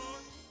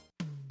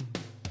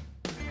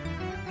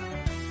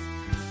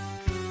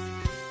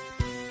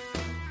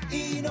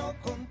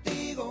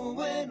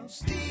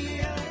buenos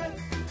días,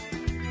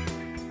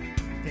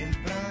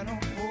 temprano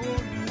por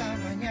la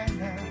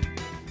mañana.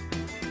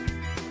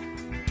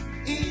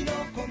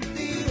 Ino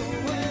contigo,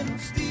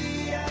 buenos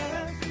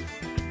días,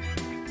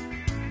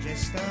 ya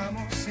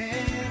estamos en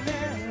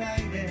el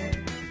aire.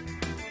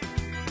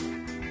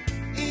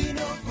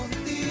 Ino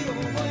contigo,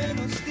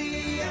 buenos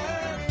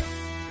días.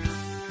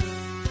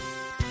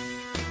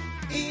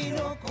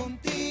 Ino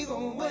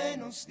contigo,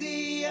 buenos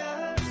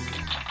días.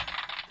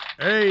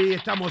 Hey,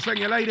 estamos en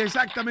el aire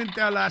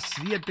exactamente a las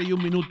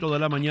 7:01 de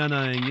la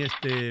mañana en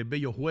este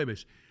bello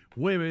jueves.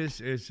 Jueves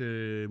es,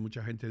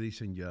 mucha gente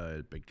dice ya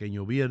el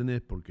pequeño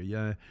viernes porque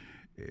ya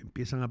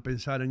empiezan a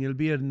pensar en el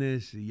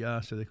viernes y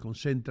ya se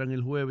desconcentran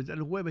el jueves.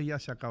 El jueves ya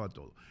se acaba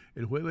todo.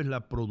 El jueves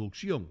la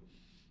producción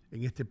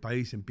en este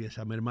país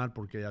empieza a mermar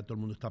porque ya todo el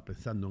mundo está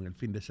pensando en el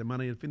fin de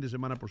semana y el fin de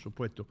semana, por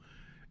supuesto,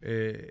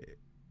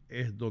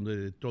 es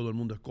donde todo el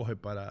mundo escoge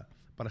para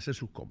hacer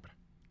sus compras.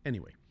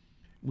 Anyway,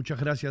 muchas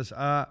gracias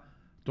a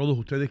todos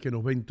ustedes que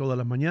nos ven todas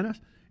las mañanas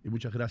y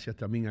muchas gracias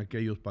también a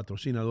aquellos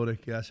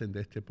patrocinadores que hacen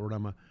de este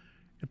programa,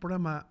 el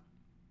programa,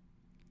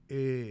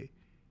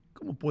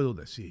 ¿cómo puedo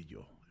decir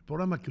yo? El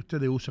programa que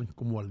ustedes usan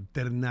como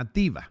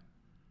alternativa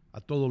a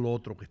todo lo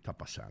otro que está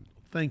pasando.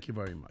 Thank you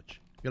very much.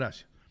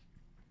 Gracias.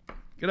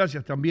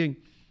 Gracias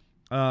también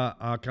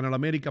a Canal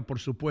América, por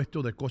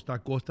supuesto, de costa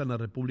a costa en la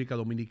República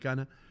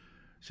Dominicana.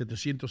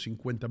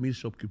 750,000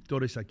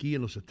 suscriptores aquí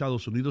en los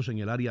Estados Unidos en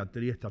el área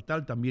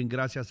triestatal. También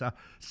gracias a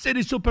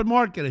City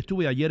Supermarket.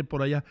 Estuve ayer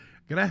por allá.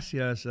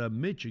 Gracias a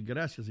Mitch y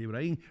gracias a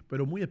Ibrahim,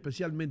 pero muy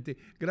especialmente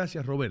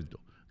gracias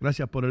Roberto.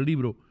 Gracias por el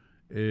libro.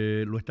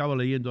 Lo estaba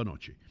leyendo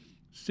anoche.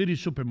 City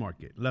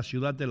Supermarket, la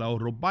ciudad del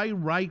ahorro.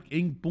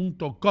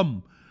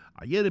 BuyRightIn.com.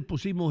 Ayer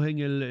pusimos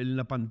en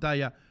la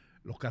pantalla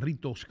los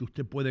carritos que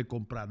usted puede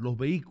comprar, los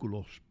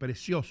vehículos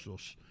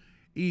preciosos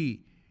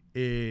y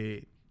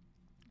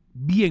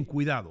bien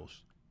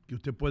cuidados que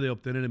usted puede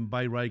obtener en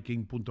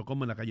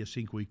BuyRightIn.com en la calle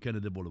 5 y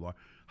Kennedy Boulevard.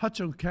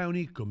 Hudson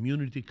County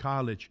Community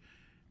College.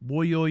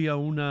 Voy hoy a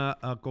una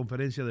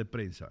conferencia de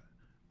prensa,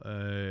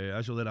 a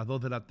eso de las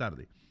 2 de la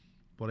tarde,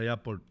 por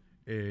allá por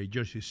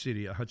Jersey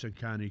City, a Hudson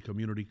County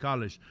Community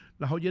College.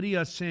 La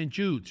joyería St.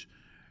 Jude's.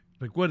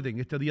 Recuerden,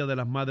 este Día de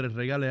las Madres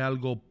regale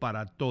algo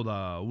para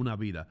toda una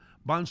vida.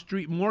 Bond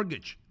Street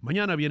Mortgage.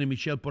 Mañana viene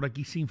Michelle por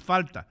aquí sin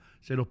falta,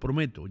 se los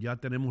prometo. Ya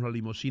tenemos la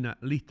limusina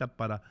lista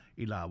para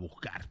irla a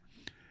buscar.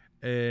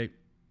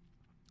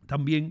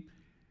 También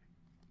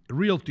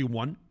Realty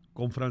One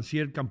con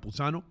Francier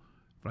Campuzano.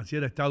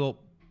 Francier ha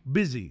estado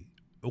busy,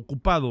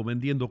 ocupado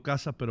vendiendo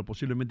casas, pero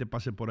posiblemente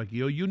pase por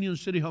aquí hoy. Union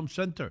City Home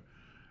Center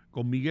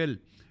con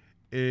Miguel.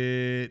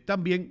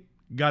 También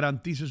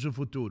Garantice su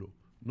futuro.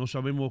 No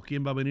sabemos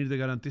quién va a venir de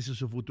Garantice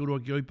su futuro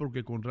aquí hoy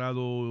porque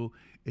Conrado,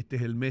 este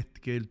es el mes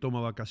que él toma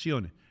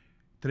vacaciones,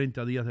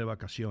 30 días de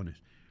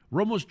vacaciones.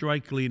 Ramos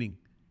Dry Cleaning,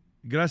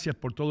 gracias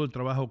por todo el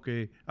trabajo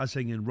que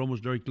hacen en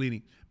Ramos Dry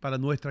Cleaning para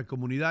nuestra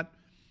comunidad,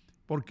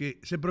 porque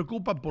se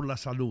preocupan por la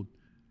salud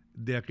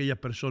de aquellas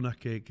personas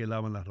que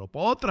lavan la ropa.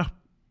 Otras,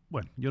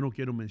 bueno, yo no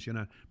quiero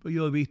mencionar, pero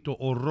yo he visto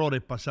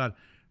horrores pasar.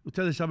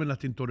 Ustedes saben las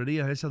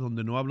tintorerías esas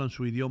donde no hablan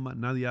su idioma,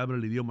 nadie habla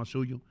el idioma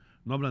suyo,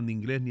 no hablan ni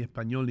inglés, ni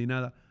español, ni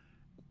nada.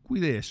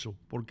 Cuide eso,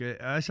 porque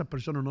a esas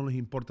personas no les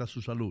importa su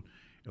salud.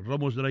 En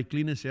Ramos Dry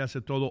Cleaning se hace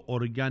todo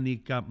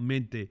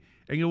orgánicamente.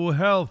 Englewood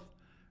Health,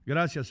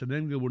 gracias en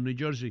Englewood, New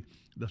Jersey.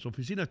 Las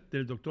oficinas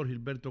del doctor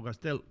Gilberto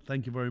Gastel,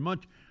 thank you very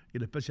much. Y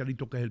el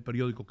especialito que es el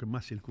periódico que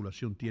más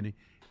circulación tiene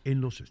en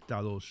los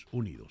Estados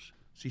Unidos.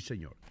 Sí,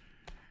 señor.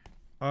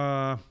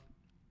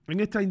 En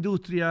esta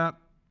industria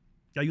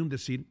hay un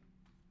decir,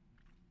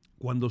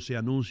 cuando se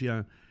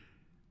anuncia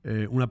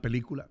una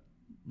película.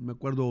 Me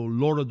acuerdo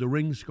Lord of the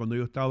Rings, cuando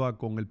yo estaba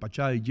con el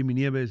Pachá y Jimmy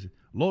Nieves,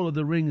 Lord of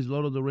the Rings,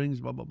 blah,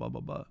 blah, blah, blah,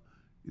 blah.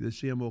 Y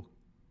decíamos,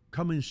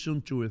 coming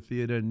soon to a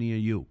theater near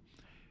you.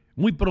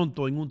 Muy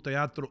pronto en un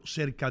teatro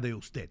cerca de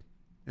usted.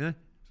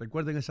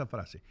 Recuerden esa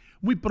frase.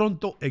 Muy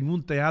pronto en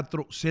un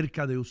teatro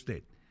cerca de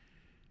usted.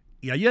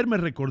 Y ayer me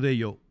recordé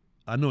yo,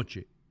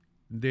 anoche,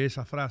 de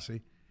esa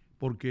frase,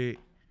 porque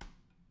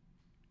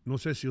no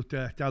sé si usted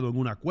ha estado en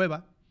una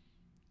cueva,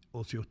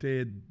 o si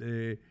usted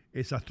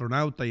es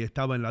astronauta y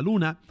estaba en la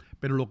luna,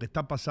 pero lo que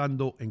está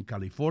pasando en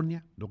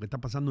California, lo que está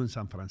pasando en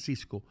San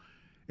Francisco,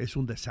 es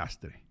un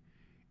desastre.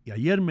 Y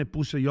ayer me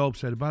puse yo a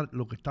observar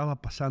lo que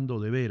estaba pasando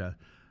de veras,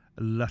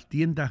 las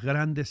tiendas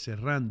grandes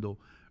cerrando,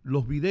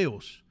 los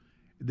videos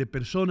de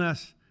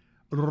personas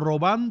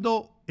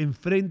robando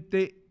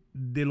enfrente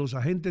de los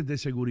agentes de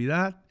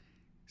seguridad,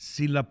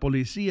 sin la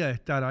policía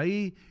estar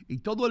ahí, y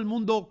todo el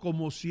mundo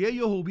como si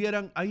ellos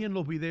hubieran, ahí en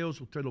los videos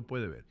usted lo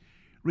puede ver.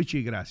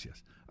 Richie,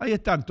 gracias. Ahí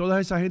están, toda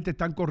esa gente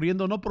están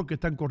corriendo, no porque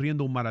están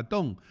corriendo un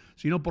maratón,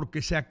 sino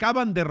porque se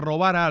acaban de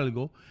robar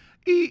algo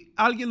y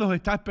alguien los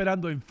está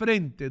esperando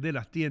enfrente de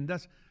las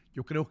tiendas.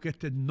 Yo creo que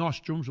este es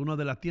Nordstrom's, una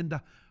de las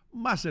tiendas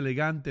más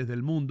elegantes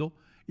del mundo,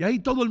 y ahí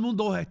todo el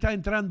mundo está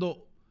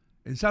entrando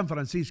en San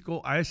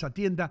Francisco a esa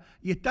tienda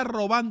y está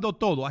robando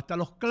todo, hasta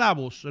los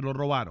clavos se lo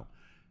robaron.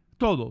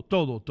 Todo.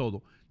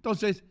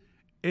 Entonces,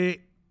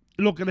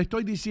 lo que le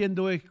estoy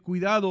diciendo es,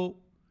 cuidado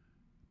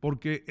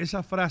porque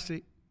esa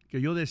frase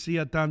que yo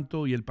decía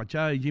tanto y el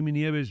Pachá y Jimmy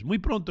Nieves, muy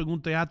pronto en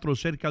un teatro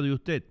cerca de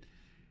usted,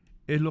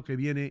 es lo que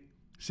viene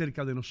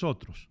cerca de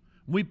nosotros.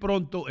 Muy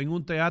pronto en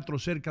un teatro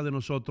cerca de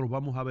nosotros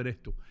vamos a ver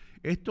esto.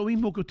 Esto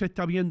mismo que usted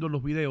está viendo en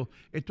los videos,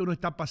 esto no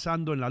está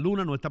pasando en la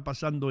luna, no está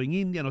pasando en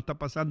India, no está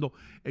pasando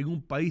en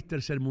un país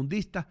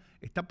tercermundista,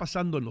 está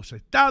pasando en los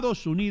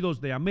Estados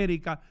Unidos de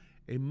América,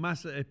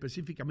 más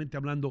específicamente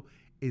hablando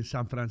en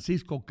San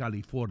Francisco,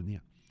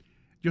 California.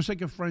 Yo sé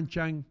que Frank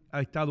Chang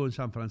ha estado en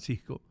San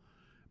Francisco,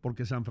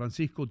 porque San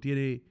Francisco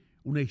tiene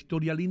una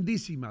historia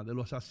lindísima de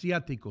los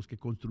asiáticos que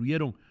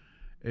construyeron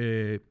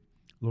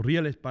los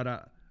rieles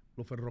para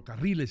los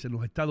ferrocarriles en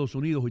los Estados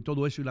Unidos y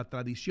todo eso, y la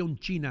tradición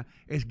china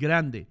es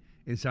grande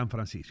en San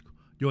Francisco.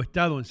 Yo he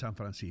estado en San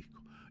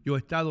Francisco, yo he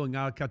estado en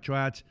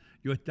Alcatraz,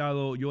 yo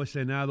he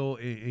cenado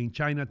en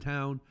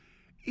Chinatown.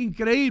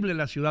 Increíble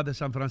la ciudad de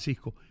San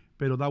Francisco,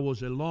 pero that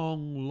was a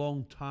long,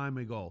 long time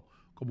ago,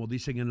 como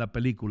dicen en la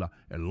película,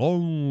 a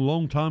long,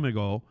 long time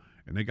ago,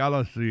 in a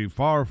galaxy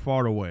far,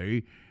 far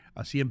away.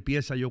 Así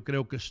empieza, yo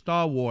creo que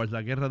Star Wars,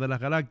 la Guerra de las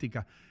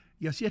Galácticas,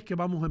 y así es que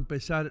vamos a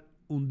empezar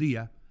un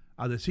día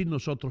a decir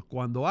nosotros,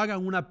 cuando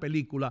hagan una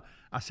película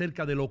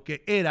acerca de lo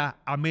que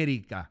era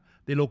América,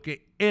 de lo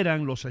que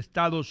eran los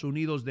Estados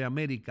Unidos de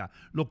América,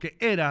 lo que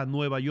era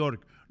Nueva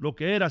York, lo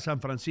que era San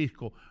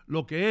Francisco,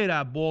 lo que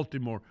era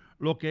Baltimore,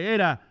 lo que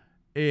era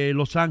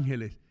Los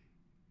Ángeles,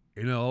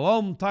 in a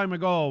long time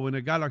ago, in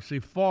a galaxy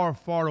far,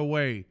 far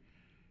away.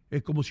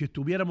 Es como si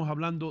estuviéramos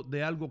hablando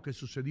de algo que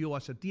sucedió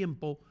hace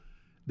tiempo,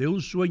 de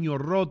un sueño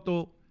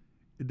roto,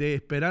 de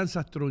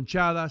esperanzas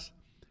tronchadas,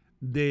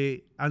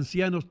 de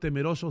ancianos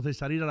temerosos de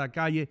salir a la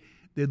calle,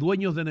 de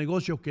dueños de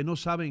negocios que no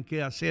saben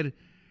qué hacer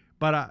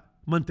para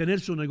mantener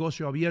su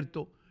negocio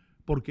abierto,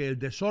 porque el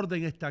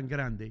desorden es tan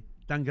grande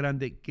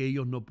que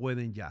ellos no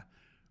pueden ya.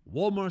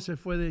 Walmart se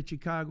fue de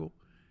Chicago,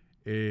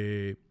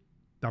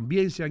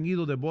 también se han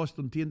ido de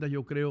Boston tiendas,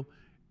 yo creo.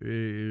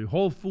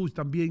 Whole Foods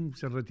también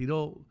se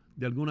retiró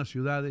de algunas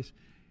ciudades,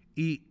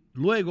 y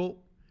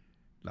luego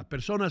las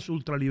personas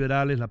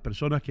ultraliberales, las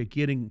personas que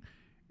quieren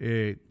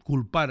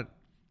culpar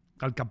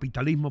al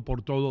capitalismo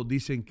por todo,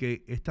 dicen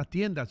que estas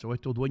tiendas o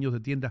estos dueños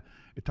de tiendas,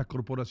 estas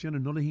corporaciones,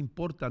 no les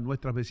importan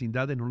nuestras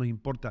vecindades, no les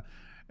importa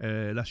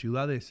las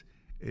ciudades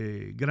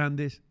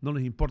grandes, no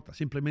les importa,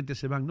 simplemente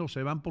se van. No,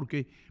 se van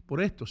porque por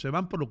esto, se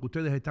van por lo que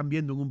ustedes están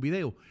viendo en un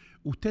video.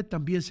 Usted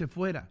también se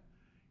fuera.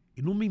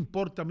 Y no me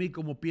importa a mí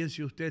cómo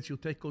piense usted, si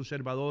usted es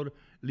conservador,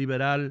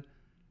 liberal,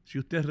 si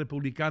usted es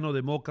republicano,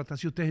 demócrata,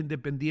 si usted es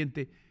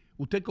independiente.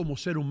 Usted como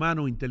ser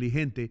humano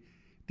inteligente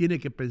tiene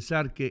que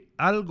pensar que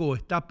algo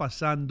está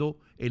pasando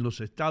en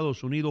los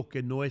Estados Unidos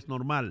que no es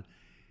normal.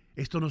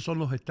 Estos no son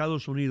los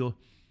Estados Unidos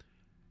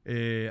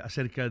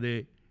acerca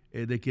de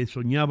que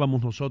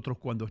soñábamos nosotros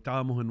cuando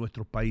estábamos en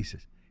nuestros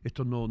países.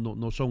 Estos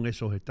no son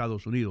esos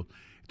Estados Unidos.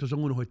 Estos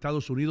son unos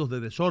Estados Unidos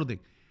de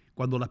desorden.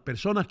 Cuando las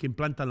personas que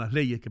implantan las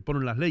leyes, que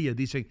ponen las leyes,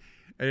 dicen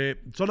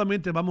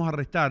solamente vamos a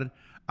arrestar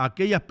a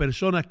aquellas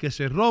personas que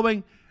se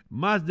roben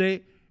más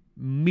de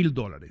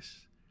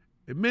 $1,000.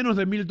 Menos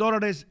de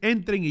 $1,000,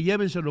 entren y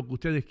llévense lo que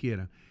ustedes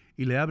quieran.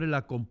 Y le abre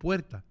la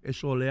compuerta,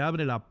 eso le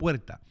abre la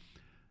puerta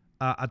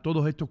a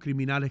todos estos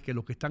criminales que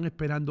lo que están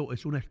esperando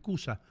es una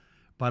excusa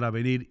para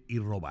venir y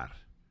robar.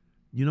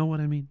 You know what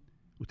I mean?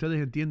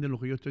 ¿Ustedes entienden lo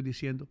que yo estoy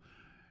diciendo?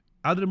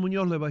 Adrián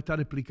Muñoz le va a estar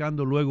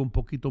explicando luego un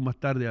poquito más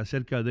tarde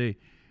acerca de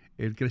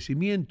el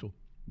crecimiento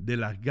de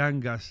las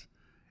gangas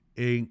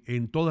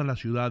en todas las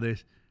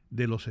ciudades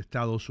de los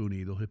Estados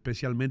Unidos,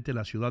 especialmente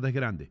las ciudades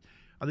grandes.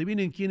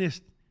 Adivinen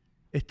quiénes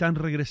están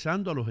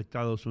regresando a los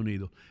Estados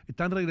Unidos.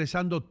 Están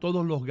regresando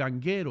todos los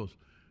gangueros,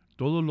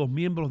 todos los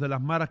miembros de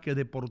las maras que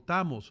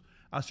deportamos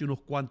hace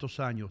unos cuantos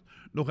años.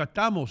 Nos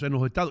gastamos en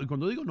los Estados, y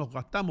cuando digo nos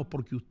gastamos,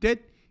 porque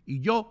usted y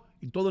yo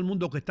y todo el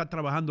mundo que está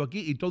trabajando aquí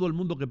y todo el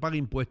mundo que paga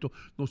impuestos,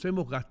 nos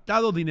hemos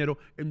gastado dinero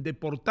en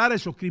deportar a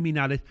esos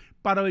criminales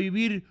para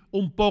vivir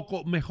un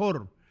poco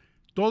mejor.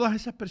 Todas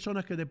esas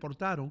personas que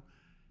deportaron,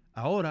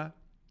 ahora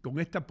con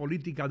esta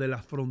política de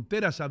las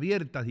fronteras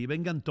abiertas y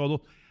vengan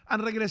todos,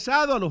 han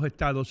regresado a los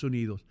Estados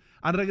Unidos,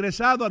 han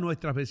regresado a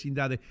nuestras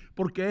vecindades,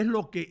 porque es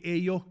lo que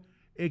ellos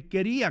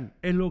querían,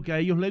 es lo que a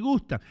ellos les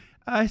gusta.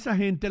 A esa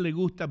gente le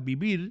gusta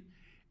vivir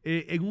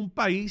en un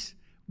país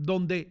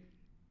donde,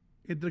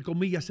 entre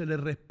comillas, se les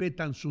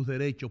respetan sus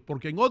derechos,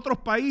 porque en otros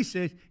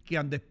países que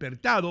han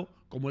despertado,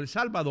 como El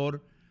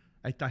Salvador,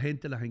 a esta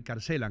gente las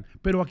encarcelan,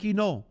 pero aquí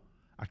no.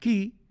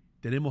 Aquí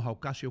tenemos a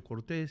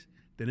Ocasio-Cortez,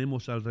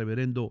 tenemos al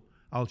reverendo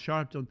Al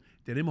Sharpton,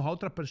 tenemos a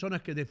otras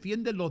personas que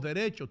defienden los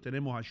derechos,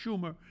 tenemos a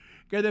Schumer,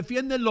 que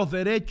defienden los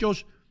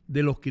derechos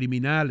de los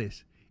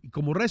criminales. Y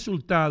como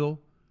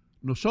resultado,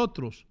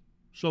 nosotros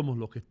somos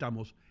los que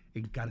estamos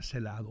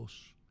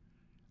encarcelados.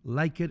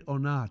 Like it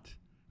or not,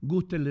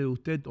 gústenle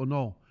usted o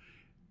no.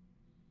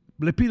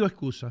 Les pido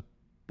excusa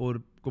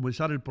por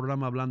comenzar el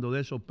programa hablando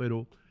de eso,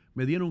 pero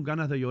me dieron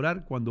ganas de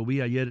llorar cuando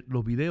vi ayer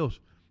los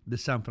videos de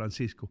San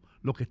Francisco,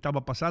 lo que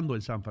estaba pasando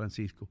en San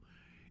Francisco.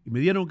 Y me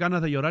dieron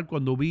ganas de llorar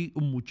cuando vi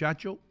un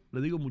muchacho,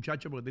 le digo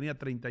muchacho porque tenía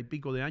 30 y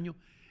pico de años,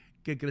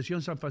 que creció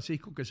en San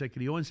Francisco, que se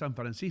crió en San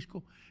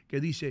Francisco, que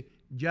dice,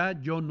 ya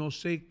yo no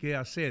sé qué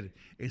hacer.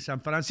 En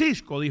San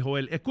Francisco, dijo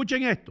él,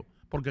 escuchen esto,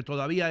 porque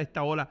todavía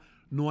esta ola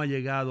no ha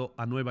llegado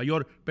a Nueva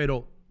York,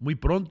 pero muy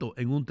pronto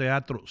en un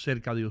teatro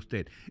cerca de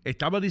usted.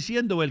 Estaba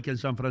diciendo él que en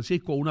San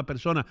Francisco una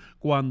persona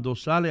cuando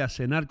sale a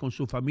cenar con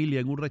su familia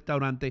en un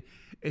restaurante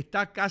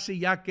está casi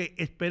ya que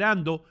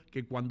esperando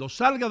que cuando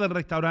salga del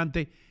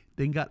restaurante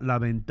tenga la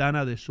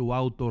ventana de su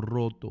auto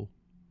roto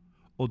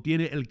o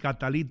tiene el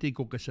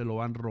catalítico que se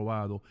lo han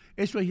robado.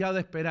 Eso es ya de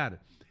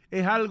esperar.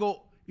 Es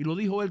algo, y lo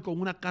dijo él con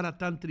una cara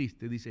tan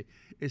triste, dice,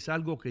 es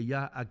algo que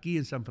ya aquí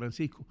en San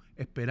Francisco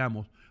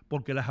esperamos,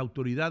 porque las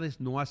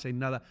autoridades no hacen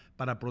nada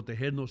para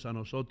protegernos a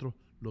nosotros,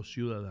 los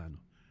ciudadanos.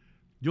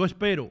 Yo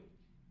espero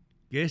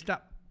que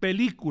esta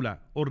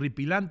película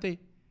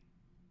horripilante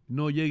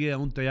no llegue a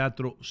un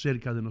teatro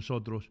cerca de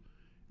nosotros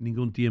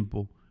ningún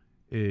tiempo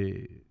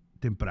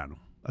temprano.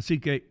 Así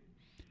que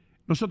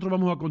nosotros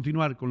vamos a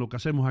continuar con lo que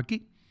hacemos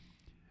aquí.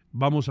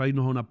 Vamos a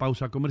irnos a una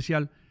pausa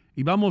comercial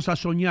y vamos a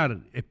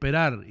soñar,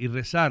 esperar y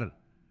rezar,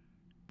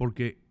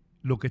 porque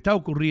lo que está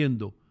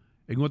ocurriendo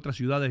en otras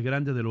ciudades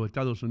grandes de los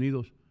Estados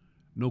Unidos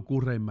no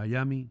ocurra en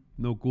Miami,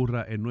 no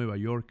ocurra en Nueva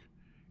York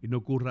y no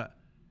ocurra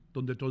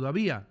donde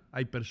todavía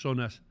hay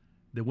personas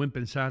de buen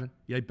pensar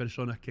y hay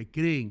personas que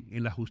creen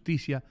en la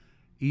justicia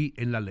y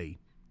en la ley.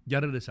 Ya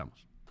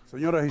regresamos.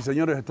 Señoras y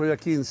señores, estoy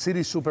aquí en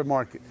City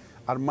Supermarket,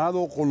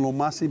 armado con lo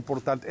más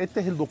importante.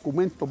 Este es el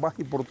documento más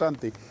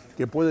importante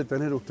que puede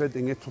tener usted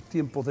en estos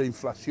tiempos de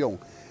inflación.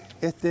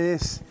 Este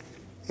es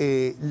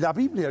la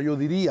Biblia, yo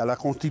diría, la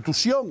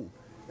Constitución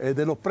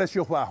de los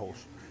precios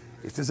bajos.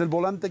 Este es el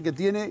volante que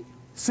tiene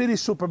City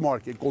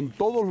Supermarket con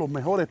todos los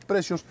mejores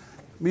precios.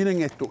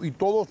 Miren esto, y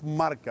todos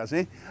marcas,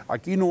 ¿eh?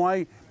 Aquí no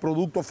hay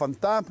productos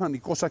fantasmas ni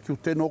cosas que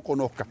usted no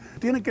conozca.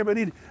 Tienen que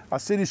venir a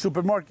City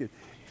Supermarket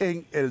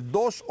en el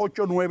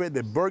 289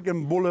 de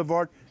Bergen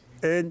Boulevard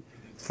en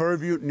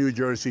Fairview, New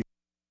Jersey.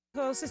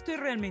 Estoy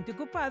realmente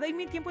ocupada y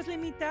mi tiempo es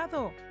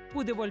limitado.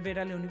 Pude volver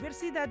a la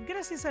universidad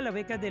gracias a la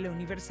beca de la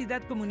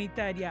Universidad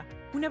Comunitaria,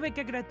 una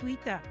beca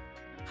gratuita.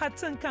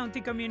 Hudson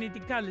County Community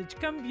College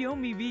cambió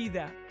mi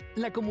vida.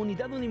 La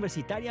comunidad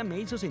universitaria me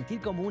hizo sentir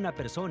como una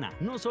persona,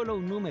 no solo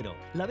un número.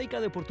 La beca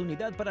de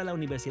oportunidad para la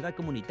universidad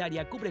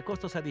comunitaria cubre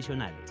costos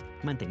adicionales,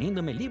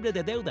 manteniéndome libre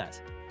de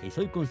deudas.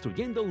 Estoy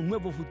construyendo un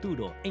nuevo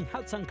futuro en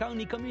Hudson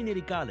County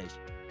Community College.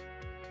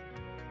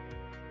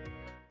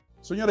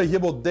 Señores,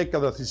 llevo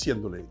décadas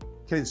diciéndole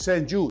que en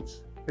St.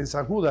 Jude's, en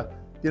San Judas,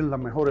 tienen las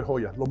mejores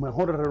joyas, los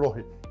mejores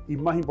relojes y,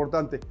 más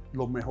importante,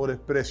 los mejores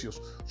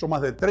precios. Son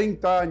más de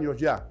 30 años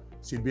ya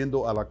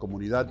sirviendo a la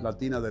comunidad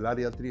latina del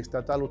área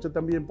triestatal. Usted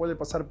también puede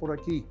pasar por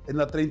aquí, en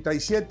la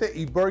 37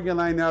 y Bergen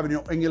Line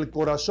Avenue, en el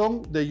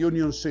corazón de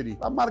Union City.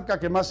 La marca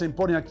que más se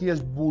impone aquí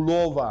es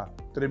Bulova.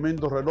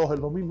 Tremendos relojes,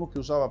 lo mismo que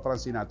usaba Frank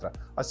Sinatra.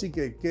 Así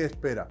que, ¿qué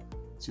espera?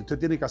 Si usted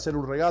tiene que hacer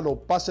un regalo,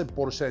 pase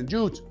por St.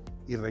 Jude's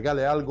y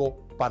regale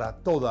algo para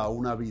toda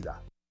una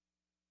vida.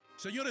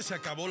 Señores, se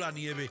acabó la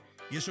nieve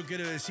y eso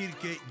quiere decir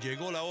que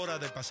llegó la hora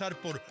de pasar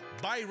por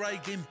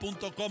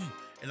buyrightgame.com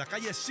en la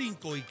calle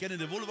 5 y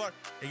Kennedy Boulevard,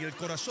 en el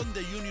corazón de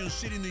Union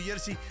City, New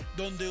Jersey,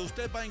 donde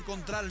usted va a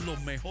encontrar los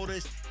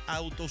mejores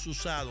autos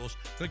usados.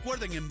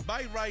 Recuerden, en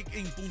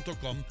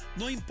buyrightgame.com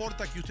no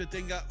importa que usted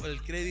tenga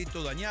el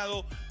crédito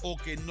dañado o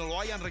que no lo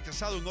hayan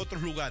rechazado en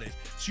otros lugares.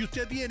 Si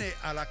usted viene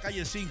a la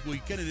calle 5 y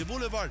Kennedy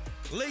Boulevard,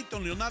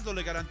 Leighton Leonardo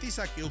le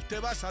garantiza que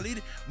usted va a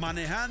salir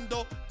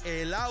manejando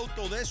el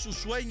auto de sus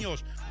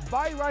sueños.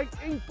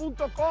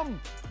 buyrightgame.com,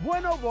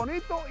 bueno,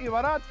 bonito y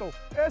barato.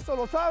 Eso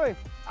lo sabe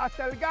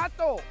hasta el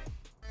gato.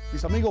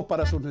 Mis amigos,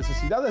 para sus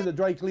necesidades de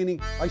dry cleaning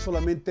hay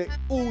solamente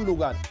un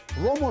lugar,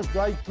 Romo's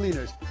Dry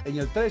Cleaners, en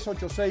el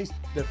 386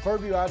 de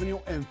Fairview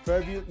Avenue en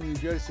Fairview, New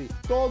Jersey.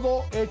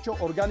 Todo hecho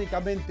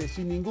orgánicamente,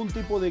 sin ningún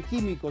tipo de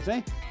químicos,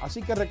 ¿eh?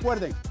 Así que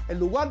recuerden, el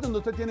lugar donde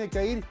usted tiene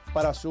que ir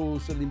para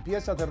sus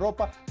limpiezas de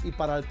ropa y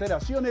para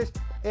alteraciones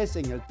es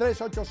en el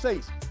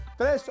 386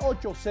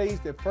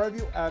 de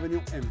Fairview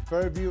Avenue en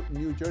Fairview,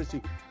 New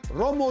Jersey.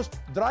 Romo's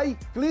Dry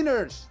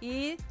Cleaners.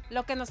 Y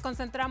lo que nos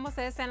concentramos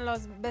es en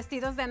los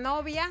vestidos de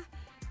novia,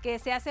 que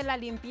se hace la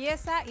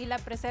limpieza y la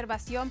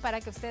preservación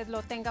para que usted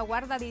lo tenga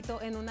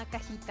guardadito en una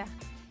cajita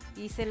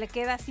y se le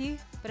queda así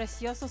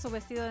precioso su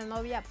vestido de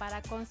novia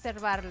para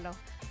conservarlo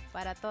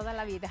para toda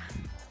la vida.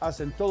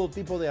 Hacen todo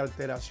tipo de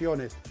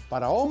alteraciones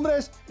para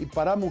hombres y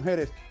para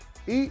mujeres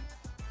y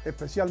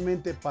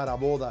especialmente para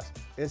bodas.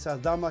 Esas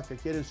damas que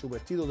quieren su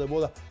vestido de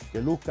boda que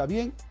luzca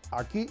bien,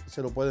 aquí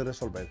se lo pueden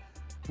resolver.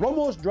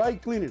 Romo's Dry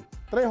Cleaning,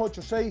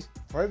 386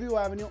 Fairview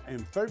Avenue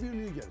en Fairview,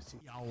 New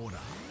Jersey. Y ahora,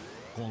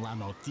 con las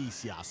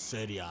noticias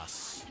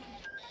serias,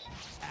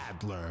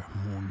 Adler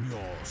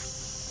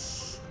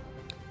Muñoz.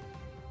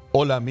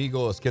 Hola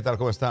amigos, ¿qué tal?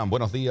 ¿Cómo están?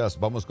 Buenos días.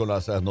 Vamos con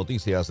las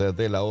noticias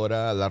de la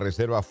hora. La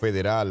Reserva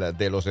Federal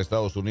de los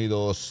Estados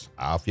Unidos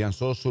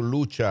afianzó su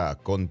lucha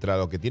contra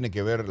lo que tiene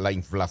que ver la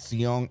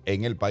inflación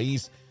en el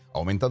país,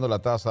 aumentando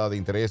la tasa de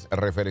interés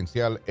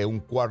referencial en un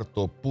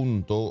cuarto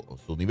punto,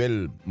 su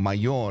nivel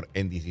mayor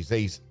en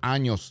 16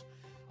 años.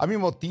 Al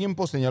mismo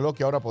tiempo, señaló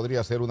que ahora podría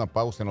hacer una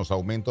pausa en los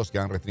aumentos que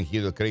han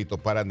restringido el crédito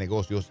para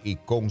negocios y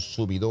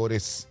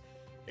consumidores.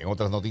 En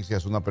otras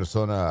noticias, una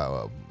persona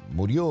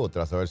murió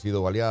tras haber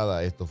sido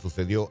baleada. Esto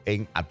sucedió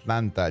en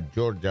Atlanta,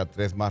 Georgia.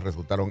 3 más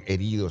resultaron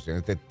heridos en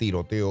este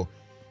tiroteo.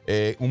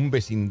 Un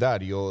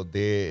vecindario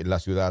de la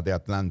ciudad de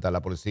Atlanta.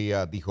 La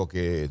policía dijo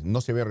que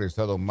no se habían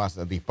registrado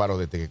más disparos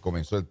desde que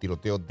comenzó el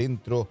tiroteo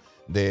dentro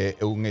de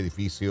un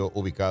edificio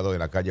ubicado en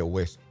la calle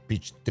West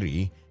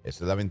Peachtree. Es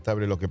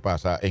lamentable lo que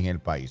pasa en el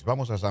país.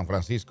 Vamos a San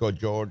Francisco.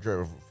 George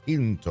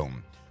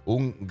Hinton,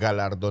 un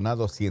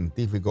galardonado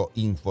científico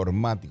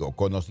informático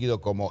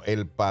conocido como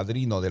el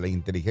padrino de la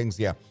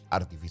inteligencia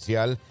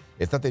artificial,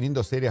 está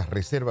teniendo serias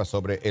reservas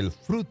sobre el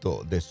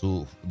fruto de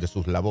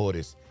sus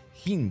labores.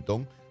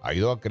 Hinton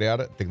ayudó a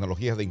crear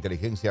tecnologías de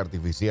inteligencia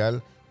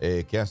artificial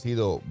que han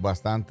sido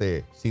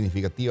bastante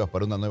significativas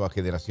para una nueva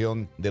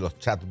generación de los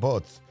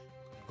chatbots,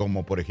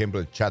 como por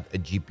ejemplo el chat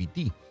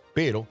GPT,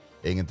 pero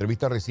en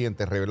entrevistas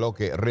recientes reveló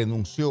que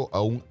renunció a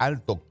un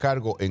alto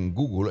cargo en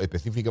Google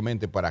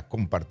específicamente para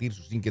compartir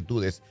sus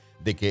inquietudes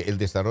de que el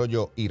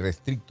desarrollo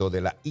irrestricto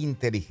de la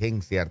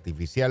inteligencia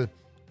artificial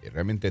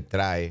realmente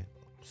trae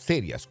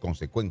serias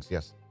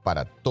consecuencias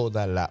para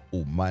toda la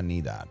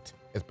humanidad.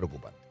 Es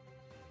preocupante.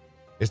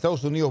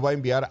 Estados Unidos va a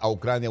enviar a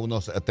Ucrania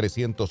unos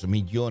 $300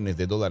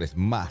 millones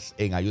más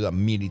en ayuda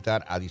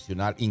militar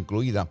adicional,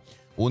 incluida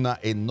una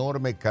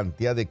enorme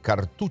cantidad de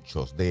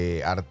cartuchos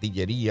de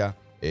artillería,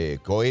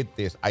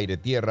 cohetes,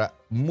 aire-tierra,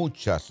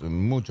 muchos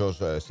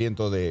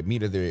cientos de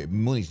miles de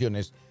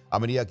municiones a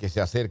medida que se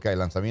acerca el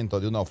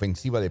lanzamiento de una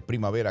ofensiva de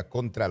primavera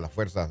contra las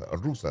fuerzas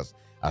rusas.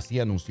 Así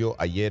anunció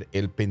ayer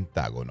el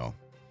Pentágono.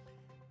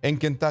 En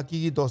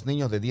Kentucky, 2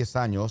 niños de 10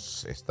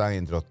 años están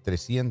entre los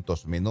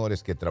 300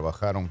 menores que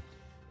trabajaron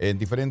en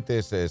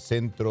diferentes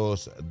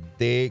centros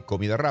de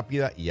comida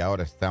rápida y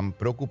ahora están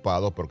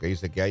preocupados porque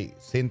dice que hay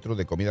centros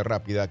de comida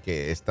rápida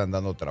que están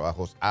dando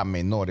trabajos a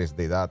menores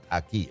de edad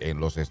aquí en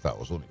los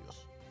Estados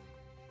Unidos.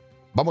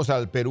 Vamos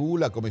al Perú.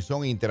 La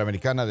Comisión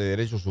Interamericana de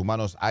Derechos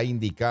Humanos ha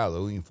indicado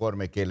en un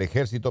informe que el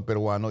ejército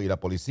peruano y la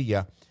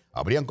policía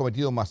habrían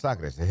cometido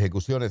masacres,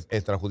 ejecuciones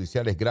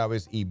extrajudiciales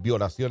graves y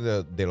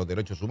violaciones de los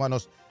derechos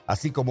humanos,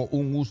 así como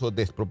un uso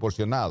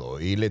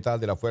desproporcionado y letal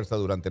de la fuerza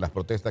durante las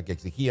protestas que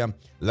exigían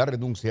la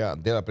renuncia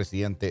de la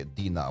presidenta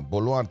Dina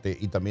Boluarte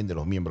y también de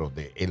los miembros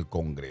del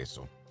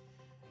Congreso.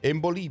 En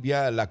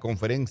Bolivia, la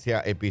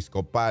conferencia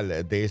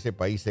episcopal de ese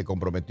país se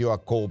comprometió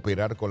a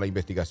cooperar con la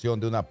investigación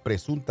de una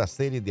presunta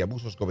serie de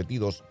abusos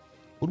cometidos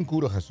por un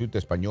cura jesuita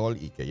español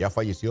y que ya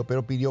falleció,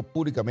 pero pidió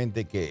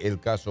públicamente que el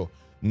caso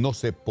no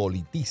se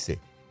politice.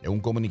 En un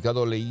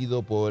comunicado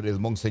leído por el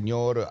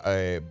monseñor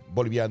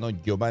boliviano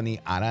Giovanni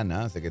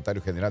Arana,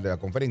 secretario general de la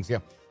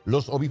conferencia,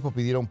 los obispos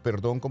pidieron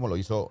perdón, como lo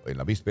hizo en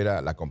la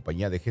víspera la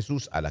Compañía de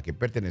Jesús, a la que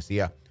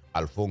pertenecía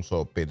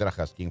Alfonso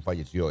Pedrajas, quien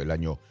falleció el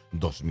año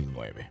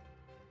 2009.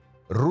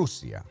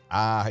 Rusia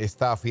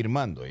está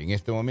afirmando en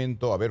este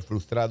momento haber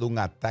frustrado un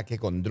ataque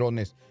con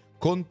drones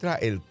contra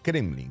el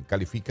Kremlin,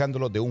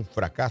 calificándolo de un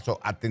fracaso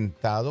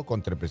atentado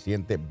contra el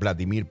presidente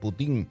Vladimir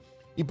Putin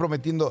y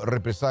prometiendo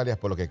represalias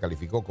por lo que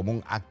calificó como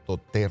un acto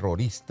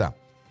terrorista.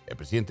 El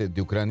presidente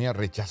de Ucrania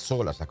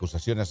rechazó las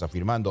acusaciones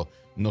afirmando: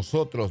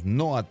 nosotros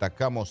no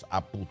atacamos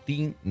a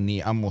Putin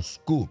ni a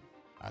Moscú,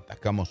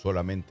 atacamos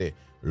solamente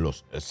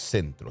los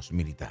centros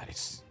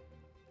militares.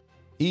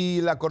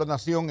 Y la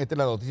coronación, esta es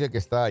la noticia que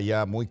está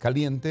ya muy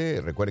caliente.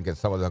 Recuerden que el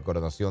sábado es la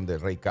coronación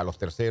del rey Carlos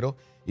III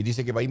y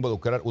dice que va a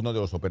involucrar uno de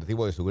los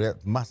operativos de seguridad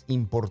más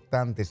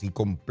importantes y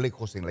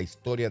complejos en la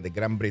historia de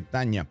Gran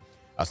Bretaña.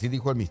 Así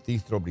dijo el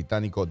ministro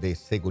británico de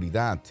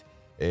Seguridad.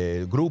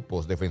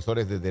 Grupos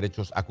defensores de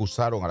derechos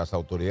acusaron a las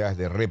autoridades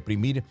de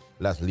reprimir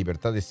las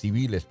libertades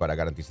civiles para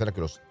garantizar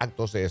que los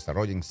actos se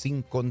desarrollen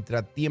sin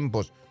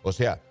contratiempos. O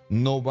sea,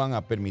 no van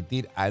a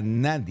permitir a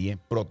nadie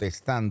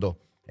protestando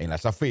en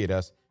las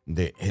afueras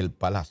del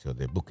Palacio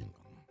de Buckingham.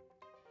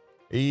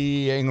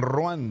 Y en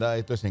Ruanda,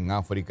 esto es en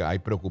África, hay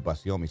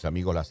preocupación, mis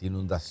amigos. Las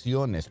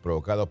inundaciones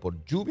provocadas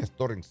por lluvias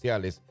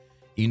torrenciales,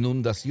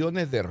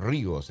 inundaciones de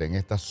ríos en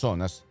estas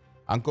zonas,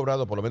 han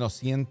cobrado por lo menos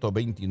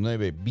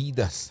 129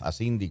 vidas,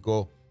 así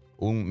indicó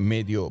un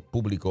medio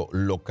público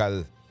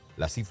local.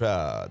 La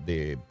cifra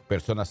de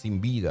personas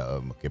sin vida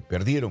que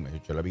perdieron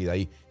la vida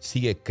ahí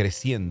sigue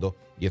creciendo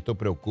y esto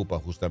preocupa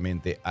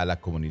justamente a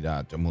la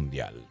comunidad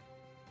mundial.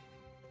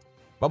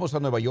 Vamos a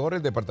Nueva York.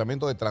 El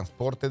Departamento de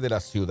Transporte de la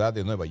ciudad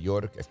de Nueva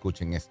York,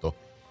 escuchen esto,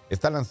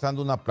 está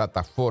lanzando una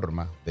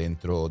plataforma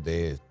dentro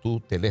de tu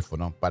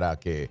teléfono para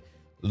que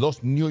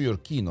los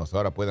neoyorquinos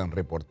ahora puedan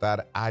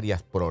reportar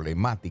áreas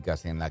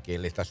problemáticas en las que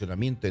el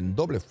estacionamiento en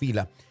doble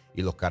fila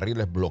y los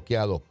carriles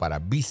bloqueados para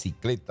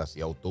bicicletas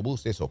y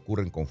autobuses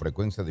ocurren con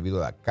frecuencia debido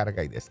a la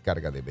carga y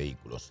descarga de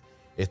vehículos.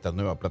 Esta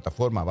nueva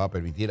plataforma va a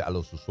permitir a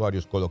los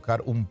usuarios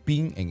colocar un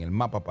pin en el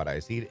mapa para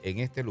decir: en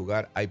este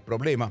lugar hay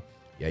problema,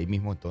 y ahí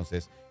mismo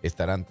entonces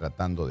estarán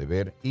tratando de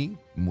ver y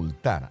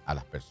multar a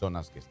las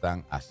personas que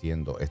están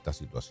haciendo esta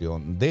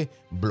situación de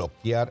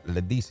bloquear,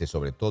 les dice,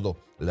 sobre todo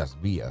las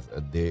vías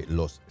de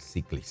los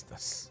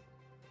ciclistas.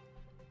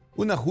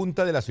 Una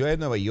junta de la ciudad de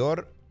Nueva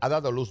York ha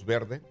dado luz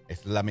verde.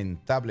 Es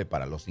lamentable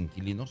para los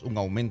inquilinos un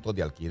aumento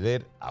de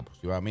alquiler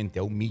aproximadamente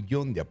a 1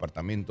 millón de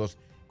apartamentos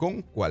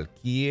con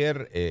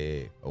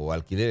cualquier o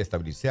alquiler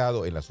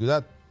estabilizado en la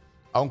ciudad.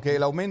 Aunque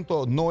el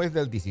aumento no es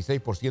del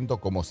 16%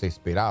 como se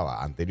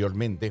esperaba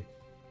anteriormente,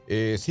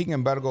 sin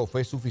embargo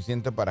fue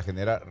suficiente para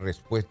generar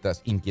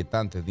respuestas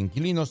inquietantes de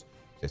inquilinos.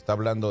 Se está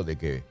hablando de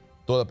que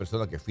toda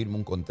persona que firme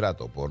un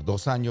contrato por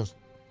 2 años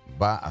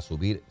va a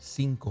subir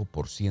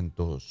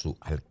 5% su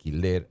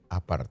alquiler a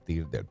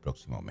partir del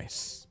próximo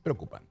mes.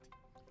 Preocupante.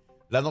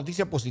 La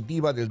noticia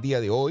positiva del día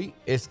de hoy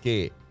es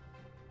que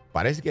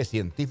parece que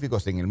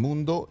científicos en el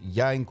mundo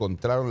ya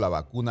encontraron la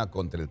vacuna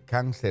contra el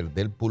cáncer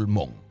del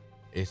pulmón.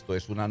 Esto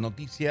es una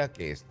noticia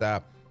que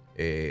está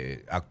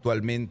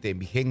actualmente en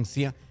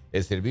vigencia.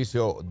 El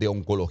Servicio de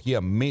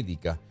Oncología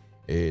Médica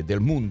del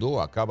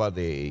mundo acaba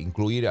de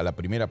incluir a la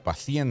primera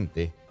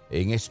paciente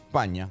en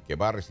España que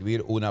va a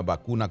recibir una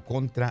vacuna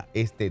contra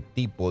este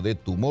tipo de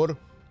tumor,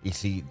 y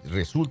si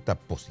resulta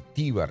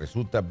positiva,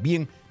 resulta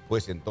bien,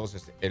 pues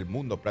entonces el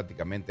mundo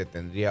prácticamente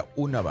tendría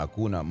una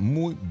vacuna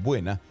muy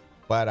buena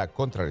para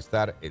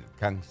contrarrestar el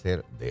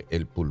cáncer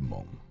del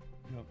pulmón.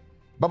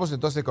 Vamos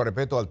entonces con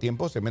respeto al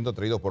tiempo, segmento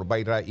traído por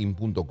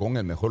buyrain.com,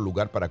 el mejor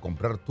lugar para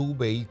comprar tu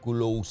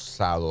vehículo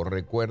usado.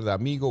 Recuerda,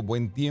 amigo,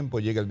 buen tiempo,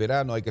 llega el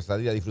verano, hay que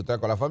salir a disfrutar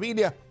con la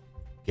familia.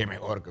 Qué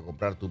mejor que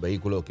comprar tu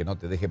vehículo que no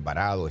te deje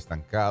varado,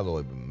 estancado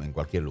en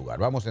cualquier lugar.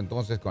 Vamos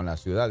entonces con la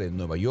ciudad de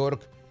Nueva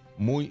York.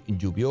 Muy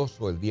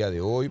lluvioso el día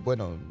de hoy.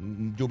 Bueno,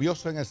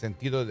 lluvioso en el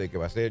sentido de que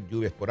va a ser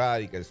lluvia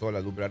esporádica, el sol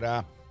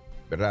alumbrará,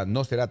 ¿verdad?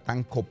 No será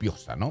tan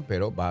copiosa, ¿no?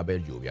 Pero va a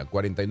haber lluvia.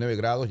 49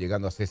 grados,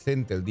 llegando a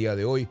 60 el día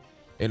de hoy.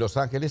 En Los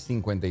Ángeles,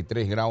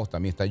 53 grados,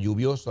 también está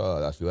lluviosa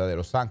la ciudad de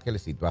Los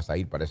Ángeles, si vas a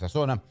ir para esa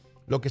zona.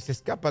 Lo que se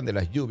escapan de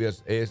las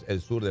lluvias es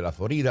el sur de la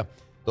Florida.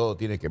 Todo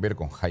tiene que ver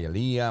con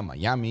Hialeah,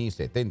 Miami,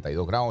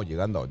 72 grados,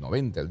 llegando a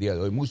 90 el día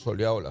de hoy. Muy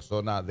soleado la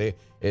zona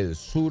del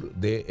sur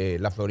de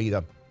la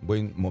Florida.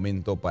 Buen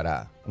momento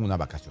para unas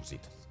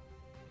vacacioncitas.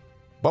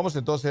 Vamos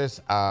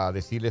entonces a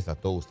decirles a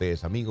todos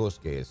ustedes, amigos,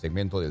 que el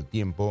segmento del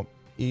tiempo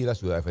y la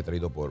ciudad fue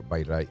traído por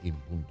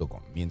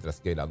buyrain.com,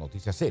 mientras que la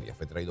noticia seria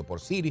fue traído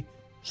por City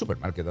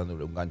Supermarket,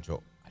 dándole un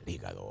gancho al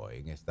hígado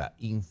en esta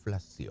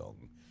inflación.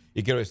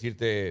 Y quiero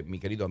decirte, mi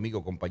querido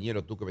amigo,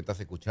 compañero, tú que me estás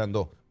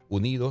escuchando,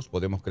 unidos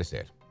podemos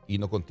crecer.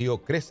 Ino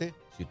Contigo crece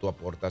si tú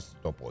aportas,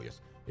 tú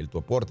apoyas. Tu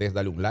aporte es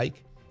darle un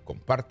like,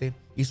 comparte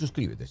y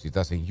suscríbete si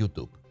estás en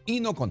YouTube.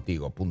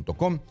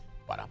 Inocontigo.com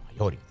para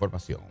mayor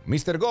información.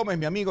 Mr. Gómez,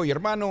 mi amigo y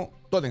hermano,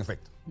 todo en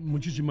efecto.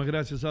 Muchísimas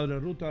gracias,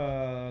 Adler.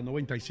 Ruta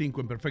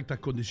 95 en perfectas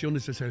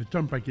condiciones. Es el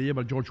turnpike que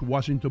lleva George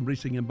Washington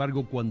Bridge. Sin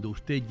embargo, cuando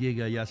usted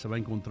llega allá se va a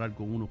encontrar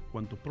con unos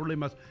cuantos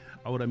problemas.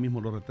 Ahora mismo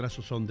los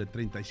retrasos son de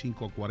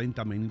 35 a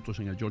 40 minutos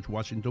en el George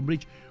Washington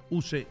Bridge.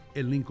 Use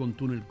el Lincoln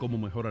Tunnel como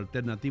mejor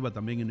alternativa.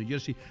 También en New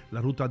Jersey,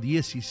 la ruta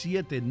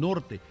 17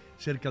 norte,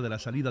 cerca de la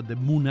salida de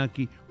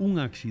Moonachie, un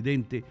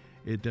accidente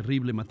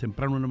terrible más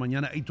temprano en la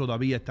mañana y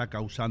todavía está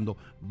causando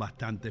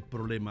bastantes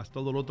problemas.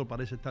 Todo lo otro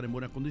parece estar en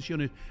buenas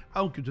condiciones,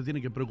 aunque usted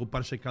tiene que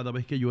preocuparse cada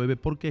vez que llueve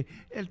porque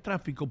el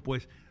tráfico,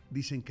 pues,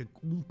 dicen que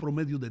un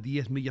promedio de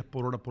 10 millas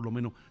por hora por lo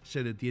menos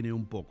se detiene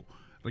un poco.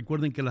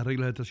 Recuerden que las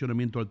reglas de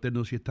estacionamiento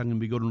alterno si están en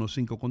vigor en los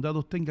 5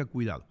 condados, tenga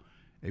cuidado,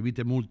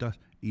 evite multas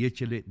y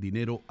échele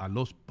dinero a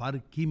los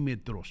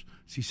parquímetros.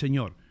 Sí,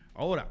 señor.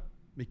 Ahora,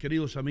 mis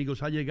queridos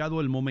amigos, ha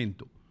llegado el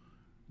momento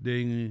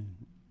de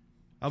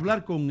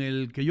hablar con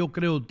el que yo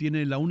creo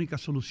tiene la única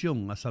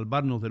solución a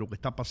salvarnos de lo que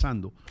está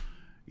pasando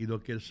y de lo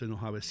que se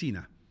nos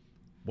avecina.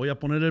 Voy a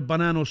poner el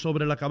banano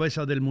sobre la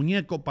cabeza del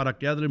muñeco para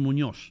que Adler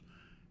Muñoz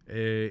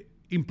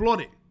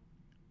implore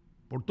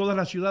por todas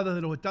las ciudades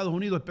de los Estados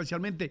Unidos,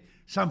 especialmente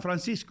San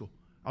Francisco.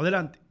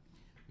 Adelante.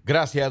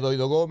 Gracias,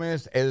 Ino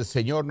Gomez. El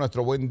Señor,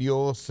 nuestro buen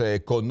Dios,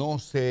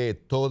 conoce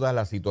todas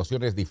las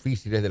situaciones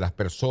difíciles de las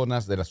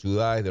personas, de las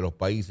ciudades, de los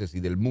países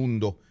y del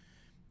mundo.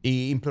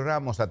 Y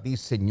imploramos a ti,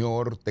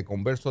 Señor, te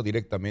converso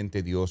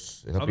directamente,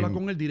 Dios. Habla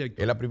con el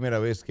directo. Es la primera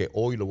vez que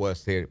hoy lo voy a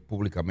hacer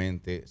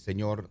públicamente.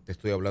 Señor, te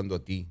estoy hablando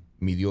a ti,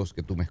 mi Dios,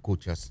 que tú me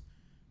escuchas.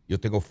 Yo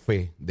tengo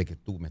fe de que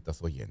tú me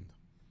estás oyendo.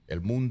 El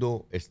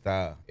mundo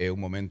está en un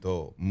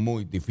momento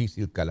muy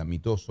difícil,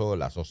 calamitoso.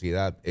 La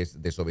sociedad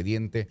es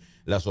desobediente.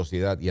 La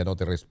sociedad ya no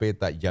te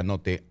respeta, ya no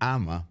te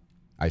ama,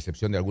 a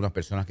excepción de algunas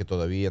personas que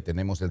todavía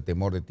tenemos el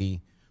temor de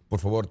ti. Por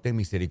favor, ten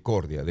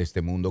misericordia de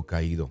este mundo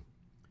caído.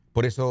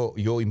 Por eso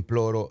yo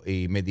imploro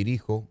y me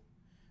dirijo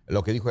a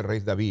lo que dijo el rey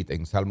David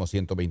en Salmo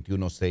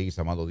 121:6,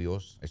 amado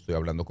Dios, estoy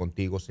hablando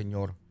contigo,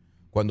 Señor.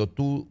 Cuando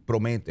tú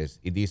prometes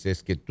y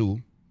dices que tú,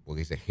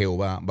 porque dice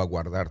Jehová, va a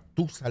guardar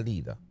tu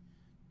salida,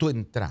 tu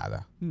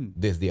entrada,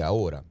 desde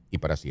ahora y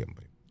para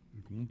siempre.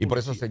 Y por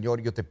eso,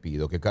 Señor, yo te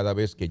pido que cada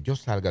vez que yo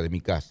salga de mi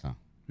casa,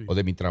 o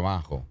de mi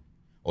trabajo,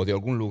 o de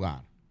algún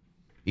lugar,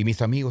 y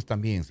mis amigos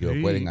también, si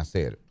lo pueden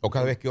hacer, o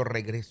cada vez que yo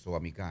regreso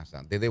a mi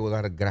casa, te debo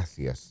dar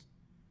gracias.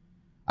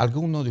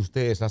 ¿Alguno de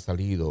ustedes ha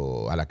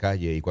salido a la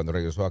calle y cuando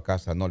regresó a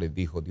casa no les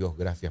dijo, Dios,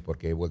 gracias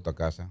porque he vuelto a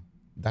casa?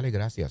 Dale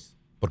gracias.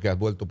 porque has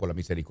vuelto por la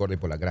misericordia y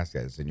por la gracia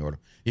del Señor.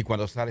 Y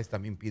cuando sales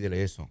también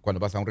pídele eso.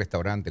 Cuando vas a un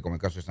restaurante, como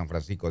el caso de San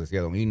Francisco,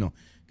 decía don Ino,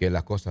 que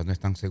las cosas no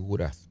están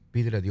seguras,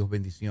 pídele a Dios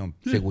bendición,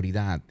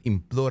 seguridad,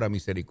 implora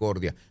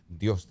misericordia.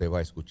 Dios te va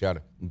a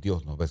escuchar,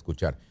 Dios nos va a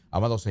escuchar.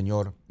 Amado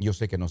Señor, yo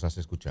sé que nos has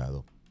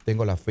escuchado.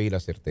 Tengo la fe y la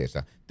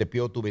certeza. Te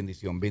pido tu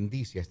bendición.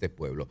 Bendice a este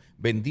pueblo.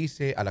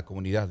 Bendice a la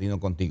comunidad de Ino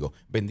Contigo.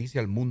 Bendice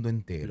al mundo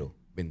entero.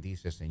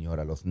 Bendice, Señor,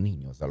 a los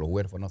niños, a los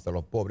huérfanos, a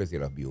los pobres y a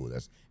las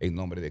viudas. En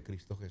nombre de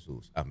Cristo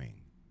Jesús. Amén.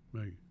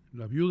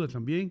 Las viudas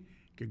también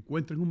que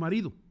encuentren un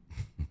marido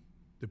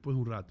después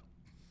de un rato.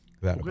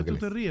 Claro, ¿Por qué tú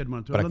te ríes, hermano?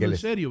 Estoy para hablando que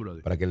en serio,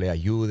 brother. Para que le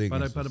ayuden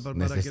Para en sus que le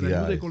necesidades.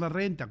 ayude con la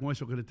renta, con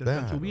eso que le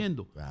están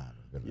subiendo. Claro,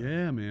 verdad.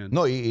 Yeah, man.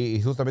 No, y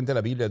justamente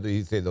la Biblia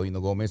dice, don Ino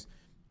Gómez,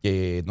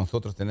 que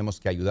nosotros tenemos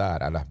que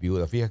ayudar a las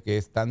viudas. Fíjate que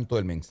es tanto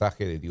el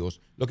mensaje de Dios.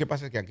 Lo que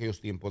pasa es que en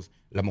aquellos tiempos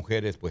las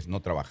mujeres pues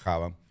no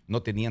trabajaban,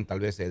 no tenían tal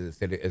vez el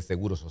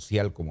seguro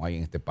social como hay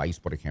en este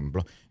país, por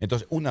ejemplo.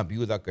 Entonces una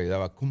viuda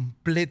quedaba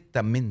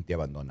completamente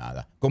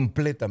abandonada,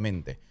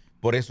 completamente.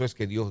 Por eso es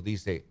que Dios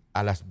dice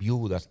a las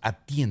viudas,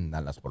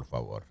 atiéndanlas por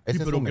favor. Sí, Ese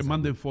es pero un que mensaje.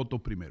 manden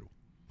fotos primero.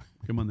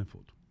 Que manden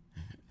fotos.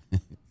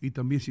 Y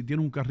también si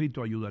tiene un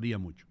carrito ayudaría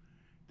mucho.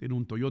 Tiene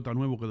un Toyota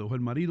nuevo que dejó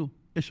el marido,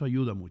 eso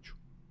ayuda mucho.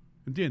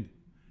 ¿Entiendes?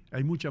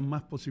 Hay muchas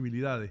más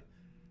posibilidades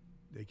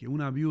de que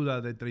una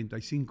viuda de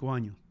 35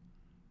 años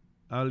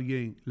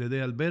alguien le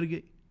dé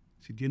albergue,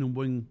 si tiene un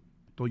buen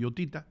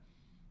Toyotita,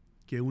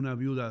 que una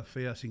viuda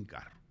fea sin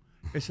carro.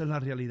 Esa es la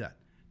realidad.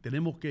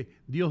 Tenemos que,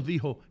 Dios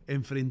dijo,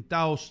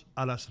 enfrentaos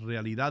a las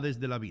realidades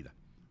de la vida.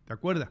 ¿Te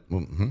acuerdas?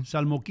 Uh-huh.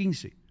 Salmo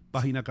 15,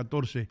 página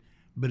 14,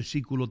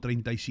 versículo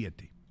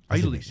 37.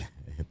 Ahí lo dice.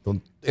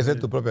 Esa es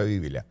tu propia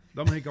Biblia.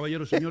 Damas y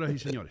caballeros, señoras y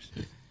señores,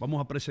 vamos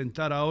a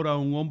presentar ahora a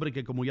un hombre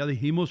que, como ya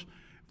dijimos,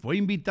 fue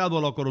invitado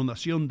a la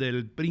coronación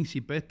del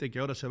príncipe que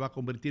ahora se va a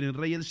convertir en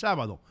rey el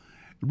sábado.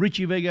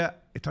 Richie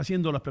Vega está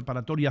haciendo las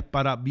preparatorias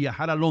para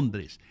viajar a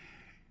Londres.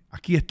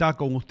 Aquí está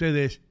con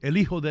ustedes el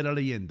hijo de la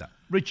leyenda.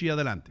 Richie,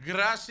 adelante.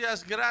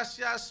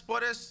 Gracias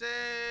por ese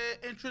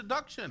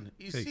introduction.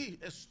 Y sí,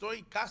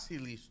 estoy casi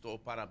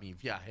listo para mi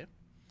viaje.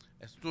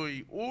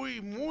 Estoy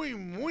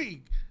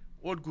muy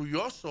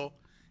orgulloso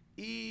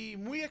y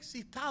muy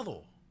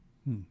excitado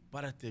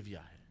para este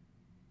viaje.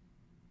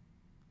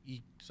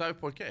 ¿Y sabes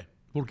por qué?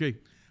 ¿Por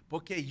qué?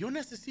 Porque yo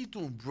necesito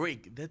un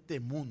break de este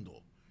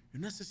mundo. Yo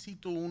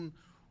necesito un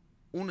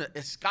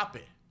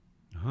escape.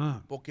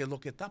 Ajá. Porque lo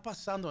que está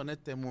pasando en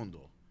este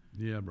mundo,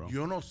 Yeah, bro.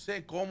 yo no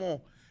sé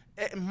cómo,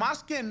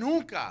 más que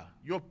nunca,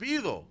 yo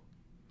pido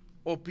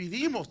o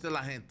pedimos de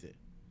la gente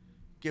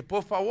que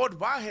por favor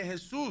baje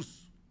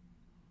Jesús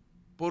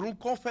por una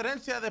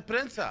conferencia de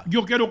prensa.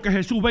 Yo quiero que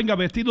Jesús venga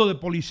vestido de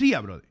policía,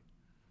 brother.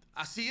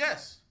 Así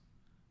es.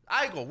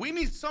 Algo. We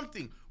need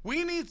something.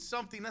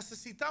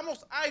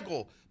 Necesitamos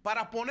algo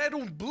para poner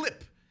un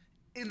blip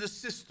in the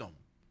system.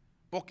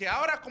 Porque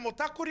ahora como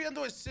está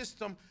corriendo el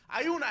system,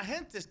 hay una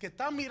gente que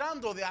está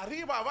mirando de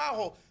arriba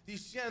abajo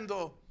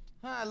diciendo,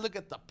 look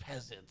at the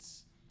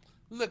peasants.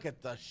 Look at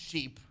the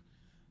sheep.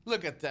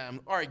 Look at them.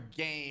 Our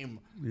game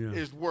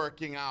is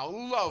working out.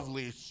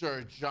 Lovely,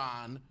 Sir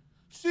John.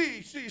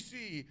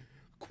 Sí.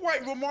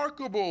 Quite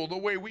remarkable the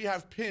way we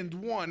have pinned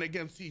one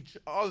against each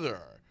other.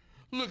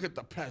 Look at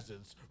the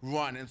peasants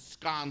run and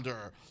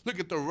squander. Look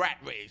at the rat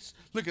race.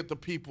 Look at the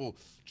people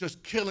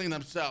just killing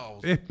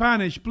themselves.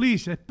 Spanish,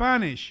 please,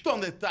 Spanish.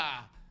 ¿Dónde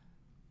está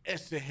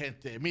esa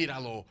gente?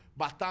 Míralo,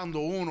 matando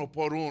uno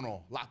por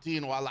uno,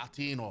 latino a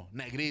latino,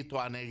 negrito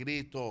a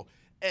negrito.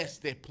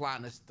 Este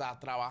plan está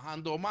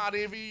trabajando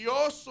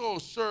maravilloso,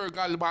 Sir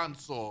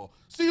Galbanzo.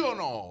 ¿Sí o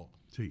no?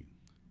 Sí.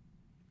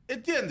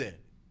 ¿Entiende?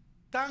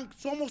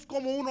 Somos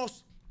como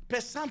unos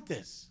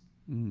pesantes.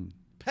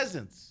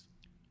 Peasants.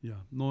 Yeah.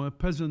 No es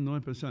peasant, no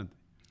es pesante.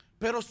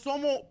 Pero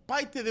somos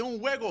parte de un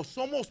juego.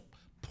 Somos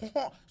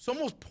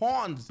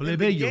pawns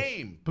Plebeyos. in the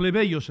game.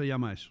 Plebeyo se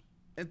llama eso.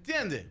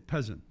 ¿Entiende?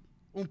 Peasant.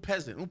 Un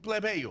peasant, un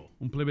plebeyo.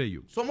 Un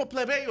plebeyo. Somos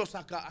plebeyos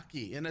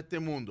aquí en este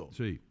mundo.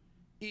 Sí.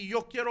 Y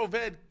yo quiero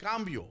ver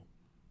cambio.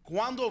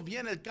 ¿Cuándo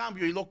viene el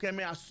cambio? Y lo que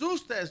me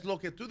asusta es lo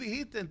que tú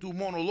dijiste en tu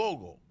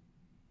monólogo.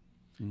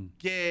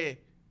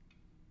 Que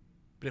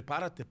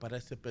prepárate para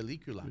esa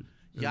película.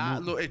 Ya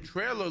el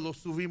trailer lo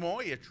subimos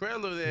hoy. El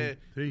trailer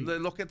de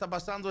lo que está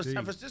pasando en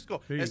San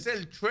Francisco. Sí. Es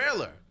el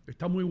trailer.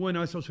 Está muy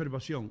buena esa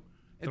observación.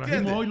 ¿Entiende?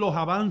 Trajimos hoy los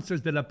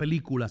avances de la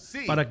película Sí.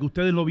 para que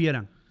ustedes lo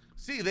vieran.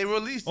 Sí, they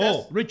released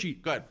Oh, this.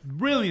 Richie, Good.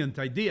 brilliant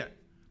idea.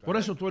 Por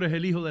eso tú eres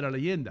el hijo de la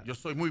leyenda. Yo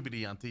soy muy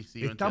brillante.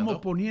 Sí, yo Estamos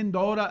entiendo. poniendo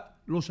ahora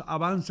los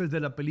avances de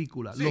la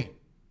película, Sí. los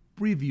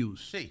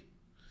previews. Sí.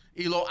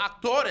 Y los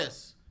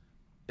actores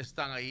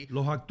están ahí.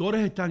 Los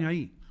actores están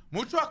ahí.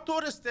 Muchos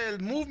actores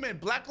del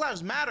movement Black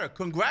Lives Matter,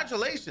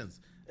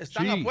 congratulations,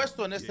 están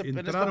apuestos en esta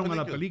entraron a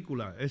la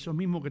película. Esos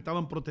mismos que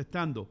estaban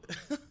protestando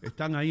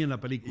están ahí en la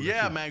película.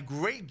 Yeah, sí. man,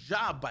 great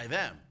job by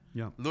them.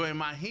 Yeah. Lo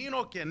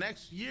imagino que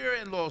next year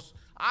en los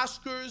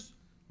Oscars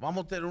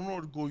vamos a tener un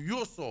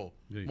orgulloso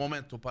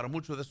momento para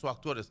muchos de esos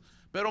actores.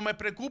 Pero me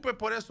preocupe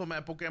por eso,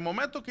 man, porque el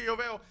momento que yo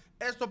veo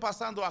esto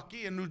pasando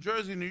aquí en New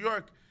Jersey, New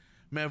York,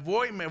 me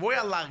voy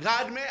a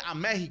largarme a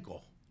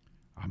México.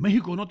 A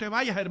México no te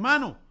vayas,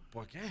 hermano.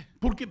 ¿Por qué?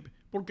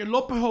 Porque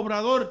López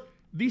Obrador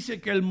dice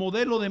que el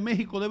modelo de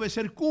México debe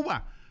ser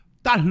Cuba.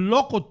 ¿Estás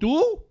loco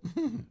tú?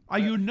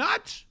 Are you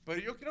nuts? Pero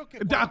yo creo que...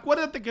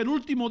 Acuérdate que el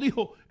último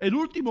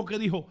que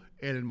dijo,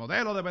 el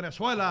modelo de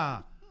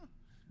Venezuela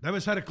debe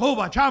ser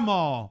Cuba,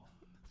 chamo.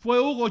 Fue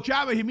Hugo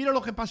Chávez y mira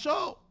lo que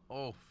pasó.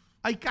 Oh.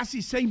 Hay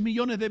casi 6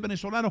 millones de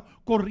venezolanos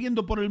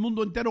corriendo por el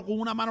mundo entero con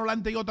una mano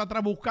delante y otra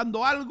atrás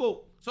buscando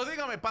algo. So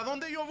dígame, ¿para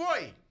dónde yo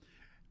voy?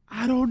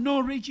 I don't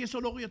know, Richie, eso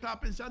es lo que yo estaba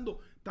pensando.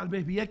 Tal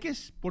vez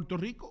Vieques, Puerto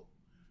Rico,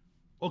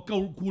 o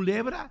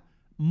Culebra,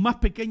 más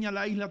pequeña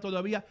la isla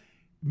todavía,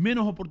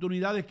 menos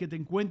oportunidades que te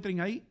encuentren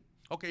ahí.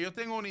 Ok, yo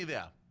tengo una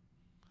idea.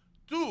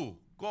 Tú,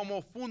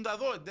 como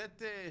fundador de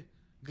este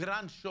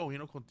gran show,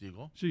 Ino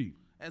Contigo, sí,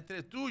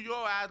 entre tú,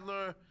 yo,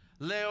 Adler,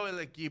 Leo, el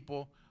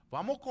equipo,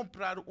 vamos a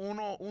comprar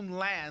un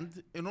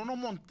land en unas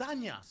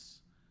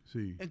montañas,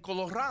 sí, en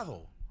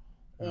Colorado,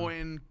 o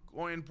en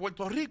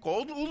Puerto Rico,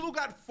 un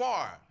lugar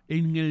far.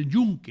 En el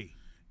Yunque.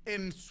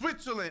 En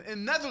Switzerland,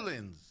 en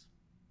Netherlands,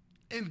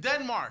 en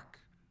Denmark.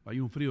 Hay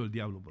un frío del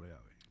diablo por allá.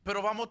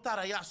 Pero vamos a estar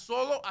allá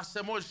solo,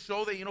 hacemos el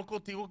show de Ino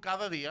Contigo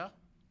cada día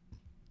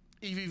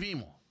y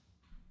vivimos.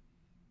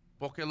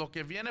 Porque lo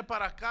que viene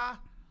para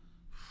acá,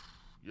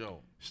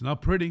 yo. It's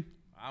not pretty.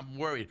 I'm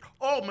worried.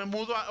 Oh, me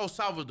mudo a El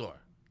Salvador,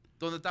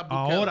 donde está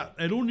Bukele. Ahora,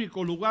 el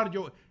único lugar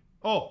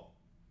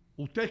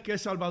usted que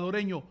es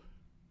salvadoreño,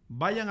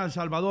 vayan a El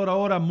Salvador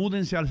ahora,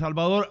 múdense a El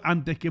Salvador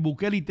antes que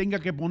Bukele tenga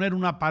que poner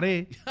una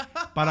pared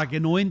para que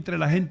no entre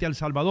la gente a El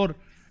Salvador.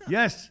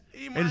 Yes.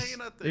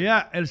 Imagínate.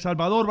 El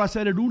Salvador va a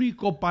ser el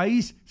único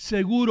país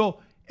seguro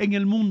en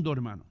el mundo,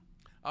 hermano.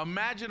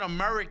 Imagine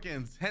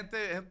Americans,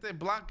 gente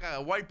blanca,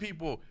 white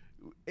people,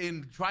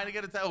 trying to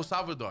get into El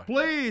Salvador.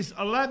 Please,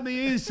 let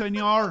me in,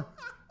 senor.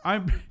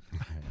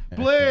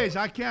 Please,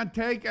 I can't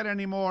take it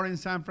anymore in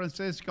San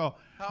Francisco.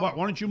 Why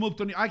don't you move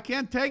to New York? I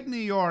can't take New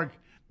York.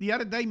 The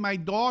other day, my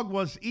dog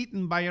was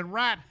eaten by a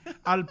rat.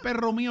 Al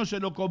perro mío se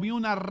lo comió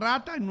una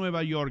rata en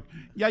Nueva York.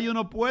 Ya yo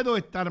no puedo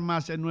estar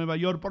más en Nueva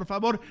York. Por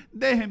favor,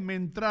 déjenme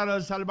entrar a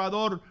El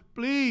Salvador,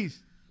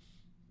 please.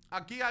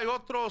 Aquí hay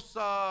otros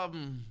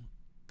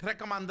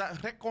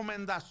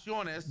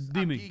recomendaciones.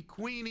 Dime. Aquí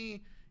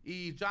Queenie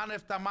y John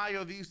F.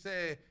 Tamayo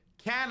dice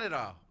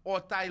Canadá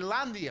o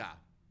Tailandia.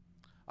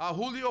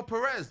 Julio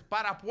Pérez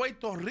para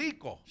Puerto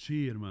Rico.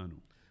 Sí, hermano.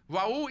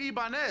 Raúl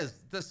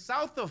Ibanez, the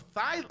south of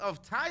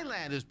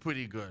Thailand is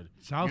pretty good.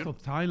 South of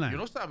Thailand. Yo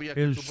no sabía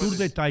que el tú sur puedes...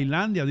 de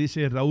Tailandia,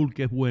 dice Raúl,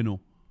 que es bueno.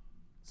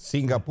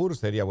 Singapur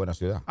sería buena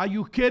ciudad. Are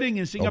you kidding?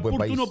 En Singapur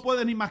buen tú no país.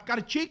 puedes ni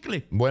mascar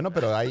chicle. Bueno,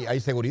 pero hay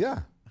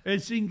seguridad.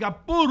 En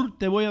Singapur,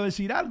 te voy a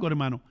decir algo,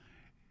 hermano.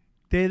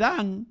 Te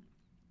dan,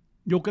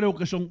 yo creo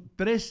que son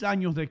 3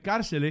 años de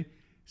cárcel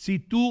si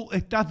tú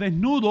estás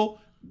desnudo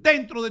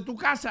dentro de tu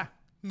casa.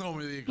 No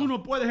me digas. Tú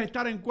no puedes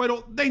estar en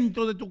cuero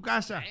dentro de tu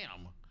casa.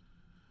 Damn.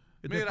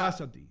 ¿Qué te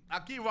pasa a ti?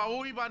 Aquí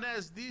Raúl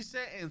Ibanez dice,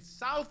 en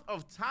south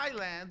of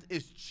Thailand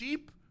is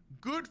cheap,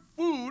 good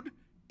food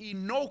y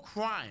no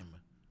crime.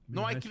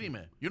 No hay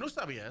crimen. Yo no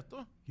sabía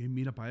esto. ¿Quién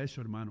mira para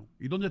eso, hermano?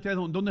 ¿Y dónde es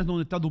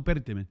donde está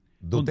Duterte, man?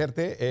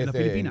 Duterte es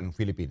en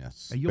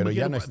Filipinas, Yo pero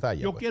ya quiero, no está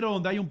allá. Yo pues. quiero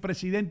donde hay un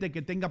presidente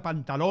que tenga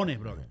pantalones,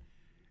 bro. Okay.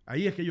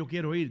 Ahí es que yo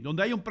quiero ir.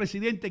 Donde hay un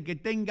presidente que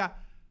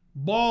tenga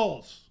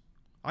balls.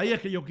 Ahí es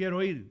que yo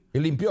quiero ir. Y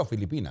limpió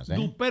Filipinas, ¿eh?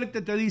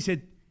 Duterte te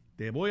dice,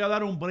 te voy a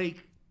dar un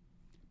break,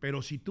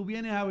 pero si tú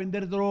vienes a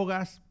vender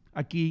drogas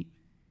aquí,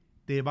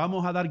 te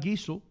vamos a dar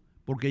guiso,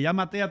 porque ya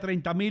maté a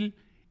 30,000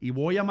 y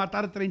voy a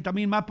matar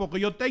 30,000 más, porque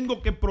yo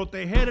tengo que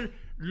proteger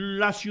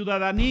la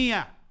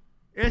ciudadanía.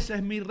 Esa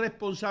es mi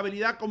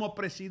responsabilidad como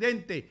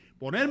presidente,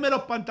 ponerme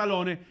los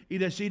pantalones y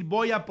decir,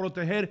 voy a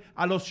proteger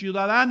a los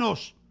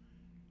ciudadanos.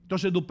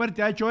 Entonces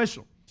Duterte ha hecho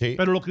eso, sí,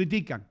 pero lo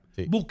critican.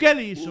 Sí.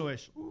 Bukele hizo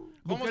eso.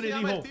 ¿Cómo Bukele se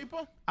llama dijo, el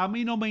tipo? a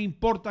mí no me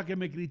importa que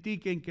me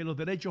critiquen que los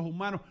derechos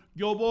humanos,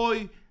 yo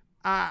voy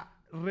a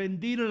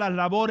rendir las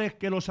labores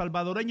que los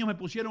salvadoreños me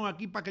pusieron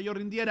aquí para que yo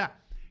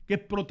rindiera, que es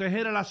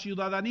proteger a la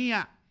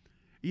ciudadanía.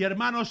 Y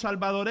hermanos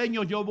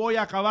salvadoreños, yo voy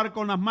a acabar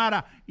con las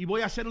maras y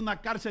voy a hacer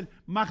una cárcel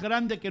más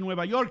grande que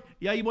Nueva York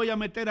y ahí voy a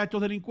meter a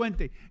estos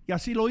delincuentes. Y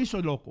así lo hizo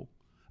el loco.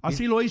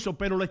 Así lo hizo,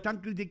 pero lo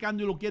están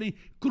criticando y lo quieren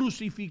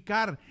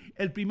crucificar.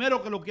 El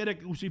primero que lo quiere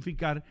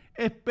crucificar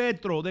es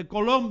Petro de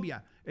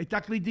Colombia.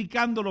 Está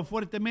criticándolo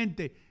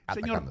fuertemente.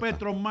 Señor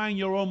Petro, mind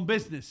your own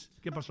business.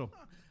 ¿Qué pasó?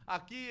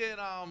 Aquí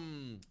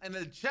en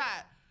el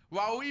chat,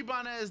 Raúl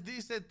Ibanez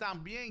dice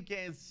también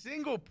que en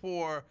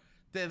Singapur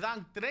te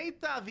dan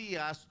 30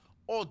 días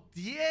o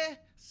 10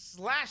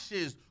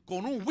 slashes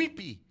con un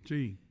whippy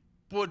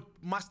por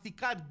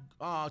masticar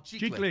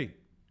chicle.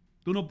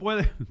 Tú no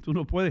puedes.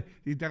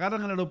 Si te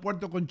agarran en el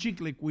aeropuerto con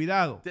chicle,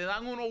 cuidado. Te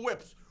dan unos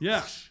whips.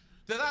 Yeah.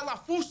 Te dan la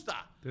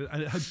fusta.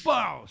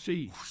 ¡Pow!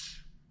 Sí.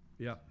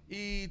 Yeah.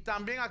 Y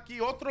también aquí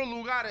otros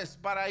lugares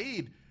para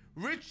ir.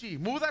 Richie,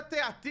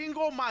 múdate a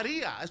Tingo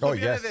María. Eso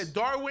viene de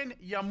Darwin,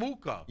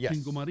 Yamuka.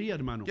 Tingo María,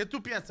 hermano. ¿Qué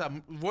tú piensas?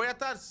 ¿Voy a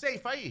estar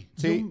safe ahí?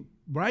 Sí.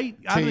 Right?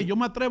 Sí. Yo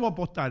me atrevo a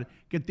apostar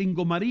que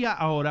Tingo María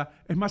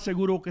ahora es más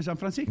seguro que San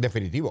Francisco.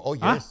 Definitivo. Oh,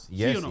 yes,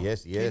 yes, ¿sí o no?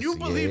 yes. Can you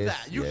believe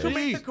that? You can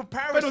make the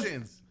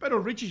comparisons.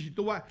 Pero Richie, si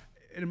tú vas,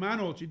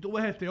 hermano, si tú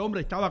ves a este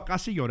hombre, estaba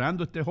casi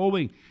llorando, este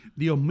joven,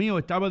 Dios mío,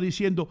 estaba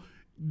diciendo,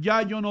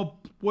 ya yo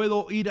no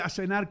puedo ir a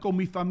cenar con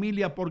mi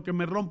familia porque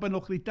me rompen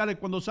los cristales.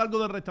 Cuando salgo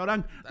del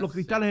restaurante, los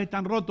cristales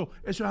están rotos.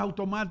 Eso es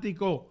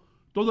automático.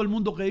 Todo el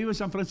mundo que vive en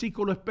San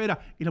Francisco lo espera.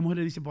 Y la mujer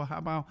le dice, pues, how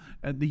about,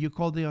 did you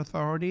call the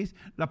authorities?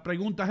 Las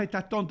preguntas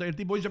estas tontas. El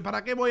tipo dice,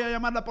 ¿para qué voy a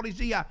llamar a la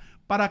policía?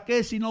 ¿Para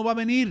qué si no va a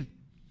venir?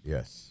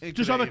 Yes.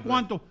 ¿Tú sabes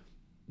cuánto?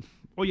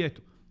 Oye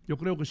esto, yo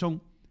creo que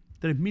son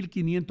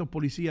 3.500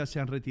 policías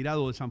se han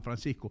retirado de San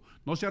Francisco.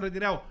 No se han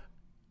retirado.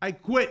 I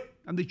quit.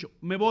 Han dicho,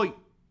 me voy.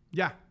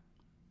 Ya,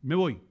 me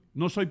voy.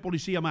 No soy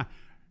policía más.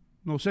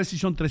 No sé si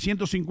son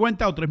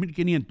 350 o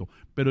 3.500,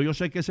 pero yo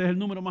sé que ese es el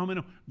número más o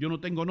menos. Yo no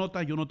tengo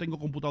notas, yo no tengo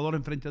computadora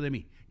enfrente de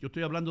mí. Yo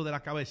estoy hablando de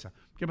la cabeza.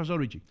 ¿Qué pasó,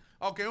 Richie?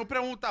 Ok, una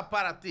pregunta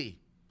para ti.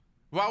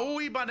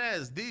 Raúl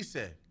Ibanez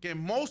dice que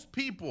most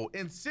people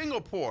in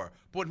Singapore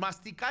por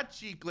masticar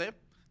chicle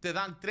te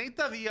dan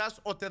 30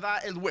 días o te da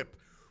el whip,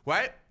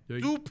 right?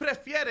 Sí. ¿Tú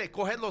prefieres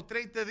coger los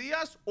 30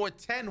 días o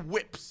 10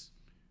 whips?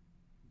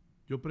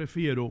 Yo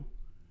prefiero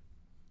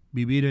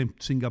vivir en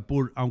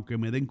Singapur aunque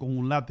me den con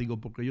un látigo,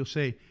 porque yo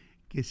sé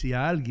que si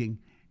a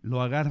alguien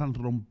lo agarran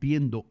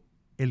rompiendo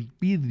el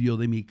vidrio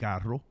de mi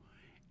carro,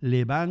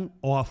 le van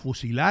o a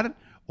fusilar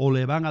o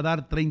le van a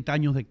dar 30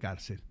 años de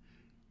cárcel.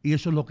 Y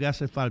eso es lo que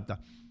hace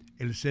falta.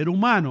 El ser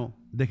humano,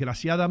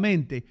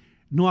 desgraciadamente,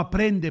 no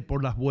aprende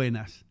por las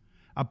buenas.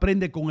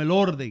 Aprende con el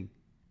orden,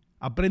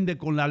 aprende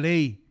con la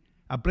ley,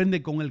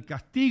 aprende con el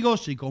castigo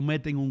si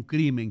cometen un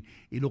crimen.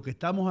 Y lo que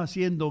estamos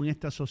haciendo en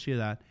esta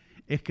sociedad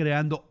es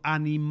creando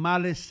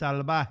animales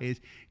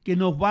salvajes que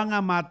nos van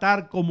a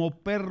matar como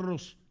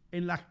perros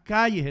en las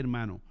calles,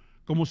 hermano.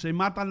 Como se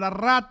matan las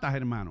ratas,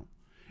 hermano.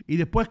 Y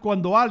después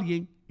cuando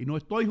alguien, y no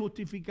estoy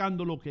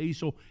justificando lo que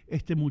hizo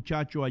este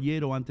muchacho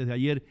ayer o antes de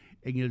ayer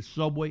en el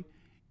subway,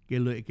 que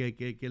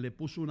le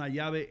puso una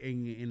llave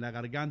en la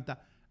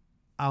garganta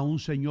a un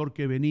señor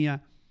que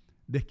venía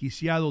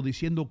desquiciado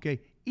diciendo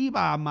que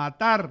iba a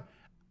matar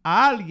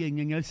a alguien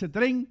en ese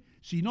tren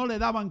si no le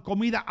daban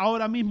comida.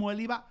 Ahora mismo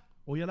él iba,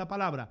 oye la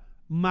palabra,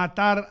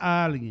 matar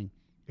a alguien.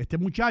 Este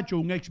muchacho,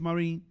 un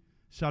ex-marine,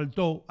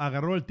 saltó,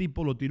 agarró al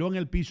tipo, lo tiró en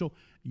el piso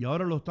y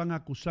ahora lo están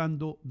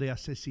acusando de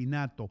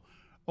asesinato.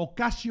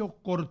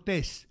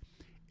 Ocasio-Cortez,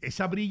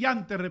 esa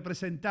brillante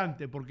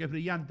representante, porque es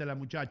brillante la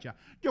muchacha.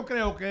 Yo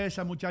creo que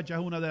esa muchacha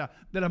es una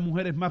de las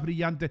mujeres más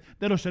brillantes,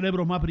 de los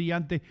cerebros más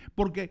brillantes,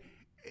 porque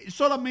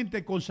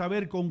solamente con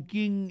saber con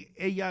quién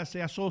ella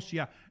se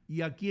asocia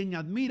y a quién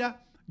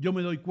admira, yo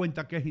me doy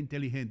cuenta que es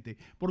inteligente.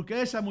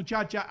 Porque esa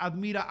muchacha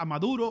admira a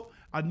Maduro,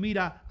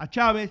 admira a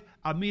Chávez,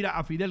 admira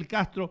a Fidel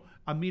Castro,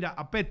 admira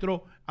a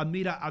Petro,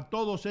 admira a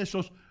todos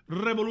esos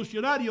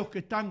revolucionarios que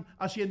están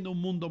haciendo un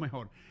mundo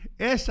mejor.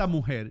 Esa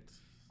mujer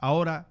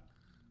ahora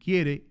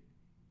quiere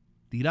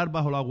tirar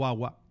bajo la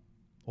guagua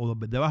o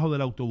debajo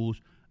del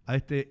autobús a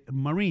este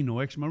marine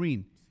o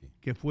ex-marine, sí,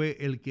 que fue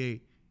el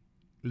que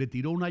le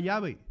tiró una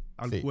llave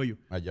al cuello.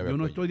 Yo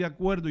no estoy de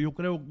acuerdo. Yo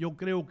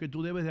creo que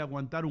tú debes de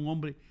aguantar un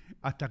hombre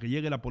hasta que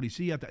llegue la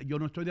policía. Yo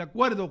no estoy de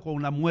acuerdo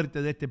con la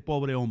muerte de este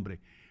pobre hombre,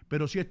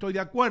 pero sí estoy de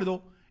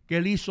acuerdo que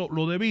él hizo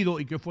lo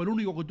debido y que fue el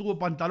único que tuvo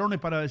pantalones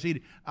para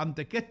decir,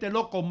 antes que este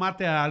loco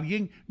mate a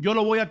alguien, yo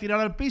lo voy a tirar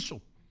al piso.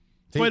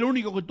 Sí. Fue el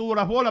único que tuvo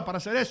las bolas para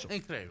hacer eso.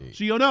 Increíble.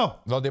 ¿Sí o no?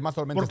 Los demás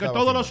solamente porque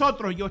todos los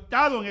otros, yo he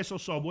estado en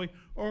esos subways.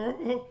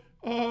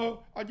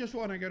 I just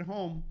want to get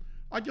home.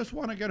 I just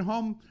want to get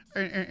home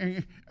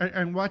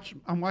and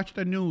watch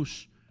the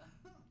news.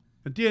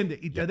 ¿Entiendes?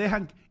 Y te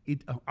dejan.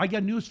 I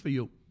got news for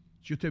you.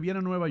 Si usted viene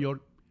a Nueva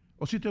York,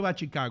 o si usted va a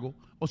Chicago,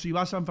 o si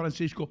va a San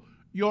Francisco,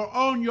 you're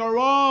on your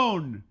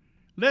own.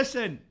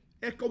 Listen,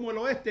 es como el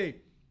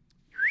oeste.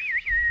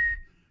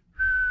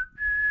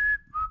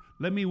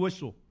 Let me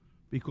whistle,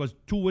 because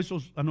 2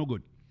 whistles are no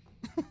good.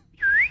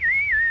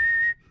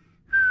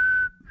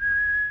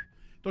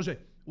 Entonces,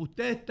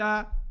 usted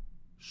está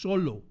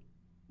solo.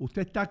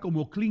 Usted está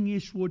como Clint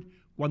Eastwood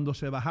cuando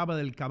se bajaba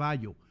del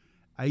caballo.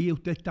 Ahí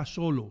usted está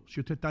solo, si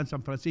usted está en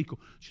San Francisco.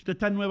 Si usted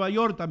está en Nueva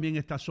York, también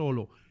está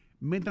solo.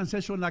 Métanse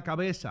eso en la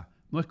cabeza.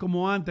 No es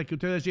como antes que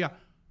usted decía,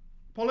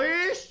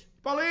 police,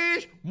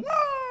 police,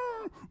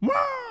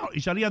 y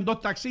salían 2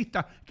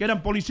 taxistas que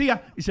eran policías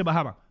y se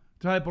bajaban.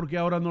 ¿Sabe por qué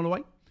ahora no lo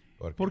hay?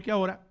 Porque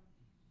ahora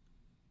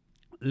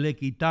le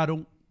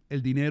quitaron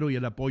el dinero y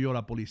el apoyo a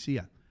la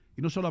policía.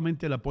 Y no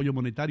solamente el apoyo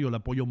monetario, el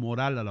apoyo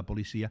moral a la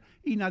policía.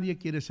 Y nadie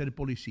quiere ser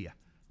policía.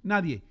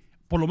 Nadie.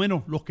 Por lo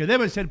menos los que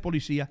deben ser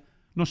policías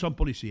no son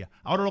policías.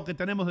 Ahora lo que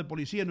tenemos de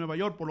policía en Nueva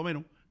York, por lo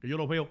menos, que yo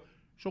los veo,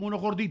 son unos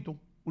gorditos.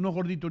 Unos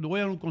gorditos. Les voy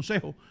a dar un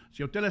consejo.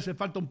 Si a usted le hace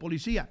falta un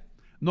policía,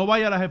 no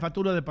vaya a la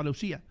jefatura de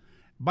policía.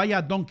 Vaya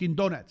a Dunkin'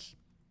 Donuts.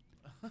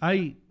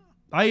 Ahí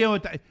es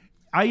donde,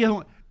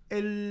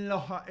 en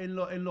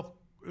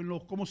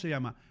los ¿cómo se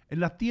llama? En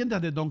las tiendas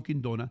de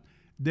Dunkin' Donuts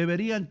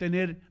deberían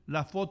tener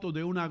la foto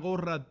de una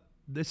gorra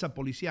de esa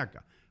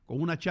policíaca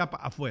con una chapa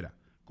afuera,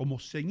 como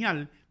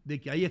señal de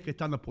que ahí es que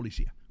están las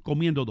policías,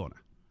 comiendo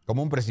donas.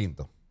 Como un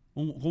precinto.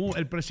 Como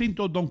el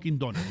precinto Dunkin'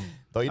 Donuts.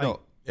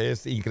 Toino,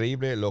 es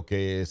increíble lo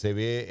que se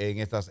ve en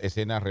estas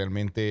escenas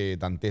realmente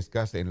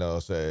dantescas.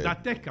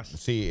 ¿Dantescas?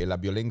 Sí, la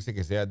violencia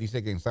que se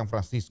dice que en San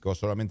Francisco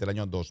solamente el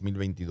año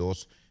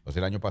 2022, o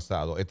sea, el año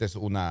pasado, esta es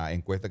una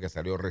encuesta que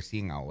salió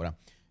recién ahora,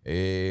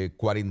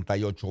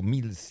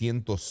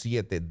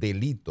 48.107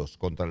 delitos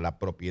contra la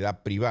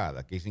propiedad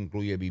privada, que eso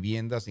incluye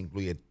viviendas,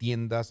 incluye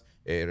tiendas,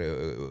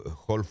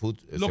 Whole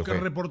Foods. Lo que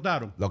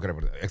reportaron.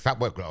 Exacto,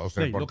 bueno, claro,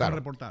 se reportaron. Lo que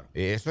reportaron.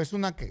 Eso es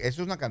una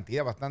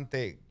cantidad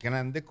bastante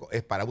grande,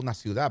 es para una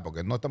ciudad,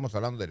 porque no estamos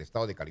hablando del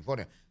estado de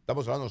California,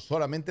 estamos hablando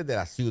solamente de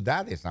la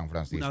ciudad de San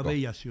Francisco. Una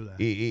bella ciudad.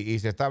 Y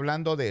se está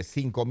hablando de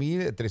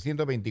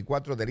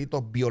 5.324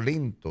 delitos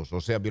violentos,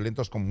 o sea,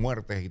 violentos con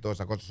muertes y todas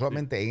esas cosas,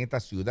 solamente en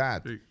esta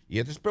ciudad. Sí. Y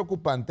esto es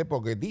preocupante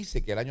porque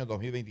dice que el año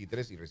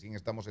 2023, y recién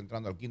estamos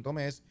entrando al quinto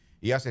mes,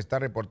 ya se está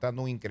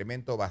reportando un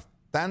incremento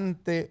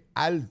bastante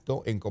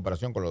alto en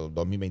comparación con los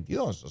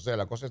 2022. O sea,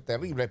 la cosa es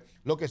terrible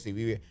lo que se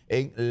vive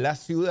en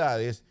las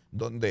ciudades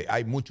donde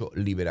hay mucho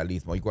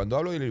liberalismo. Y cuando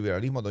hablo de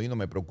liberalismo, Donino,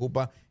 me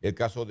preocupa el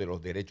caso de los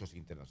derechos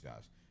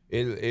internacionales.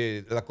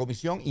 La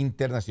Comisión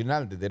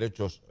Internacional de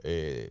Derechos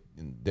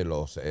de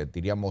los,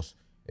 diríamos,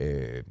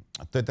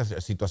 todas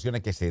estas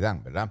situaciones que se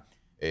dan, ¿verdad?,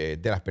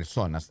 de las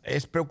personas.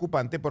 Es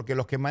preocupante porque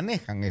los que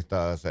manejan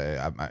estas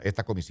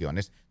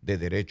comisiones de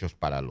derechos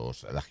para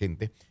la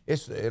gente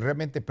es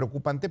realmente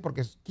preocupante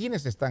porque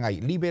 ¿quiénes están ahí?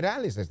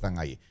 Liberales están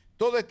ahí.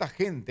 Toda esta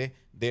gente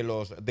de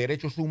los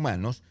derechos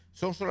humanos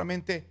son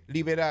solamente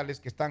liberales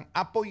que están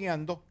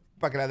apoyando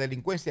para que la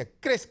delincuencia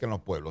crezca en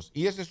los pueblos.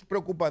 Y eso es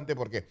preocupante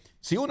porque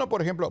si uno,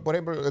 por ejemplo,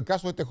 el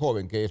caso de este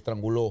joven que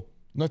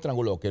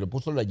que le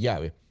puso la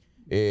llave,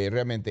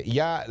 realmente,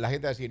 ya la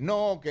gente va a decir,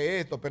 no, que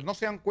esto, pero no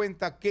se dan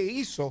cuenta qué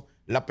hizo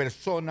la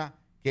persona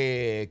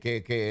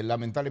que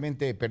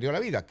lamentablemente perdió la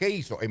vida. ¿Qué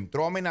hizo?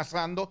 Entró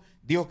amenazando,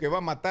 dijo que va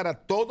a matar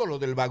a todos los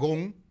del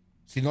vagón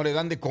si no le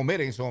dan de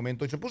comer en ese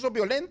momento y se puso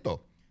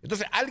violento.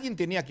 Entonces alguien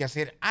tenía que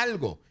hacer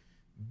algo,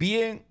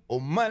 bien o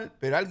mal,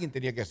 pero alguien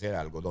tenía que hacer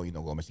algo, don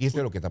Ino Gómez. Y eso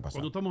es lo que está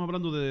pasando. Cuando estamos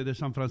hablando de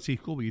San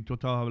Francisco, y tú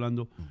estabas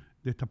hablando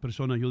de estas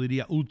personas, yo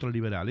diría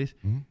ultraliberales,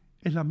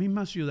 es la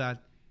misma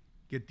ciudad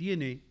que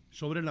tiene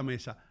sobre la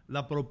mesa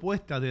la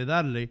propuesta de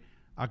darle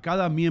a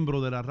cada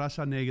miembro de la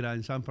raza negra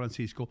en San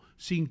Francisco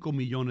 $5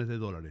 millones.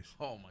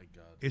 Oh my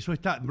God. Eso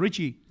está,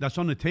 Richie, that's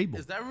on the table.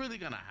 Is that really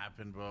gonna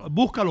happen, bro?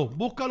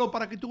 Búscalo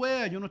para que tú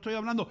veas. Yo no estoy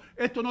hablando,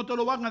 esto no te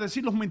lo van a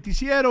decir los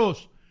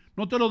menticieros.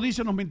 No te lo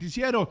dicen los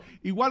menticieros.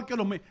 Igual que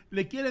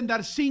le quieren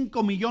dar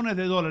 $5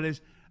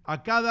 millones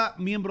a cada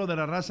miembro de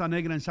la raza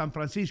negra en San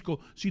Francisco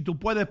si tú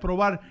puedes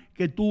probar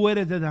que tú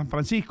eres de San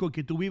Francisco y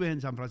que tú vives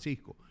en San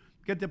Francisco.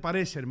 ¿Qué te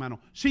parece, hermano?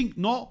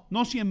 No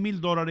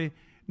 $100,000,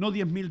 no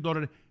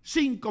 $10,000,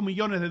 $5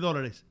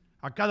 millones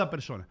a cada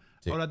persona.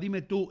 Sí. Ahora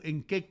dime tú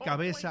en qué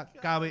cabeza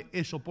cabe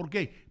eso. ¿Por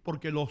qué?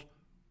 Porque los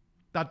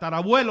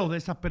tatarabuelos de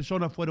esas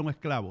personas fueron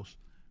esclavos.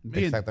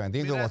 ¿Entiendes? Exactamente.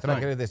 Tienes que demostrar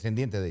que eres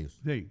descendiente de ellos.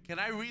 Sí. Can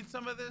I read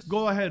some of this?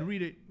 Go ahead,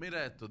 read it.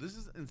 Mira esto. This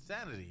is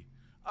insanity.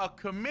 A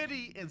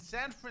committee in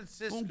San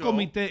Francisco. Un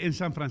comité en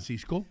San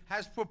Francisco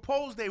has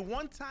proposed a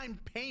one-time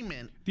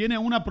payment. Tiene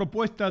una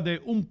propuesta de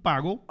un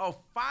pago of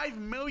 $5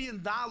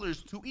 million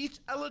to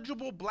each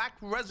eligible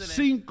black resident.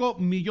 $5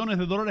 millones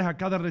a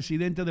cada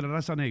residente de la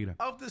raza negra.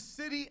 Of the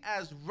city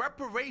as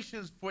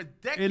reparations for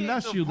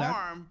decades of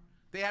harm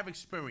they have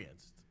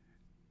experienced.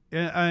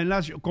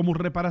 Como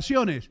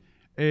reparaciones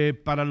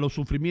para los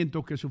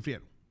sufrimientos que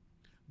sufrieron.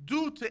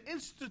 Due to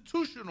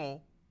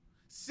institutional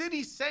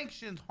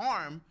city-sanctioned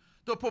harm,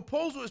 the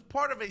proposal is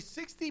part of a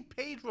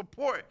 60-page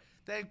report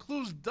that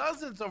includes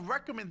dozens of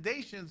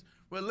recommendations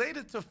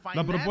related to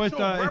financial reparations.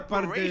 La propuesta es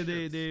parte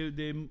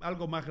de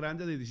algo más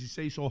grande, de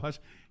 16 hojas,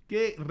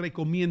 que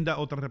recomienda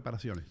otras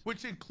reparaciones.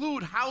 Which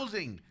include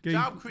housing,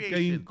 job creation,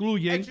 que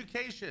incluyen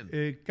education,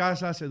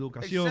 casas,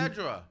 educación,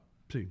 etc.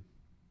 Sí.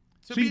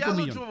 To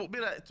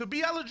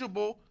be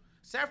eligible,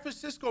 San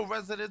Francisco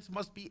residents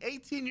must be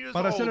 18 years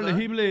Para ser older,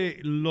 elegible,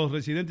 los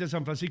residentes de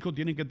San Francisco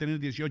tienen que tener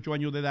 18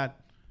 años de edad.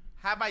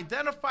 Have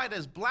identified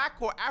as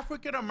black or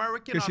African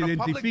American que se on a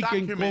public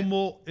identifiquen document,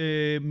 como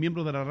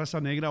miembros de la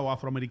raza negra o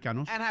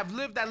afroamericanos and have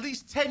lived at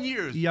least 10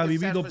 years y ha in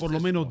vivido San por lo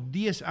Francisco. menos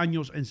 10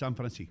 años en San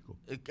Francisco.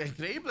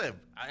 Increíble.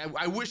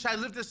 I wish I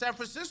lived in San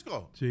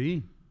Francisco.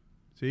 Sí.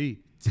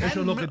 Eso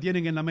es lo que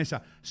tienen en la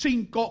mesa.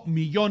 $5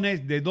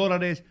 millones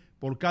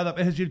por cada...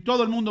 Es decir,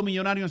 todo el mundo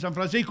millonario en San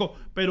Francisco,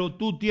 pero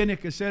tú tienes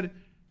que ser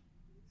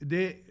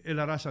de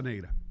la raza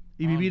negra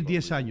y vivir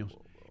 10 años.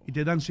 Y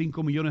te dan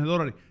 $5 millones.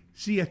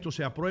 Si esto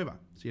se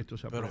aprueba.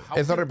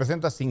 Eso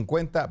representa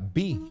 50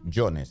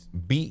 billones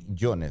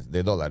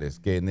de dólares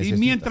que necesitan.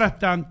 Y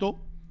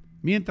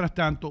mientras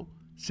tanto,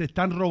 se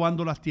están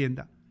robando las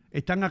tiendas,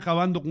 están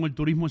acabando con el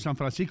turismo en San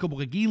Francisco,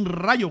 porque ¿quién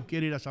rayos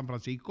quiere ir a San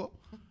Francisco?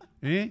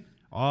 I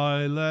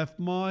left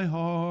my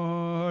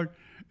heart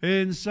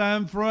in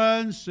San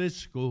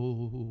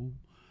Francisco,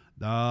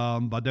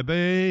 down by the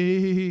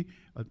bay.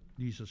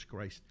 Jesus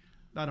Christ.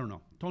 I don't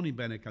know. Tony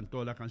Bennett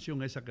cantó la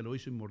canción esa que lo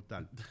hizo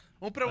inmortal.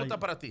 Una pregunta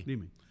para ti.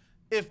 Dime.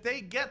 if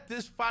they get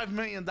this $5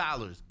 million,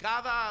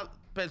 cada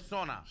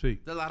persona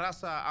Sí. de la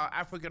raza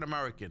African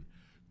American,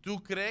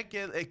 ¿tú crees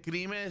que el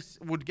crimen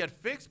would get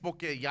fixed?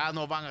 Porque ya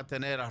no van a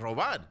tener a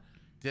robar.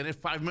 Tienes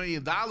 $5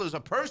 million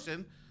a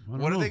person.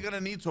 Bueno, What no. are they going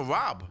to need to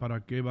rob?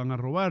 ¿Para qué van a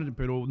robar?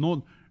 Pero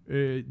no,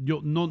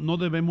 no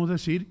debemos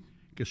decir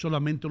que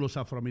solamente los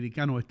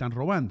afroamericanos están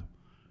robando.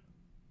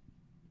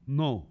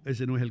 No,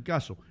 ese no es el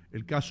caso.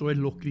 El caso es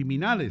los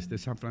criminales de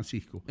San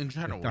Francisco In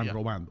general, están yeah.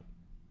 robando.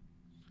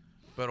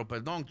 Pero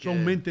perdón, que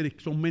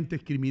Son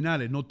mentes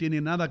criminales, no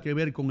tiene nada que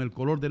ver con el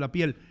color de la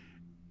piel.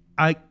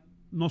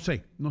 No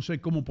sé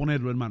cómo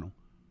ponerlo, hermano.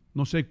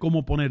 No sé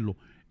cómo ponerlo.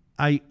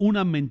 Hay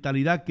una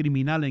mentalidad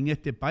criminal en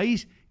este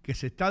país que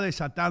se está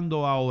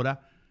desatando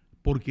ahora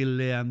porque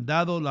le han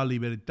dado la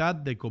libertad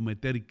de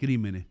cometer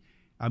crímenes.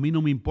 A mí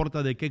no me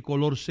importa de qué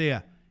color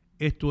sea.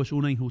 Esto es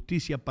una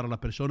injusticia para las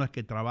personas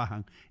que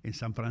trabajan en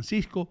San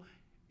Francisco,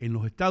 en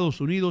los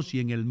Estados Unidos y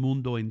en el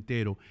mundo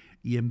entero.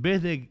 Y en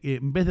vez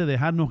de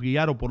dejarnos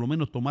guiar o por lo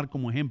menos tomar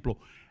como ejemplo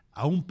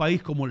a un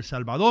país como El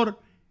Salvador,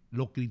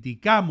 lo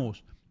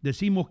criticamos,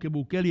 decimos que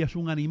Bukele es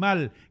un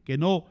animal que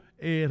no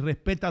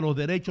respeta los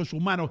derechos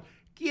humanos.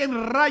 ¿Quién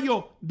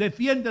rayo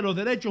defiende los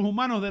derechos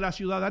humanos de la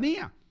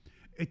ciudadanía?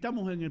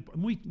 Estamos en el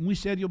muy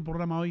serio el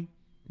programa hoy.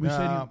 Muy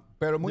serio.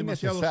 Pero muy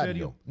demasiado necesario.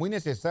 serio. Muy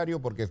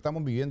necesario porque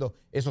estamos viviendo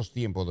esos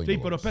tiempos, doña Sí,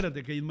 Gómez. pero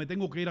espérate, que me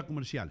tengo que ir a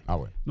comerciales.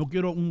 Bueno. No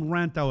quiero un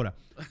rant ahora.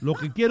 Lo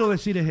que quiero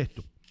decir es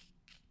esto.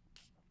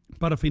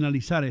 Para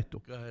finalizar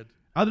esto. Go ahead.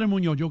 Adrián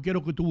Muñoz, yo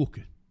quiero que tú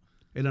busques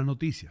en las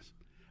noticias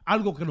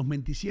algo que los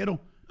menticieros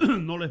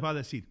no les va a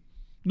decir.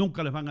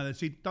 Nunca les van a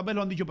decir. Tal vez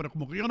lo han dicho, pero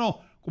como que yo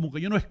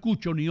no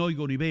escucho, ni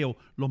oigo, ni veo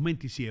los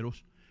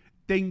menticieros,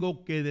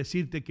 tengo que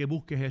decirte que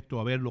busques esto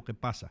a ver lo que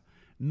pasa.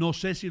 No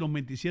sé si los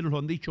menticieros lo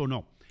han dicho o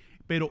no,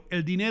 pero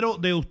el dinero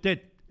de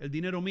usted, el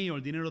dinero mío,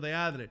 el dinero de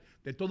Adre,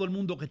 de todo el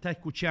mundo que está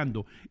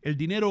escuchando, el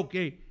dinero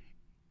que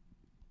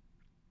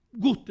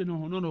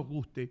gustenos o no nos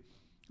guste,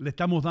 le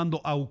estamos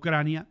dando a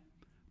Ucrania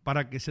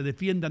para que se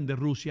defiendan de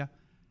Rusia.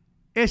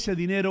 Ese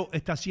dinero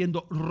está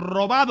siendo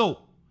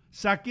robado,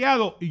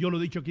 saqueado, y yo lo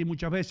he dicho aquí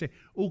muchas veces,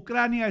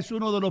 Ucrania es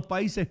uno de los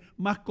países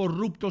más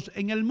corruptos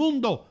en el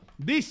mundo.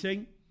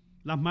 Dicen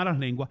las malas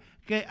lenguas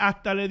que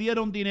hasta le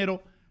dieron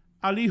dinero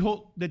al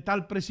hijo de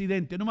tal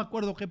presidente, no me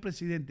acuerdo qué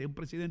presidente, un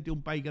presidente de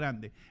un país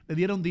grande, le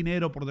dieron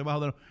dinero por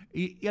debajo de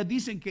y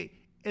dicen que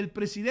el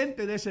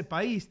presidente de ese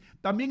país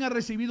también ha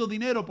recibido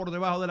dinero por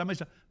debajo de la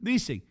mesa,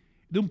 dicen,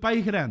 de un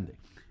país grande.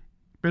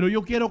 Pero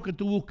yo quiero que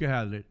tú busques,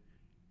 Adler,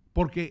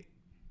 porque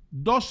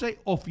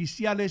 12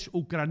 oficiales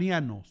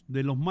ucranianos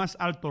de los más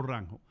altos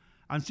rangos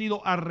han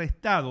sido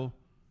arrestados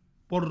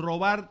por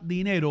robar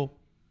dinero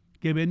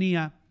que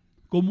venía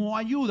como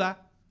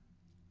ayuda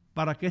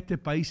para que este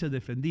país se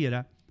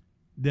defendiera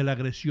de la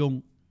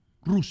agresión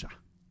rusa.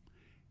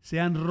 Se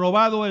han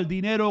robado el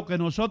dinero que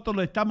nosotros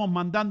le estamos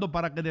mandando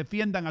para que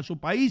defiendan a su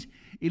país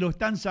y lo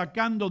están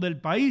sacando del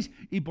país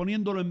y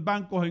poniéndolo en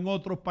bancos en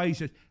otros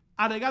países.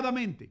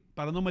 Alegadamente,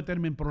 para no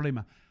meterme en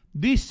problemas,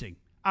 dicen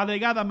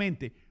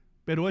alegadamente,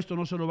 pero esto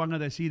no se lo van a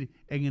decir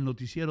en el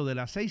noticiero de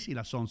las 6 y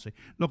las 11.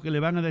 Lo que le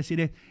van a decir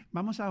es,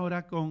 vamos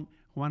ahora con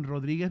Juan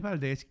Rodríguez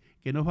Valdés,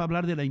 que nos va a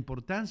hablar de la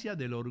importancia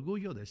del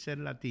orgullo de ser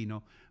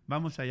latino.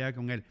 Vamos allá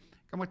con él.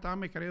 ¿Cómo están,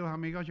 mis queridos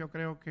amigos? Yo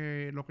creo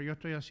que lo que yo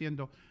estoy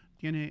haciendo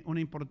tiene una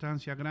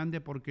importancia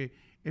grande porque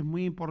es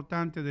muy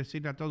importante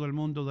decirle a todo el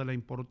mundo de la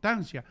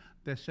importancia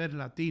de ser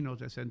latinos,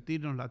 de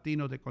sentirnos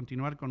latinos, de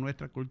continuar con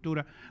nuestra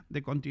cultura,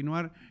 de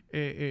continuar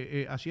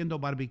haciendo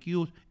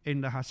barbecues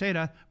en las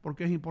aceras,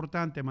 porque es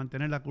importante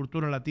mantener la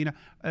cultura latina.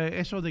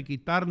 Eso de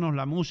quitarnos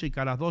la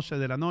música a las 12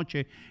 de la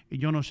noche, y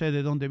yo no sé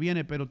de dónde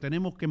viene, pero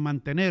tenemos que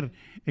mantener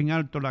en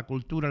alto la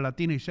cultura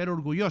latina y ser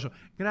orgullosos.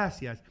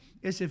 Gracias.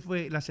 Esa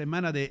fue la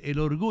semana del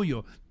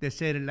orgullo de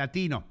ser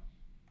latino.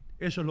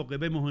 Eso es lo que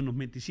vemos en los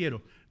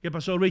noticieros. ¿Qué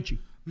pasó, Richie?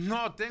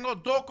 No, tengo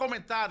dos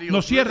comentarios.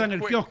 Nos cierran el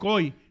kiosco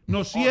hoy.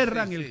 Nos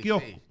cierran el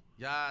kiosco. Sí.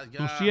 Ya.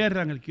 Nos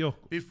cierran el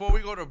kiosco. Before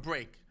we go to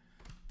break,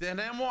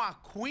 tenemos a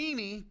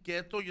Queenie, que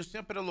esto yo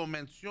siempre lo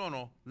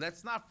menciono.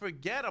 Let's not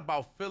forget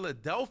about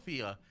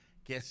Philadelphia,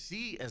 que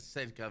sí es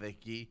cerca de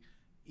aquí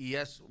y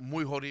es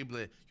muy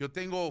horrible. Yo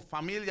tengo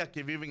familia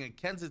que viven en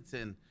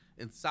Kensington,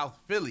 en South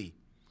Philly,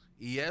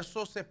 y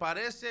eso se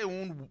parece a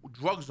un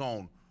drug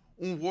zone,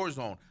 un war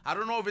zone. I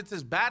don't know if it's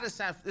as bad as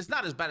it's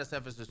not as bad as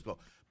San Francisco,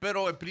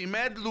 pero el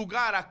primer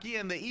lugar aquí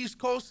en the East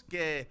Coast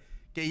que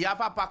ya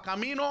va para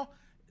camino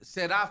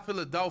será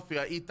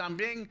Philadelphia. Y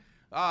también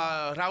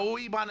Raúl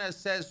Ibanez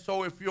says,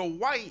 so if you're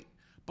white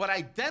but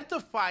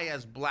identify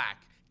as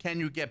black, can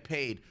you get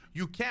paid?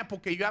 You can't,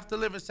 porque you have to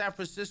live in San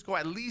Francisco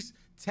at least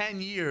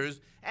 10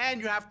 years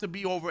and you have to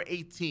be over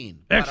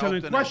 18.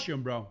 Excellent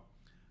question, bro.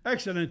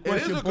 Excellent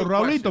question por question.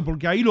 Raulito,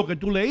 porque ahí lo que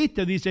tú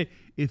leíste dice,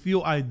 if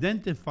you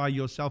identify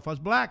yourself as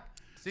black.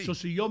 Sí. So,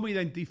 si yo me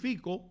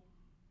identifico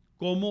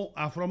como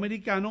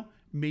afroamericano,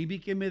 maybe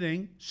que me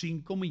den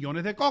 5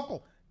 millones de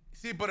coco.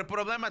 Sí, pero el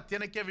problema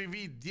tiene que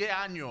vivir 10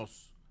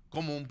 años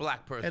como un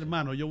black person.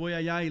 Hermano, yo voy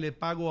allá y le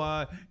pago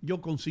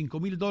yo con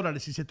 $5,000.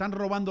 Si se están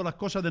robando las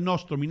cosas de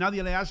Nostrum y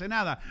nadie le hace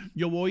nada,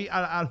 yo voy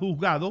al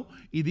juzgado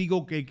y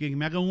digo que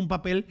me hagan un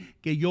papel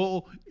que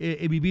yo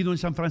he vivido en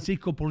San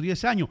Francisco por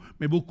 10 años.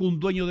 Me busco un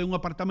dueño de un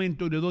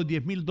apartamento y le doy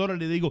 $10,000.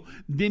 Le digo,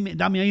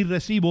 dame ahí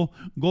recibo,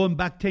 going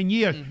back 10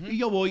 years. Y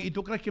yo voy, ¿y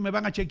tú crees que me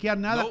van a chequear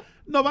nada?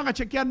 No van a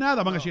chequear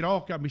nada. Van a decir,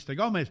 okay, Mr.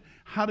 Gomez,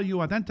 how do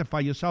you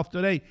identify yourself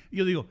today? Y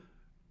yo digo,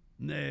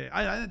 I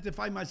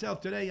identify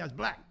myself today as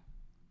black.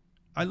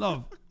 I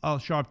love Al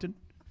Sharpton.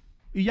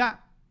 Y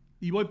ya.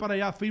 Y voy para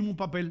allá, firmo un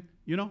papel,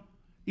 you know.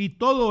 Y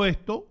todo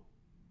esto,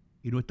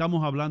 y no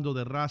estamos hablando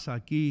de raza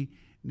aquí,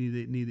 ni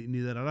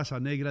de la raza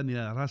negra, ni de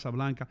la raza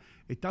blanca.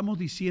 Estamos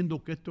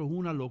diciendo que esto es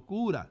una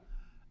locura.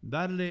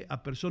 Darle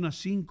a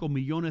personas $5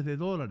 millones.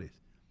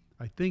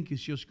 I think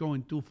it's just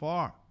going too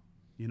far,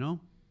 you know.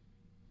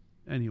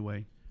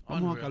 Anyway,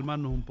 vamos a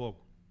calmarnos un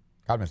poco.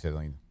 Cálmese,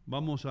 don Ino.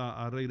 Vamos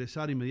a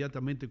regresar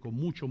inmediatamente con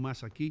mucho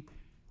más aquí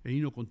en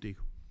Ino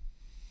Contigo.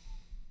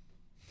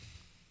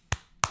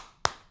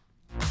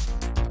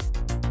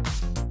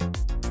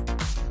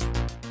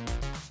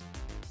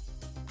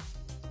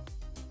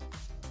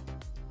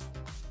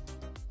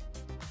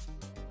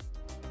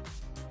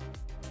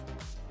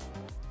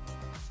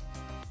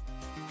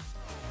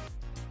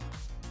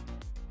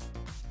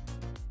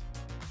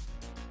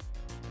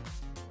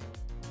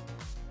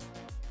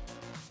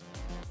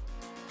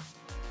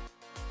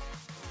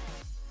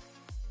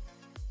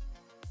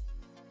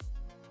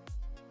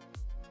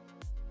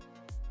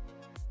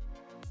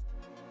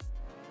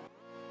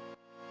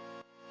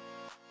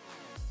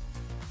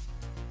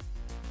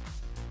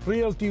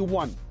 Realty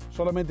One.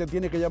 Solamente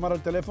tiene que llamar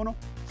al teléfono.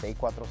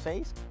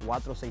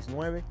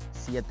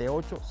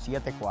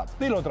 646-469-7874.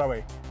 Dilo otra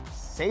vez.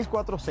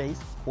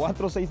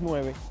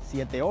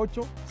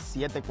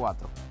 646-469-7874.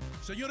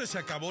 Señores, se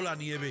acabó la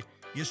nieve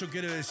y eso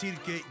quiere decir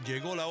que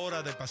llegó la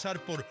hora de pasar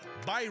por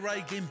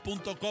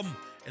buyrightgame.com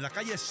en la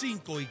calle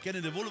 5 y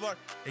Kennedy Boulevard,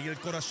 en el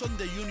corazón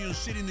de Union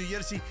City, New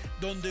Jersey,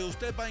 donde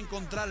usted va a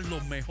encontrar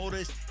los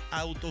mejores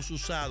autos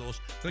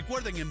usados.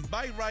 Recuerden, en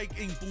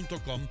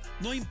buyrightgame.com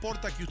no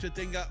importa que usted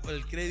tenga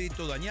el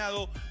crédito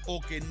dañado o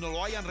que no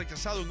lo hayan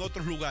rechazado en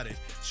otros lugares.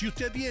 Si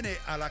usted viene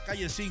a la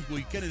calle 5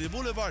 y Kennedy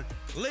Boulevard,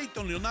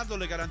 Leighton Leonardo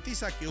le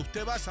garantiza que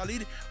usted va a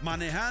salir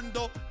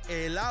manejando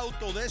el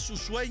auto de sus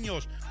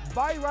sueños.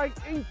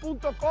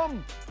 buyrightgame.com.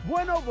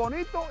 Bueno,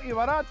 bonito y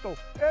barato.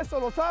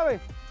 Eso lo sabe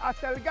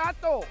hasta el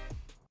gato.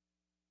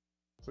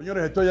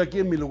 Señores, estoy aquí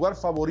en mi lugar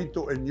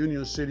favorito en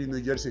Union City,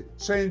 New Jersey,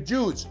 St.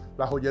 Jude's,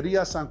 la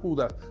joyería San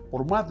Judas.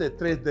 Por más de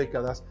 3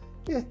 décadas,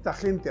 esta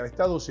gente ha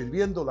estado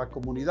sirviendo la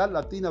comunidad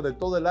latina de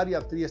todo el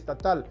área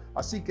triestatal.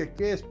 Así que,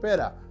 ¿qué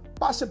espera?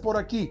 Pase por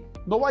aquí,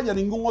 no vaya a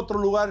ningún otro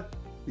lugar.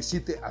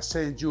 Visite a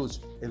St. Jude's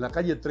en la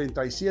calle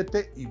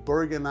 37 y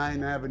Bergen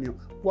Line Avenue.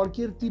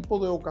 Cualquier tipo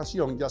de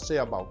ocasión, ya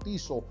sea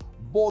bautizo,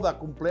 boda,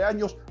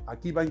 cumpleaños,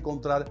 aquí va a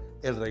encontrar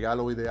el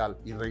regalo ideal.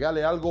 Y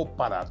regale algo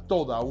para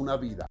toda una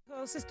vida.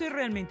 Estoy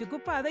realmente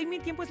ocupada y mi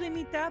tiempo es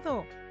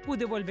limitado.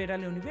 Pude volver a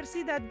la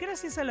universidad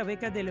gracias a la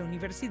beca de la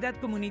Universidad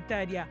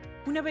Comunitaria,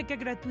 una beca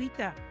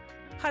gratuita.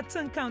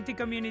 Hudson County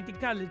Community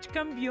College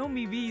cambió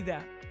mi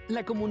vida.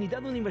 La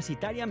comunidad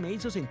universitaria me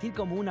hizo sentir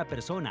como una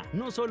persona,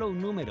 no solo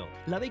un número.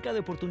 La beca de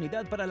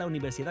oportunidad para la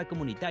universidad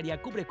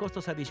comunitaria cubre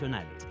costos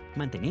adicionales,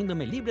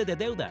 manteniéndome libre de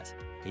deudas.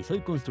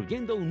 Estoy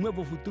construyendo un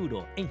nuevo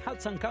futuro en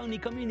Hudson County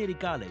Community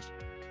College.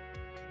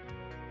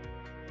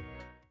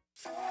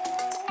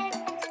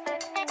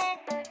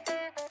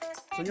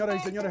 Señoras y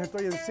señores,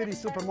 estoy en City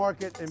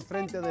Supermarket,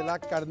 enfrente de la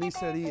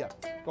carnicería.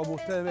 Como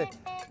ustedes ven,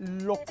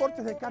 los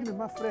cortes de carne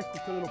más frescos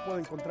ustedes los pueden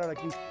encontrar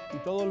aquí. Y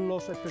todos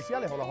los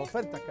especiales o las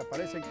ofertas que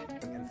aparecen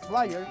en el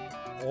flyer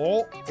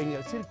o en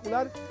el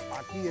circular,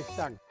 aquí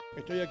están.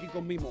 Estoy aquí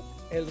con Mimo,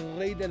 el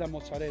rey de la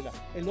mozzarella,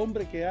 el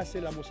hombre que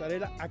hace la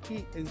mozzarella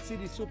aquí en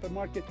City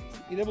Supermarket.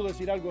 Y debo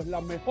decir algo, es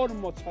la mejor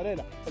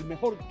mozzarella, el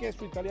mejor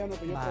queso italiano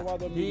que yo he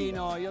probado en mi vida.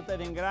 Ino, io ti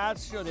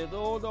ringrazio di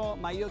tutto,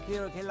 ma io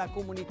chiedo che la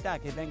comunità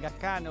che venga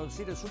qua nel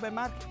City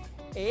Supermarket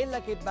è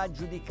ella che va a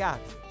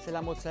giudicare se la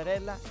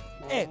mozzarella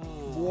è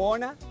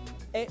buona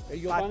e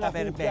ellos fatta van a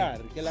per juzgar,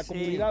 bene. que la Sì.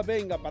 comunidad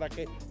venga para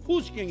que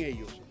juzguen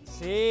ellos.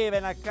 Sì,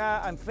 ven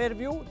acá in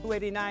Fairview,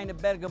 289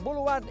 Berg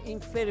Boulevard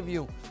in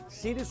Fairview.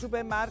 City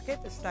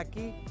Supermarket sta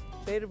qui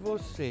per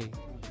você.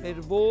 Per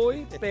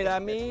voi, per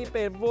me,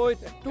 per voi,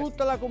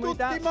 tutta la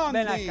comunità, Tutti mondi.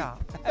 ven acá.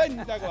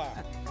 Venta qua.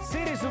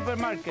 City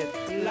Supermarket,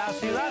 la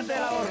ciudad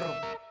del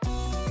ahorro.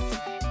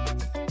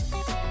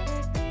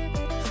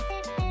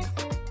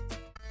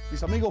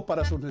 Mis amigos,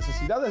 para sus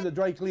necesidades de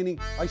dry cleaning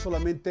hay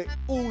solamente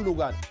un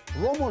lugar,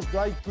 Romo's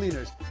Dry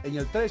Cleaners, en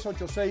el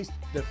 386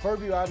 de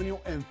Fairview Avenue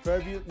en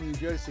Fairview, New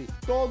Jersey.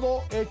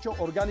 Todo hecho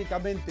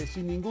orgánicamente,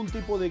 sin ningún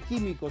tipo de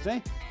químicos,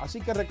 ¿eh?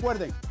 Así que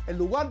recuerden, el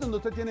lugar donde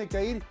usted tiene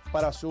que ir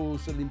para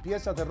sus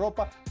limpiezas de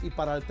ropa y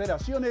para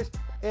alteraciones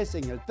es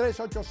en el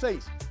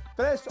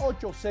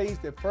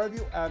 386 de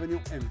Fairview Avenue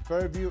en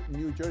Fairview,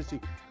 New Jersey.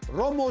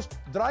 Romo's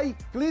Dry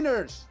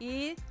Cleaners.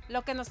 Y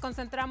lo que nos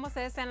concentramos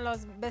es en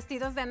los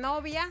vestidos de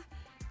novia,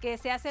 que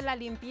se hace la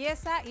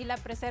limpieza y la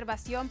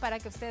preservación para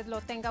que usted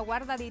lo tenga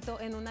guardadito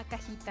en una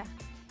cajita.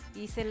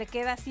 Y se le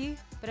queda así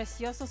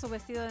precioso su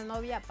vestido de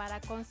novia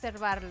para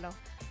conservarlo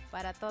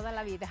para toda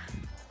la vida.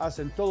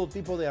 Hacen todo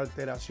tipo de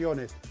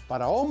alteraciones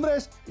para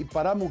hombres y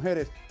para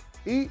mujeres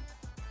y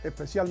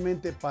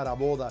especialmente para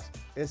bodas.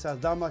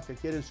 Esas damas que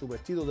quieren su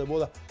vestido de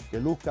boda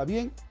que luzca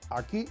bien,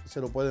 aquí se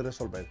lo pueden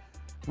resolver.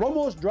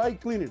 Romo's Dry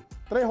Cleaning,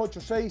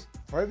 386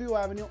 Fairview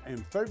Avenue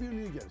en Fairview,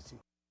 New Jersey.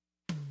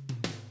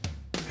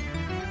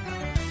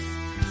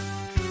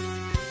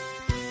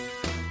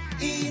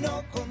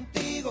 Ino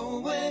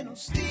contigo,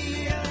 buenos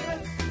días.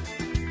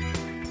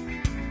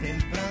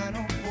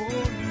 Temprano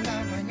por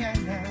la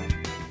mañana.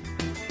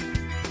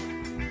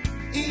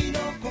 Ino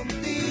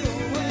contigo,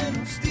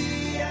 buenos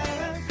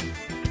días.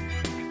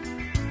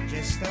 Ya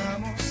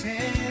estamos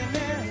en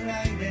el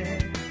aire.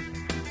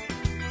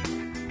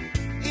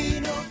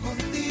 Ino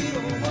contigo,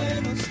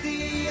 buenos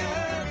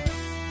días.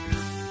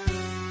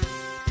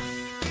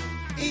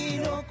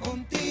 Ino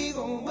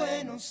contigo,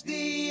 buenos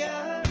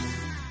días.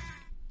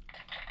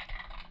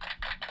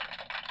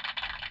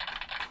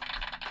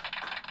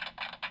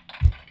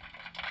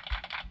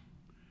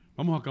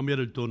 Vamos a cambiar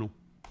el tono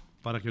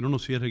para que no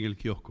nos cierren el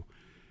kiosco.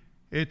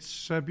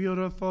 It's a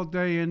beautiful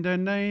day in the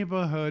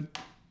neighborhood.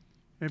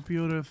 A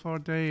beautiful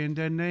day in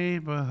the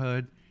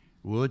neighborhood.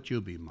 Would you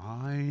be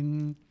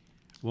mine?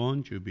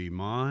 Won't you be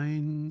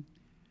mine?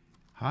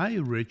 Hi,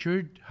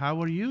 Richard.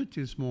 How are you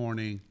this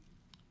morning?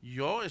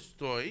 Yo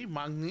estoy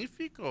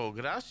magnífico.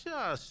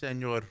 Gracias,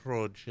 señor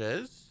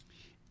Rogers.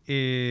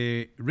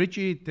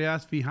 Richie, ¿te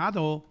has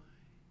fijado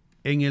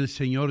en el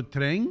señor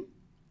Tren?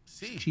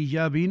 Sí. ¿Si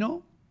ya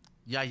vino?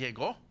 ¿Ya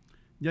llegó?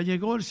 Ya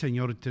llegó el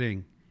señor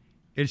Tren.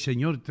 El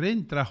señor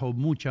Tren trajo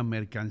mucha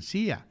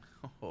mercancía.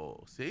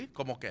 Oh, ¿sí?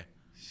 ¿Cómo qué?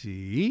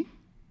 Sí,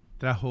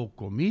 trajo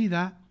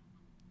comida.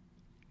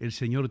 El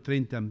señor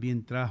Tren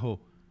también trajo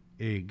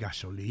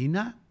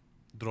gasolina.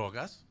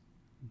 ¿Drogas?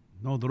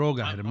 No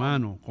drogas,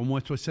 hermano. Como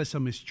esto es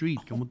Sesame Street.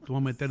 ¿Cómo tú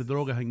vas a meter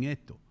drogas en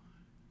esto?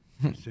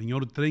 El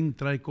señor Tren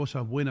trae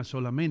cosas buenas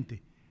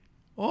solamente.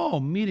 Oh,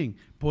 miren,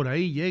 por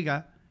ahí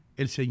llega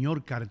el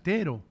señor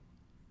Cartero.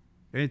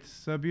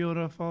 It's a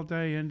beautiful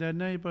day in the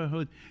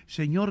neighborhood.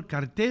 Señor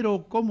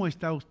Cartero, ¿cómo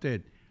está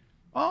usted?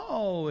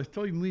 Oh,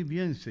 estoy muy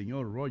bien,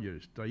 señor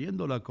Rogers,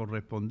 trayendo la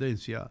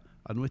correspondencia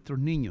a nuestros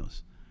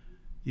niños.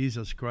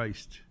 Jesus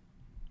Christ.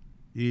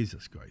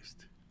 Jesus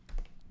Christ.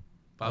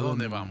 ¿Para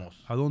dónde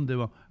vamos? ¿A dónde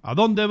vamos? ¿A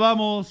dónde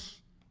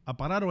vamos? ¿A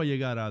parar o a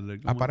llegar,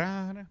 Adler? A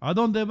parar. ¿A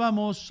dónde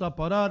vamos a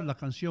parar? La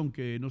canción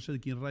que no sé de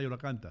quién rayo la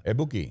canta. El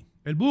Buki.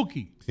 El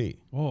Buki. Sí.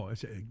 Oh,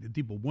 ese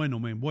tipo bueno,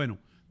 bueno.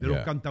 De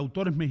los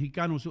cantautores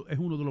mexicanos es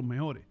uno de los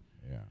mejores.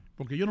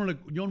 Porque yo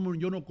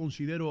no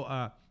considero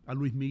a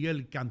Luis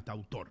Miguel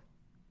cantautor.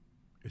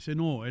 Él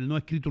no ha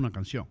escrito una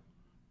canción.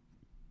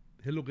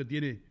 Es lo que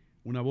tiene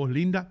una voz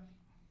linda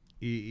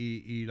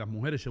y las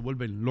mujeres se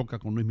vuelven locas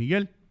con Luis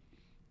Miguel.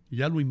 Y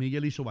ya Luis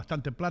Miguel hizo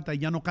bastante plata y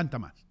ya no canta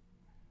más.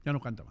 Ya no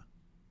canta más.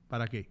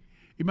 ¿Para qué?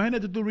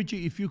 Imagínate tú,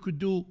 Richie, if you could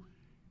do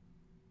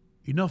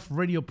enough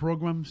radio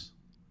programs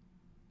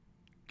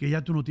que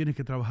ya tú no tienes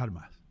que trabajar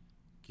más.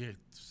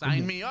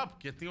 Sign me up.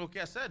 ¿Qué tengo que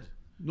hacer?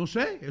 No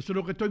sé, eso es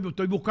lo que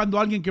estoy buscando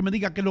a alguien que me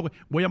diga qué es lo que...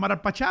 Voy a llamar al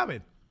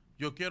Pachávez.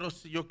 Yo quiero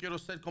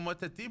ser como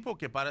este tipo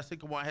que parece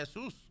como a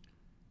Jesús.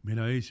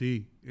 Mira ahí,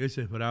 sí.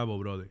 Ese es bravo,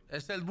 brother.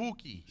 Es el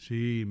Buki.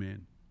 Sí,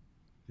 man.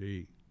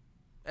 Sí.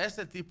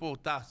 Ese tipo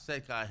está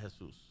cerca de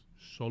Jesús.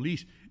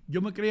 Solís.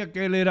 Yo me creía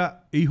que él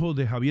era hijo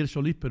de Javier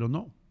Solís, pero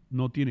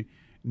no tiene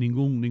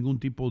ningún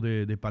tipo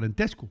de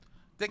parentesco.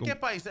 ¿De qué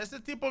país? Ese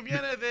tipo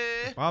viene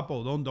de...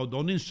 Papo,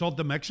 don't insult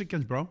the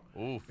Mexicans, bro.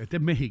 Uf. Este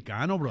es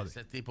mexicano, brother.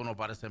 Ese tipo no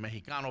parece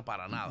mexicano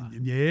para nada.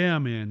 Yeah,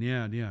 man,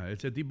 yeah.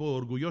 Ese tipo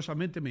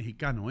orgullosamente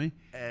mexicano, ¿eh?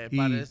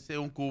 Parece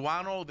un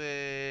cubano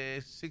de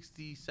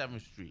 67th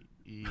Street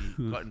y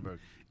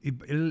Guttenberg. Y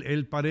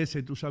él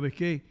parece, ¿tú sabes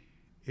qué?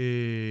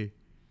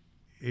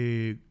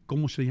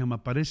 ¿Cómo se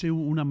llama? Parece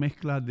una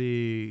mezcla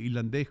de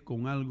irlandés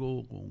con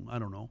algo, I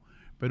don't know.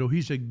 Pero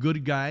he's a good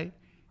guy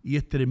y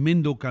es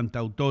tremendo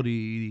cantautor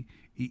y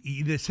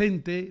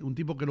decente, un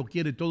tipo que lo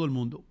quiere todo el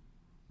mundo.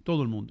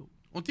 Todo el mundo.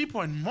 Un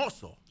tipo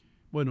hermoso.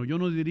 Bueno, yo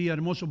no diría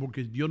hermoso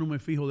porque yo no me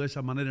fijo de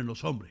esa manera en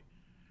los hombres.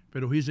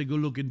 Pero he's a good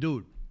looking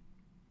dude.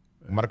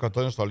 Marco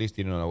Antonio Solís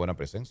tiene una buena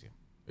presencia.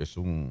 Es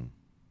un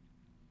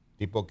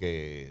tipo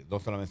que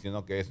no solo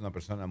mencionó que es una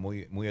persona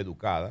muy, muy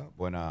educada,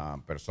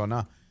 buena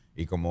persona,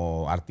 y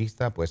como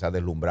artista pues ha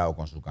deslumbrado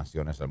con sus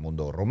canciones al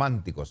mundo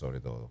romántico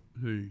sobre todo.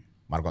 Sí.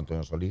 Marco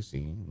Antonio Solís, sí,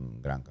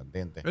 un gran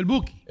cantante. El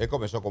Buki. Él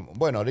comenzó con...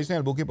 Bueno, le dicen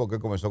el Buki porque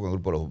él comenzó con el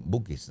grupo Los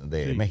Bukis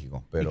de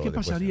México. Pero ¿y qué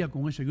pasaría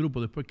con ese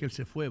grupo después que él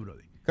se fue,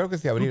 brother? Creo que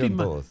se abrieron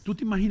todos. ¿Tú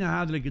te imaginas,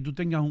 Adler, que tú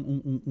tengas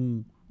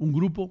un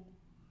grupo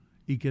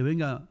y que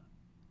venga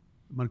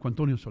Marco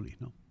Antonio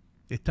Solís, ¿no?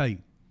 Está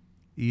ahí.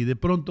 Y de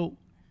pronto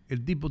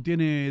el tipo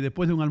tiene,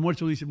 después de un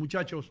almuerzo, dice,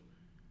 muchachos,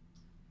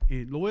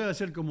 lo voy a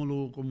hacer como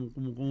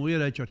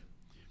hubiera hecho.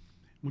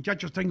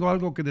 Muchachos, tengo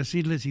algo que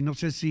decirles y no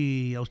sé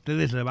si a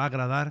ustedes les va a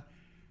agradar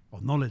o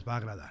no les va a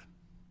agradar.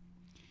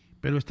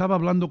 Pero estaba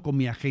hablando con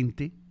mi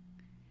agente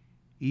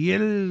Y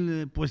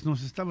él, pues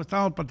nos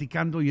estábamos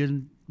platicando y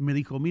él me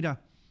dijo,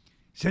 mira,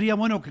 sería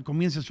bueno que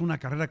comiences una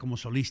carrera como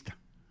solista.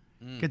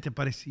 ¿Qué te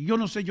parece? Y yo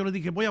no sé, yo le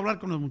dije, voy a hablar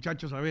con los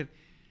muchachos a ver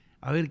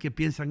qué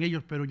piensan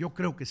ellos, pero yo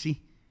creo que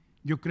sí.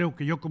 Yo creo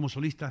que yo como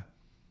solista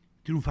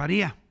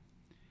triunfaría.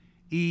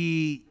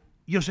 Y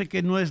yo sé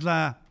que no es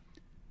la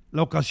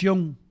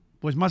ocasión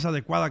pues más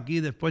adecuada aquí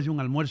después de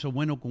un almuerzo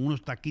bueno con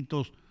unos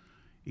taquitos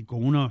y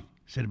con unas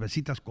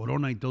cervecitas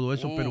Corona y todo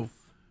eso, pero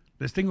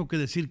les tengo que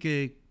decir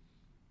que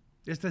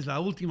esta es la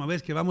última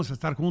vez que vamos a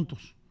estar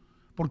juntos,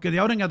 porque de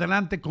ahora en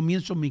adelante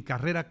comienzo mi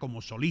carrera como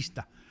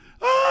solista.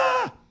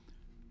 ¡Ah!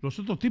 Los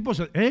otros tipos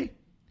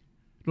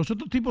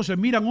se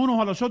miran unos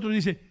a los otros y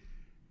dicen,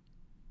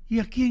 ¿y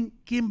a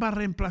quién va a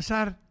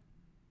reemplazar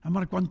a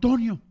Marco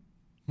Antonio?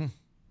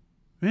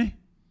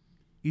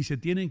 Y se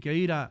tienen que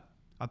ir a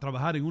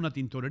trabajar en una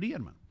tintorería,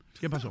 hermano.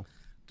 ¿Qué pasó?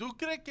 ¿Tú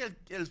crees que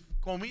el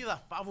comida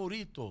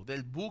favorito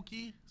del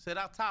Buki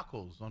será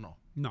tacos o no?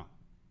 No.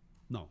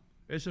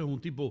 Ese es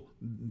un tipo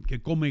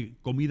que come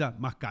comida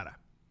más cara.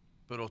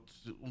 Pero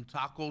un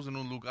tacos en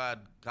un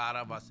lugar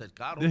cara va a ser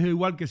caro. Es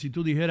igual que si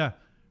tú dijeras,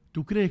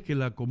 ¿tú crees que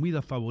la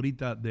comida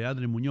favorita de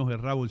Adri Muñoz es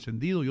rabo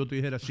encendido? Yo te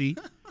dijera, sí,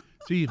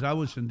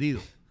 rabo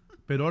encendido.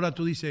 Pero ahora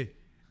tú dices,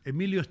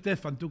 Emilio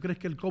Estefan, ¿tú crees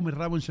que él come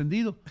rabo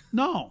encendido?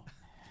 No.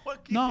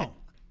 ¿Por qué? No,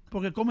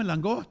 porque come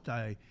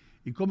langosta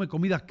y come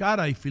comidas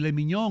caras y filet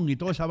mignon y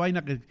toda esa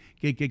vaina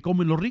que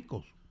comen los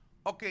ricos.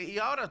 Ok, y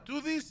ahora tú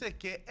dices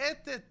que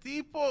este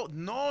tipo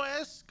no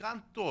es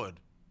cantor.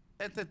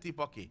 Este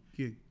tipo aquí.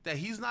 ¿Quién? That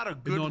he's not a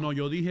good, No,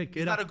 yo dije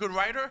que era... not a good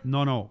writer?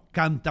 No,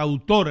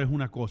 cantautor es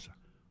una cosa.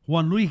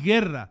 Juan Luis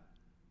Guerra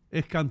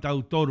es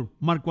cantautor.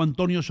 Marco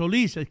Antonio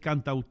Solís es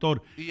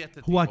cantautor. ¿Y este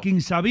Joaquín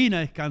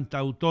Sabina es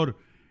cantautor.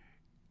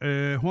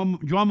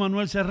 Joan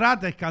Manuel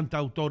Serrata es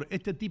cantautor.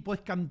 Este tipo es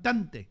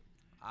cantante.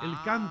 Él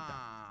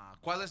canta.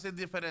 ¿Cuál es la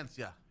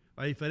diferencia?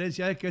 La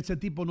diferencia es que ese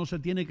tipo no se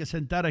tiene que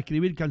sentar a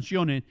escribir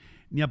canciones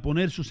ni a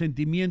poner sus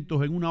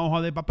sentimientos en una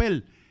hoja de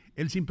papel.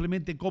 Él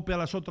simplemente copia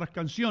las otras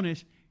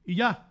canciones y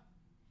ya.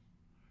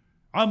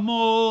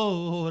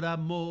 Amor,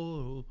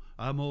 amor,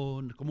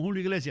 amor. Como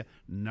Julio Iglesias.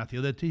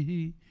 Nació de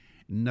ti,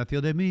 nació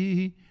de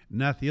mí,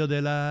 nació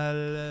del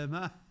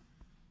alma.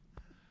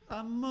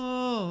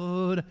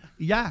 Amor.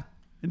 Y ya.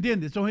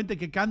 ¿Entiendes? Son gente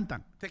que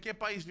cantan. ¿De qué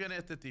país viene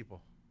este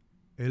tipo?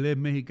 Él es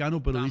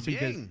mexicano, pero También.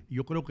 dicen que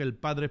yo creo que el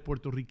padre es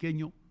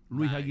puertorriqueño,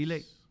 Luis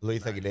Aguilé.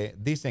 Luis Aguilé.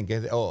 Dicen que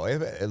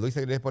Luis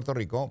Aguilé es de Puerto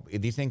Rico y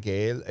dicen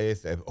que él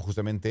es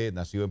justamente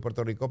nacido en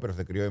Puerto Rico, pero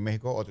se crió en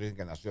México. Otros dicen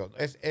que nació.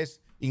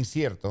 Es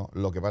incierto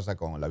lo que pasa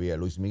con la vida de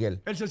Luis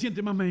Miguel. Él se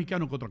siente más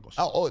mexicano que otra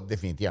cosa.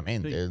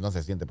 Definitivamente. Sí. Él no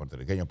se siente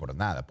puertorriqueño por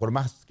nada, por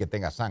más que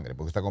tenga sangre,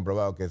 porque está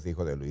comprobado que es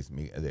hijo de Luis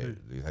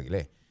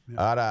Aguilé.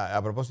 Ahora,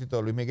 a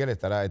propósito, Luis Miguel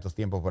estará estos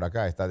tiempos por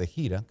acá, está de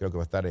gira, creo que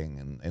va a estar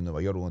en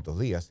Nueva York uno de estos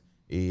días,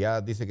 y ya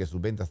dice que sus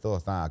ventas todas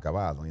están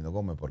acabadas, don Ino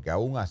Gomez, porque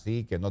aún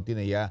así que no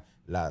tiene ya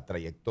la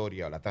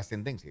trayectoria o la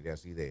trascendencia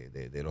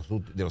de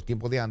los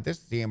tiempos de antes,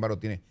 sin embargo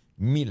tiene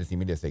miles y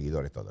miles de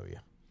seguidores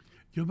todavía.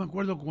 Yo me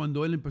acuerdo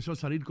cuando él empezó a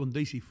salir con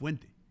Daisy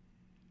Fuente.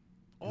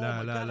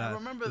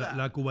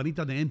 La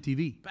cubanita de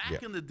MTV.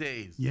 Back in the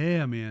days.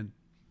 Yeah, man.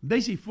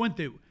 Daisy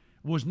Fuente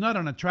was not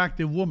an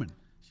attractive woman.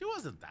 She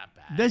wasn't that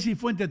bad. Daisy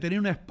Fuente tenía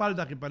una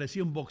espalda que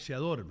parecía un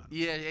boxeador, hermano.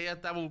 Y ella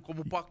estaba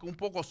como un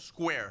poco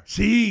square.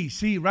 Sí,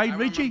 right, I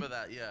Richie? remember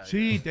that, yeah,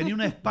 sí, tenía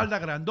una espalda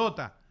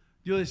grandota.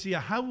 Yo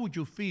decía, how would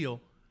you feel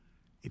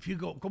if you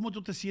go, ¿cómo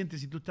tú te sientes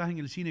si tú estás en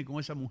el cine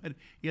con esa mujer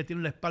y ella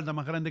tiene la espalda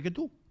más grande que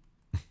tú?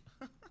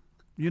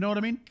 You know what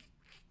I mean?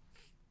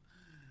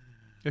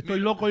 ¿Estoy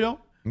loco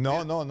yo?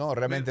 No,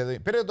 realmente.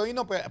 Pero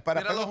Doino,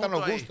 para Míralo están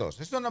los junto ahí.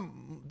 gustos.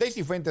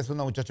 Daisy Fuentes es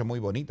una muchacha muy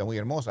bonita, muy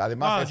hermosa.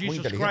 Además, es muy Jesus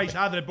inteligente. Christ,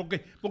 Adre, ¿por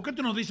qué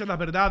tú nos dices las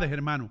verdades,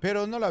 hermano?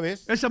 Pero no la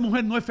ves. Esa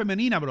mujer no es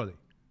femenina, brother.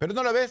 Pero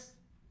no la ves.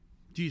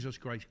 Jesus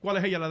Christ. ¿Cuál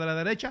es ella, la de la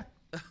derecha?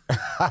 That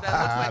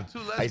looks like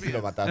two Ahí sí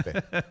lo lesbians.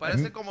 mataste.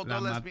 Parece como La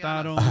dos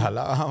mataron. lesbianas.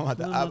 La vamos a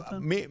matar. La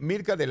mataron.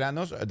 Mirka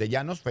de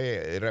Llanos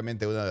fue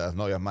realmente una de las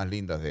novias más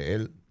lindas de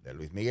él, de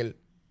Luis Miguel.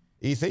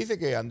 Y se dice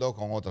que andó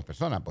con otras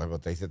personas. Por ejemplo,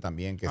 te dice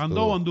también que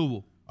 ¿Andó o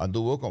anduvo?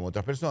 Anduvo con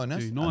otras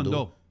personas. Sí, no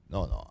andó.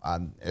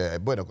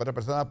 Bueno, con otras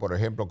personas, por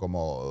ejemplo,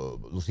 como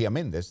Lucía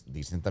Méndez,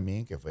 dicen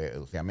también que fue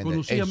Lucía Méndez.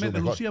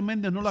 Lucía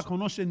Méndez no la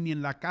conocen ni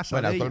en la casa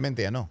Bueno, de ella.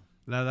 actualmente ya no.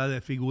 La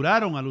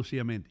desfiguraron a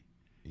Lucía Méndez.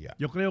 Ya.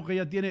 Yo creo que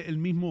ella tiene el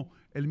mismo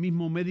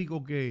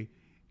médico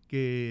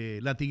que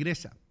la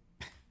tigresa.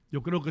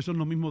 Yo creo que son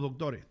los mismos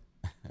doctores.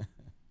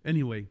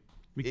 Anyway,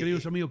 mis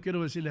queridos amigos,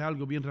 quiero decirles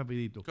algo bien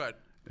rapidito.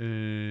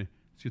 Good.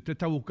 Si usted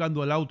está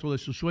buscando el auto de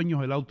sus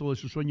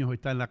sueños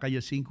está en la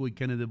calle 5 y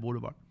Kennedy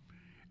Boulevard.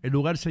 El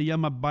lugar se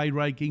llama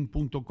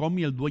buyrideking.com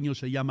y el dueño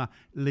se llama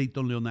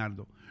Leighton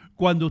Leonardo.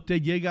 Cuando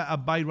usted llega a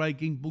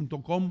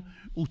buyrideking.com,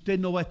 usted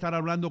no va a estar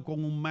hablando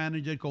con un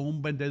manager, con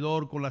un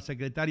vendedor, con la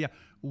secretaria.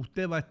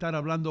 Usted va a estar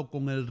hablando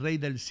con el rey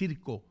del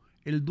circo,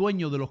 el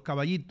dueño de los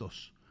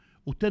caballitos.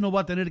 Usted no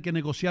va a tener que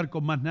negociar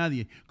con más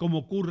nadie, como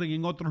ocurre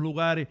en otros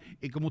lugares,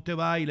 y como usted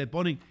va y le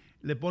ponen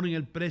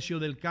el precio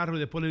del carro y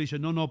después le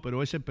dicen, no,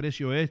 pero ese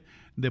precio es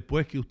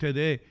después que usted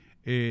dé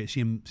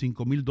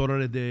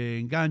 $5,000 de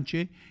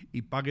enganche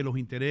y pague los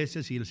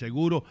intereses y el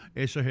seguro,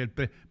 eso es el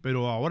precio.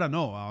 Pero ahora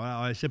no,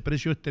 ahora ese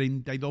precio es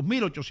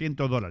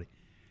 $32,800.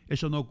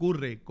 Eso no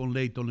ocurre con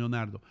Layton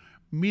Leonardo.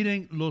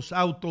 Miren los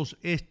autos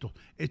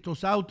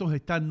estos autos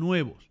están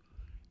nuevos.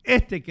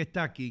 Este que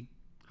está aquí,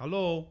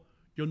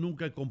 yo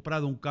nunca he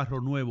comprado un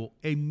carro nuevo.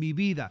 En mi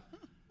vida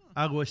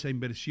hago esa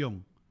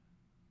inversión.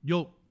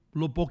 Yo,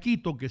 lo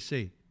poquito que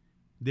sé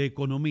de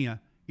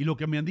economía y lo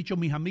que me han dicho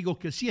mis amigos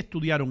que sí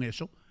estudiaron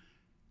eso,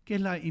 que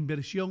es la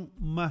inversión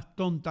más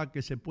tonta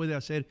que se puede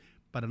hacer,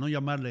 para no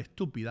llamarla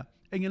estúpida,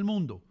 en el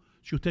mundo.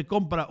 Si usted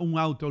compra un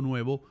auto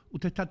nuevo,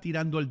 usted está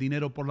tirando el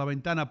dinero por la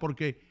ventana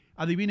porque,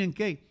 adivinen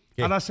qué,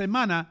 a la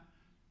semana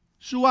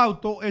su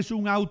auto es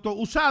un auto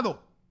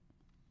usado.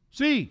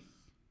 Sí.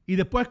 Y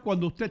después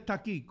cuando usted está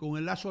aquí con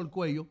el lazo al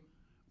cuello,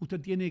 usted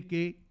tiene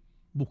que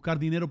buscar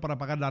dinero para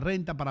pagar la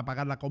renta, para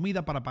pagar la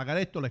comida, para pagar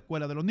esto, la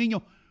escuela de los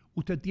niños.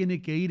 Usted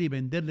tiene que ir y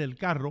venderle el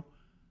carro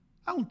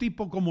a un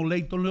tipo como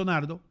Layton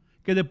Leonardo,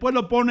 que después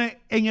lo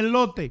pone en el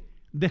lote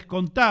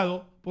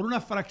descontado por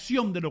una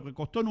fracción de lo que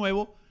costó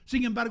nuevo.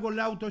 Sin embargo, el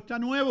auto está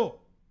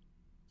nuevo.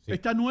 Sí.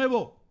 Está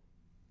nuevo.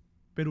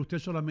 Pero usted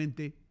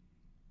solamente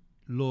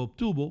lo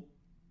obtuvo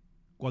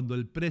cuando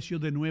el precio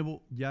de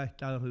nuevo ya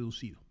está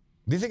reducido.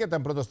 Dice que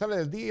tan pronto sale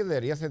del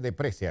dealer ya se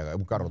deprecia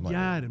un carro nuevo.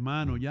 Ya,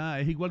 hermano, ya.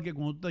 Es igual que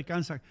cuando tú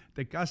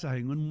te casas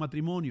en un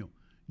matrimonio.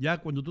 Ya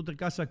cuando tú te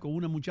casas con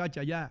una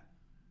muchacha, ya.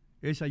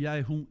 Esa ya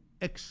es un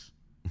ex.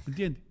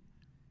 ¿Entiendes?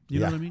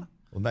 Ya,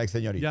 una ex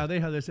señorita. Ya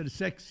deja de ser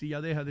sexy,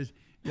 ya deja de...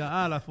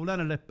 la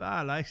fulana,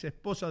 la ex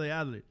esposa de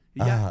Adler. Y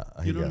ya,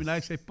 la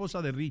ex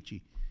esposa de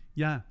Richie.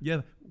 Ya.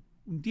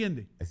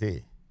 ¿Entiendes?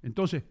 Sí.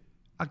 Entonces,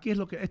 esto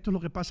es lo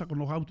que pasa con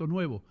los autos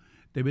nuevos.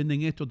 Te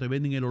venden esto, te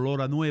venden el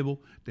olor a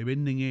nuevo, te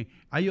venden...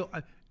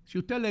 si a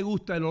usted le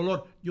gusta el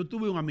olor... Yo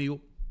tengo un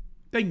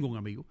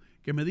amigo,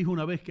 que me dijo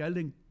una vez que a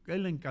él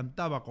le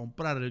encantaba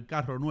comprar el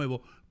carro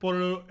nuevo por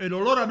el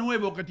olor a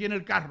nuevo que tiene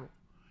el carro.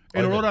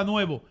 El olor a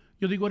nuevo.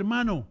 Yo digo,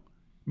 hermano,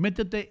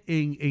 métete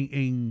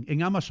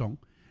en Amazon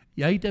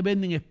y ahí te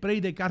venden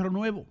spray de carro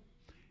nuevo.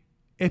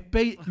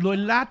 Spray, lo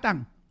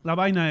enlatan, la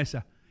vaina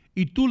esa.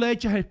 Y tú le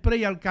echas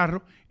spray al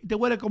carro y te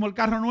huele como el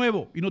carro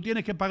nuevo y no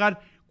tienes que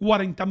pagar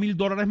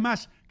 $40,000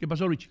 más. ¿Qué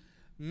pasó, Rich?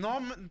 No,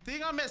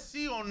 dígame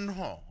sí o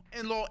no.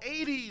 En los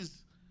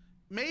 80s,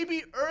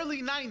 maybe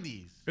early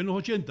 90s. En los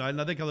 80, en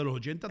la década de los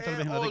 80, tal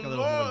vez en la década de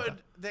los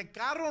 90. De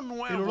carro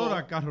nuevo. El olor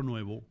a carro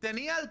nuevo.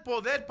 Tenía el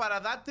poder para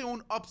darte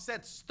un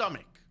upset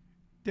stomach.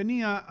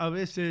 Tenía a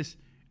veces,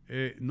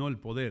 no el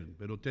poder,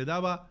 pero te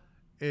daba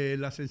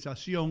la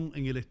sensación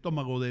en el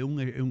estómago de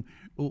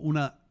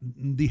una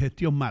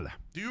digestión mala.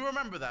 Do you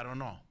remember that or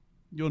no?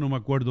 Yo no me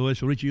acuerdo de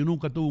eso, Richie. Yo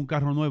nunca tuve un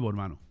carro nuevo,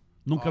 hermano.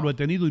 Nunca lo he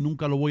tenido y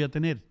nunca lo voy a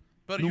tener.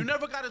 But you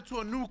never got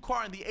into a new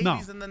car in the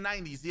 80s and the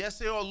 90s. The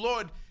SAO,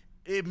 Lord,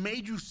 it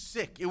made you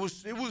sick. It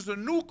was a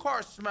new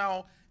car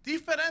smell,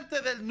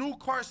 diferente del new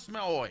car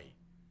smell hoy.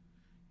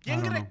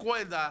 ¿Quién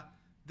recuerda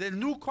del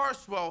new car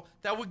smell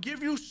that would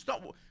give you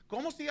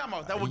 ¿cómo se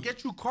llama? That would get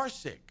you car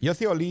sick. Yo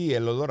sí olí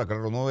el olor a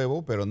carro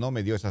nuevo, pero no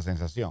me dio esa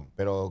sensación.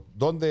 Pero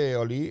 ¿dónde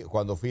olí?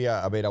 Cuando fui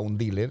a ver a un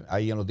dealer.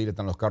 Ahí en los dealers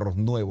están los carros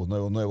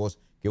nuevos,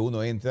 que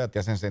uno entra, te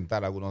hacen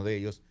sentar algunos de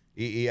ellos.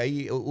 Y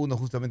ahí uno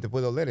justamente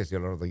puede oler ese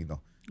olor de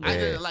Ino.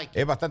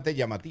 Es bastante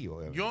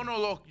llamativo.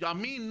 A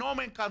mí no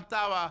me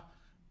encantaba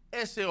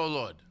ese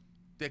olor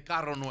de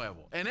carro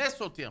nuevo en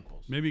esos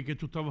tiempos. Maybe que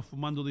tú estabas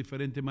fumando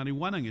diferente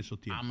marihuana en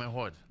esos tiempos.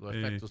 Mejor. Los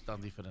efectos están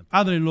diferentes.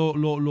 Adri,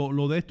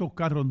 lo de estos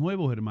carros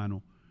nuevos,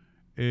 hermano,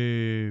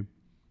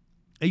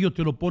 ellos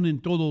te lo ponen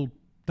todo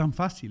tan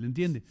fácil,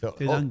 ¿entiendes?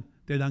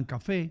 Te dan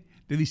café,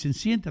 te dicen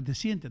siéntate.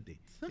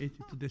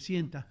 Tú te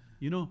sientas,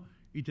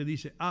 y te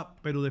dice,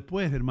 pero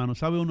después, hermano,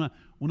 ¿sabe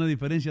una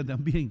diferencia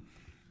también?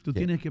 Tú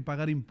tienes que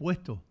pagar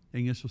impuestos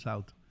en esos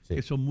autos,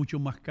 que son mucho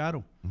más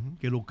caros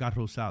que los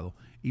carros usados.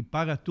 Y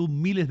pagas tú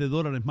miles de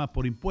dólares más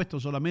por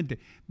impuestos solamente.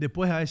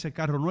 Después a ese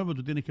carro nuevo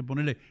tú tienes que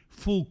ponerle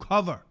full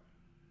cover,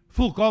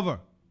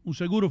 un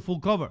seguro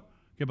full cover.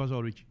 ¿Qué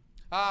pasó, Richie?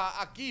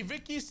 Aquí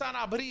Vicky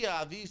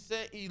Sanabria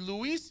dice, y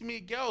Luis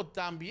Miguel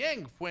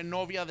también fue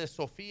novia de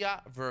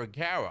Sofía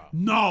Vergara.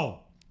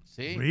 No.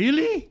 Sí.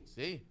 ¿Really?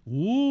 Sí.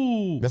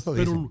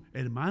 Pero,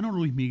 hermano,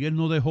 Luis Miguel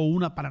no dejó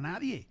una para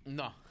nadie.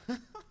 No.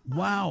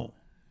 Wow.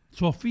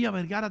 Sofía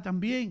Vergara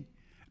también.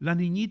 La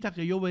niñita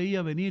que yo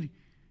veía venir.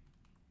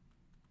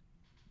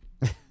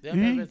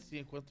 Déjame ver si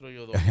encuentro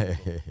yo dos.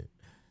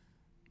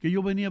 Que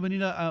yo venía a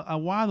venir a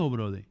Guado,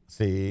 brother.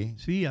 Sí.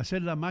 Sí,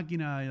 hacer la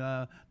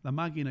máquina,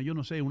 yo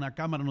no sé, una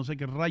cámara, no sé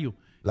qué rayo.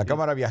 La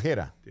cámara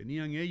viajera.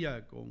 Tenían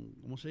ella con,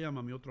 ¿cómo se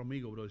llama mi otro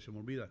amigo, brother? Se me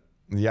olvida.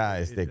 Ya,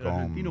 el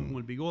argentino con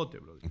el bigote,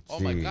 brother. Oh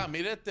my God,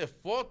 mira esta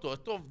foto.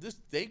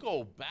 They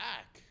go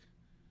back.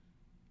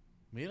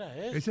 Mira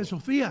eso. ¿Esa es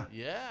Sofía?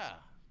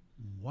 Yeah.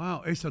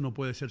 Wow, esa no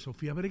puede ser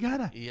Sofía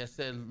Vergara. Y es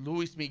el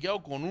Luis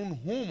Miguel con un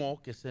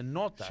humo que se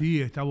nota. Sí,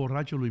 está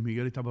borracho, Luis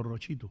Miguel está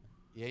borrachito.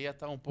 Y ella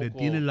está un poco... Le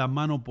tiene la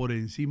mano por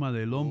encima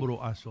del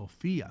hombro a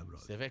Sofía,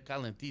 brother. Se ve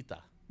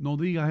calentita. No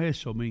digas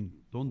eso, man.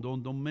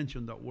 Don't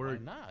mention that word.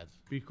 Why not?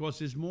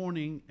 Because it's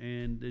morning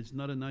and it's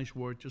not a nice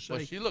word to say.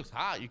 But she looks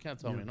hot. You can't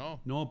tell me no.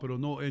 No, pero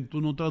no,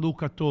 tú no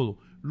traduzcas todo.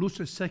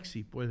 Luce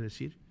sexy, puedes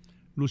decir.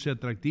 Luce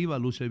atractiva,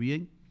 luce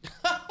bien.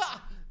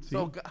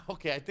 So,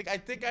 okay, I think I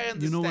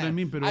understand. You know what I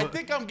mean? Pero, I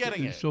think I'm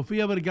getting it.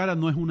 Sofía Vergara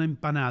no es una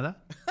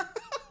empanada.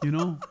 You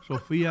know?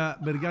 Sofía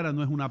Vergara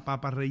no es una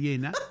papa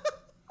rellena.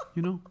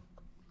 You know?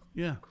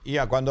 Yeah.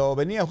 Ya, cuando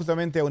venía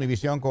justamente a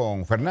Univisión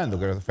con Fernando,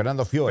 que era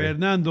Fernando Fiore.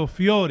 Fernando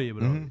Fiore,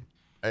 bro.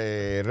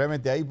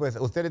 Realmente ahí, pues,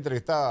 usted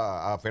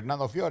entrevistaba a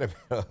Fernando Fiore,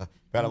 pero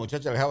a la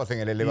muchacha le dejabas en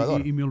el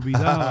elevador. Y me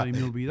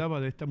olvidaba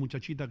de esta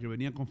muchachita que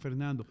venía con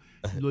Fernando.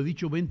 Lo he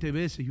dicho 20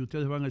 veces y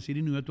ustedes van a decir,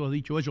 Ino, tú has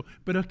dicho eso,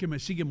 pero es que me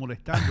sigue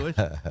molestando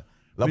eso.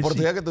 La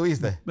oportunidad que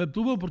tuviste.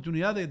 Tuve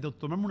oportunidad de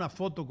tomarme una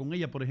foto con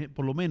ella,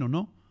 por lo menos,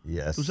 ¿no?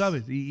 Yes. Tú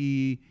sabes,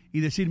 y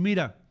decir,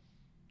 mira,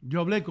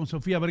 yo hablé con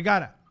Sofía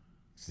Vergara.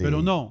 Sí.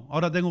 Pero no,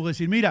 ahora tengo que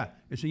decir,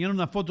 mira, enseñar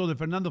una foto de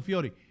Fernando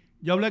Fiore.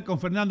 Yo hablé con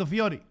Fernando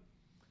Fiore.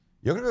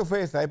 Yo creo que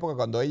fue esa época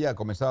cuando ella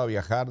comenzaba a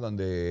viajar,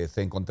 donde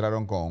se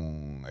encontraron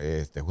con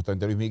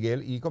justamente Luis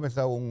Miguel y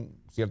comenzaba un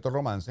cierto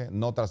romance.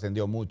 No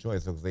trascendió mucho,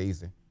 eso que se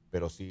dice,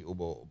 pero sí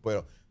hubo.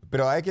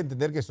 Pero hay que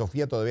entender que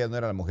Sofía todavía no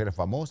era la mujer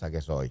famosa que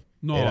es hoy.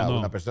 Era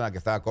una persona que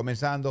estaba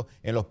comenzando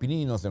en los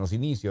pininos, en los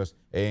inicios,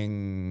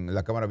 en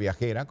la cámara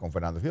viajera con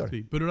Fernando Fiore.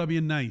 Sí, pero era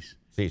bien nice.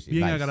 Sí,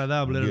 bien nice.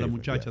 agradable era la Beautiful,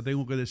 muchacha, yes.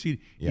 tengo que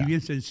decir, y bien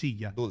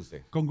sencilla.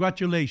 Dulce.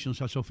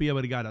 Congratulations a Sofía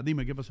Vergara.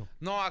 Dime, ¿qué pasó?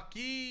 No,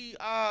 aquí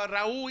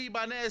Raúl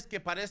Ibanez, que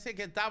parece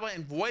que estaba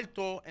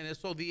envuelto en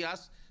esos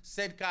días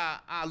cerca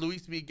a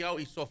Luis Miguel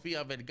y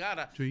Sofía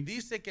Vergara,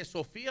 dice que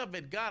Sofía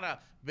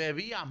Vergara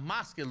bebía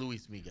más que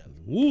Luis Miguel.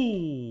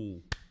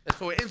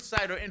 Eso es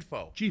insider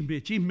info.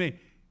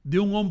 Chisme de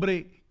un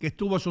hombre que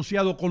estuvo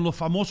asociado con los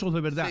famosos de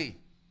verdad. Sí.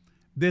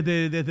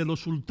 Desde los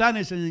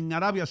sultanes en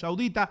Arabia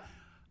Saudita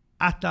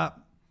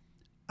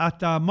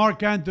hasta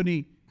Mark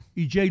Anthony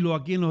y J-Lo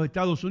aquí en los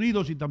Estados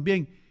Unidos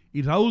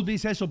y Raúl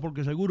dice eso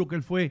porque seguro que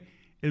él fue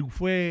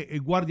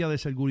el guardia de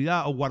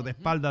seguridad o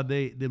guardaespaldas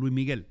de Luis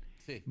Miguel.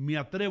 Sí. Me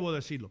atrevo a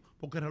decirlo,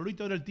 porque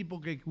Raúlito era el tipo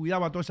que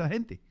cuidaba a toda esa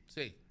gente.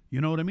 Sí. You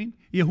know what I mean?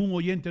 Y es un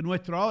oyente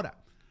nuestro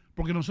ahora,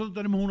 porque nosotros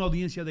tenemos una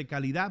audiencia de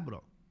calidad,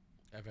 bro.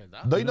 Es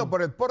verdad. Doino,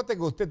 por el porte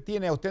que usted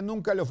tiene, a usted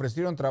nunca le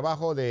ofrecieron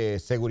trabajo de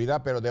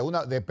seguridad, pero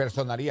de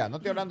personalidad. No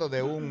estoy hablando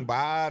de un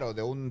bar o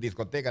de una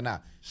discoteca,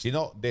 nada,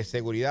 sino de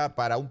seguridad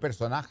para un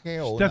personaje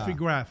o Steffi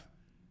Graf.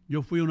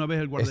 Yo fui una vez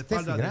el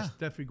guardaespaldas de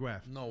Steffi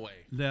Graf. No way.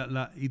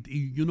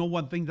 Y you know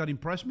one thing that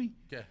impressed me?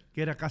 ¿Qué?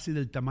 Que era casi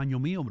del tamaño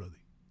mío, brother.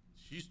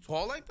 She's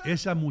tall like that?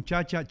 Esa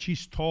muchacha,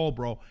 she's tall,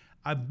 bro.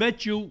 I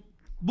bet you,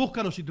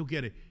 búscalo si tú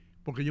quieres.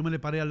 Porque yo me le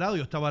paré al lado,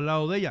 yo estaba al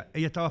lado de ella.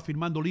 Ella estaba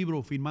firmando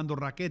libros, firmando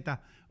raquetas.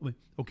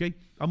 ¿Ok?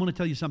 I'm going to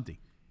tell you something.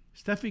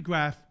 Steffi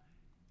Graf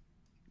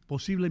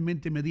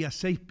posiblemente medía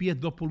 6 pies,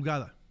 2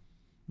 pulgadas.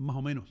 Más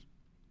o menos.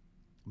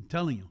 I'm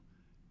telling you.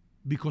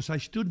 Because I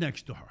stood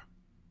next to her.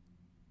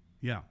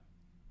 Yeah.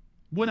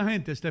 Buena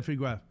gente, Steffi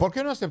Graf. ¿Por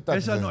qué no aceptaste?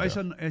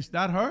 Is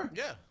that her?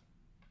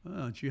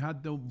 Yeah. She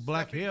had the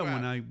black Steffi hair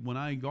Graf. when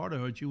I got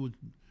her.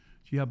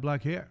 She had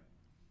black hair.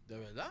 ¿De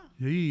verdad?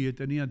 Sí,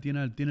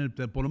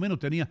 por lo menos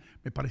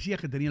me parecía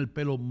que tenía el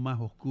pelo más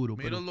oscuro.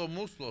 Mira los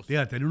músculos.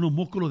 Tenía unos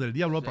músculos del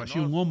diablo,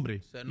 parecía un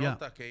hombre. Se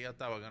nota que ella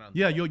estaba ganando.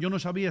 Yo no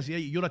sabía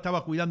si yo la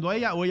estaba cuidando a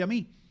ella o ella a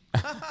mí.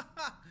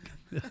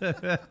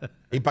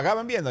 ¿Y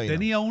pagaban bien, Doino?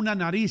 Tenía una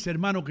nariz,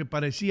 hermano, que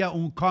parecía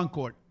un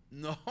Concorde.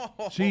 No.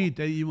 Sí,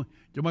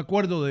 yo me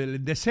acuerdo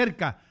de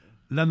cerca,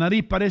 la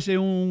nariz parece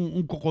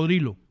un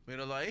cocodrilo.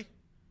 Míralo ahí.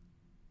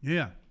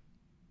 Yeah.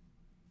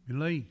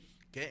 Míralo ahí.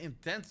 Qué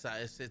intensa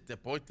es este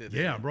deporte.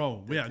 Yeah,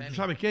 bro. Yeah, ¿tú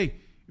sabes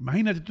qué?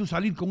 Imagínate tú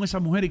salir con esa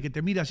mujer y que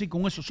te mira así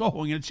con esos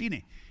ojos en el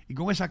cine y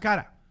con esa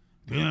cara.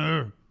 Y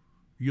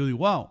yo digo,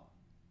 wow.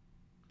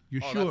 You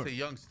sure? That's a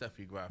young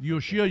Steffi Graf. You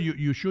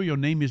sure your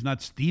name is not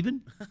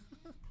Steven?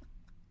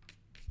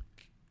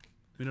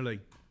 Mírala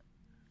ahí.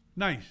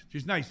 Nice.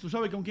 She's nice. ¿Tú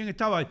sabes con quién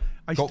estaba? I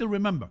still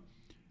remember.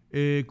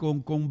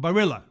 Con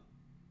Barilla.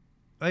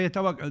 Ahí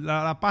estaba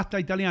la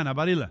pasta italiana,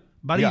 Barilla.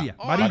 Barilla. Yeah.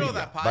 Oh, I know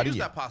that pasta. I use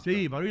that pasta.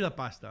 Sí, Barilla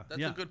pasta.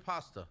 That's a good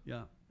pasta.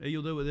 Yeah.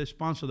 Ellos they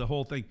sponsor the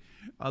whole thing.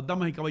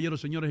 Damas y caballeros,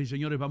 señores y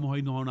señores, vamos a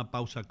irnos a una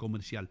pausa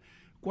comercial.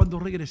 Cuando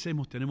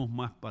regresemos tenemos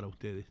más para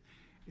ustedes.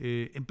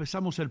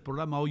 Empezamos el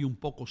programa hoy un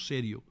poco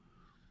serio,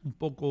 un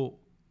poco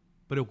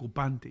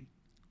preocupante,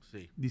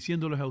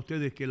 diciéndoles a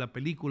ustedes que la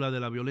película de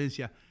la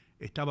violencia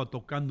estaba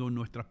tocando en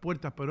nuestras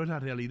puertas, pero es la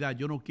realidad.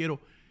 Yo no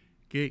quiero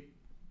que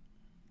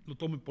lo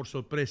tomen por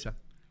sorpresa.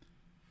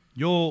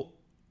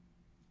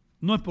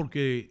 No es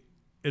porque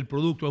el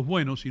producto es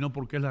bueno, sino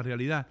porque es la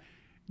realidad.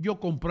 Yo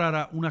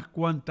comprara unas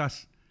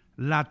cuantas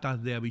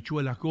latas de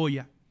habichuelas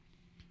Goya,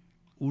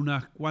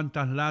 unas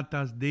cuantas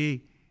latas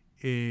de...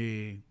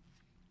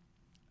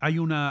 hay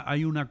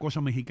una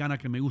cosa mexicana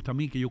que me gusta a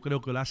mí, que yo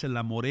creo que la hace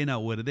La Morena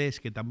o Herdez,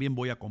 que también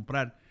voy a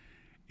comprar.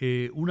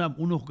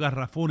 Unos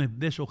garrafones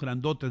de esos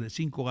grandotes de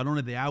 5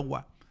 galones de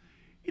agua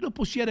y los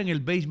pusiera en el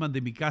basement de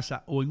mi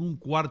casa o en un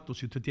cuarto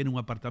si usted tiene un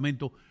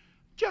apartamento,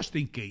 just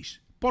in case,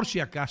 por si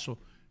acaso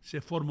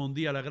se forma un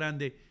día a la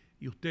grande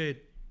y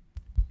usted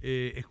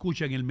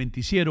escucha en el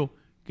noticiero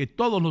que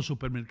todos los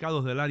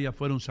supermercados del área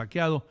fueron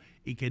saqueados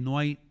y que no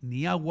hay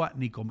ni agua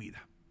ni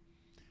comida.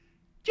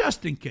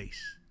 Just in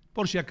case,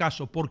 por si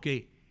acaso,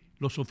 porque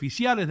los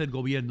oficiales del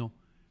gobierno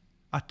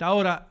hasta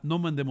ahora no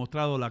me han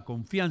demostrado la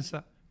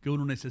confianza que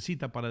uno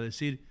necesita para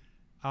decir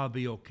I'll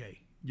be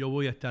okay, yo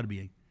voy a estar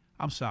bien.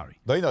 I'm sorry.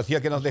 No,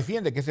 decía que nos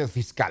defiende, que es el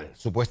fiscal,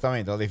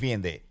 supuestamente, nos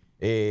defiende.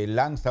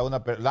 Lanza a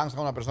una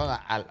persona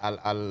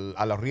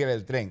a la orilla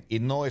del tren y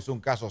no es un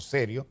caso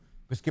serio,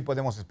 pues ¿qué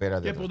podemos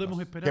esperar? ¿Qué podemos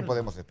esperar? ¿Qué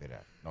podemos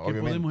esperar? No, ¿Qué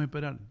podemos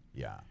esperar?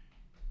 Ya.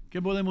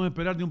 ¿Qué podemos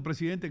esperar de un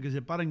presidente que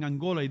se para en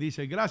Angola y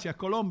dice gracias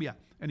Colombia?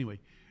 Anyway,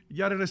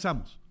 ya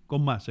regresamos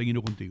con más en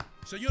Ino Contigo.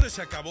 Señores,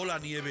 se acabó la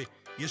nieve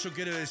y eso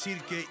quiere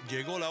decir que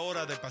llegó la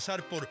hora de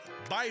pasar por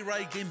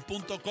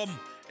buyrightgame.com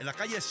en la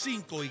calle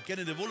 5 y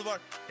Kennedy Boulevard,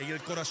 en el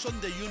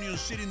corazón de Union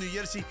City, New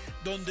Jersey,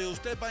 donde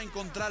usted va a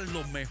encontrar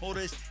los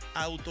mejores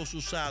autos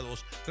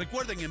usados.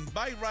 Recuerden, en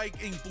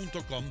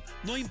buyrightgame.com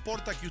no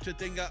importa que usted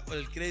tenga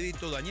el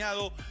crédito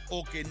dañado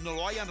o que no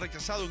lo hayan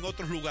rechazado en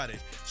otros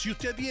lugares. Si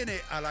usted viene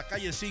a la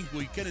calle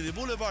 5 y Kennedy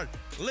Boulevard,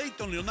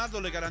 Leighton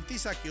Leonardo le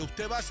garantiza que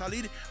usted va a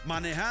salir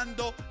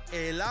manejando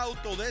el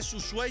auto de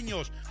sus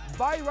sueños.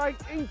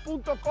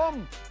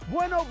 buyrightgame.com,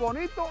 bueno,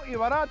 bonito y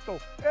barato.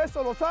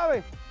 Eso lo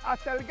sabe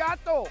hasta el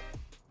gato.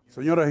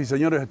 Señoras y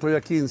señores, estoy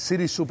aquí en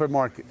City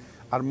Supermarket,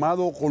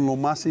 armado con lo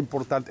más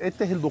importante.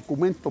 Este es el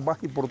documento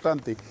más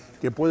importante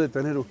que puede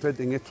tener usted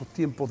en estos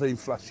tiempos de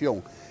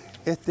inflación.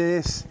 Este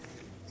es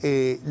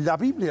la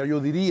Biblia, yo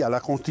diría,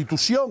 la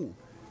constitución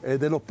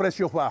de los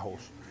precios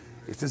bajos.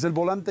 Este es el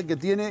volante que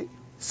tiene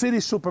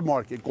City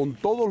Supermarket con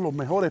todos los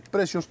mejores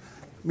precios.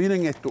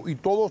 Miren esto, y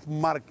todos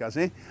marcas,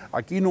 ¿eh?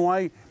 Aquí no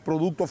hay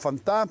productos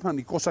fantasma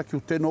ni cosas que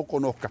usted no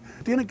conozca.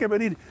 Tienen que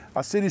venir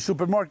a City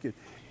Supermarket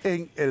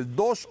en el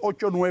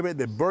 289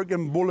 de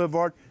Bergen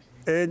Boulevard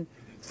en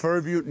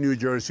Fairview, New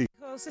Jersey.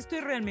 Estoy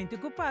realmente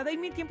ocupada y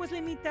mi tiempo es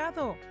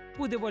limitado.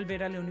 Pude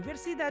volver a la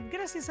universidad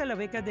gracias a la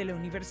beca de la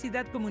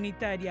Universidad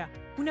Comunitaria,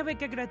 una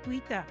beca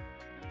gratuita.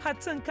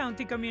 Hudson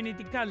County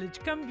Community College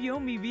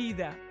cambió mi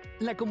vida.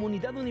 La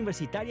comunidad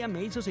universitaria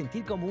me hizo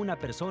sentir como una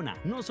persona,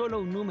 no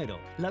solo un número.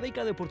 La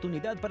beca de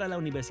oportunidad para la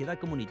universidad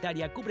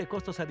comunitaria cubre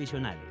costos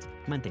adicionales,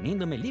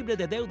 manteniéndome libre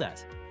de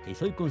deudas.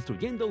 Estoy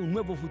construyendo un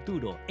nuevo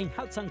futuro en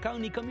Hudson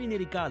County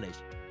Community College.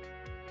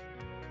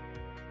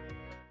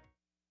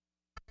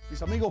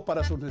 Mis amigos,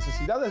 para sus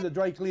necesidades de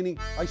dry cleaning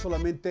hay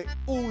solamente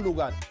un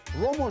lugar,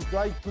 Romo's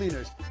Dry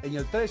Cleaners, en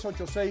el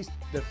 386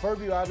 de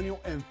Fairview Avenue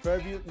en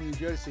Fairview, New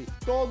Jersey.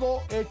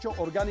 Todo hecho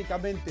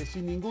orgánicamente,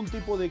 sin ningún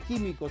tipo de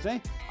químicos,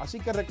 ¿eh?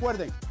 Así que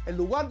recuerden, el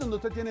lugar donde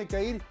usted tiene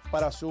que ir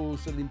para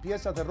sus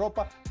limpiezas de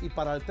ropa y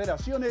para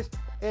alteraciones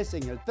es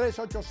en el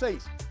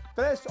 386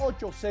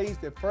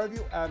 de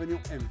Fairview Avenue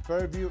en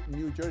Fairview,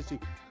 New Jersey.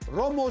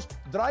 Romo's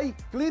Dry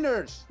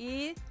Cleaners.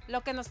 Y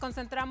lo que nos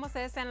concentramos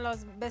es en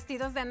los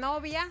vestidos de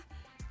novia,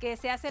 que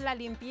se hace la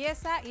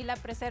limpieza y la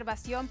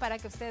preservación para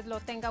que usted lo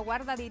tenga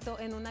guardadito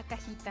en una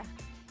cajita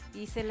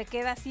y se le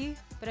queda así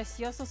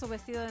precioso su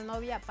vestido de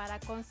novia para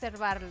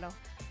conservarlo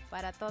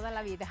para toda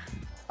la vida.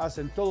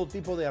 Hacen todo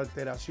tipo de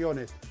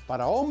alteraciones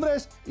para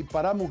hombres y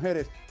para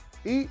mujeres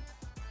y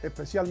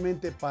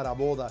especialmente para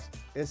bodas.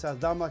 Esas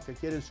damas que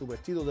quieren su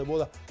vestido de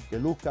boda que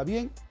luzca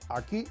bien,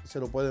 aquí se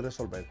lo pueden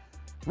resolver.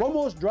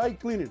 Romo's Dry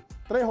Cleaning,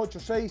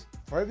 386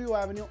 Fairview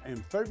Avenue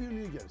en Fairview,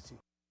 New Jersey.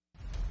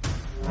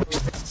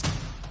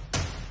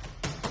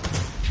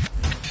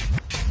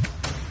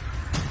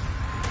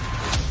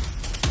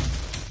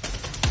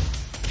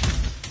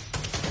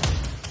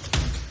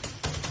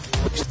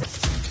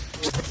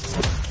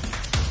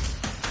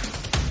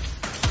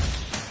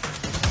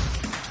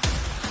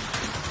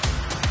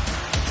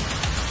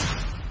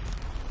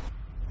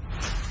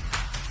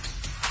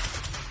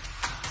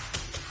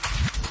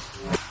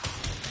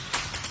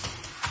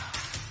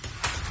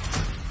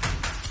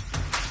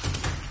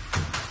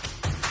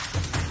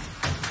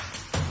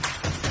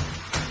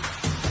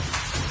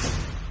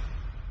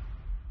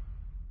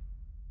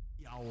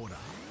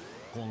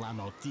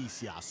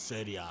 Noticias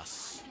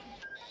serias.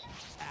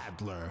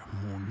 Adler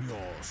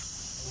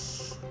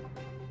Muñoz.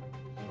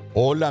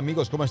 Hola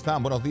amigos, ¿cómo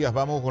están? Buenos días,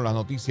 vamos con las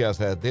noticias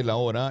de la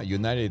hora.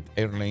 United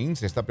Airlines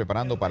se está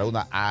preparando para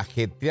una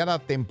ajetreada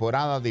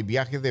temporada de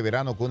viajes de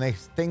verano con un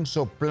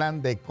extenso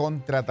plan de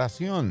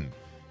contratación.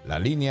 La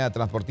línea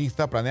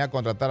transportista planea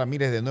contratar a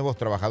miles de nuevos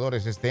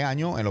trabajadores este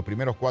año. En los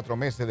primeros 4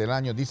 meses del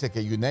año dice que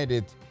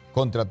United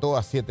contrató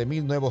a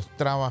 7,000 nuevos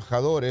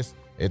trabajadores.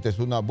 Esta es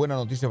una buena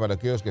noticia para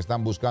aquellos que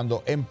están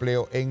buscando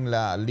empleo en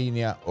la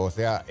línea, o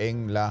sea,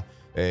 en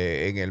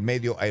el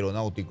medio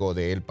aeronáutico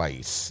del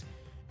país.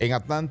 En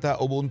Atlanta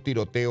hubo un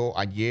tiroteo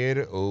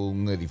ayer,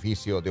 un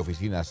edificio de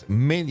oficinas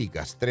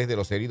médicas. 3 de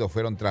los heridos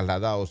fueron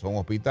trasladados a un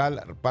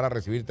hospital para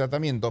recibir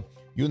tratamiento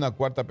y una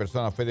 4ª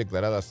persona fue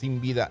declarada sin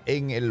vida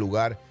en el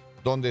lugar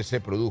donde se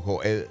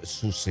produjo el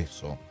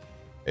suceso.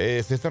 Se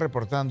está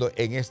reportando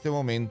en este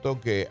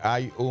momento que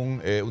hay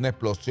una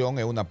explosión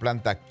en una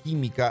planta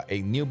química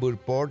en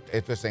Newburyport,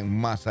 esto es en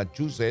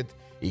Massachusetts,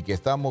 y que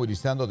está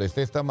movilizando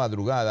desde esta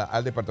madrugada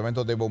al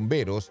departamento de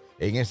bomberos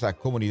en esa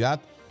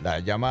comunidad. La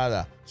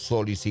llamada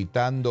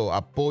solicitando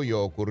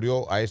apoyo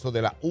ocurrió a eso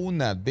de la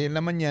 1 de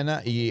la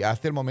mañana y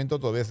hasta el momento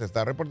todavía se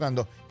está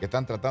reportando que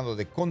están tratando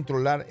de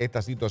controlar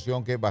esta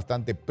situación que es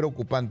bastante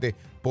preocupante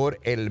por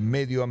el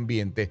medio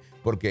ambiente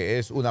porque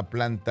es una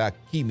planta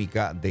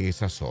química de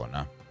esa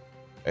zona.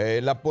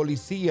 La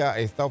policía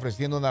está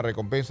ofreciendo una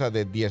recompensa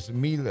de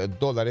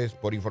 $10,000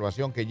 por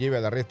información que lleve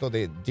al arresto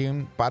de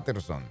Jim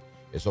Patterson,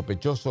 el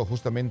sospechoso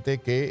justamente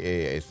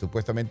que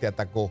supuestamente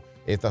atacó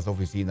estas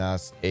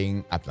oficinas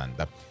en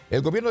Atlanta.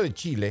 El gobierno de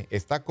Chile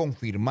está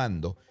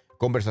confirmando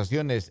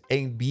conversaciones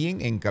bien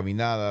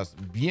encaminadas,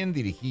 bien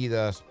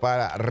dirigidas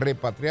para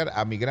repatriar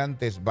a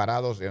migrantes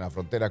varados en la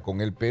frontera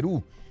con el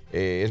Perú.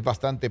 Es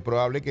bastante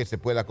probable que se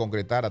pueda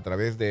concretar a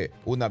través de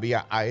una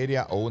vía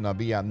aérea o una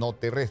vía no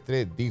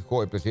terrestre,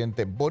 dijo el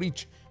presidente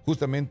Boric,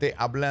 justamente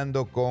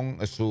hablando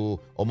con su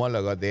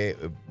homóloga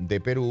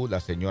de Perú, la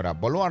señora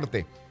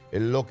Boluarte.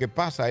 Lo que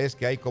pasa es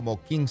que hay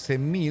como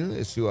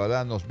 15,000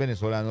 ciudadanos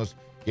venezolanos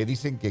que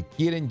dicen que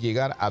quieren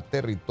llegar a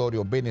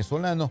territorio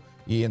venezolano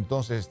y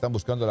entonces están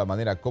buscando la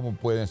manera cómo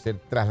pueden ser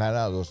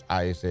trasladados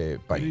a ese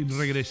país. ¿Y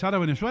regresar a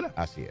Venezuela?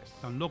 Así es.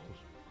 Están locos.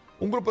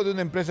 Un grupo de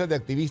una empresa de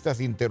activistas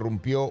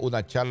interrumpió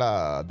una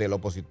charla del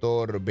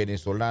opositor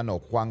venezolano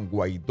Juan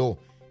Guaidó.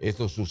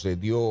 Esto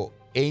sucedió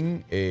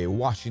en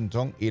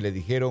Washington y le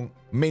dijeron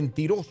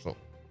mentiroso.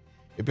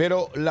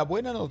 Pero la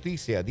buena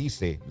noticia,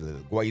 dice,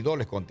 Guaidó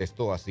les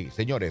contestó así: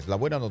 señores, la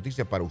buena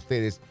noticia para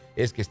ustedes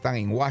es que están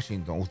en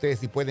Washington. Ustedes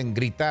sí pueden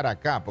gritar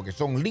acá porque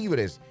son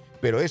libres,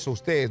 pero eso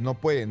ustedes no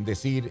pueden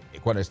decir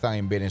cuando están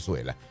en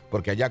Venezuela,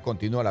 porque allá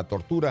continúa la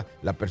tortura,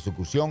 la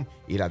persecución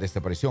y la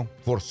desaparición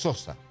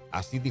forzosa.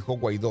 Así dijo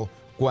Guaidó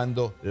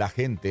cuando la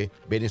gente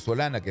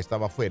venezolana que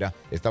estaba afuera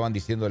estaban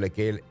diciéndole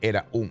que él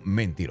era un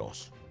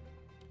mentiroso.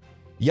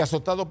 Y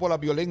azotado por la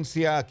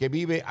violencia que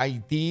vive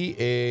Haití,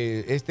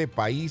 este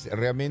país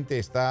realmente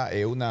está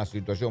en una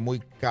situación muy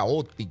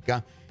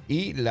caótica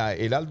y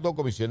el alto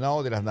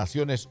comisionado de las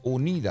Naciones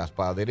Unidas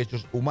para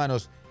Derechos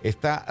Humanos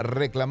está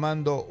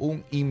reclamando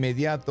una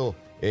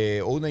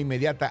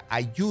inmediata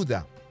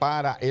ayuda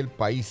para el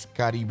país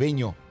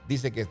caribeño.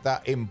 Dice que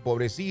está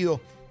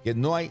empobrecido, que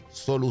no hay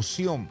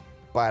solución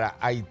para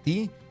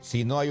Haití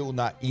si no hay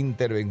una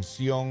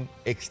intervención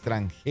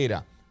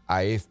extranjera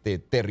a este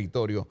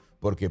territorio,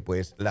 porque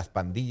pues las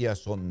pandillas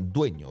son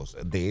dueños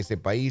de ese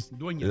país,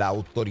 la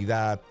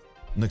autoridad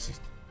no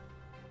existe.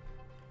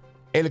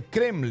 El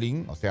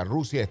Kremlin, o sea,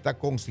 Rusia, está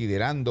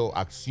considerando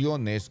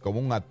acciones como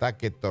un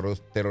ataque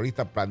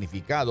terrorista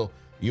planificado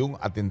y un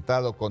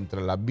atentado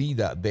contra la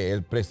vida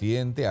del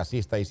presidente. Así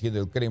está diciendo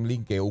el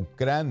Kremlin que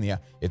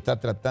Ucrania está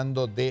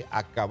tratando de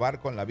acabar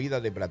con la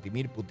vida de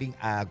Vladimir Putin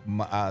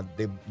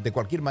de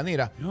cualquier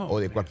manera o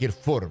de cualquier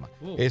forma.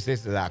 Esa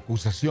es la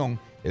acusación.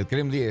 El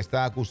Kremlin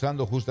está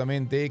acusando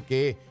justamente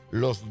que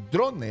los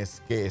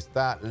drones que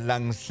está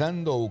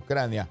lanzando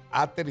Ucrania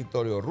a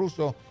territorio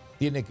ruso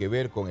tiene que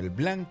ver con el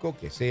blanco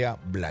que sea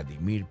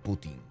Vladimir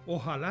Putin.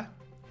 Ojalá.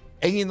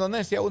 En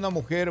Indonesia, una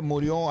mujer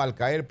murió al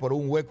caer por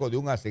un hueco de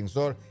un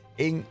ascensor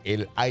en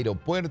el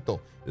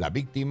aeropuerto. La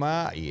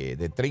víctima,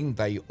 de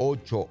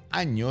 38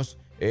 años,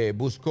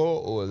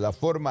 buscó la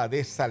forma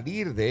de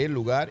salir del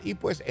lugar y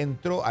pues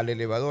entró al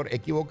elevador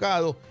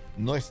equivocado.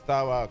 No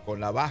estaba con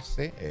la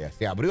base,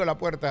 se abrió la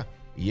puerta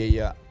y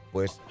ella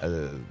pues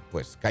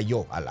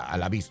cayó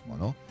al abismo,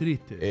 ¿no?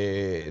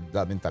 Triste.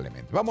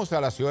 Lamentablemente. Vamos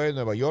a la ciudad de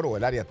Nueva York, o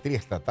el área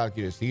triestatal,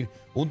 quiero decir.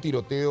 Un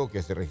tiroteo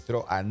que se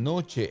registró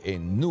anoche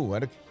en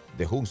Newark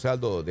dejó un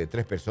saldo de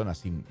 3 personas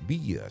sin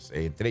vidas,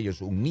 entre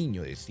ellos un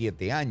niño de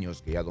 7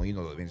 años, que ya Don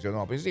Ino lo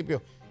mencionó al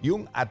principio, y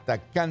un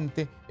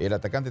atacante. El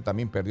atacante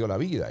también perdió la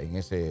vida en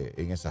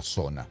esa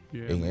zona,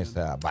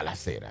 esa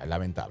balacera,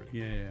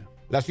 lamentable.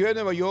 La ciudad de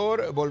Nueva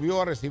York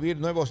volvió a recibir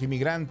nuevos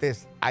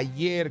inmigrantes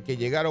ayer que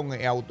llegaron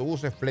en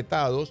autobuses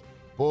fletados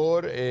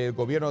por el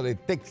gobierno de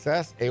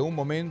Texas en un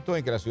momento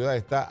en que la ciudad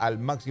está al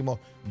máximo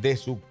de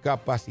su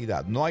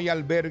capacidad. No hay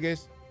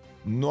albergues,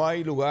 no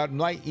hay lugar,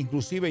 no hay,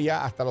 inclusive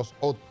ya hasta los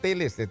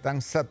hoteles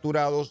están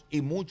saturados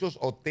y muchos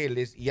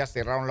hoteles ya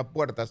cerraron las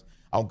puertas,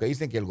 aunque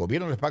dicen que el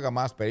gobierno les paga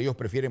más, pero ellos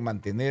prefieren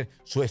mantener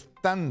su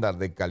estándar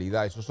de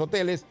calidad de esos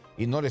hoteles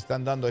y no le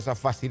están dando esa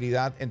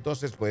facilidad.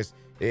 Entonces, pues,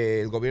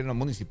 el gobierno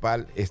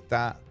municipal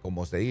está,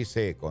 como se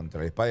dice, contra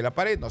la espada y la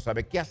pared, no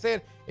sabe qué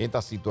hacer en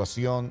esta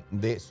situación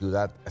de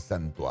ciudad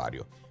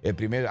santuario. El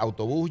primer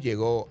autobús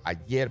llegó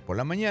ayer por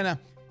la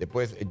mañana.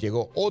 Después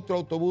llegó otro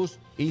autobús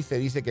y se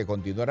dice que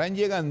continuarán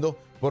llegando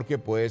porque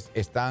pues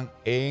están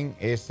en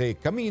ese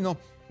camino.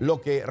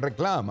 Lo que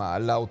reclama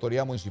la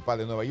autoridad municipal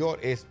de Nueva York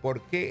es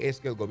por qué es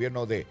que el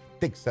gobierno de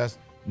Texas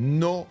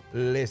no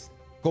les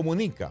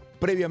comunica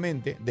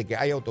previamente de que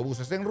hay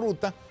autobuses en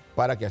ruta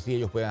para que así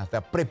ellos puedan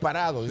estar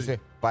preparados, dice,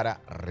 para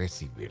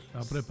recibir.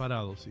 Está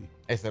preparado, sí.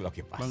 Eso es lo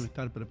que pasa. Van a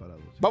estar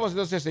preparados. Sí. Vamos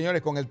entonces,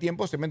 señores, con el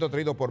tiempo. Segmento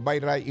traído por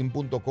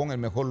buyridein.com, el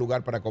mejor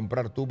lugar para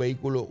comprar tu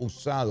vehículo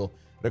usado.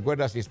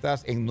 Recuerda, si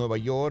estás en Nueva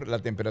York, la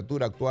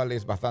temperatura actual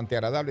es bastante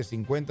agradable,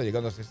 50,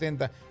 llegando a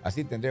 60.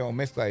 Así tendremos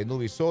mezcla de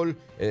nube y sol.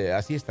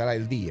 Así estará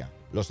el día.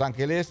 Los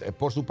Ángeles,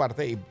 por su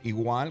parte,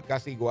 igual,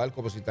 casi igual,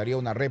 como si estaría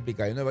una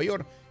réplica de Nueva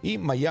York. Y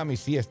Miami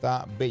sí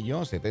está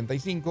bello,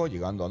 75,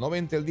 llegando a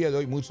 90 el día de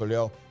hoy. Muy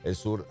soleado el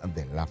sur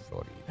de la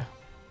Florida.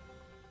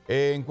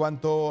 En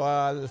cuanto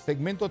al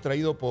segmento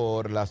traído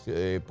por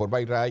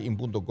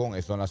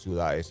buyridein.com, son las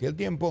ciudades y el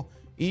tiempo.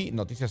 Y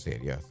noticias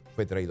serias,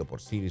 fue traído por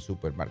City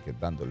Supermarket,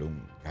 dándole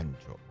un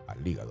gancho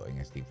al hígado en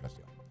esta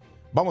inflación.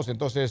 Vamos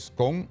entonces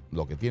con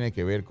lo que tiene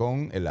que ver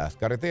con las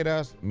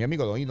carreteras. Mi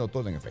amigo Don Ino,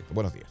 todo en efecto.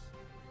 Buenos días.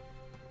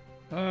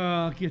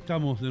 Aquí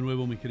estamos de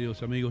nuevo, mis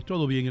queridos amigos.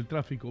 Todo bien, el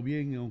tráfico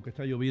bien, aunque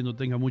está lloviendo,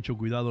 tenga mucho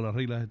cuidado. Las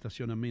reglas de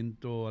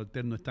estacionamiento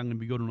alterno están en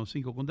vigor en los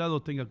 5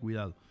 condados. Tenga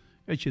cuidado,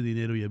 eche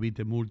dinero y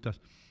evite multas.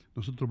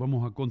 Nosotros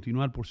vamos a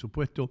continuar, por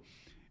supuesto,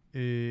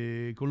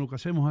 con lo que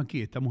hacemos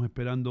aquí. Estamos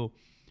esperando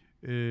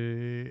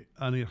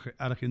al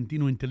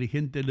argentino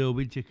inteligente Leo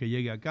Vilches que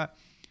llegue acá,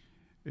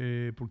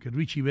 porque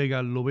Richie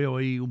Vega lo veo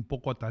ahí un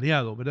poco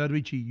atareado, ¿verdad,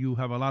 Richie? You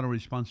have a lot of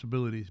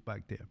responsibilities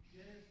back there.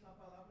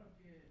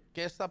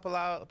 ¿Qué es la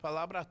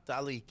palabra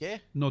tal y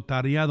qué? No,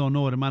 tareado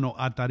no, hermano,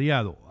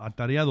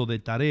 atareado de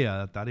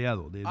tarea,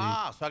 atareado.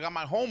 So I got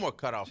my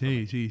homework cut out.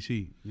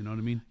 Sí, you know what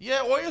I mean?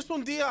 Yeah, hoy es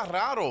un día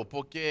raro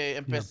porque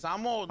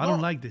empezamos... I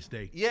don't like this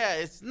day.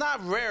 Yeah, it's not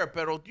rare,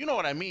 pero you know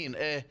what I mean.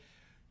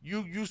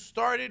 You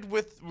started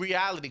with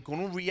reality, con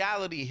un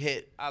reality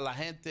hit a la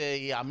gente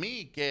y a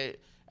mí, que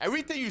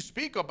everything you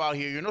speak about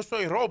here, yo no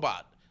soy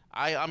robot.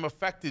 I'm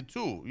affected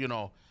too, you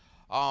know.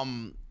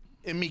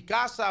 En mi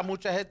casa,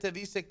 mucha gente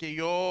dice que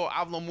yo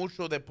hablo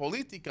mucho de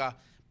política,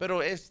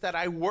 pero it's that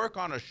I work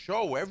on a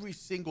show every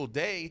single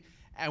day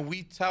and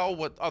we tell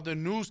what other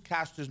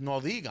newscasters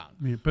no digan.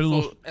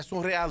 So, es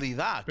una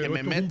realidad que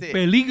me mete... Es un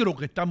peligro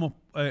que estamos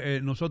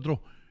nosotros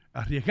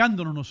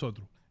arriesgándonos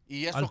nosotros.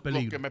 Y eso es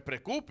lo que me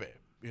preocupe,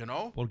 you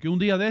know? Porque un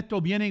día de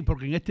estos vienen,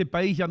 porque en este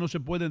país ya no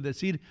se pueden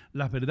decir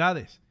las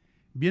verdades.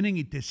 Vienen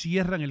y te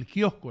cierran el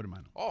kiosco,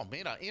 hermano. Oh,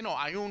 mira,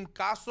 hay un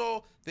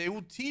caso de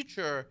un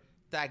teacher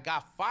that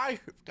got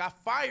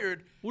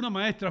fired. Una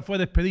maestra fue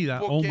despedida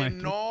o un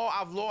maestro. Porque no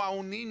habló a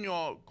un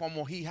niño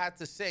como he had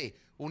to say.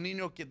 Un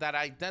niño that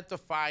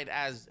identified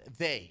as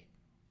they.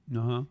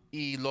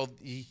 Y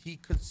he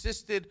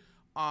consisted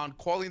on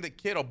calling the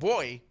kid a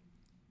boy.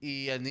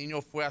 Y el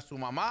niño fue a su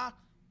mamá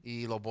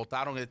y lo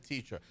botaron el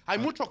teacher. Hay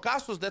muchos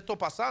casos de esto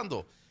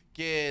pasando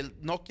que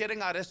no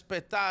quieren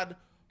respetar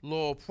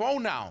los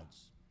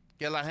pronouns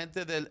que la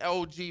gente del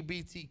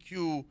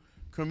LGBTQ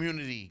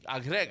community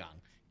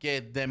agregan,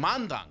 que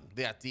demandan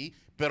de a ti,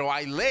 pero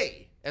hay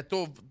ley.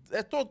 Esto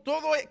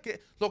todo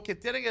lo que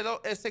tienen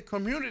ese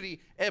community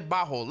es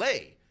bajo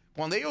ley.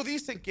 Cuando ellos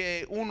dicen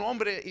que un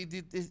hombre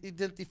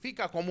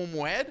identifica como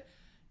mujer,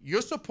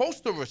 you're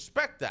supposed to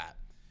respect that.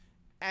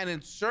 And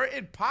in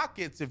certain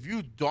pockets, if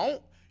you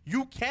don't,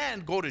 you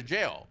can go to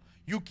jail.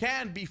 You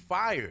can be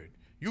fired.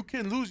 You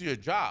can lose your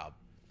job.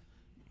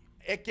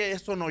 Es que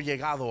eso no ha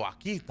llegado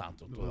aquí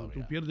tanto todavía.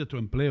 Tú pierdes tu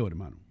empleo,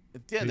 hermano.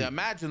 Entiende? Sí.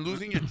 Imagine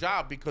losing your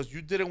job because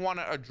you didn't want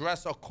to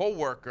address a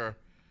coworker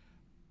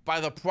by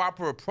the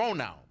proper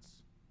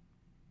pronouns.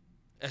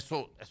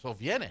 Eso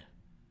viene.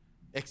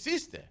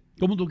 Existe.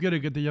 ¿Cómo tú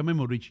quieres que te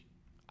llamemos, Richie?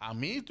 A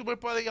mí tú me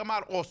puedes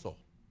llamar Oso.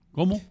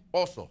 ¿Cómo?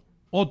 Oso.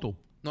 Otto.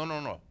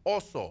 No.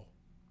 Oso.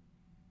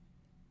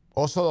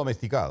 Oso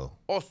domesticado.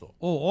 Oso.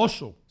 Oh,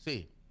 oso.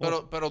 Sí,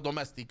 pero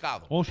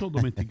domesticado. Oso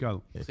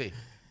domesticado. Sí.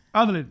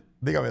 Adler.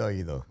 Dígame,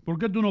 Doguido. ¿Por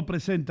qué tú no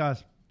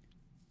presentas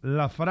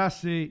la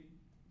frase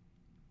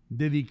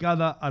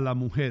dedicada a la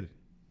mujer?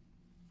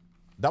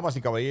 Damas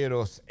y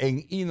caballeros,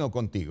 en Ino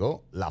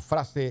Contigo, la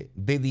frase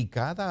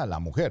dedicada a la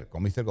mujer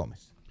con Mr.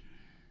 Gómez.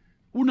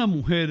 Una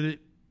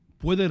mujer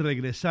puede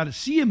regresar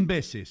 100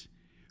 veces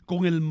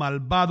con el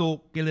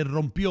malvado que le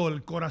rompió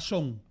el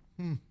corazón,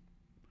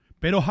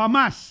 pero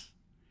jamás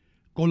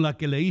con la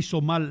que le hizo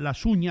mal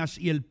las uñas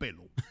y el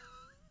pelo.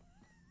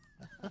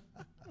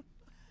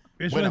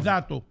 Eso es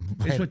dato,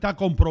 eso está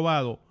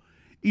comprobado.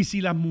 Y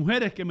si las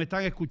mujeres que me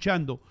están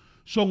escuchando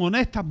son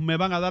honestas, me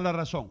van a dar la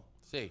razón.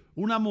 Sí.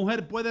 Una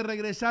mujer puede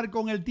regresar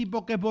con el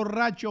tipo que es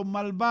borracho,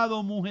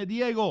 malvado,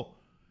 mujeriego.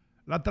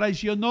 La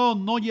traicionó,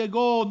 no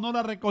llegó, no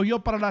la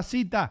recogió para la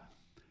cita.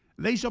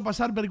 Le hizo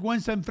pasar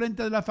vergüenza en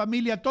frente de la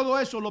familia. Todo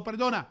eso lo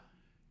perdona.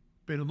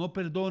 Pero no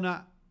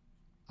perdona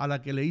a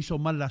la que le hizo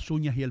mal las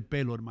uñas y el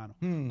pelo, hermano.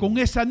 Con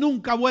esa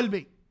nunca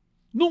vuelve.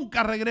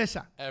 Nunca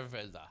regresa. Es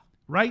verdad.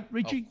 Right,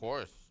 Richie? Of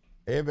course.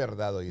 Es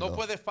verdad, Oído. No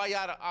puede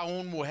fallar a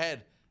una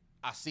mujer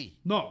así.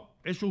 No,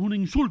 eso es un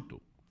insulto.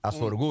 A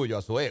su orgullo,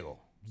 a su ego.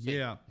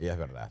 Yeah. Y es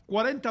verdad.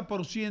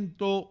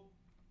 40%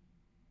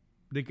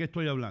 ¿de qué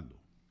estoy hablando?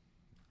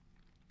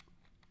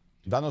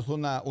 Danos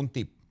un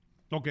tip.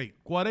 Ok,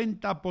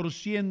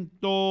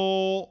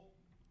 40%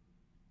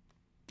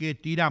 que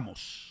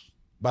tiramos.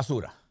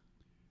 Basura.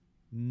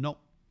 No.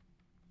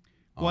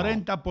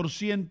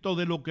 40%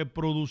 de lo que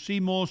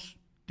producimos,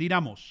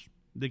 tiramos.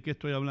 ¿De qué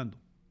estoy hablando?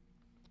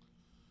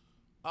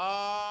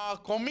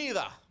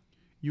 Comida.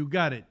 You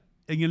got it.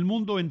 En el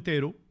mundo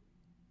entero,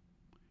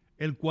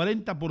 el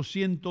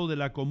 40% de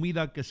la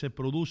comida que se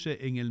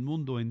produce en el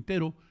mundo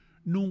entero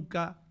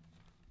nunca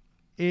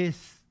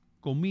es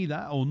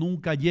comida o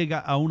nunca llega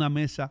a una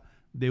mesa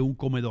de un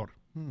comedor.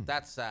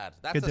 That's sad.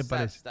 That's ¿Qué te a sad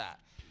parece? stat.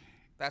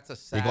 That's a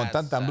sad, Y con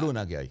tanta sad.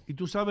 hambruna que hay. Y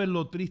tú sabes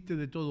lo triste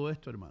de todo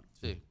esto, hermano.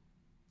 Sí.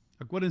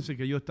 Acuérdense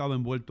que yo estaba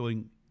envuelto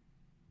en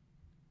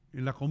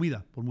la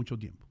comida por mucho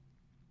tiempo.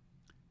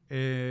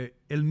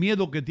 El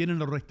miedo que tienen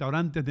los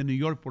restaurantes de New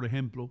York, por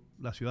ejemplo,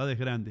 las ciudades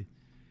grandes,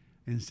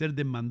 en ser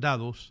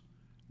demandados,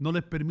 no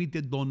les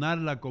permite donar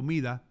la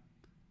comida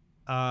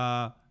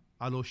a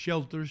los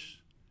shelters,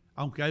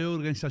 aunque hay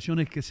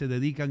organizaciones que se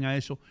dedican a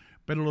eso,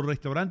 pero los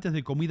restaurantes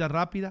de comida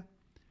rápida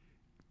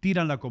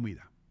tiran la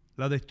comida,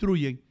 la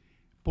destruyen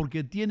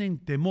porque tienen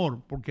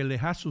temor, porque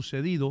les ha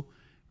sucedido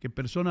que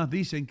personas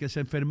dicen que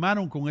se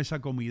enfermaron con esa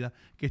comida,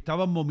 que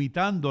estaban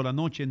vomitando la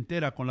noche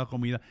entera con la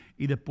comida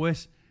y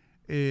después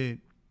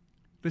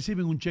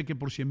reciben un cheque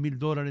por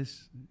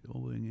 $100,000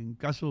 o en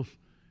casos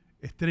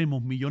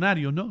extremos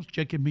millonarios, ¿no?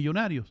 Cheques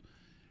millonarios,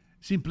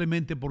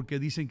 simplemente porque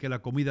dicen que la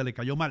comida le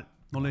cayó mal,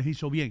 no les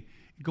hizo bien.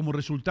 Y como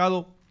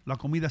resultado, la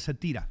comida se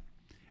tira.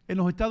 En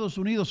los Estados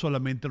Unidos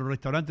solamente, los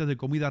restaurantes de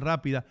comida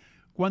rápida,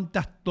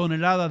 ¿cuántas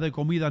toneladas de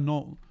comida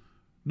no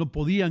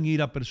podían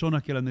ir a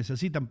personas que la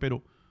necesitan?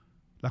 Pero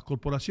las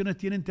corporaciones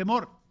tienen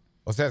temor.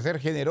 O sea, ser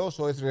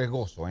generoso es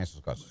riesgoso en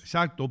esos casos.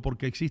 Exacto,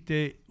 porque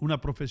existe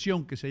una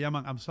profesión que se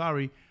llaman,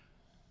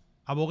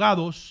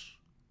 abogados,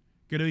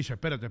 que le dicen,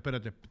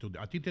 espérate,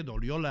 ¿a ti te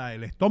dolió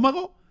el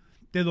estómago?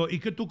 ¿Y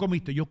qué tú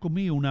comiste? Yo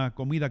comí una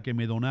comida que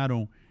me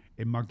donaron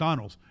en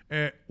McDonald's.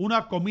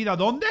 ¿Una comida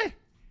dónde?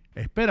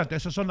 Espérate,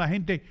 esas son la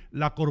gente,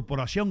 la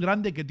corporación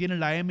grande que tiene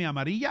la M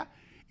amarilla,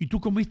 y tú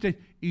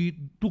comiste, y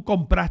tú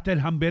compraste el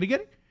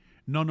hamburger.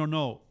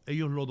 No,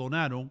 ellos lo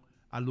donaron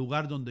al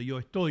lugar donde yo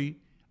estoy,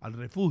 al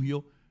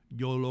refugio,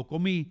 yo lo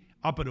comí.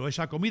 Pero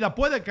esa comida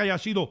puede que haya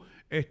sido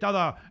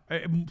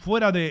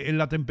fuera de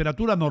la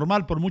temperatura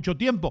normal por mucho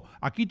tiempo.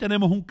 Aquí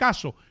tenemos un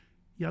caso.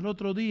 Y al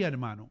otro día,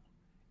 hermano,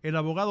 el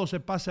abogado se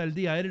pasa el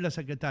día, él y la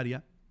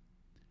secretaria,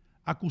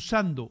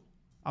 acusando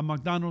a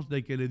McDonald's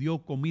de que le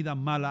dio comida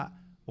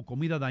mala o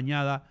comida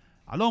dañada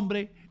al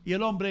hombre, y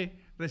el hombre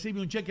recibe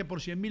un cheque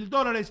por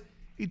 $100,000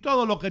 y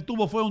todo lo que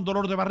tuvo fue un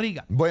dolor de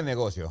barriga. Buen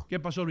negocio. ¿Qué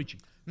pasó, Richie?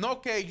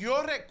 No, que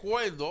yo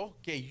recuerdo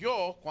que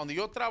cuando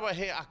yo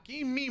trabajé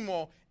aquí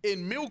mismo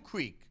en Mill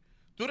Creek,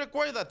 tú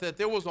recuerdas that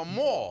there was a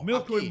mall.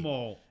 Mill Creek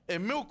Mall.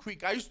 In Mill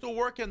Creek, I used to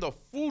work in the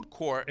food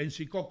court. En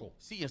Sicoco.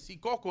 Sí, en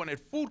Sicoco, en el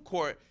food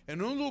court,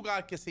 en un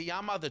lugar que se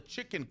llama The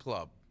Chicken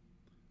Club.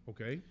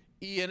 Ok.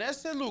 Y en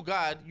ese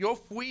lugar yo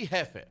fui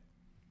jefe.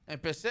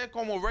 Empecé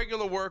como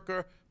regular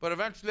worker, but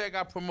eventually I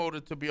got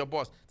promoted to be a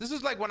boss. This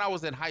is like when I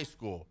was in high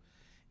school.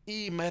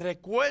 Y me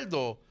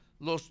recuerdo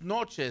los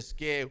noches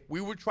que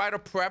we would try to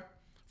prep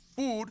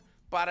food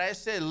para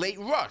ese late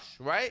rush,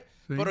 right?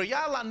 Sí. Pero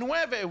ya a las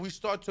 9 we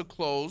start to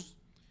close.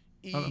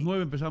 A las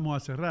 9 empezamos a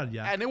cerrar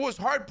ya. And it was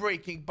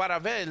heartbreaking para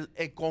ver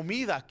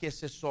comida que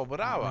se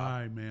sobraba.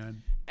 Ay,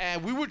 man.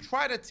 And we would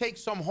try to take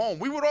some home.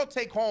 We would all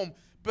take home,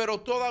 pero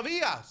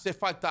todavía se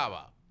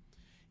faltaba.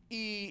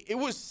 Y it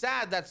was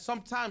sad that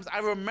sometimes I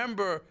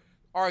remember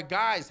our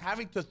guys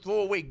having to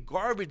throw away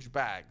garbage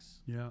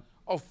bags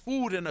of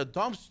food in a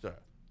dumpster.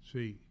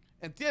 Sí.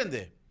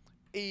 ¿Entiende?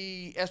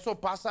 Y eso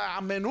pasa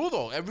a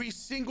menudo, every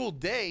single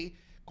day,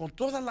 con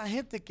toda la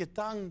gente que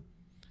están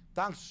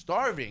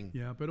starving.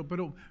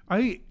 Pero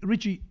ahí,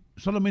 Richie,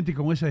 solamente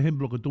con ese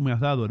ejemplo que tú me has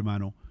dado,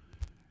 hermano,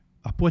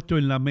 has puesto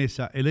en la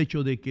mesa el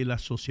hecho de que la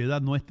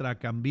sociedad nuestra ha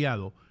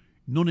cambiado,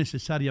 no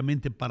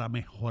necesariamente para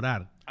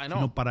mejorar,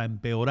 sino para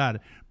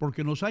empeorar.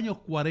 Porque en los años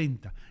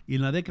 40 y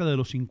en la década de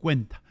los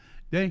 50,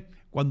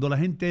 cuando la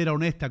gente era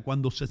honesta,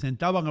 cuando se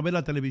sentaban a ver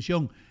la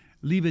televisión,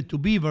 Leave It to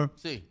Beaver,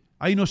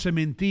 ahí no se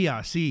mentía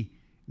así.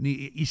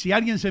 Y si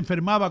alguien se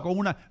enfermaba con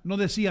no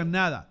decían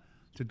nada.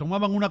 Se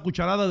tomaban una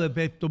cucharada de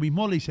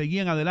Pepto-Bismol y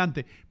seguían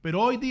adelante. Pero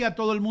hoy día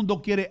todo el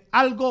mundo quiere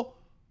algo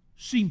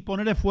sin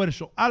poner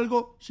esfuerzo,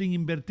 algo sin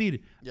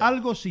invertir,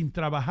 algo sin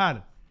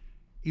trabajar.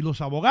 Y los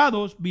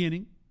abogados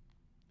vienen,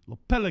 los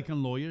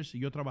Pelican Lawyers, y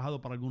yo he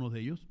trabajado para algunos de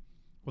ellos.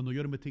 Cuando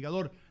yo era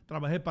investigador,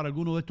 trabajé para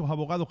algunos de estos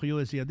abogados que yo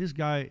decía, this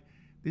guy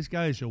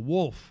is a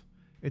wolf.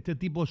 Este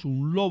tipo es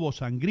un lobo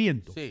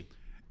sangriento. Sí.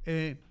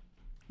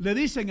 Le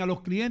dicen a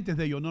los clientes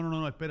de ellos,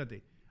 no,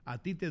 espérate, a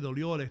ti te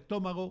dolió el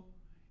estómago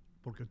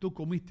porque tú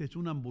comiste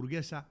una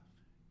hamburguesa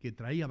que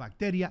traía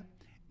bacteria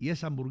y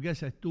esa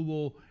hamburguesa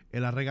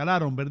la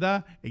regalaron,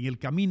 ¿verdad? En el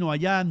camino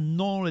allá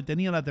no le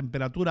tenía la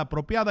temperatura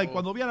apropiada y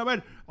cuando viene a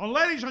ver,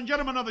 ladies and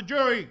gentlemen of the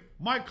jury,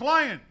 my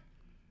client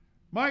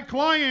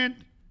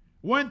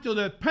went to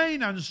the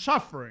pain and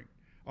suffering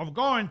of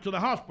going to the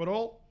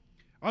hospital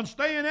and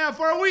staying there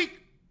for a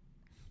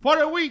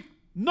week,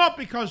 not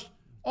because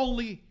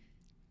only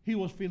he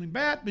was feeling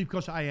bad,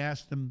 because I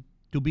asked him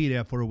to be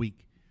there for a week.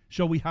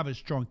 So we have a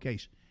strong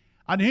case.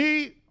 And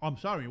I'm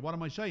sorry, what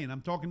am I saying?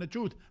 I'm talking the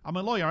truth. I'm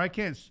a lawyer. I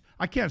can't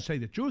say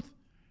the truth.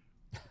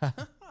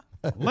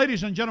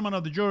 Ladies and gentlemen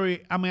of the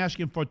jury, I'm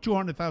asking for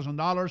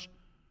 $200,000,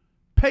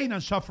 pain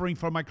and suffering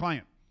for my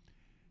client.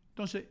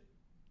 Entonces,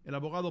 el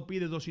abogado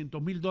pide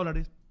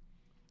 $200,000,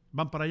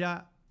 van para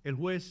allá, el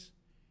juez,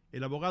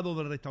 el abogado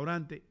del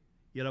restaurante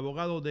y el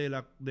abogado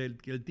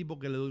del tipo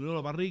que le dolió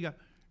la barriga.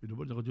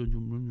 45.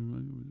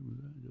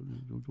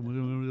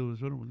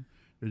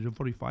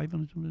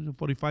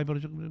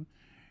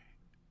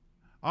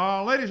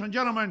 Ladies and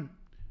gentlemen,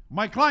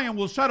 my client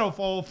will settle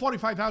for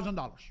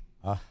 $45,000.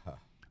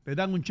 Le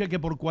dan un cheque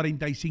por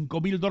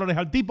 $45,000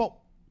 al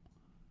tipo.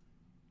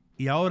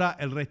 Y ahora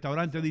el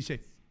restaurante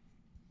dice,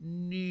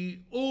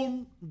 ni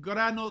un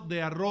grano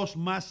de arroz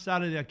más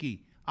sale de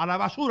aquí. A la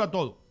basura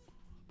todo.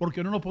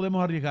 Porque no nos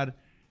podemos arriesgar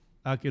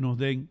a que nos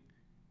den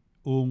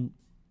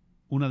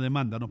una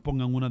demanda, nos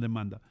pongan una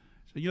demanda.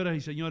 Señoras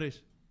y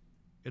señores,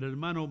 el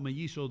hermano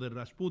mellizo de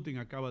Rasputin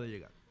acaba de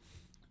llegar.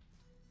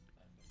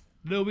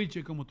 Leo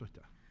Vilche, ¿cómo tú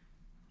estás?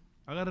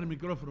 Agarra el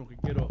micrófono que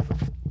quiero.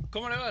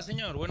 ¿Cómo le va,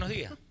 señor? Buenos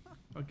días.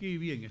 Aquí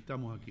bien,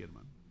 estamos aquí,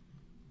 hermano.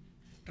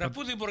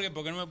 Rasputin, ¿por qué?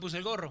 ¿Porque no me puse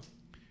el gorro?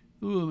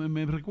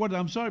 Me recuerda,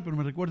 I'm sorry, pero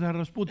me recuerdas a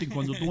Rasputin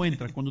cuando tú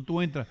entras con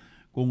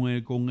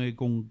el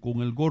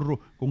gorro,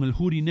 con el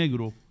hoodie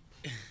negro.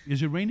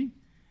 ¿Is it raining?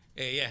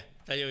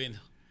 Está lloviendo.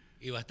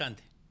 Y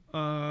bastante.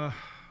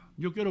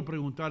 Yo quiero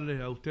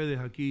preguntarles a ustedes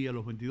aquí, a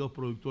los 22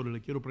 productores,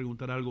 les quiero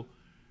preguntar algo.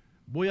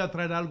 Voy a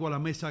traer algo a la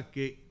mesa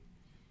que,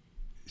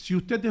 si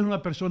usted es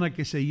una persona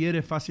que se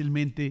hiere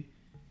fácilmente,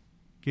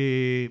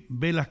 que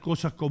ve las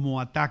cosas como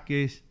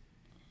ataques,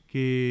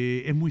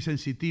 que es muy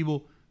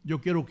sensitivo, yo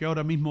quiero que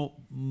ahora mismo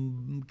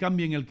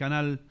cambien el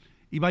canal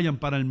y vayan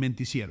para el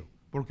menticiero,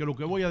 porque lo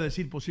que voy a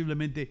decir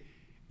posiblemente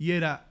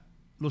hiera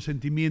los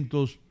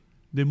sentimientos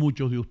de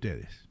muchos de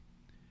ustedes.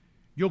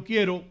 Yo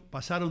quiero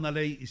pasar una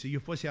ley, y si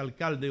yo fuese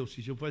alcalde o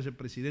si yo fuese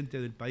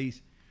presidente del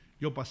país,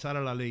 yo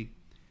pasara la ley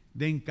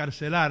de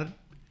encarcelar,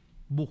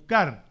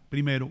 buscar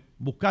primero,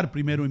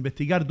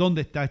 investigar dónde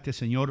está este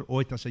señor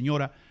o esta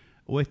señora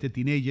o este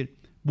teenager,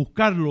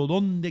 buscarlo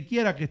donde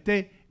quiera que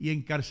esté y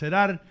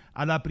encarcelar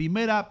a la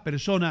primera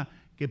persona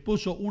que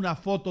puso una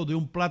foto de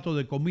un plato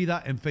de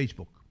comida en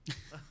Facebook.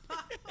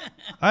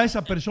 A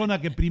esa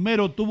persona que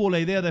primero tuvo la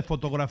idea de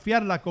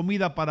fotografiar la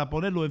comida para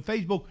ponerlo en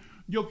Facebook,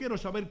 yo quiero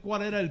saber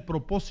cuál era el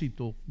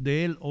propósito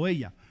de él o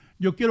ella.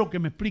 Yo quiero que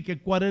me explique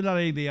cuál era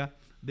la idea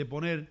de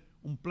poner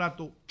un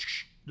plato,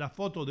 la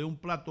foto de un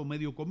plato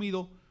medio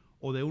comido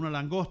o de una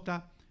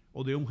langosta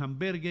o de un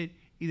hamburger,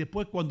 y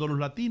después cuando los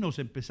latinos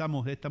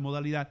empezamos esta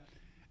modalidad,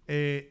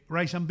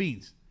 rice and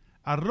beans,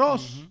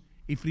 arroz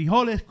y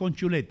frijoles con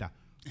chuleta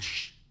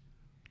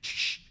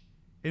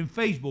en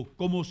Facebook,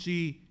 como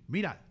si,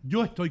 mira,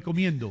 yo estoy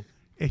comiendo,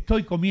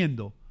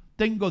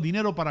 tengo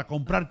dinero para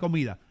comprar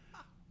comida.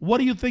 What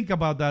do you think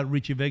about that,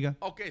 Richie Vega?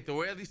 Ok, te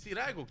voy a decir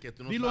algo que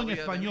tú no Dilo en sabías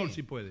de español mí.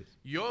 si puedes.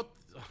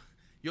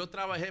 Yo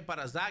trabajé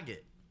para Zagat.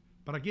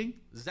 ¿Para quién?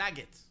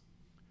 Zagat.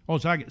 Oh,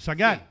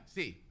 Zagat.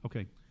 Sí. Ok.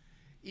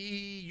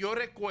 Y yo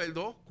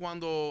recuerdo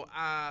cuando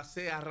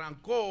se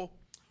arrancó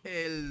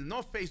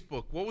no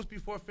Facebook. What was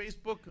before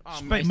Facebook?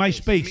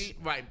 MySpace.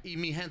 Right. Y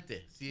mi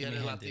gente. Si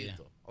eres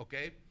latino. Ok.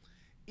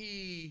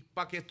 Y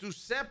para que tú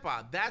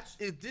sepas,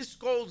 this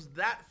goes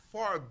that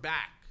far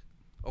back.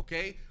 Ok.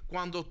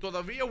 Cuando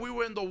todavía we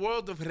were in the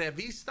world of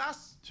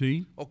revistas.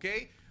 Sí. Ok.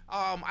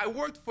 I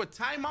worked for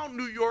Time Out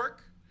New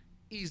York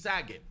y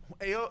Zagat.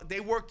 They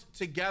worked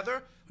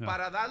together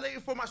para darle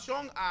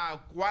información a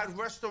what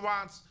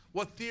restaurants,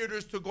 what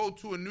theaters to go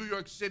to in New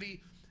York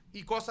City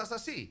y cosas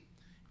así.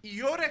 Y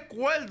yo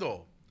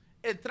recuerdo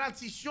el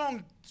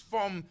transición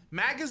from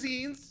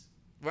magazines,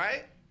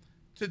 right,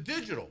 to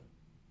digital.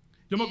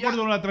 Yo me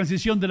acuerdo de la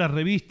transición de las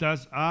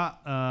revistas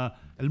a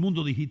el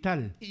mundo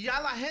digital. Y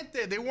ya la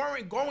gente, they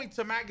weren't going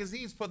to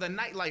magazines for the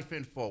nightlife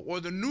info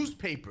or the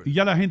newspapers. Y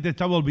ya la gente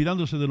estaba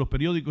olvidándose de los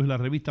periódicos y las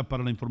revistas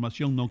para la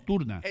información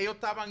nocturna. Ellos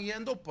estaban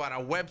yendo para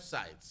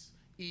websites.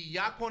 Y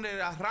ya con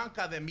el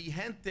arranca de mi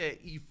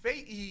gente y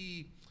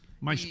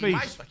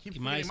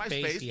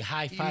MySpace. Y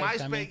High Five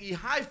también. Y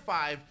High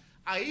Five,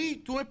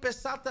 ahí tú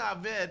empezaste a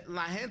ver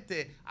la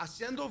gente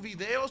haciendo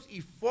videos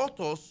y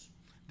fotos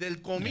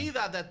de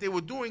comida that they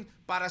were doing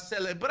para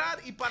celebrar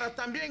y para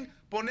también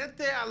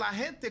ponerte a la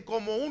gente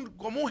como un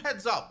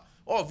heads up.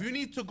 Oh, if you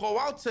need to go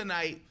out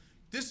tonight,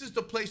 this is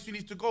the place you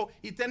need to go.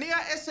 Y tenía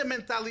esa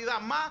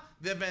mentalidad más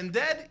de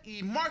vender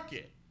y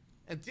market.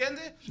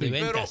 ¿Entiendes? De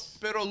ventas.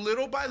 Pero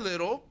little by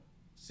little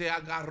se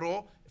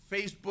agarró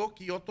Facebook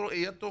y otros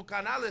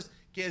canales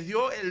que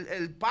dio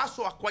el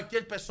paso a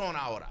cualquier persona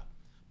ahora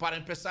para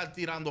empezar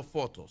tirando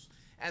fotos.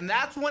 And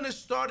that's when it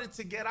started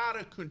to get out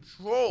of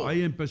control.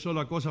 Ahí empezó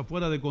la cosa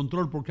fuera de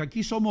control, porque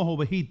aquí somos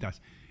ovejitas.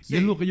 Sí. Y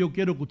es lo que yo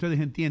quiero que ustedes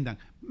entiendan.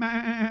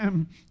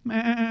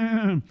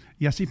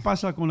 Y así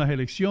pasa con las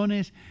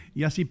elecciones,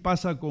 y así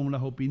pasa con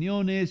las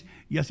opiniones,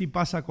 y así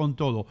pasa con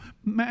todo.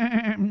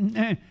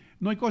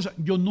 No hay cosa.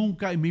 Yo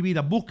nunca en mi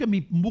vida,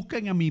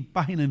 busquen a mi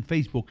página en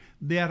Facebook,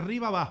 de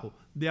arriba abajo,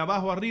 de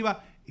abajo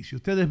arriba, Y si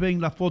ustedes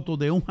ven la foto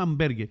de un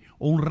hamburgues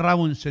o un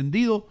rabo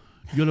encendido,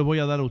 yo les voy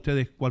a dar a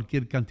ustedes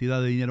cualquier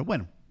cantidad de dinero.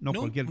 Bueno, no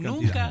cualquier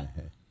cantidad.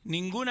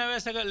 ¿Ninguna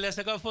vez le ha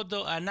sacado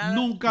foto a nada?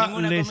 Nunca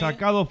le he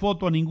sacado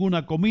foto a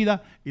ninguna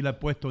comida y la he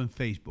puesto en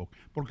Facebook.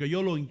 Porque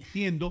yo lo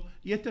entiendo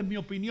y esta es mi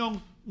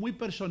opinión muy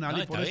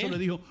personal y por eso le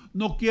digo,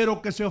 no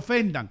quiero que se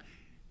ofendan.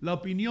 La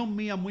opinión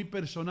mía muy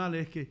personal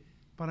es que,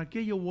 ¿para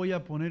qué yo voy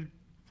a poner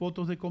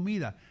fotos de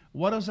comida?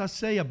 What does that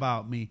say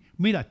about me?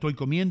 Mira, estoy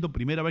comiendo,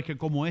 primera vez que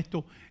como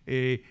esto,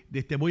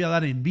 te voy a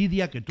dar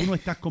envidia que tú no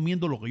estás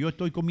comiendo lo que yo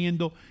estoy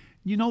comiendo.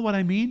 You know what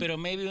I mean? Pero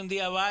maybe un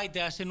día va y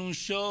te hacen un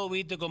show,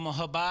 viste, como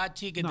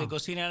hibachi, que te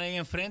cocinan ahí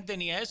enfrente,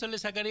 ¿ni a eso le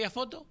sacaría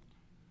foto?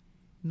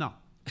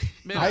 No.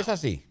 Mira, es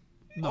así.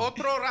 No.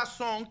 Otra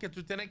razón que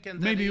tú tienes que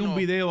entender. Maybe un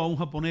video a un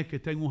japonés que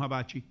está en un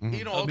hibachi.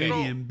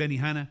 Maybe en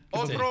Benihana.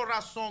 Otra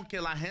razón que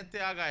la gente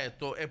haga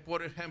esto es,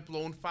 por ejemplo,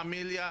 una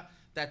familia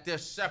that they're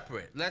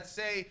separate. Let's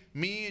say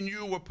me and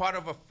you were part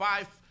of a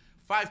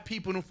five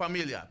people en una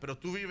familia, pero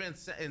tú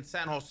vives en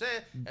San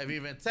José, él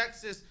vive en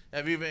Texas,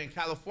 él vive en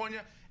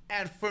California.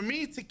 And for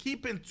me to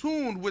keep in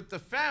tune with the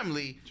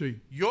family,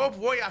 yo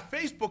voy a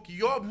Facebook y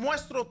yo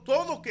muestro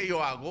todo lo que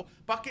yo hago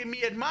para que mi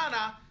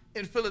hermana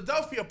en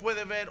Filadelfia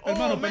puede ver.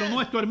 Hermano, pero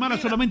no es tu hermana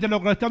solamente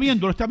lo que está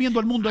viendo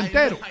el mundo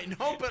entero.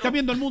 Está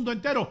viendo el mundo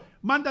entero.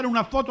 Mándale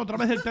una foto a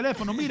través del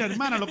teléfono. Mira,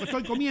 hermana, lo que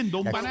estoy comiendo,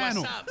 un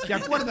banano. ¿Te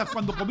acuerdas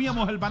cuando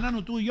comíamos el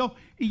banano tú y yo?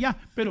 Y ya,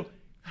 pero,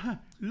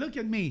 look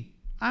at me.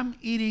 I'm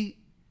eating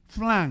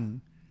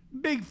flan.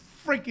 Big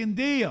freaking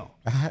deal.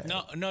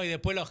 No, y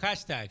después los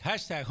hashtags.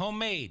 Hashtag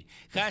homemade.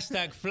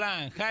 Hashtag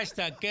flan.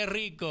 Hashtag qué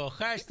rico.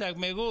 Hashtag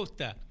me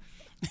gusta.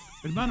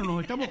 Hermano,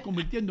 nos estamos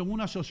convirtiendo en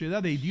una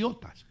sociedad de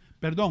idiotas.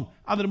 Perdón,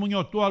 Adler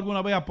Muñoz, ¿tú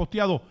alguna vez has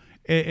posteado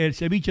el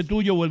ceviche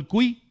tuyo o el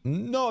cuy?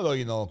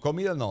 No,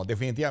 comida no,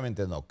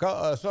 definitivamente no.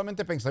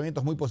 Solamente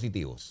pensamientos muy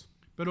positivos.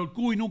 Pero el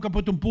cuy, ¿nunca has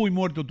puesto un cuy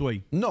muerto tú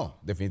ahí? No,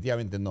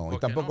 definitivamente no. Y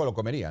tampoco lo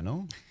comería,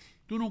 ¿no?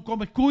 ¿Tú no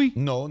comes cuy?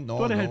 No.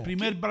 Tú eres el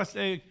primer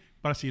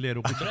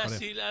brasilero.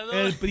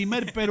 El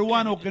primer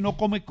peruano que no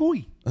come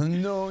cuy.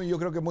 No, yo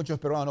creo que muchos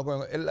peruanos no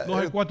comen.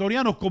 Los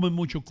ecuatorianos comen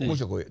mucho cuy.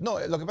 Mucho cuy. No,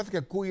 lo que pasa es que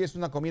el cuy es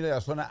una comida de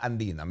la zona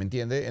andina, ¿me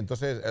entiendes?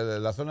 Entonces,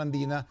 la zona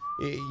andina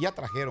ya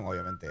trajeron,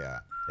 obviamente,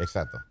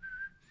 Exacto.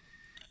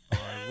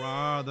 I'd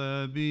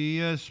rather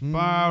be a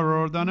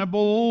sparrow than a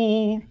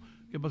bull.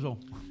 ¿Qué pasó?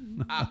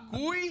 ¿A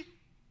cuy?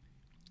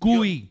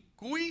 Cuy.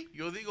 Cuy,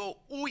 yo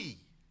digo uy.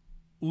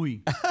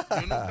 Uy.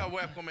 Yo nunca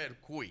voy a comer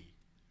cuy.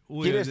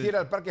 ¿Quieres ir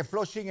al parque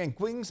Flushing en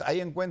Queens? Ahí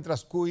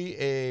encuentras cuy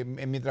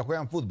mientras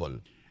juegan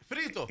fútbol.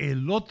 Frito.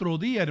 El otro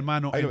día,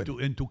 hermano,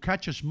 en tu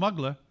Catch a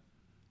Smuggler,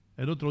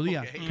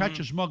 Catch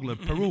a Smuggler,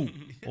 Perú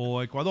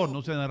o Ecuador,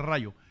 no sé, en el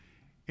rayo,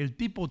 el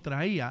tipo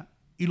traía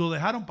y lo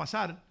dejaron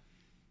pasar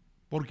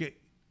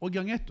porque,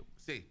 oigan esto,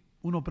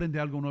 uno aprende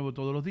algo nuevo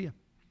todos los días.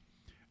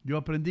 Yo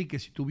aprendí que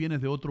si tú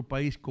vienes de otro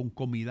país con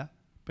comida,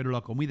 pero la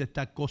comida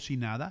está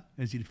cocinada,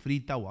 es decir,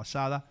 frita o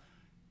asada,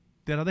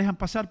 te la dejan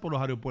pasar por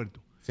los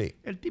aeropuertos. Sí.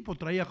 El tipo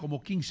traía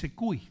como 15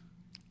 cuy.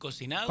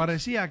 ¿Cocinados?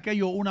 Parecía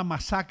aquello una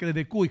masacre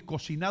de cuy,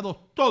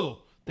 cocinados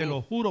todos, te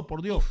lo juro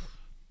por Dios.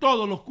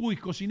 Todos los cuy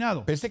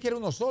cocinados. Pensé que era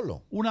uno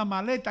solo. Una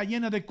maleta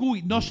llena de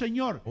cuy. No,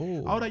 señor.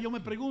 Ahora yo me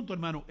pregunto,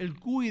 hermano, ¿el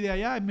cuy de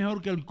allá es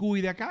mejor que el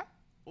cuy de acá?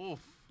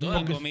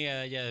 Toda comida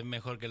de allá es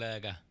mejor que la de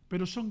acá.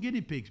 Pero son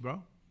guinea pigs,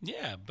 bro.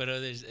 Yeah, pero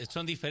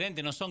son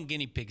diferentes, no son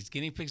guinea pigs.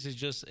 Guinea pigs es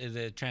just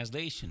the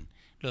translation.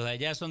 Los de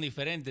allá son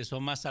diferentes,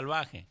 son más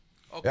salvajes.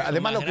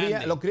 Además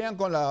lo crían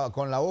con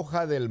la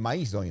hoja del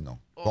maíz, ¿no?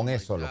 Con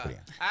eso lo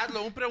crían.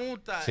 Hazlo, una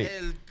pregunta.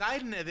 ¿El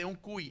carne de un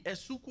cuy es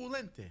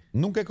suculente?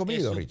 Nunca he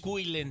comido, Rich. Es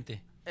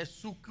suculente. Es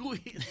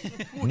suculente.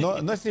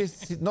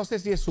 No sé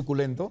si es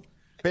suculento,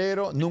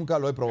 pero nunca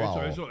lo he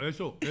probado.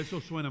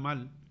 Eso suena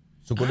mal.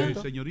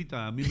 ¿Suculento?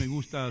 Señorita, a mí me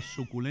gusta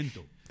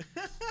suculento.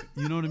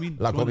 You know what I mean?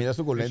 La comida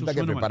suculenta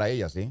que prepara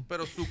ella, sí.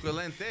 Pero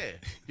suculente.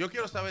 Yo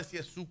quiero saber si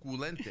es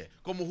suculente.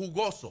 Como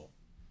jugoso.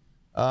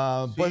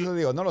 Pues lo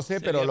digo, no lo sé,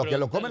 pero los que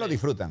lo comen lo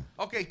disfrutan.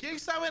 Ok, ¿quién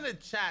sabe en el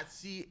chat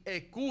si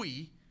el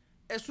cuy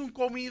es una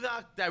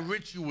comida that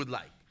Rich you would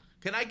like?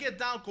 Can I get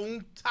down con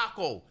un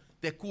taco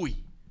de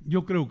cuy?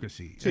 Yo creo que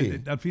sí.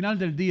 Al final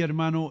del día,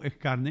 hermano, es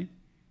carne.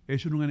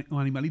 Es un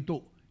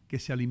animalito que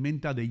se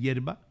alimenta de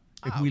hierba.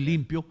 Es muy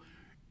limpio.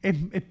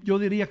 Yo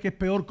diría que es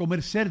peor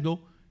comer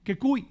cerdo que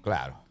cuy.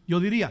 Claro. Yo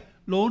diría,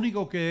 lo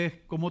único que es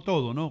como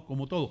todo, ¿no?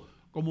 Como todo.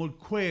 Como el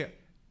quail.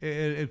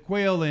 El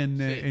quail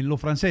en los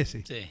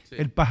franceses.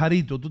 El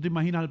pajarito. ¿Tú te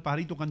imaginas al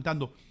pajarito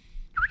cantando?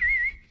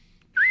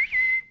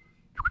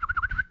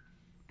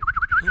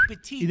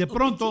 Y de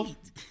pronto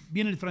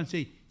viene el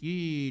francés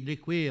y le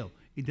quail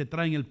y te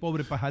traen el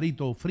pobre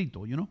pajarito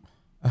frito, you know?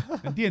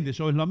 ¿Entiendes?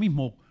 Eso es lo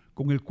mismo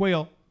con el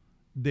quail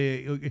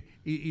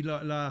y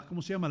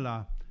 ¿cómo se llama?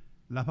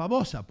 Las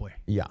babosas, pues.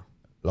 Ya.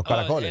 Los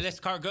caracoles. El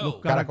escargot. Los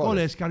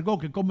caracoles,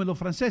 escargot que comen los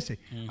franceses.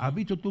 ¿Has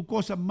visto tú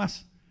cosas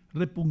más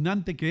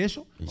repugnante que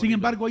eso? Sin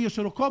embargo, ellos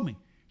se lo comen.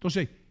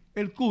 Entonces,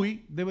 el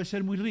cuy debe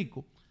ser muy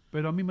rico,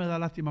 pero a mí me da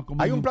lástima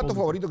comer. Hay un plato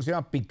favorito que se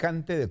llama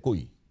picante de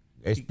cuy.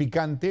 Es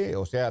picante,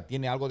 o sea,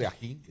 tiene algo de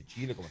ají, de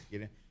chile, como se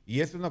quiere, Y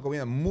es una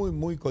comida muy,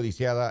 muy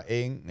codiciada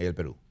en el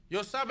Perú.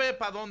 Yo sabe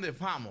para dónde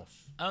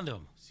vamos. ¿A dónde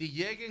vamos? Si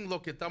lleguen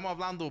lo que estamos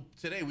hablando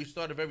today, we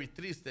started very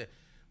triste,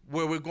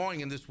 where we're going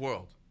in this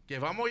world. Que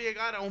vamos a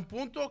llegar a un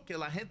punto que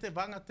la gente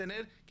van a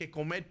tener que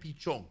comer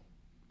pichón.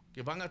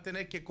 Que van a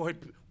tener que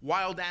coger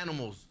wild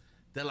animals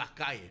de la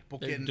calle.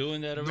 Porque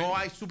no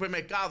hay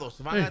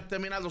supermercados. Van a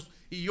terminar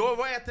y yo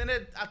voy a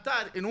tener a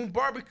estar en un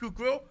barbecue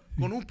grill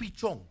con un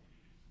pichón.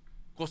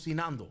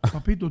 Cocinando.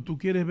 Papito, ¿tú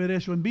quieres ver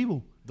eso en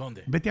vivo?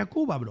 ¿Dónde? Vete a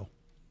Cuba, bro.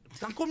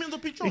 ¿Están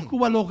comiendo pichón? En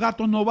Cuba los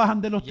gatos no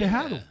bajan de los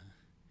tejados.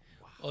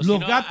 O Los si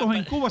no, gatos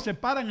en Cuba se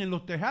paran en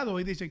los tejados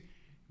y dicen,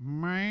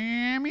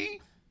 Miami,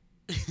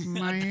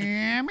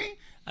 Miami.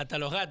 Hasta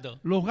los gatos.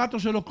 Los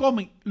gatos se los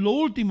comen. Lo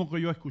último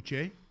que yo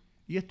escuché,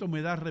 y esto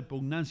me da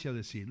repugnancia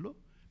decirlo,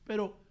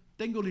 pero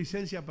tengo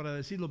licencia para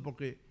decirlo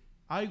porque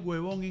hay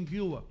huevón en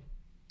Cuba.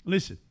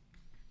 Listen,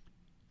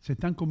 se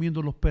están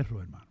comiendo los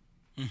perros, hermano.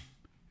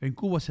 En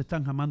Cuba se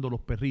están jamando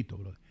los perritos,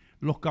 brother.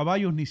 Los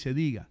caballos ni se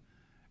diga.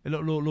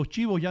 Los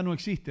chivos ya no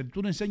existen.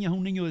 Tú le enseñas a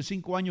un niño de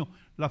 5 años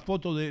la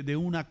foto de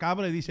una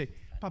cabra y dice,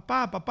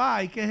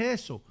 papá, ¿y qué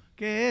es eso?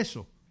 ¿Qué es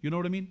eso? You know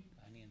what I mean?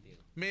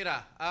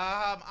 Mira,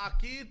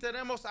 aquí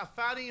tenemos a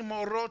Fanny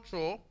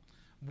Morocho.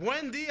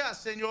 Buen día,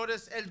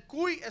 señores. El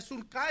cuy es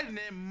un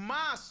carne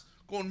más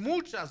con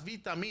muchas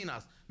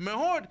vitaminas.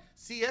 Mejor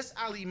si es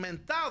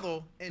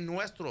alimentado en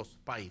nuestros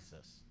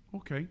países.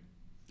 Ok.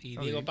 Y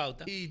Diego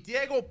Pauta. Y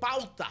Diego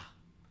Pauta.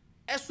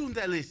 Es un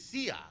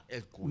delicia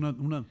el cuy.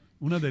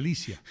 Una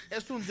delicia.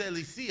 Es un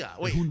delicia.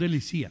 Es un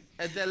delicia.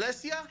 ¿Es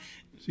delicia?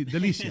 Sí,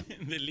 delicia.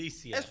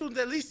 Delicia. Es un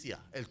delicia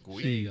el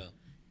cuy. Sí.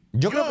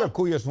 Yo creo que el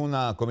cuy es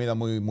una comida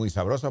muy, muy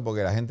sabrosa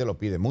porque la gente lo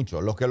pide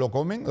mucho. Los que lo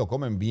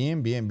comen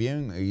bien.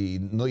 Y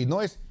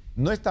no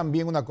es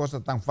también una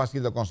cosa tan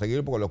fácil de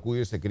conseguir porque los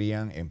cuyes se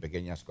crían en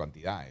pequeñas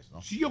cantidades,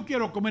 ¿no? Si yo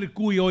quiero comer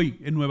cuy hoy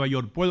en Nueva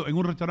York, ¿puedo en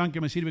un restaurante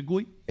que me sirve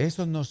cuy?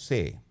 Eso no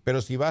sé,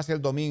 pero si vas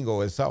el domingo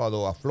o el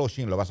sábado a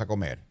Flushing lo vas a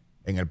comer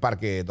en el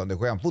parque donde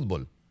juegan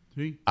fútbol.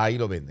 Sí. Ahí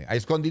lo venden. A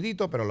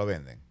escondidito, pero lo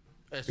venden.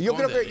 Y yo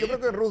creo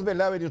que en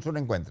Roosevelt Avenue tú lo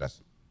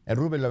encuentras. En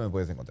Roosevelt Avenue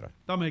puedes encontrar.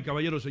 Dame,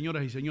 caballeros,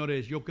 señoras y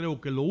señores, yo creo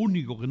que lo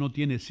único que no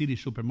tiene City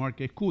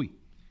Supermarket es cuy.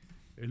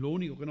 Es lo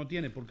único que no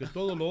tiene, porque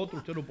todo lo otro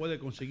usted lo puede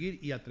conseguir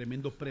y a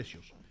tremendos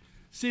precios.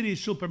 City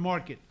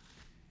Supermarket.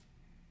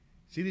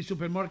 City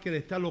Supermarket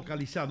está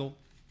localizado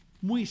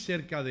muy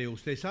cerca de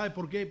usted. ¿Sabe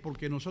por qué?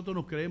 Porque nosotros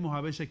nos creemos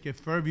a veces que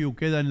Fairview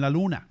queda en la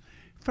luna.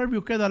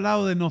 Fairview queda al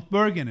lado de North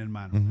Bergen,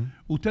 hermano.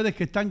 Ustedes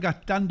que están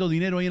gastando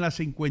dinero ahí en la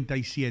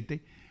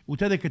 57,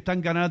 ustedes que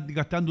están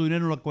gastando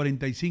dinero en la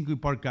 45 y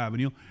Park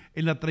Avenue,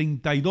 en la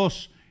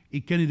 32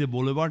 y Kennedy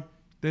Boulevard,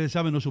 ustedes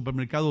saben los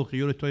supermercados que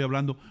yo le estoy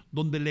hablando,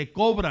 donde le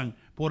cobran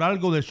por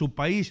algo de su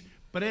país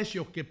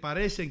precios que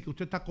parecen que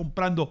usted está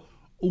comprando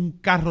un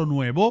carro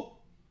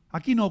nuevo.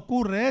 Aquí no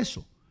ocurre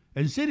eso.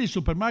 En City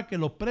Supermarket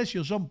los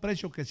precios son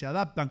precios que se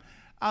adaptan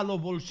a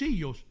los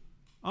bolsillos,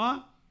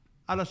 a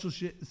la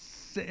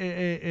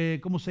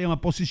 ¿cómo se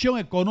llama? Posición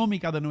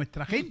económica de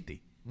nuestra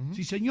gente.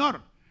 Sí,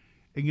 señor.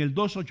 En el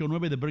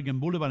 289 de Bergen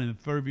Boulevard en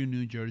Fairview,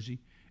 New Jersey.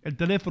 El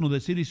teléfono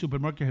de City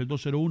Supermarket es el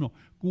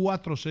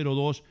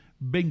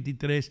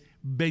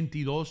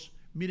 201-402-2322.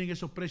 Miren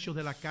esos precios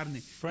de la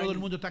carne. Todo el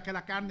mundo está que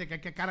la carne,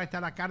 que cara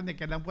está la carne,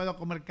 que no puedo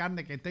comer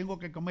carne, que tengo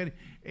que comer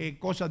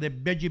cosas de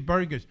veggie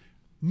burgers.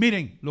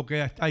 Miren lo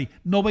que está ahí.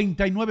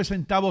 99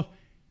 centavos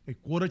el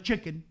quarter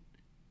chicken.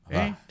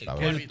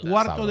 El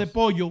cuarto de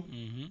pollo,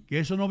 que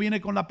eso no viene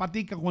con la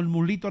patica, con el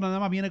muslito nada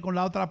más, viene con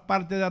la otra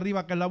parte de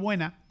arriba que es la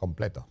buena.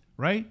 Completo.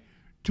 Right?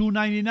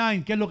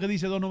 $2.99. ¿Qué es lo que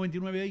dice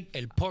 $2.99 ahí?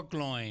 El pork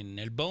loin,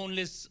 el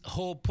boneless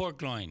whole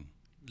pork loin.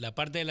 La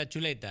parte de la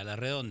chuleta, la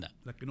redonda.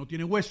 La que no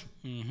tiene hueso.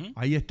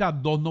 Ahí está,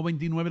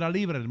 $2.99 la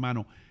libra,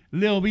 hermano.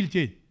 Leo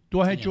Vilche,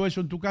 ¿tú has hecho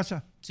eso en tu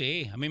casa?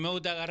 Sí, a mí me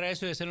gusta agarrar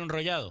eso y hacerlo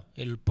enrollado,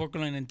 el pork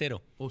loin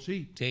entero. ¿Oh,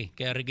 sí? Sí,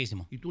 queda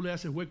riquísimo. Y tú le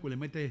haces hueco y le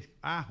metes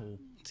ajo.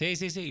 Sí,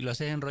 y lo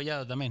haces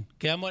enrollado también.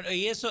 Queda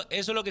y eso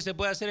lo que se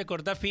puede hacer es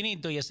cortar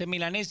finito y hacer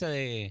milanesa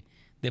de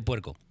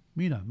puerco.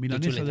 Mira,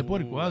 milanesa de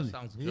puerco.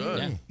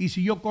 Yeah. Y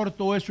si yo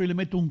corto eso y le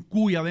meto un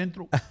cuy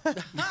adentro.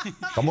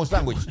 Como un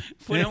sándwich.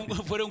 fuera un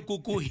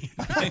cucuy.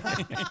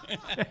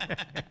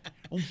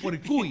 Un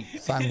puercuy.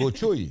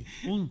 Sanguchuy.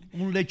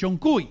 Un lechón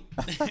cuy.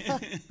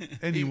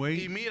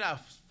 Anyway. Y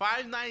mira,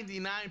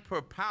 $5.99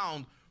 per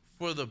pound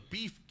for the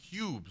beef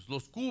cubes,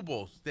 los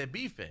cubos de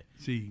bife.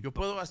 Sí. Yo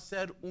puedo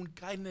hacer un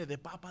carne de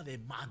papa de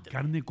madre.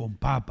 Carne con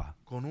papa.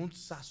 Con un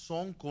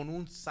sazón, con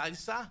un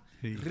salsa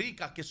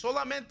rica, que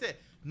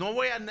solamente no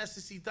voy a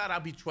necesitar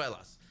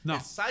habichuelas. No.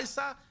 Es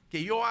salsa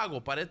que yo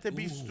hago para este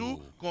beef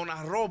stew con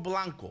arroz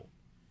blanco.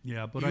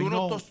 Yeah, but y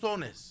unos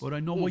tostones. But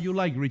I know what you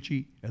like,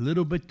 Richie. A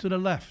little bit to the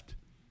left.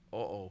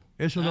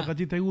 Eso es lo que a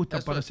ti te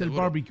gusta para hacer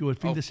barbecue el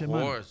fin de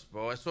semana. Of course,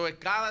 bro. Eso es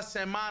cada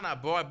semana,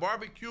 bro.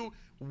 Barbecue,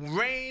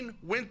 rain,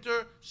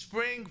 winter,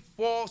 spring,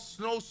 fall,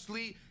 snow,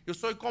 sleet. Yo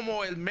soy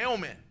como el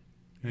mailman.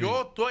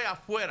 Yo estoy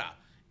afuera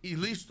y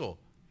listo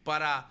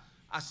para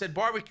hacer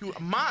barbecue.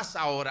 Más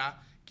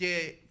ahora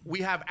que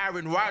we have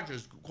Aaron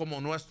Rodgers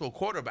como nuestro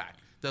quarterback.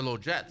 de los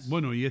Jets.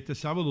 Bueno, y este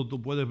sábado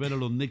tú puedes ver a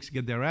los Knicks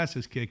get their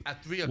asses kicked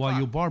At 3 while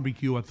you o'clock.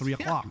 barbecue at 3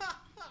 o'clock.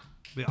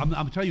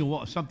 I'm telling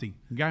you something,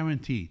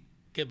 guaranteed.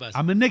 ¿Qué pasa?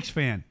 I'm a Knicks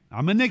fan.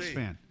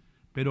 Sí.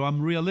 Pero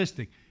I'm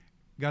realistic.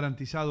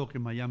 Garantizado que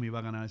Miami va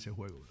a ganar ese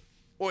juego.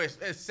 ¿O es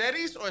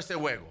series o ese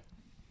juego?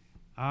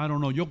 I don't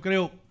know. Yo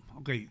creo,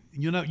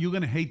 you're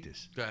going to hate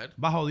this. Go ahead.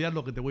 Vas a odiar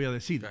lo que te voy a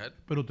decir, Go ahead.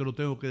 pero te lo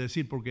tengo que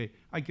decir porque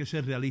hay que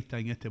ser realista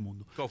en este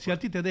mundo. Go Si for a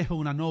it. ti te deja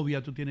una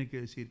novia, tú tienes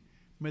que decir,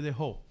 me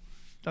dejó.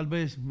 Tal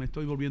vez me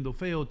estoy volviendo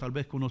feo, tal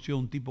vez conoció a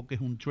un tipo que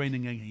es un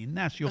training en el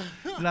gimnasio.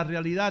 La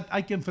realidad,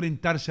 hay que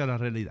enfrentarse a la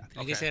realidad.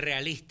 Hay que ser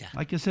realista.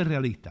 Hay que ser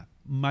realista.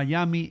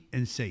 Miami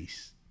en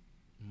 6.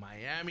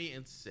 Miami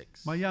in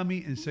 6. Miami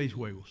en 6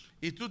 juegos.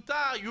 Y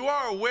you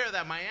are aware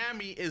that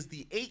Miami is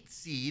the 8th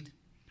seed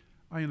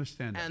I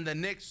understand that. and the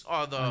Knicks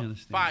are I the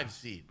understand 5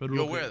 seed. Pero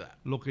You're lo aware que, of that.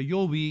 lo que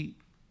yo vi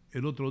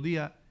el otro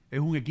día es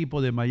un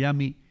equipo de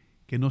Miami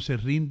que no se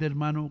rinde,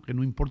 hermano, que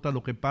no importa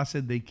lo que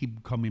pase, they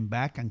keep coming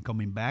back and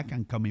coming back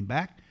and coming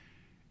back.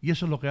 Y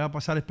eso es lo que va a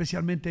pasar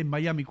especialmente en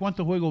Miami.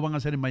 ¿Cuántos juegos van a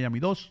ser en Miami?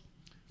 2.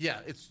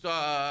 Yeah, it's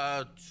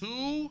 2,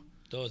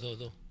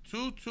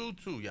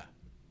 2, yeah.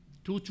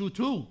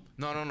 2-2-2.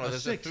 No, A there's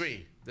a 6.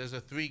 3. There's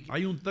a 3.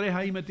 Hay un 3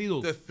 ahí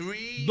metido. The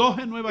 3 2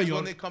 en Nueva is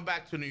York. when they come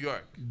back to New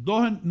York.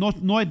 No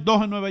es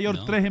 2 en Nueva York,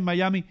 No. 3 en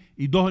Miami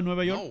y 2 en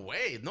Nueva York. No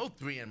way. No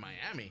 3 in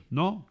Miami.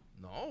 No.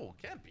 No,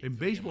 can't be. En 3 in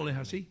béisbol es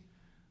Miami. así.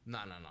 No.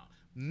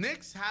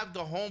 Knicks have the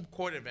home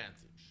court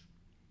advantage.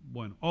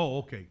 Bueno,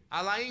 ok.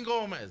 Alain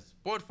Gomez,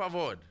 por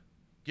favor,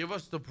 give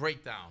us the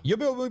breakdown. Yo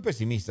veo muy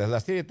pesimistas. La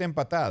serie está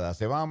empatada.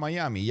 Se va a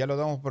Miami y ya lo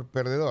damos por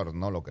perdedor.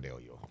 No lo creo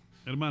yo.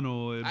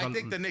 Hermano, I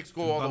think the Knicks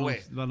go all the way.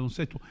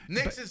 Baloncesto.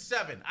 Knicks in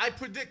 7. I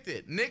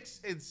predicted Knicks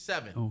in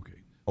 7. Ok.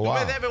 Tú Wow.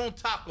 me debes un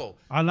taco.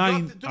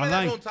 Alain, Tú me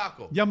debes un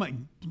taco.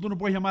 tú no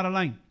puedes llamar a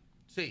Alain.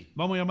 Sí.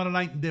 Vamos a llamar a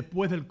Alain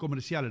después del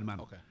comercial,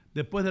 hermano. Ok.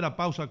 Después de la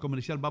pausa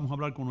comercial vamos a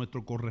hablar con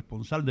nuestro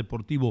corresponsal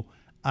deportivo,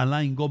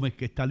 Alain Gómez,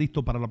 que está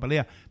listo para la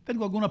pelea.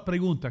 Tengo algunas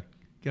preguntas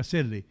que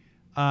hacerle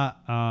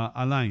a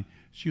Alain.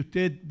 Si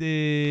usted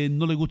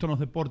no le gustan los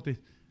deportes,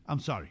 I'm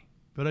sorry.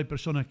 Pero hay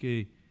personas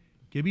que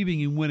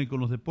viven y mueren con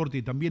los deportes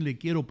y también le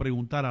quiero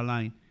preguntar a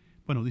Alain.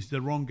 Bueno, this is the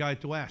wrong guy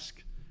to ask.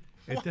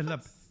 Esta es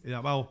la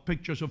about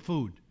pictures of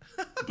food.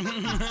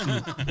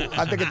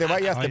 Antes que te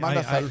vayas, te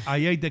manda saludos.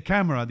 I ate the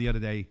camera the other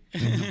day.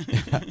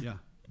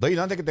 Yeah. Doy,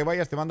 antes que te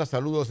vayas, te manda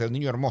saludos el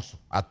niño hermoso.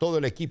 A todo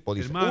el equipo,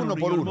 dice, Hermano, uno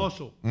Niño por uno.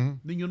 Hermoso. Ujú.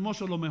 Niño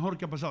Hermoso es lo mejor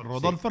que ha pasado.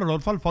 Rodolfo.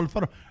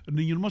 El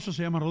Niño Hermoso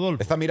se llama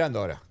Rodolfo. Está mirando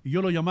ahora. Y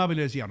yo lo llamaba y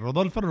le decía,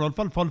 Rodolfo.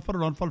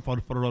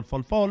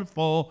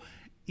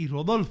 Y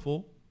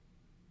Rodolfo,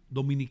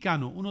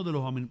 dominicano, uno de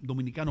los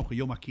dominicanos que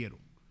yo más quiero,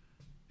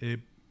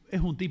 es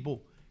un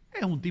tipo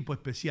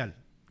especial.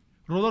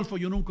 Rodolfo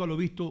yo nunca lo he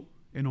visto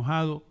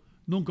enojado,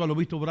 nunca lo he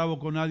visto bravo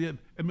con nadie.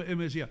 Él me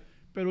decía,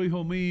 pero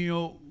hijo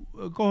mío,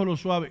 cógelo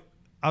suave.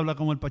 Habla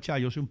como el Pachá,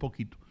 yo sé un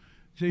poquito.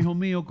 Dice, hijo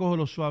mío,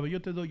 cógelo suave.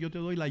 Yo te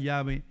doy la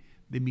llave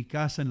de mi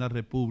casa en la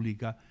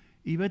República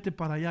y vete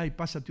para allá y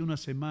pásate una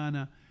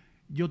semana.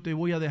 Yo te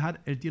voy a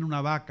dejar. Él tiene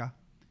una vaca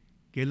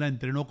que él la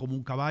entrenó como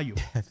un caballo.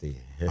 Sí.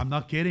 I'm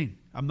not kidding.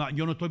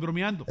 Yo no estoy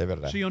bromeando. Es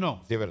verdad. ¿Sí o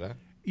no? Sí, es verdad.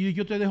 Y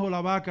yo te dejo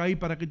la vaca ahí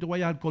para que tú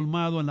vayas al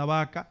colmado en la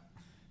vaca.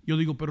 Yo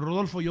digo, pero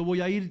Rodolfo, yo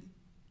voy a ir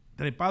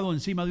trepado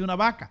encima de una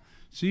vaca.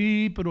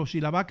 Sí, pero si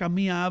la vaca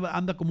mía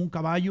anda como un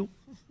caballo,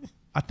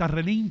 hasta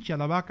relincha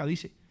la vaca,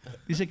 dice.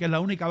 Dice que es la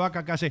única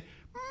vaca que hace.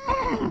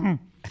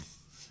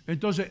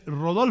 Entonces,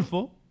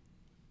 Rodolfo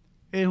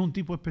es un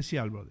tipo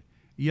especial, brother.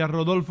 Y a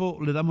Rodolfo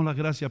le damos las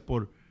gracias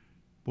por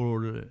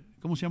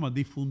 ¿cómo se llama?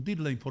 Difundir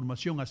la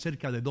información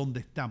acerca de dónde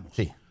estamos.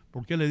 Sí.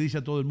 Porque él le dice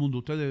a todo el mundo,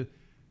 ustedes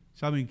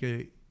saben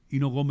que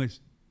Ino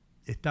Gómez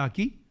está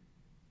aquí,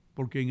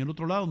 porque en el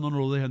otro lado no nos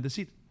lo dejan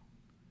decir.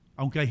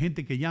 Aunque hay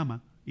gente que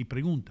llama y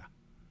pregunta.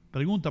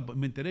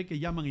 Me enteré que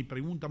llaman y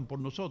preguntan por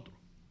nosotros.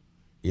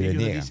 Y le ellos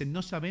le niegan. dicen,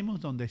 no sabemos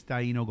dónde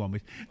está Ino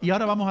Gómez. Y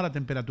ahora vamos a la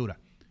temperatura.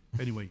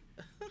 Anyway,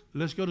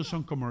 let's go to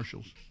some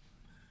commercials.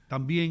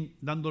 También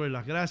dándole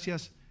las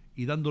gracias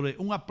y dándole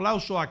un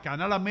aplauso a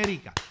Canal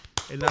América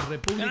en la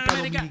República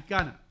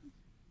Dominicana.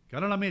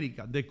 Canal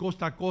América, de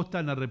costa a costa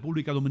en la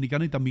República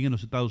Dominicana y también en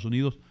los Estados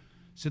Unidos.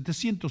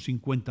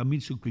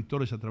 750,000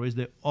 suscriptores a través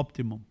de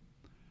Optimum.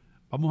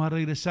 Vamos a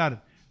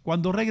regresar.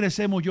 Cuando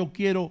regresemos yo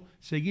quiero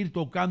seguir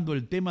tocando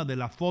el tema de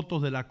las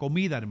fotos de la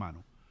comida,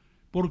 hermano.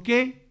 ¿Por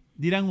qué?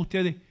 Dirán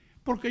ustedes,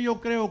 porque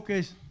yo creo que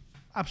es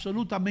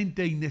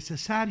absolutamente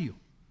innecesario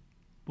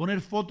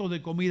poner fotos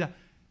de comida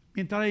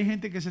mientras hay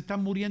gente que se está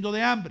muriendo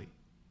de hambre.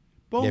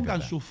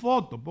 Pongan su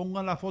foto,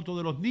 pongan la foto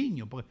de los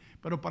niños,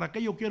 pero ¿para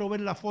qué yo quiero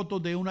ver la foto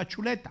de una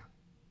chuleta?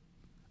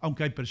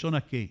 Aunque hay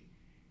personas que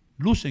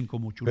lucen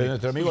como chuletas. Pero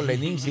nuestro amigo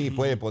Lenín sí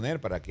puede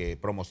poner para que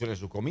promocione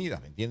su comida,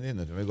 ¿me entiendes?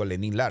 Nuestro amigo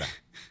Lenín Lara.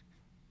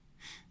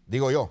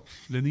 Digo yo.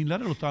 Lenín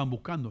Lara lo estaban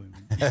buscando.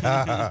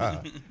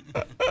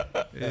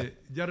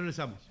 Ya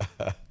regresamos.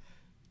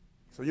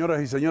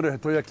 Señoras y señores,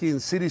 estoy aquí en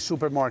City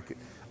Supermarket,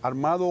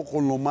 armado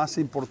con lo más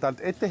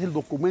importante. Este es el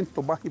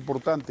documento más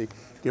importante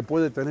que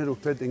puede tener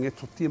usted en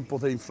estos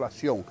tiempos de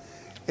inflación.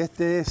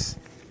 Este es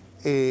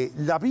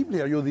la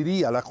Biblia, yo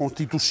diría, la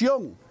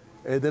Constitución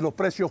de los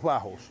precios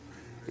bajos.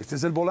 Este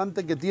es el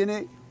volante que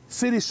tiene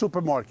City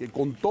Supermarket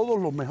con todos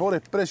los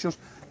mejores precios.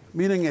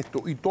 Miren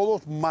esto, y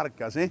todos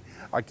marcas, ¿eh?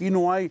 Aquí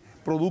no hay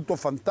productos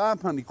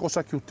fantasmas ni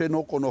cosas que usted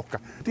no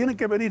conozca. Tienen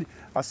que venir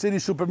a City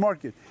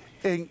Supermarket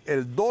en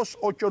el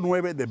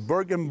 289 de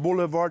Bergen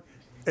Boulevard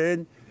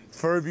en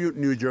Fairview,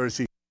 New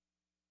Jersey.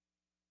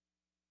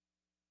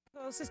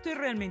 Estoy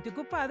realmente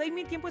ocupada y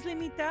mi tiempo es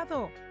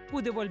limitado.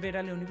 Pude volver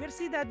a la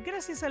universidad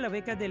gracias a la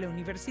beca de la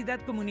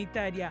Universidad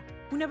Comunitaria,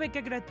 una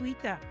beca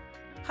gratuita.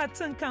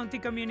 Hudson County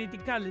Community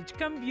College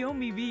cambió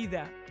mi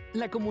vida.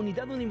 La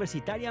comunidad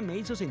universitaria me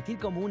hizo sentir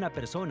como una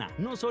persona,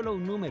 no solo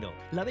un número.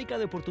 La beca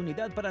de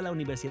oportunidad para la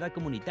universidad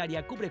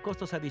comunitaria cubre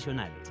costos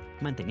adicionales,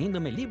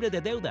 manteniéndome libre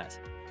de deudas.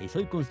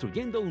 Estoy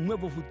construyendo un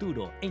nuevo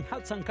futuro en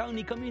Hudson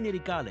County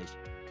Community College.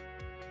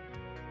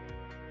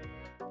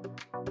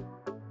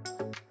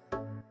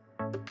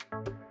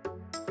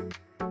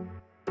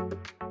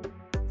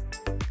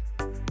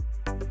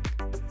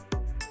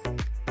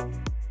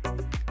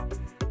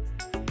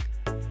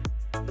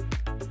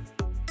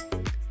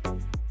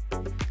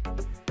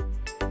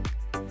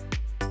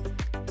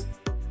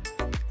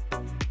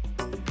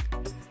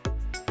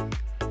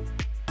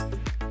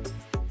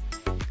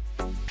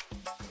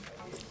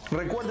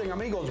 Recuerden,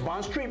 amigos,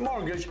 Bond Street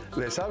Mortgage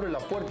les abre la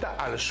puerta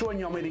al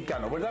sueño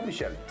americano, ¿verdad,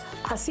 Michelle?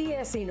 Así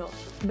es, Ino,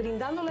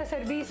 brindándole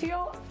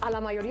servicio a la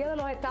mayoría de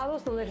los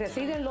estados donde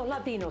residen los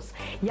latinos.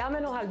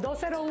 Llámenos al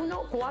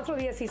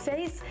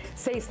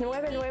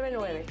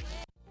 201-416-6999.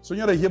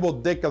 Señores, llevo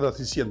décadas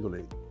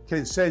diciéndole que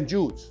en St.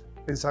 Jude's,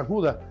 en San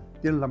Judas,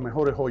 tienen las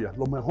mejores joyas,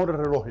 los mejores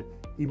relojes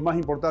y, más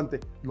importante,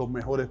 los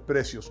mejores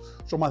precios.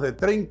 Son más de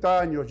 30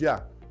 años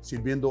ya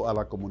sirviendo a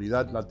la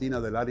comunidad latina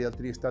del área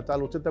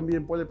triestatal. Usted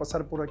también puede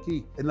pasar por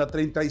aquí, en la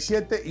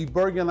 37 y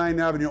Bergen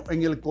Line Avenue,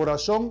 en el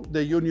corazón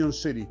de Union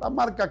City. La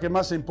marca que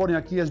más se impone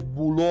aquí es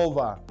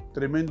Bulova.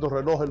 Tremendos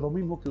relojes, lo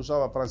mismo que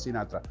usaba Frank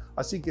Sinatra.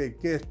 Así que,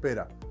 ¿qué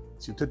espera?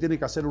 Si usted tiene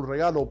que hacer un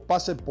regalo,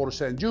 pase por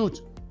St.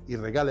 Jude's y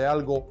regale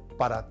algo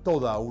para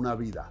toda una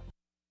vida.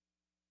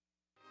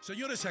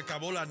 Señores, se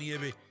acabó la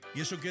nieve y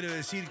eso quiere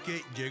decir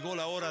que llegó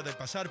la hora de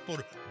pasar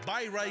por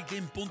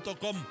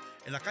buyrightgame.com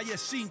en la calle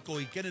 5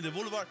 y Kennedy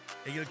Boulevard,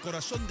 en el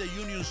corazón de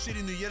Union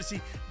City, New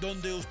Jersey,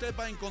 donde usted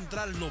va a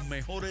encontrar los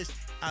mejores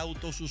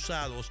autos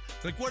usados.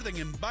 Recuerden,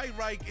 en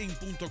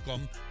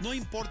buyrightgame.com no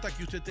importa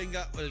que usted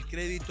tenga el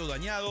crédito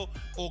dañado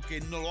o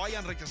que no lo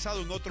hayan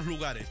rechazado en otros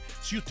lugares.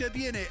 Si usted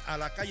viene a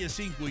la calle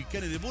 5 y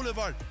Kennedy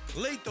Boulevard,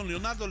 Leighton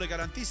Leonardo le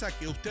garantiza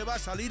que usted va a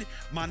salir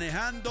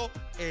manejando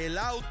el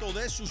auto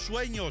de sus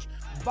sueños.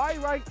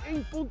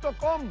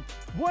 buyrightgame.com,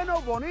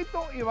 bueno,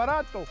 bonito y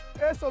barato.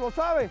 Eso lo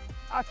sabe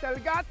hasta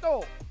el gato.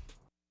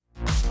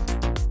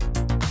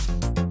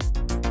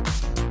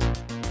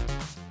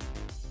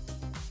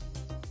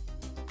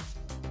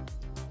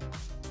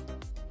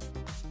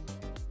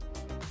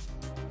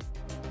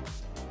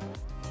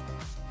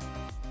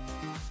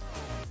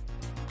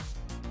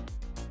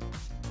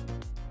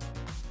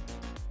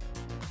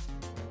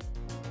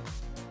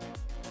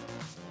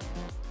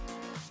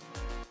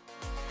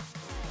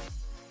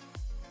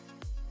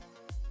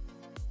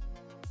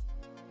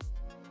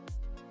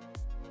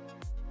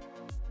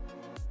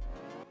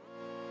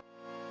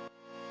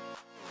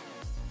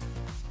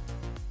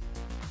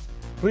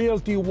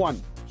 Realty One.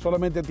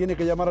 Solamente tiene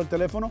que llamar al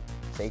teléfono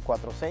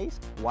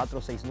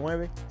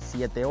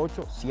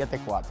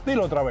 646-469-7874.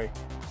 Dilo otra vez.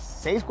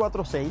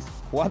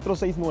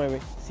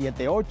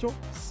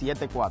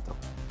 646-469-7874.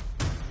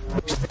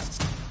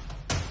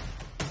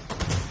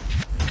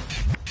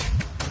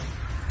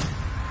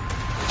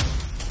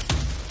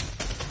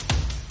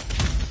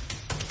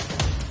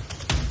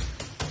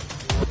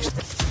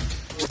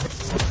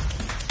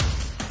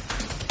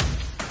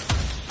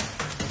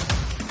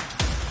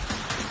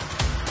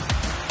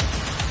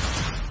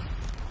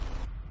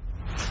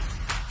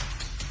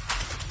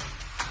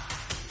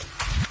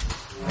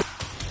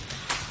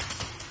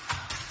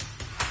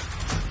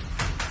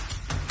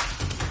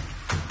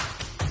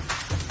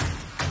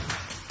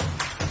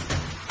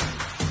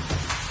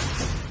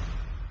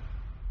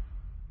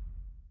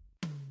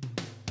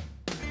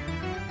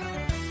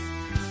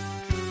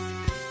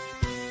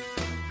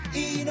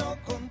 Ino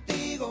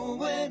contigo,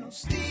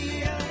 buenos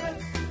días.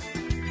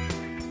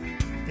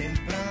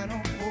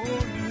 Temprano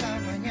por la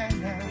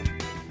mañana.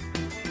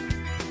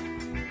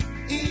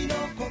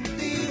 Ino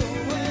contigo,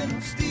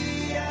 buenos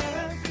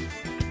días.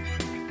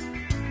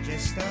 Ya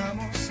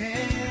estamos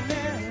en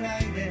el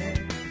aire.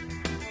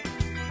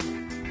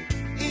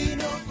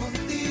 Ino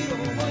contigo,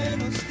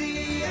 buenos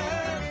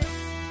días.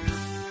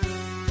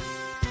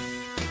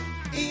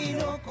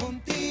 Ino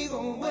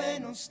contigo,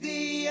 buenos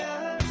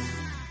días.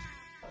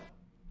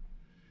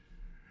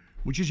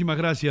 Muchísimas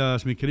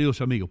gracias, mis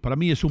queridos amigos. Para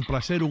mí es un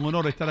placer, un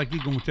honor estar aquí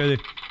con ustedes,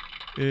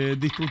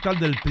 disfrutar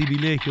del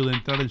privilegio de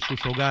entrar en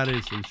sus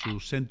hogares, en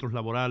sus centros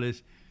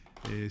laborales.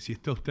 Si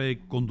está usted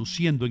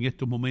conduciendo en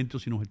estos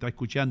momentos, si nos está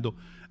escuchando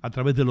a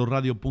través de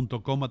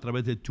losradio.com, a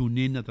través de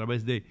TuneIn, a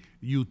través de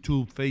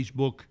YouTube,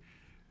 Facebook.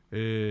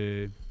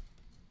 Qué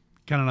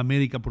Canal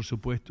América, por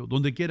supuesto.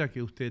 Donde quiera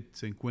que usted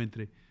se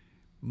encuentre,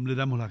 le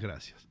damos las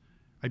gracias.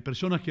 Hay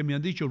personas que me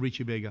han dicho,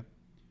 Richie Vega,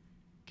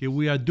 que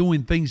we are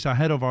doing things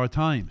ahead of our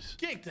times.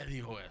 ¿Quién te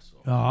dijo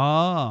eso?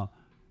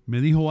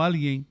 Me dijo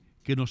alguien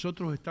que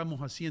nosotros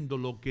estamos haciendo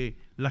lo que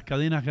las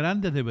cadenas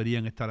grandes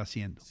deberían estar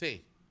haciendo.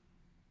 Sí.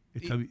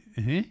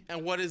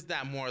 And what is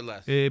that, more or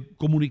less?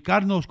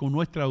 Comunicarnos con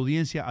nuestra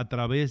audiencia a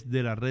través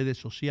de las redes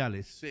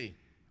sociales. Sí.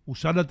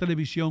 Usar la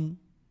televisión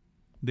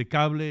de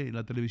cable,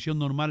 la televisión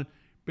normal,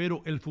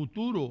 pero el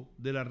futuro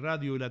de la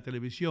radio y la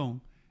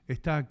televisión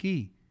está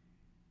aquí.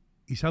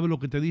 ¿Y sabe lo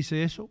que te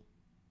dice eso?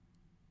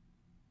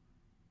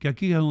 Que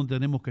aquí es donde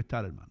tenemos que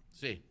estar, hermano.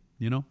 Sí.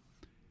 You know?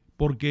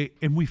 Porque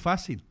es muy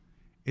fácil.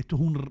 Esto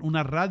es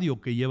una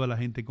radio que lleva a la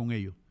gente con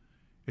ellos.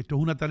 Esto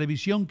es una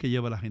televisión que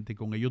lleva a la gente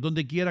con ellos,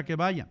 donde quiera que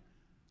vayan.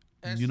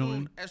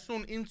 Es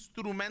un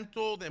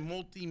instrumento de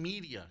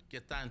multimedia que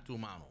está en tu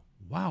mano.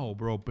 Wow,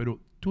 bro, pero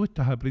tú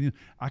estás aprendiendo.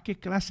 ¿A qué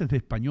clases de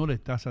español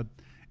estás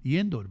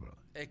yendo, bro?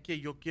 Es que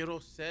yo quiero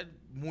ser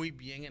muy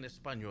bien en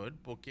español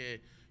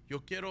porque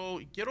yo quiero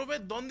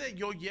ver dónde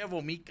yo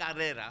llevo mi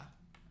carrera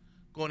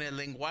con el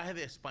lenguaje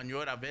de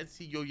español, a ver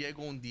si yo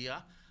llego un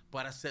día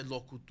para ser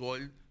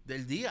locutor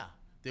del día,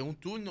 de un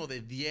turno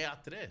de 10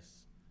 a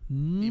 3.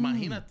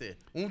 Imagínate,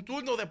 un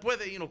turno después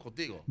de Ino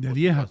Contigo. De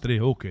 10 a 3,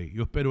 ok.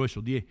 Yo espero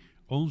eso, 10,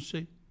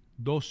 11,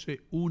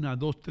 12, 1,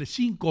 2, 3,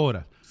 5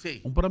 horas.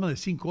 Sí. Un programa de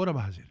 5 horas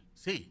vas a hacer.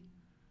 Sí.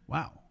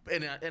 Wow.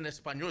 En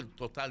español,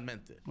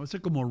 totalmente. Va a ser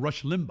como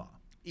Rush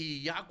Limbaugh.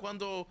 Y ya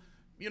cuando,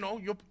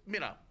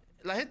 mira,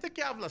 la gente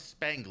que habla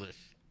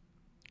Spanglish,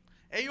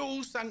 ellos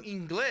usan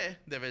inglés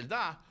de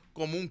verdad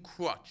como un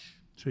crutch.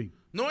 Sí.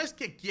 No es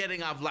que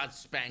quieren hablar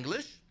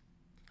Spanglish.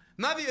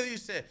 Nadie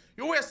dice,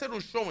 yo voy a hacer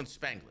un show en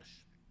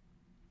Spanglish.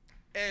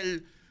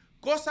 El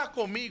cosa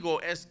conmigo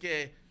es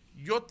que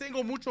yo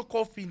tengo mucha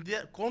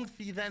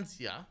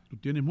confidencia. Tú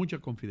tienes mucha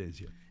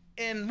confidencia.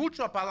 En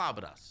muchas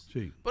palabras.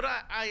 Sí. Pero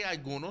hay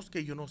algunos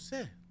que yo no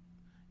sé.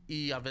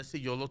 Y a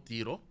veces yo lo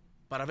tiro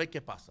para ver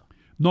qué pasa.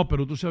 No,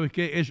 pero tú sabes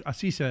que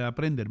así se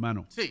aprende,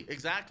 hermano. Sí,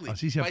 exactly.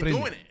 Así se By aprende.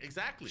 doing it,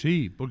 exactly.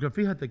 Sí, porque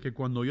fíjate que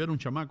cuando yo era un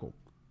chamaco,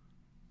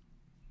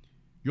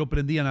 yo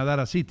aprendí a nadar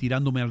así,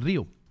 tirándome al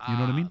río. You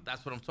know what I mean?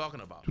 That's what I'm talking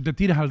about. Tú te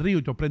tiras al río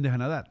y tú aprendes a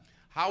nadar.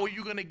 How are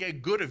you going to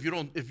get good if you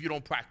don't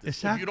practice?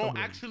 Exacto, if you don't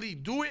bro. actually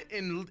do it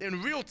in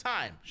real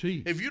time.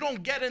 Sí. If you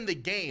don't get in the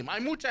game. Hay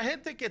mucha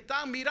gente que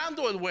están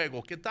mirando el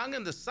juego, que están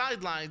en the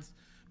sidelines,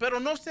 pero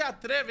no se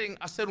atreven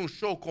a hacer un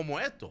show como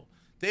esto.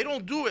 They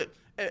don't do it.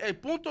 El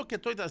punto que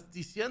estoy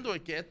diciendo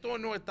es que esto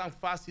no es tan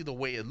fácil the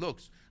way it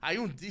looks. Hay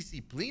una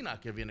disciplina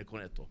que viene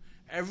con esto.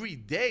 Every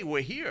day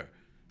we're here.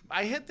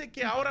 Hay gente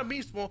que ahora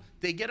mismo,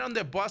 they get on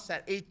their bus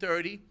at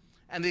 8:30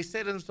 and they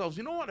say to themselves,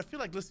 you know what, I feel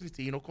like listening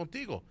to Ino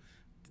Contigo.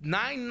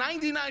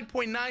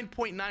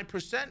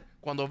 99.9%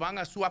 cuando van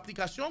a su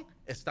aplicación,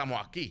 estamos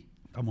aquí.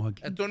 Estamos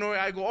aquí. Esto no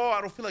es algo,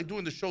 I don't feel like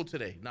doing the show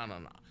today. No.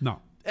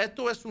 No.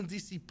 Esto es una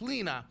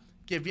disciplina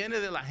que viene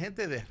de la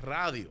gente de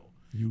radio.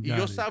 You Y got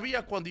yo it.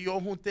 sabía cuando yo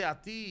junté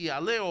a ti y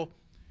a Leo,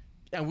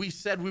 and we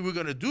said we were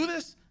going to do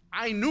this,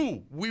 I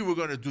knew we were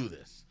going to do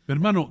this.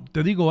 Hermano,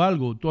 te digo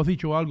algo. Tú has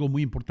dicho algo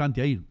muy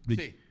importante ahí.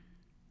 Sí.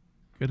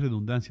 Qué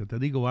redundancia. Te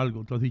digo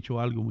algo. Tú has dicho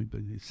algo muy...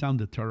 It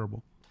sounded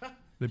terrible.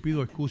 Le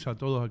pido excusa a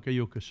todos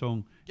aquellos que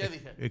son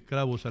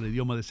esclavos al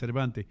idioma de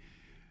Cervantes.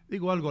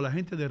 Digo algo, la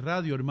gente de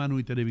radio, hermano,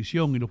 y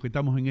televisión, y los que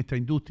estamos en esta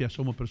industria,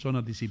 somos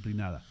personas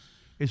disciplinadas.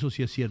 Eso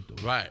sí es cierto.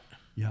 Right.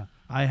 Yeah.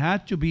 I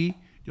had to be,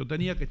 yo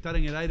tenía que estar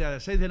en el aire a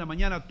las 6 de la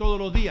mañana todos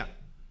los días.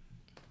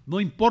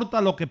 No importa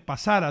lo que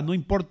pasara, no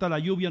importa la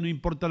lluvia, no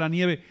importa la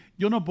nieve.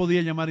 Yo no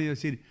podía llamar y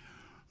decir,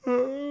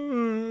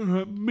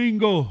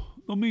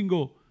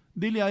 Domingo,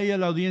 dile ahí a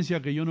la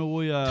audiencia que yo no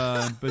voy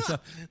a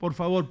empezar. Por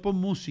favor, pon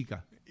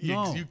música.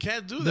 No, You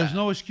can't do there's that.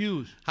 no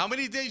excuse. How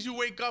many days you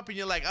wake up and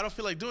you're like, I don't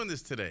feel like doing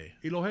this today?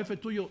 Y los jefes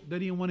tuyos, they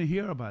didn't want to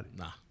hear about it.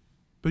 Nah.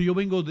 Pero yo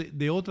vengo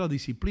de otra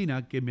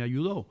disciplina que me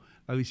ayudó.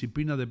 La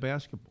disciplina de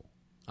basketball.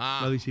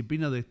 La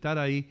disciplina de estar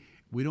ahí.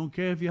 We don't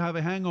care if you have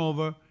a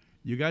hangover.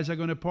 You guys are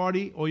going to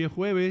party. Hoy es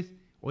jueves.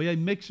 Hoy hay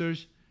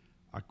mixers.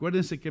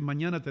 Acuérdense que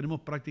mañana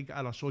tenemos práctica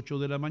a las 8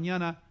 de la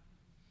mañana.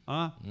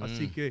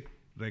 Así que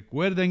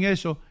recuerden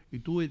eso. Y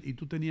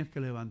tú tenías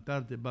que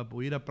levantarte para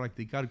ir a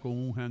practicar con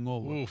un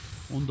hangover.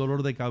 Un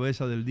dolor de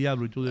cabeza del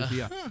diablo. Y tú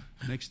decías,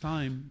 next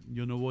time,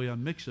 yo no voy al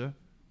mixer.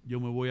 Yo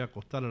me voy a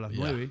acostar a las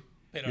 9.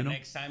 Pero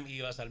next time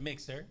ibas al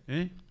mixer.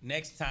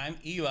 Next time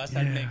ibas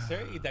al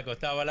mixer y te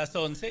acostabas a las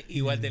 11.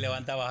 Igual te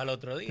levantabas al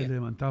otro día. Te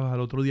levantabas al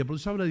otro día. Pero tú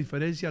sabes la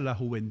diferencia, la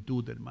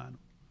juventud, hermano.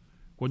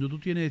 Cuando tú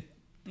tienes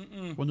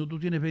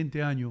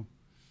 20 años,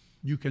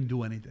 you can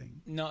do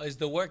anything. No, es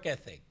the work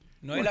ethic.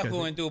 No es la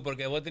juventud,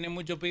 porque vos tenés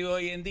muchos pibes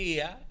hoy en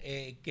día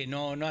que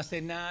no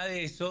hacen nada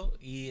de eso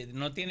y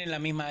no tienen la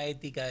misma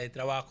ética de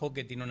trabajo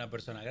que tiene una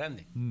persona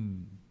grande.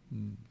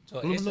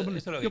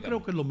 Yo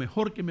creo que lo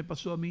mejor que me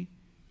pasó a mí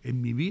en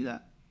mi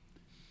vida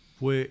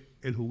fue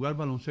el jugar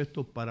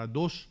baloncesto para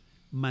dos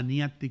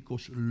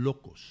maniáticos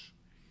locos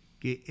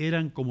que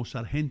eran como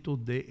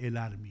sargentos del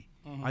Army.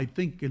 I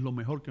think que es lo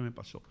mejor que me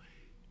pasó.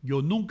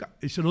 Yo nunca,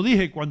 se lo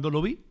dije cuando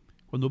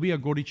cuando vi a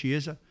Gordy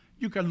Chiesa.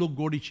 You can look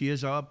Gordy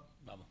Chiesa up.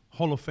 Vamos.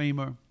 Hall of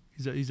Famer.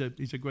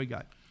 He's a great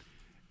guy.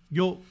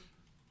 Yo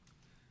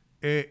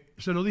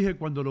se lo dije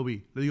cuando lo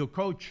vi. Le digo,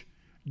 coach,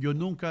 yo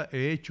nunca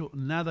he hecho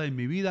nada en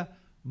mi vida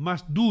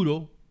más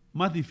duro,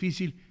 más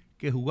difícil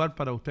que jugar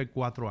para usted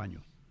 4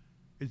 años.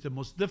 It's the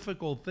most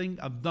difficult thing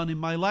I've done in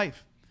my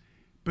life.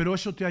 Pero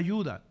eso te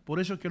ayuda. Por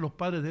eso es que los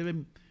padres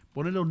deben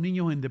poner a los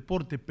niños en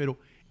deporte, pero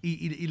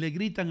y le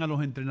gritan a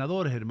los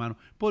entrenadores, hermano.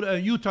 Por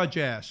Utah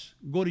Jazz,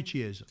 Gordy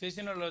Chiesa. Sí,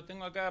 no, lo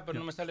tengo acá, pero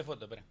no me sale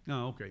foto, espera.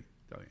 Ah, ok,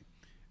 está bien.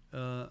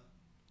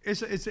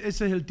 Ese es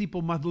el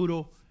tipo más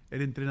duro,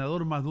 el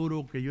entrenador más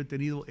duro que yo he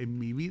tenido en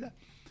mi vida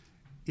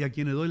y a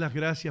quien le doy las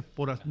gracias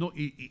por... No,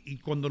 y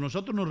cuando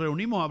nosotros nos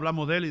reunimos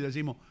hablamos de él y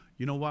decimos,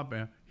 you know what,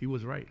 man, he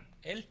was right.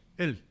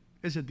 Él,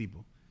 ese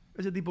tipo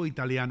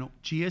italiano.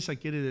 Chiesa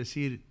quiere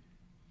decir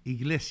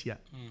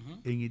iglesia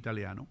en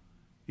italiano.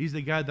 He's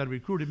the guy that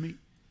recruited me.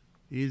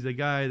 He's the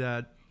guy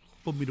that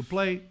put me to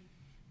play.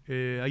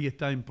 Ahí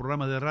está en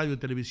programas de radio y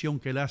televisión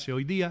que él hace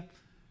hoy día.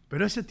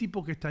 Pero ese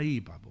tipo que está ahí,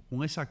 papo,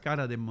 con esa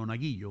cara de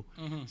monaguillo,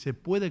 se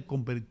puede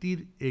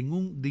convertir en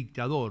un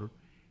dictador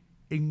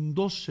en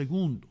 2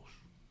 segundos.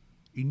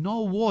 Y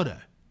no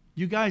water.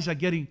 You guys are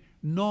getting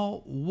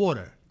no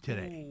water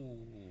today.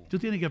 Tú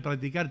tienes que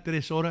practicar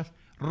 3 horas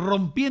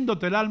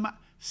rompiéndote el alma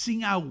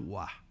sin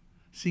agua.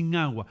 Sin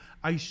agua.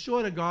 I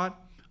swear to God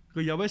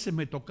que yo a veces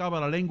me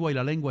tocaba la lengua y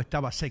la lengua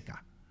estaba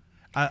seca.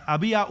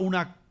 Había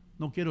una,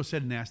 no quiero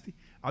ser nasty,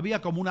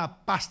 había como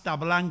una pasta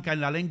blanca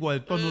en la lengua de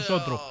todos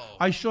nosotros.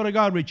 I swear to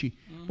God, Richie,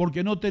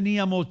 porque no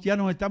teníamos, ya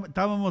nos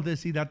estábamos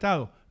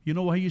deshidratados. You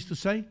know what he used to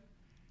say?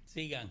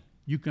 Sigan.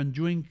 You can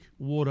drink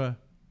water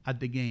at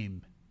the game.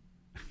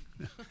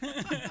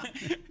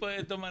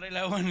 Puede tomar el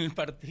agua en el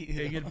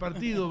partido. En el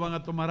partido van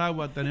a tomar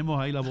agua, tenemos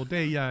ahí la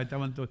botella,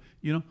 estaban todos,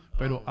 you know,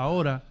 pero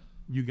ahora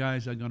you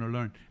guys are going to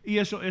learn. Y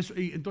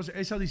y entonces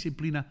esa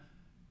disciplina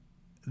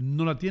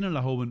no la tienen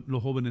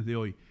los jóvenes de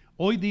hoy.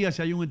 Hoy día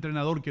si hay un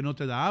entrenador que no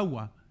te da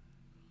agua,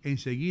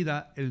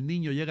 enseguida el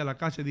niño llega a la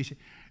casa y dice,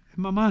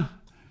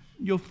 mamá,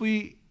 yo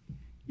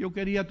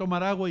quería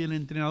tomar agua y el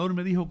entrenador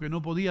me dijo que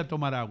no podía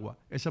tomar agua.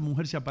 Esa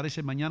mujer se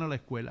aparece mañana a la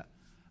escuela,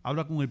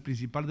 habla con el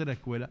principal de la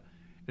escuela.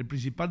 El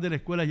principal de la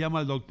escuela llama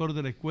al doctor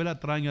de la escuela,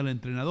 traen al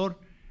entrenador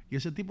y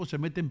ese tipo se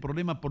mete en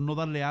problemas por no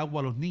darle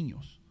agua a los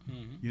niños.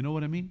 You know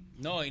what I mean?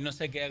 No, y no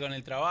se queda con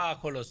el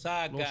trabajo, lo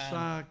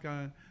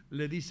sacan.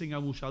 Le dicen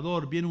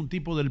abusador. Viene un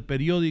tipo del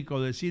periódico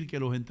a decir que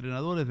los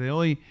entrenadores de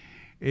hoy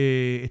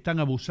están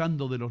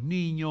abusando de los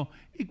niños.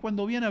 Y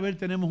cuando viene a ver,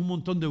 tenemos un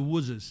montón de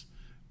wuzzes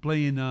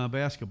playing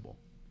basketball.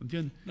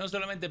 ¿Entiendes? No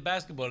solamente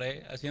basketball,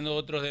 haciendo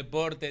otros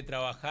deportes,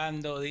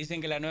 trabajando. Dicen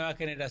que la nueva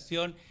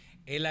generación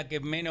es la que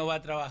menos va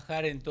a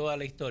trabajar en toda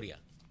la historia.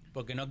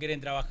 Porque no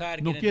quieren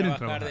trabajar, quieren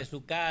trabajar de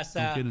su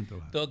casa,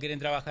 todos quieren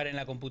trabajar en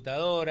la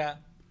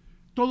computadora.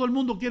 Todo el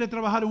mundo quiere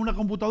trabajar en una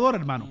computadora,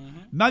 hermano.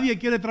 Nadie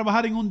quiere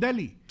trabajar en un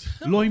deli.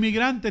 Los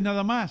inmigrantes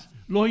nada más.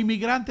 Los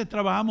inmigrantes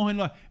trabajamos en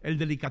el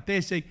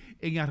delicatessen,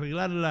 en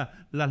arreglar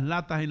las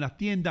latas en las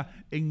tiendas,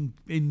 en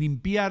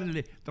limpiar,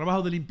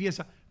 trabajo de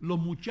limpieza. Los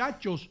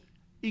muchachos,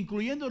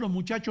 incluyendo los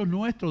muchachos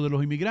nuestros de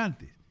los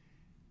inmigrantes,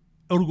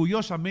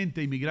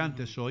 orgullosamente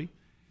inmigrantes soy,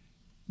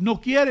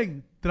 no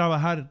quieren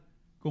trabajar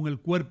con el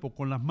cuerpo,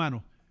 con las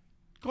manos.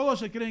 Todos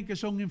se creen que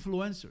son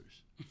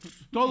influencers.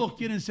 Todos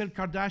quieren ser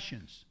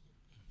Kardashians.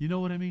 You know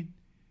what I mean?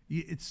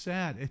 It's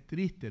sad, es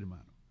triste,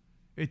 hermano.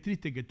 Es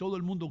triste que todo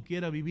el mundo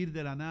quiera vivir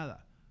de la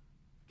nada.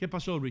 ¿Qué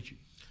pasó, Richie?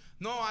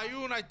 No, hay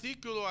un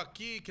artículo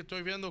aquí que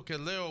estoy viendo que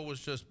Leo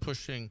was just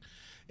pushing.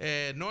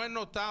 No he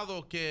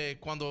notado que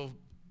cuando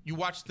you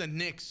watch the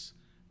Knicks,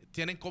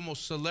 tienen como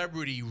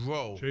celebrity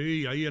row.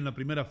 Sí, ahí en la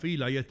primera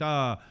fila, ahí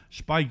está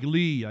Spike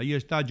Lee, ahí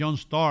está John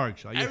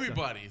Starks.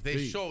 Everybody,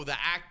 they show the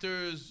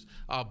actors,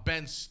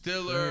 Ben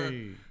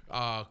Stiller,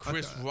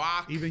 Chris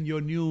Rock. Even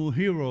your new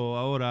hero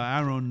ahora,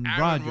 Aaron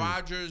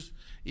Rodgers.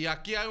 Y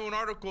aquí hay un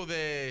artículo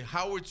de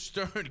Howard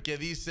Stern que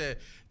dice,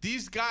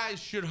 these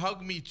guys should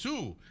hug me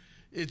too.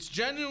 It's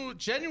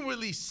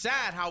genuinely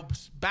sad how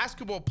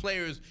basketball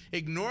players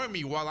ignore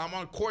me while I'm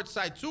on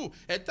courtside too.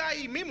 Está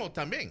ahí mismo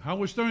también.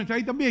 Howard Stern está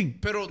ahí también.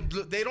 Pero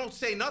they don't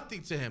say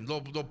nothing to him.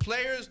 The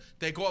players,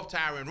 they go up to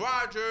Aaron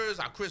Rodgers,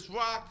 a Chris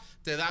Rock,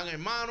 te dan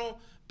en mano.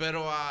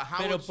 Pero Howard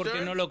Stern... Pero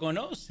porque no lo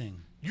conocen.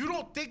 You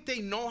don't think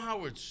they know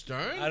Howard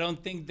Stern? I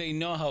don't think they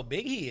know how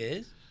big he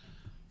is.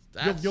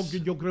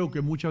 Yo creo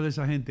que mucha de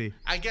esa gente,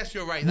 I guess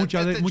you're right.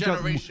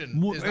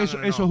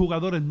 esos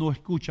jugadores no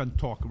escuchan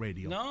talk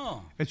radio.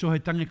 No. Esos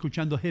están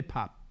escuchando hip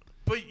hop.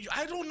 But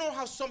I don't know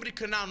how somebody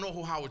can now know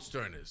who Howard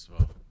Stern is.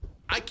 Bro.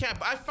 I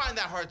find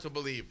that hard to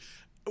believe,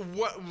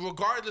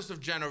 regardless of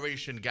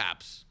generation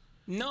gaps.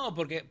 No,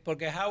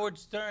 porque Howard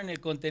Stern, el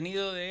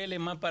contenido de él es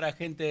más para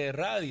gente de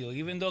radio.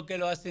 Even though que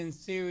lo hacen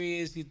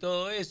series y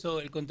todo eso,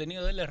 el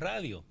contenido de él es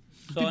radio.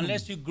 So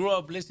unless you grew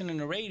up listening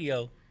to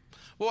radio...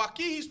 Well,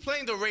 aquí he's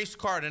playing the race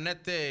card en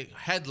este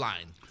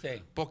headline.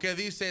 Sí. Porque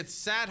dice, it's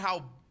sad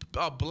how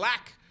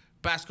black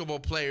basketball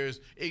players,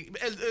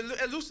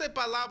 él usa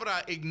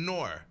palabra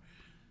ignore.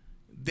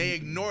 they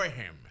ignore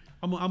him.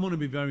 I'm going to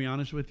be very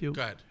honest with you.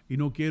 Go ahead. Y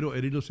no quiero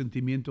herir los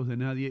sentimientos de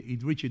nadie. Y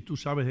Richie, tú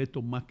sabes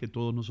esto más que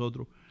todos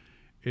nosotros.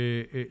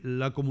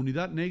 La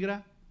comunidad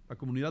negra, la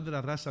comunidad de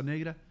la raza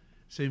negra,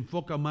 se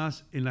enfoca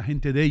más en la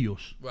gente de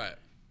ellos. Right.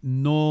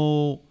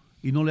 No,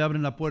 y no le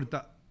abren la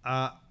puerta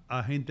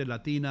a gente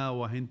latina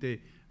o a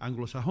gente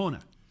anglosajona.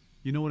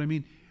 You know what I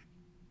mean?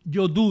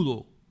 Yo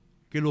dudo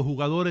que los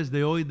jugadores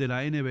de hoy de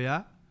la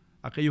NBA,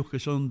 aquellos que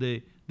son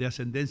de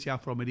ascendencia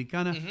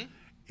afroamericana,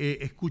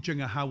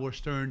 escuchen a Howard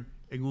Stern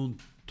en un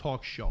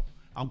talk show.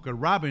 Aunque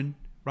Robin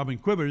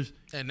Quivers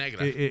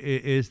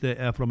es de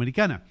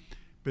afroamericana.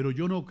 Pero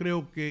yo no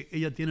creo que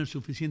ella tiene el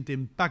suficiente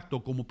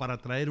impacto como para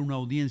traer una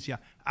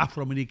audiencia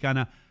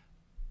afroamericana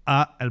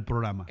al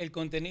programa. El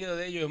contenido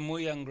de ellos es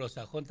muy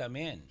anglosajón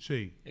también.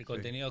 Sí. El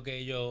contenido que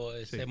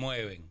ellos se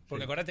mueven.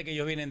 Porque acuérdate que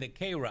ellos vienen de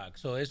K-Rock,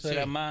 eso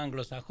era más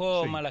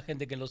anglosajón, más la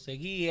gente que los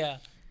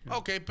seguía.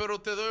 Ok, pero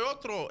te doy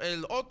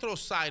el otro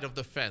side of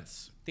the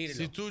fence. Tírelo.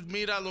 Si tú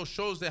miras los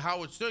shows de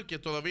Howard Stern, que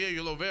todavía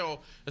yo lo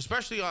veo,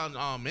 especially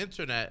on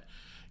internet,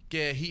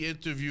 que he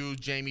interviewed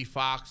Jamie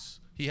Foxx.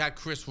 He had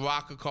Chris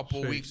Rock a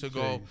couple weeks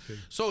ago.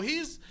 So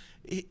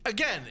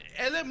again,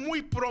 él es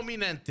muy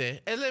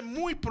prominente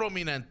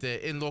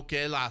en lo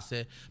que él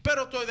hace,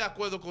 pero estoy de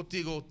acuerdo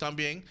contigo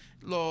también.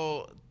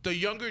 The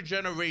younger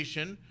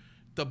generation,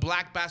 the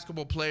black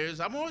basketball players,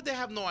 they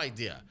have no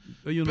idea.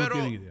 Ellos no pero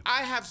tienen idea.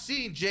 I have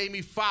seen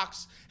Jamie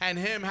Foxx and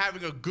him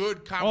having a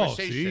good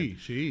conversation. Oh,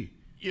 sí.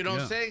 You know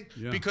what I'm saying?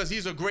 Yeah. Because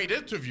he's a great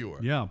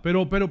interviewer. Yeah,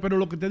 pero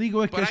lo que te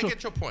digo es que I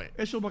get your point.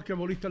 Esos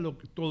basquetbolistas,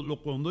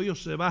 cuando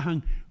ellos se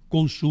bajan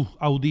con sus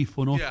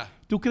audífonos,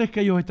 ¿tú crees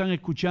que ellos están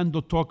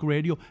escuchando talk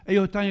radio?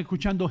 Ellos están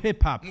escuchando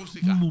hip hop.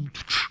 Música.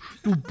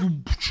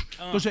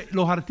 Entonces,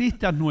 los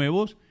artistas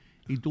nuevos,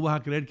 y tú vas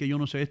a creer que yo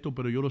no sé esto,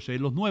 pero yo lo sé,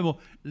 los nuevos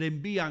le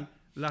envían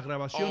las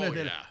grabaciones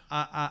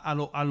a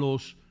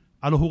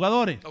los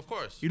jugadores. Of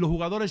course. Y los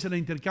jugadores se la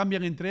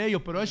intercambian entre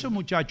ellos, pero a esos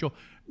muchachos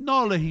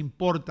no les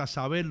importa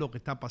saber lo que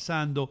está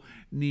pasando,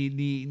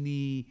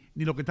 ni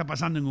lo que está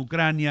pasando en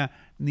Ucrania,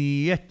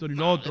 ni esto ni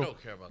lo otro.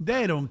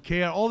 They don't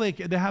care.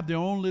 They have their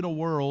own little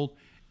world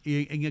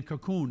en el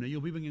cocoon.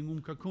 Ellos viven en un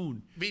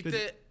cocoon.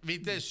 ¿Viste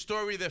el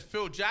story de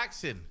Phil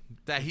Jackson?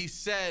 That he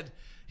said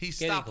he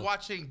stopped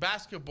watching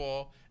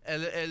basketball.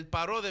 Él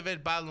paró de ver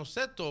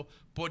baloncesto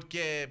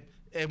porque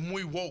es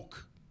muy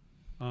woke.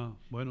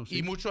 Bueno, sí.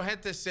 Y mucha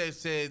gente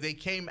they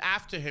came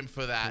after him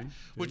for that,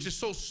 which is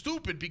so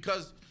stupid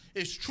because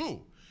it's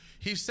true.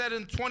 He said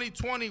in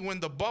 2020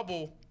 when the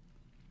bubble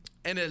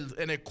en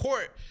el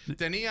court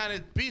tenía en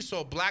el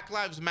piso Black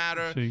Lives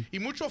Matter y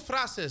muchas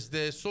frases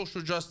de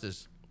social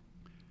justice.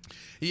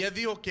 Y él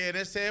dijo que en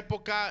esa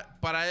época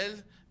para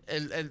él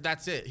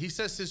that's it. He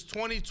says since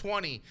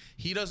 2020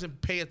 he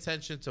doesn't pay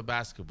attention to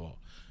basketball.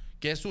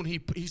 Guess what?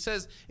 He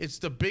says it's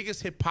the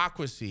biggest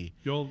hypocrisy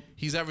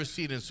he's ever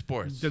seen in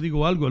sports. Te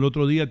digo algo, el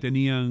otro día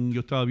yo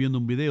estaba viendo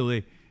un video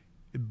de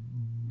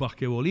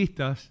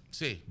basquetbolistas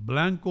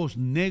blancos,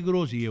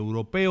 negros y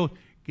europeos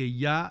que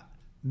ya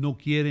no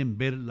quieren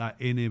ver la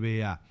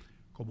NBA.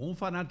 Como un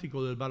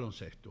fanático del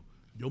baloncesto,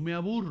 yo me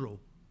aburro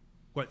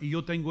y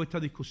yo tengo esta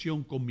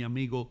discusión con mi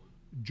amigo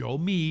Joe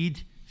Mead,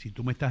 si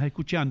tú me estás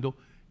escuchando,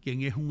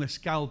 quien es un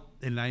scout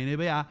en la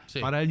NBA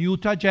para el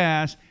Utah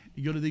Jazz,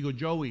 y yo le digo,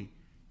 Joey,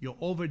 you're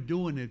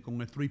overdoing it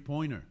con el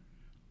three-pointer.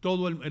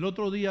 El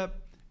otro día,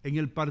 en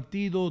el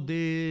partido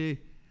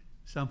de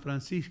San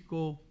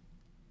Francisco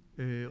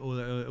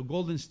o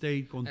Golden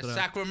State contra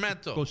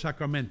Sacramento. Con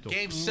Sacramento.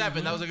 Game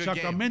 7, that was a good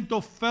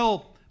Sacramento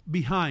fell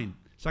behind.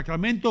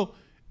 Sacramento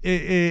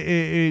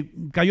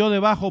cayó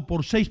debajo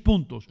por 6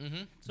 puntos.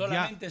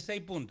 Solamente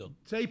 6 puntos.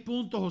 6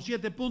 puntos o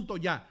 7 puntos,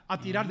 ya. A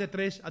tirar de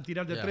 3, a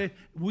tirar de 3.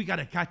 We got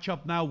to catch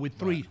up now with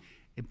 3.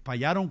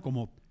 Fallaron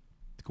como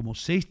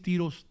 6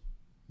 tiros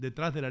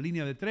detrás de la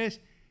línea de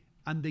 3,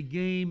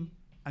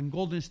 and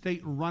Golden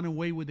State run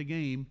away with the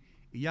game,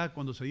 y ya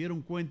cuando se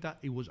dieron cuenta,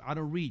 it was out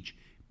of reach.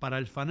 Para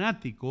el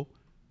fanático,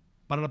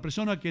 para la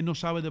persona que no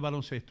sabe de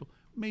baloncesto,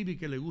 maybe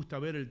que le gusta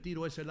ver el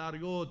tiro ese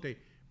largote,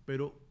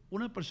 pero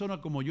una persona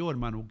como yo,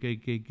 hermano,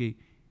 que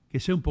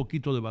sé un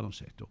poquito de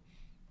baloncesto,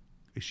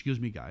 excuse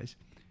me guys,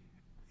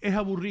 es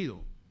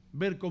aburrido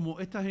ver cómo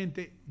esta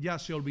gente ya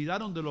se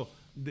olvidaron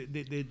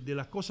de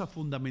las cosas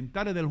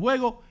fundamentales del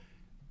juego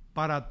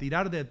para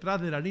tirar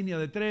detrás de la línea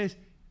de 3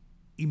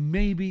 y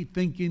maybe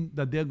thinking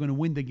that they're going to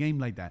win the game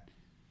like that.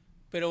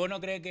 Pero ¿vos no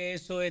crees que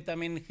eso es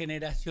también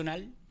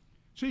generacional?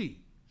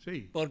 Sí.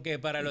 Porque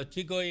para los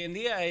chicos hoy en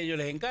día a ellos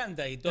les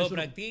encanta y todos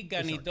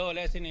practican y todos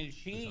le hacen el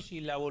shish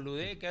y la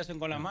boludez que hacen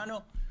con las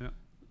manos.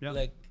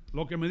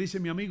 Lo que me dice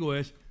mi amigo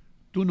es,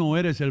 tú no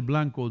eres el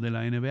blanco de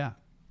la NBA.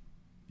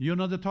 You're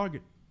not the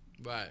target.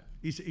 Right.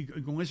 Y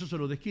con eso se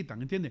lo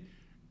desquitan, ¿entiendes?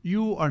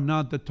 You are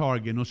not the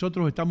target.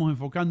 Nosotros estamos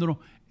enfocándonos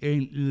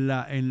en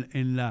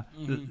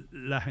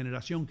la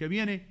generación que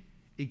viene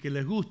y que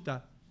les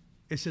gusta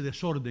ese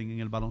desorden en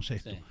el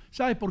baloncesto.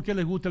 ¿Sabes por qué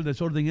les gusta el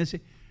desorden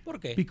ese? ¿Por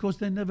qué? Because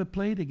they never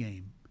played the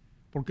game.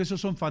 porque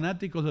esos son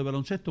fanáticos de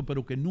baloncesto,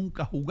 pero que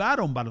nunca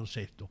jugaron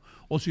baloncesto.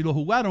 O si lo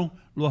jugaron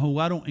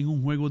en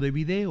un juego de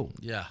video.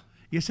 Yeah.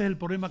 Y ese es el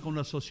problema con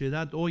la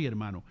sociedad hoy,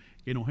 hermano,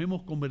 que nos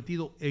hemos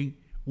convertido en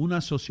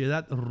una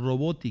sociedad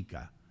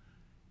robótica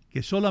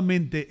que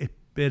solamente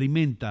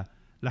experimenta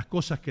las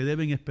cosas que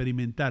deben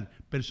experimentar.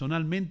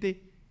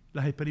 Personalmente,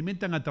 las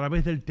experimentan a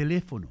través del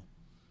teléfono.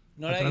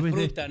 No la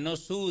disfrutan, no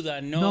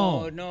sudan,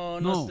 no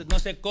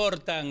se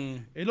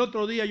cortan. El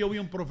otro día yo vi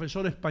un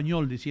profesor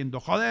español diciendo,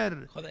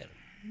 joder,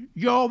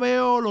 yo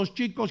veo los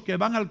chicos que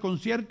van al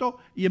concierto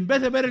y en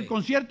vez de ver el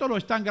concierto lo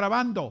están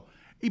grabando.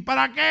 ¿Y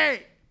para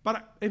qué?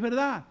 Es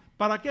verdad,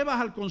 ¿para qué vas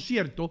al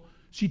concierto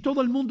si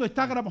todo el mundo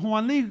está grabando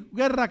Juan Luis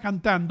Guerra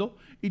cantando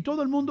y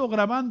todo el mundo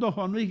grabando a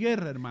Juan Luis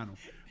Guerra, hermano?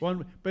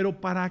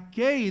 Pero ¿para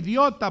qué,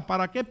 idiota?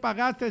 ¿Para qué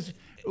pagaste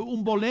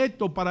un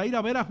boleto para ir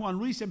a ver a Juan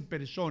Luis en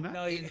persona?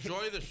 No,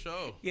 enjoy the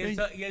show. Y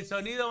el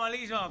sonido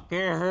malísimo.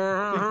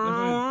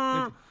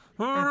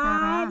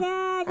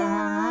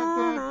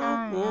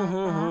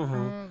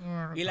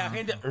 Y la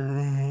gente...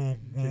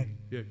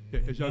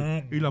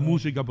 Y la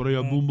música por ahí,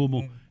 boom, boom,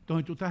 boom.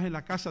 Entonces tú estás en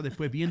la casa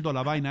después viendo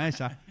la vaina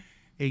esa.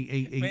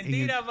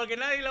 Mentira, porque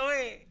nadie lo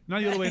ve.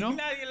 Nadie lo ve, ¿no?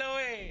 Nadie lo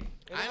ve.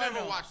 I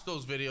never watched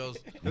those videos.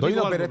 Pero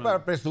es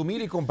para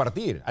presumir y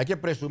compartir. Hay que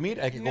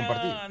presumir, hay que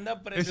compartir.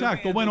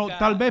 Exacto, bueno,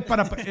 tal vez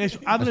para eso.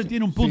 Adler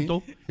tiene un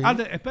punto. Sí.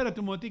 Adler, espérate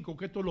un momentico,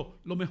 que esto es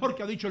lo mejor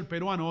que ha dicho el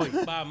peruano hoy.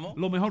 Vamos.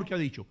 Lo mejor que ha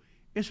dicho.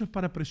 Eso es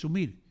para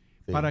presumir.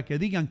 Sí. Para que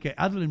digan que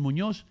Adler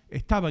Muñoz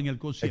estaba en el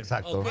concierto.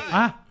 Exacto. Okay.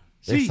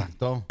 Sí.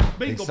 Exacto.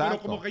 Bingo, pero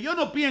como que yo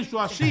no pienso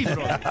así,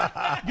 bro.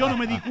 Yo no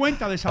me di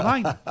cuenta de esa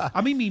vaina.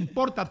 A mí me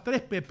importa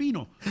 3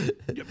 pepinos.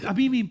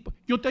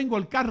 Yo tengo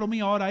el carro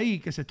mío ahora ahí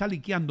que se está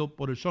liqueando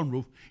por el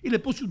sunroof y le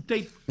puse un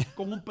tape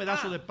con un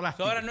pedazo de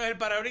plástico. Ahora no es el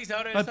parabrisas,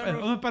 ahora es el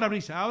sunroof. No es el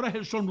parabrisas, ahora es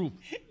el sunroof.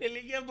 Le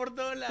liquean por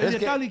todos lados. Se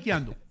está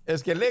liqueando.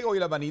 Es que el ego y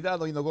la vanidad,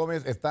 don Ino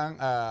Gómez, están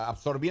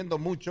absorbiendo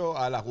mucho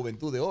a la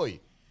juventud de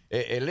hoy.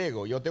 El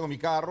ego. Yo tengo mi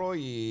carro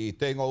y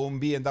tengo un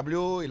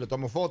BMW y le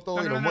tomo fotos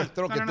y lo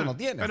muestro que tú no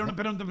tienes.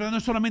 Pero no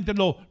es solamente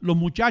los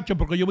muchachos,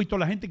 porque yo he visto a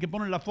la gente que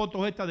pone las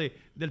fotos estas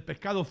del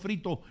pescado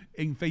frito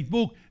en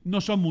Facebook. No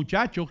son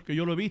muchachos, que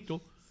yo lo he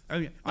visto.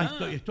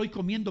 Estoy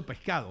comiendo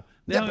pescado.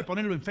 Déjame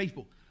ponerlo en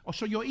Facebook.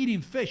 So you're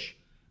eating fish.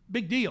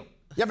 Big deal.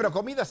 Ya, pero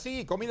comida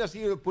sí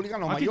publican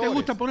los mayores. ¿A ti te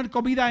gusta poner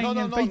comida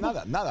en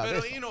Facebook? Nada.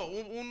 Pero,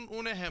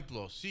 un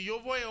ejemplo. Si yo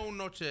voy a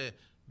una noche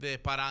de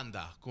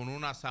paranda con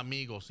unos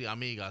amigos y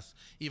amigas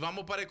y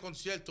vamos para el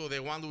concierto de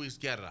Juan Luis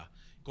Guerra,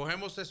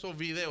 cogemos esos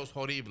videos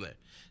horribles.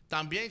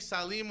 También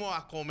salimos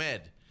a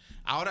comer.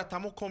 Ahora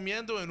estamos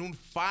comiendo en un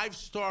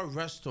 5-star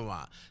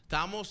restaurant.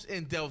 Estamos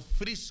en Del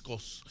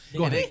Frisco's,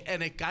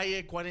 en el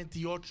calle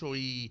 48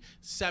 y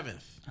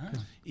 7th.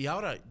 Y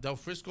ahora Del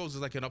Frisco's es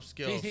like an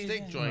upscale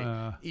steak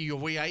joint. Y yo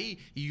voy ahí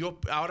y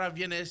ahora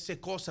viene esa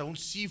cosa, un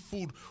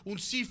seafood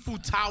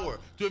tower.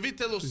 ¿Tú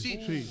viste los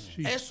seafood?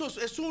 Sí. Eso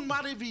es una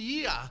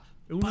maravilla.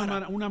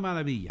 Una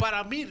maravilla.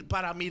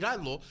 Para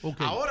mirarlo.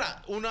 Okay.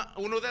 Ahora,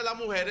 uno de las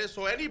mujeres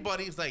o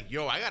anybody's like,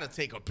 yo, I gotta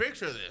take a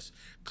picture of this.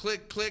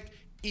 Click.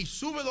 Y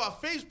súbelo a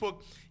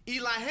Facebook y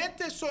la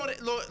gente son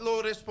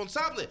lo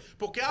responsable.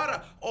 Porque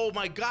ahora, oh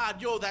my God,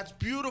 yo, that's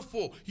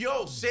beautiful.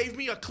 Yo, save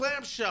me a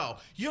clamshell.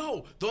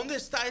 Yo, ¿dónde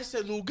está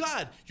ese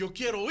lugar? Yo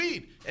quiero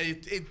ir.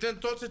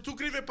 Entonces tú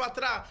escribes para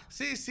atrás.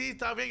 Sí,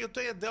 está bien, yo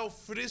estoy en Del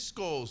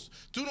Frisco's.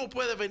 Tú no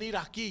puedes venir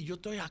aquí, yo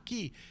estoy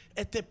aquí.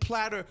 Este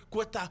platter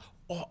cuesta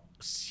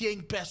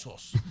 100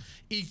 pesos.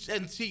 Y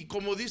sí,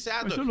 como dice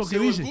Adler, eso es lo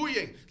que se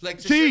orgullen.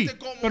 Se siente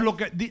como... pero lo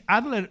que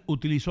Adler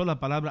utilizó la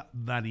palabra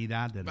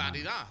vanidad.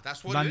 Vanidad,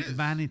 that's what it is.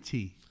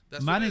 Vanity.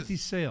 Vanity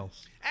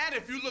sales. And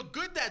if you look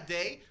good that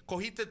day,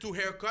 cogiste tu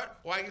haircut,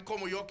 o alguien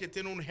como yo que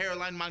tiene un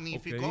hairline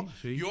magnífico,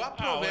 okay, sí. yo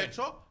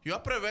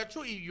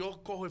aprovecho y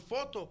yo cojo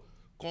foto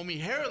con mi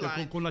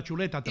hairline. Con la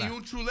chuleta atrás. Y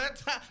un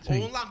chuleta o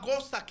un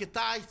langosta que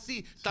está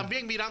así,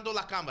 también mirando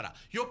la cámara.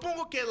 Yo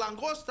pongo que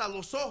langosta,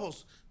 los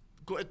ojos,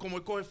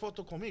 como coge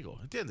foto conmigo,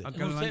 ¿entiendes?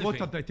 Aunque la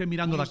langosta te esté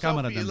mirando la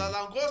cámara también. La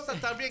langosta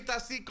también está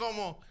así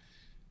como...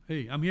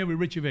 Hey, I'm here with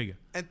Richie Vega.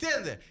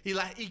 ¿Entiendes?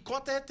 ¿Y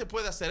cuánta gente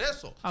puede hacer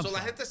eso? La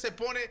gente se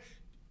pone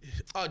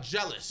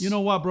jealous. You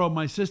know what, bro?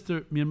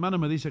 Mi hermana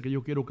me dice que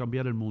yo quiero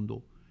cambiar el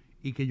mundo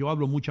y que yo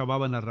hablo mucha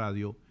baba en la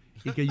radio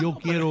y que yo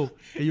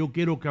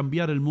quiero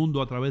cambiar el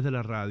mundo a través de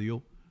la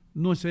radio.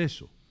 No es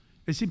eso.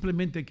 Es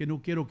simplemente que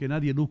no quiero que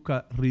nadie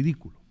luzca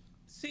ridículo.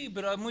 Sí,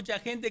 pero hay mucha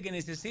gente que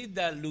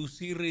necesita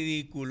lucir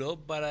ridículo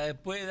para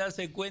después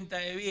darse cuenta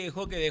de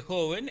viejo que de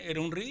joven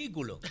era un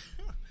ridículo.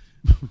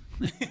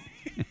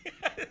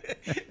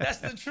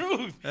 That's the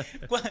truth.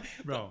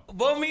 Bro.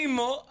 Vos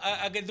mismo,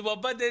 a que tu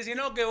papá te decía,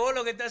 no, que vos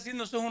lo que estás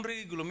haciendo sos un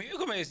ridículo. Mi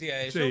viejo me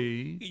decía eso.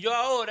 Sí. Y yo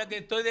ahora que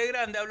estoy de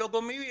grande hablo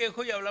con mi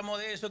viejo y hablamos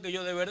de eso, que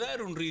yo de verdad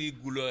era un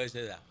ridículo a esa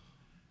edad.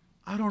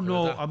 I don't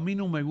know. A mí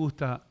no me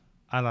gusta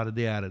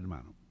alardear,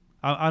 hermano.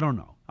 I don't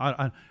know.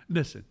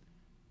 Listen,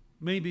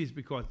 maybe it's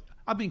because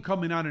I've been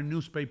coming out in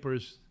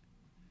newspapers.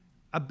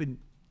 I've been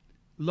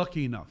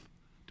lucky enough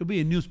to be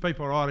in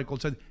newspaper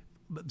articles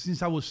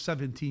since I was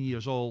 17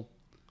 years old.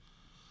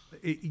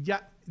 Y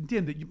ya,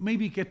 ¿entiendes?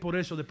 Maybe que es por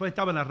eso. Después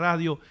estaba en la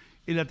radio,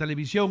 en la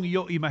televisión,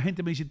 y más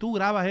gente me dice, ¿tú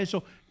grabas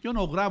eso? Yo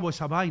no grabo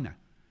esa vaina.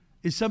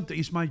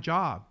 It's my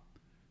job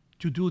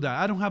to do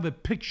that. I don't have a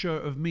picture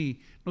of me.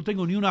 No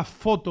tengo ni una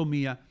foto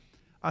mía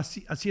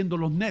haciendo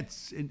los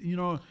nets. You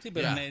know. Sí,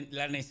 pero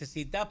la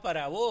necesitas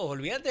para vos.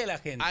 Olvídate de la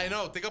gente. I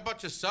know. Think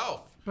about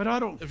yourself. But I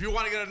don't. If you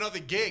want to get another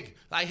gig,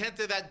 hay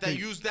gente that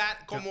use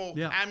that como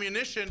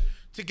ammunition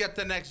to get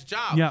the next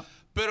job. Yeah.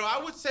 Pero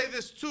I would say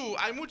this too.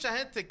 Hay mucha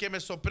gente que me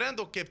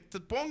sorprendo que te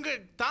ponga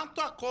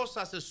tantas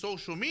cosas en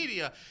social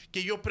media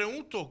que yo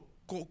pregunto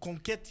con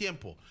qué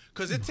tiempo.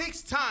 Because it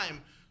takes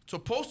time to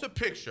post a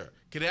picture,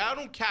 crear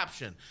un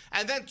caption,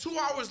 and then 2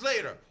 hours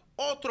later,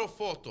 otro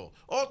foto,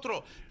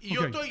 otro. Y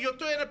yo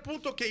estoy en el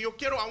punto que yo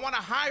quiero, I want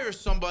to hire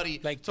somebody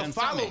to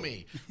follow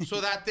me so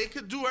that they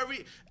could do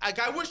like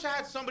I wish I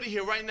had somebody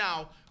here right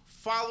now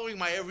following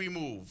my every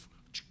move.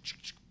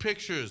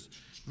 Pictures,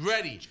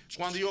 ready,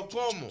 cuando yo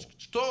como,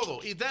 todo.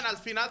 Y then al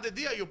final del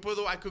día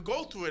I could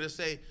go through it and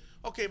say,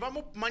 okay,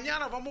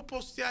 mañana vamos a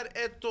postear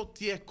estos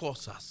 10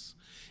 cosas.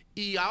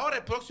 Y ahora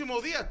el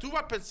próximo día tú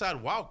vas a pensar,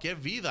 wow, qué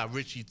vida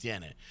Richie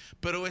tiene.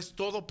 Pero es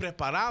todo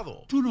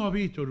preparado. Tú no has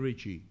visto,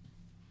 Richie.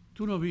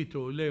 Tú no has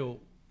visto, Leo.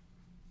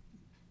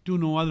 Tú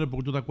no adres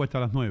porque tú te acuestas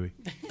a las 9.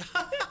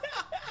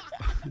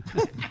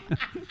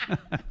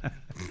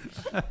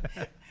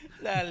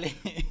 Dale.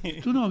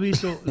 Tú no has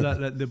visto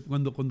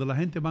cuando la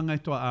gente van a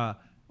esto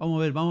vamos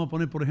a ver, vamos a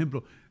poner, por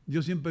ejemplo,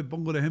 yo siempre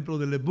pongo el ejemplo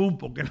de Le Boom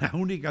porque es la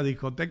única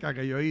discoteca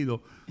que yo he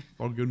ido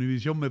porque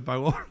Univision me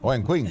pagó. ¿O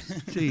en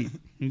Queens? Sí,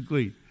 en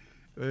Queens.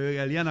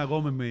 Ino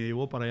Gomez me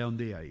llevó para allá un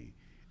día ahí.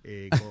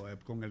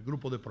 Con el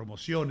grupo de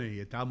promociones y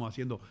estábamos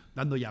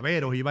dando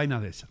llaveros y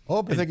vainas de esas.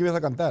 Oh, pensé que ibas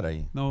a cantar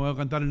ahí. No, voy a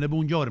cantar en Le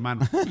Boom yo,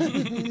 hermano.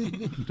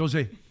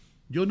 Entonces,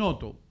 yo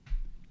noto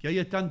que ahí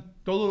están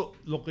todo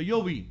lo que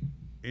yo vi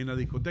en la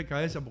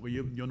discoteca esa, porque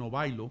yo no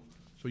bailo,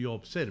 yo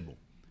observo.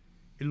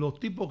 Los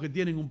tipos que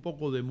tienen un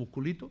poco de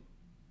musculito,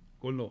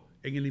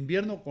 en el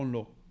invierno con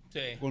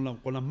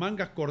las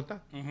mangas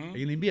cortas, en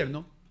el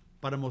invierno,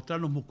 para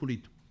mostrar los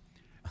musculitos.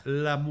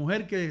 Las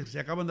mujeres que se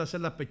acaban de hacer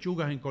las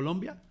pechugas en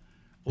Colombia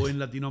o en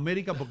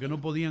Latinoamérica porque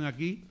no podían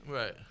aquí,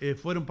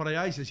 fueron para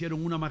allá y se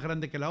hicieron una más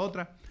grande que la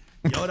otra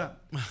y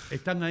ahora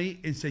están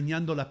ahí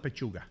enseñando las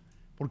pechugas,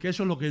 porque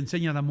eso es lo que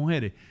enseñan las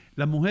mujeres.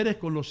 Las mujeres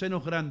con los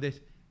senos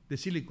grandes de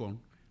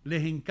silicón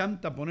les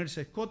encanta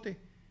ponerse escote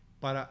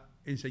para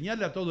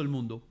enseñarle a todo el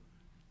mundo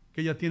que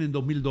ellas tienen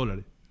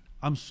 $2,000.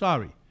 I'm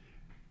sorry.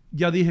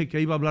 Ya dije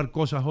que iba a hablar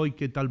cosas hoy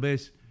que tal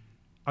vez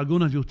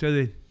algunos de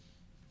ustedes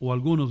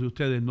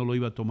no lo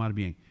iba a tomar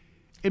bien.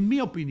 En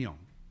mi opinión,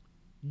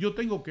 yo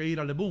tengo que ir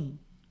a Le Boom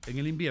en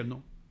el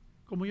invierno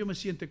como yo me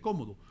siente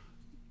cómodo.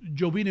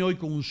 Yo vine hoy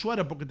con un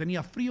suéter porque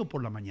tenía frío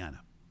por la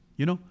mañana,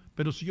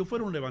 pero si yo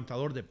fuera un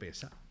levantador de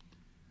pesa,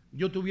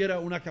 yo tuviera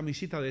una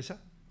camisita de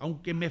esa,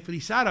 aunque me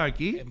frizara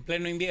aquí. En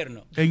pleno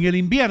invierno. En el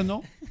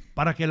invierno,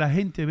 para que la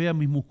gente vea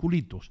mis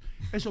musculitos.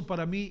 Eso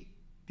para mí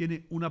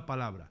tiene una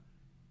palabra: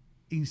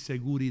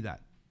 inseguridad.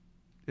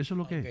 Eso es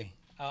lo que es.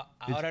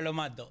 Ahora lo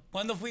mato.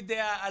 ¿Cuándo fuiste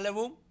a Le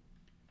Boom?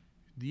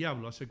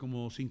 Diablo, hace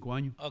como 5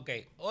 años. Ok,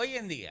 hoy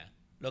en día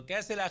lo que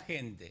hace la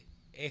gente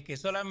es que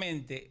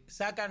solamente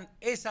sacan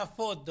esa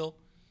foto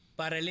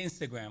para el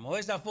Instagram o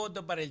esa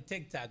foto para el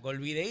TikTok o el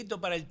videito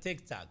para el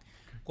TikTok.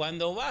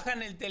 Cuando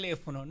bajan el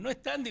teléfono no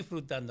están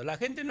disfrutando. La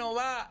gente no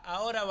va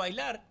ahora a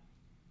bailar.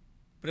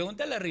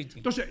 Pregúntale a Richie.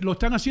 Entonces, lo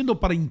están haciendo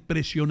para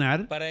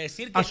impresionar para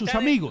decir que a sus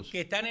amigos.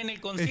 Que están en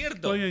el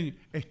concierto.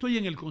 Estoy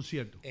en el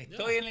concierto.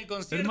 Estoy en el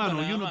concierto.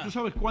 Hermano, tú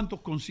sabes cuántos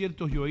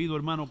conciertos yo he ido,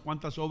 hermano,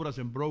 cuántas obras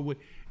en Broadway.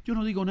 Yo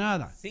no digo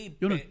nada. Sí,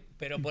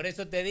 pero por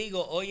eso te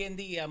digo, hoy en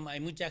día hay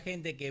mucha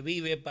gente que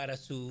vive para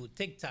su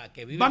TikTok.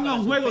 Que vive van para a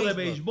un juego Facebook.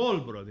 de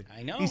béisbol, brother.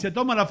 Y se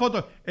toman la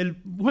foto. El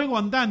juego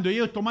andando y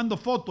ellos tomando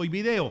fotos y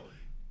video.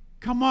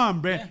 Come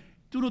on, bro.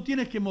 Tú no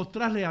tienes que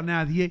mostrarle a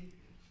nadie.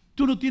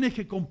 Tú no tienes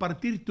que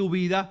compartir tu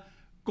vida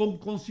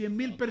con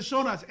 100,000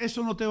 personas.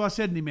 Eso no te va a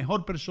hacer ni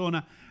mejor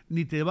persona,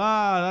 ni te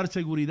va a dar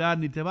seguridad,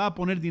 ni te va a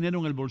poner dinero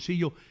en el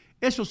bolsillo.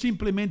 Eso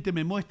simplemente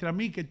me muestra a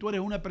mí que tú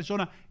eres una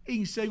persona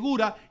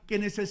insegura que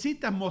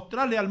necesitas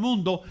mostrarle al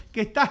mundo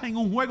que estás en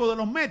un juego de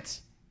los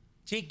Mets.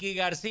 Chiqui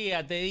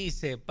García te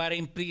dice, para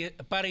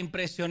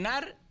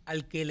impresionar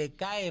al que le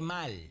cae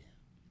mal.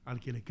 Al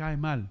que le cae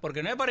mal.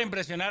 Porque no es para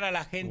impresionar a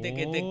la gente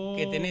que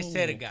tenés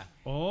cerca.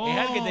 Es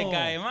al que te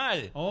cae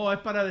mal. Es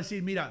para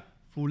decir, mira,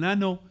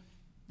 fulano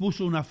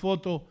puso una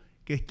foto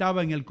que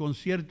estaba en el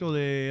concierto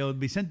de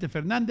Vicente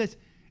Fernández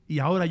y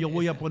ahora yo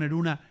voy a poner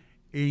una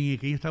en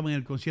que yo estaba en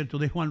el concierto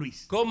de Juan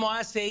Luis. ¿Cómo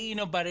hace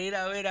Ino para ir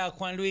a ver a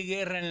Juan Luis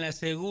Guerra en la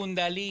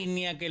segunda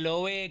línea, que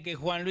lo ve, que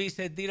Juan Luis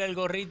se tira el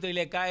gorrito y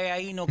le cae a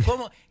Ino?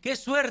 ¡Qué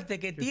suerte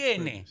que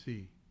tiene!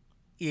 Sí.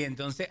 Y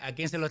entonces, ¿a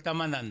quién se lo está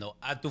mandando?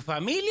 ¿A tu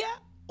familia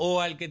o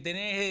al que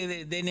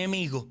tenés de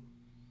enemigo?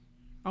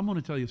 I'm going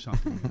to tell you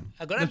something.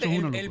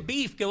 Acuérdate, el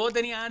beef que vos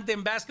tenías antes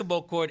en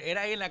basketball court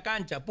era ahí en la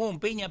cancha, pum,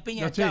 piña,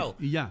 chao.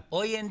 Y ya.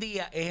 Hoy en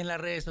día es en las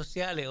redes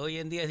sociales, hoy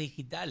en día es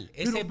digital.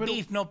 Ese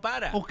beef no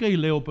para. Ok,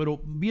 Leo, pero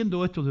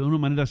viendo esto de una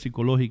manera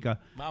psicológica,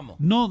 vamos.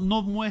 No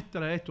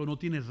muestra esto, no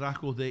tiene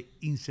rasgos de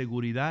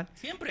inseguridad.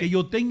 Siempre. Que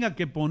yo tenga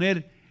que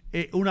poner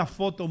una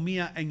foto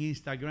mía en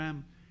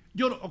Instagram.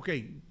 Yo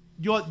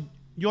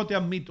te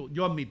admito.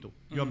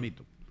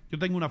 Yo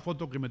tengo una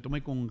foto que me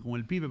tomé con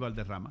el pibe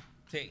Valderrama.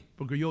 Sí.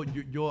 Porque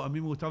a mí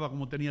me gustaba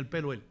cómo tenía el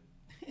pelo él.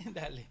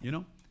 Dale. You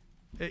know?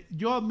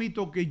 Yo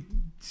admito que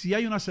si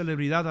hay una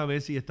celebridad a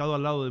veces, y he estado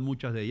al lado de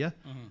muchas de ellas,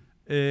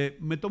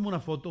 me tomo una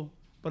foto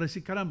para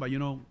decir, caramba,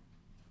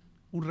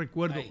 un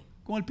recuerdo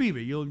con el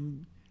pibe.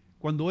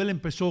 Cuando él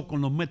empezó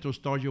con los Metro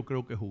Stars, yo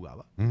creo que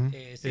jugaba.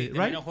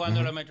 Terminó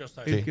jugando los Metro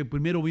Stars. El que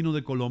primero vino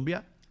de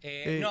Colombia.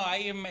 No,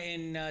 ahí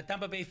en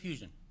Tampa Bay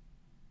Fusion.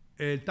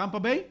 ¿El Tampa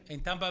Bay?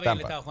 En Tampa Bay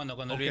le estaba jugando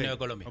cuando él vino de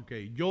Colombia. Ok,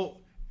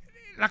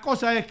 la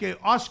cosa es que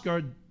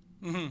Oscar...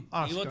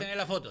 y vos tenés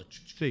la foto.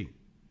 Sí.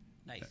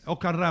 Nice.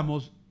 Oscar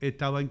Ramos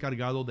estaba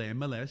encargado de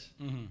MLS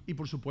y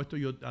por supuesto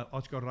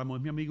Oscar Ramos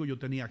es mi amigo, yo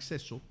tenía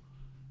acceso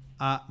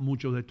a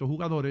muchos de estos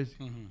jugadores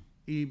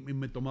y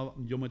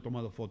yo me he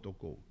tomado fotos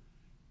con...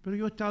 Pero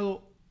yo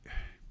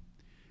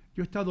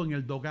he estado en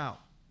el dugout.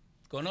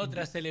 Con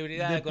otras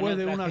celebridades, después con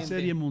de una gente.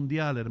 serie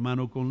mundial,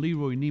 hermano, con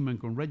Leroy Neiman,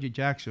 con Reggie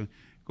Jackson,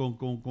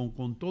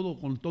 con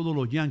todos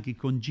los Yankees,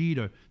 con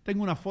Jeter.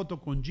 Tengo una foto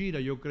con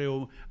Jeter, yo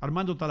creo.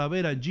 Armando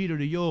Talavera, Jeter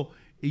y yo.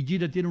 Y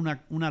Jeter tiene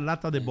una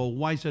lata de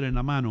Budweiser en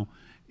la mano.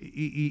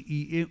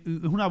 Y es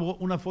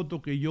una foto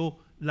que yo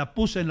la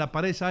puse en la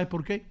pared. ¿Sabes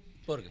por qué?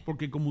 ¿Por qué?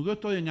 Porque como yo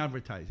estoy en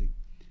advertising,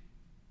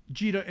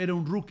 Jeter era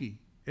un rookie,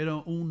 era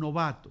un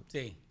novato.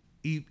 Sí.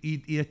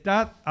 Y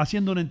está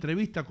haciendo una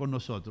entrevista con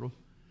nosotros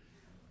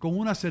con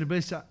una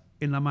cerveza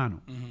en la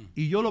mano.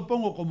 Y yo lo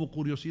pongo como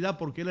curiosidad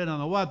porque él era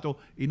novato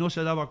y no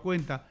se daba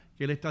cuenta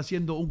que él está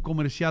haciendo un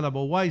comercial a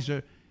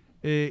Budweiser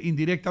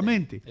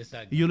indirectamente. Sí,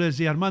 y yo le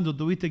decía, Armando,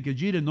 ¿tú viste que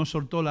Jeter no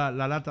soltó la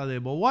lata de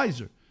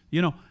Budweiser?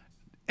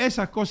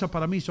 Esas cosas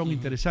para mí son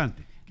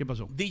interesantes. ¿Qué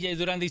pasó? DJ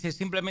Durán dice,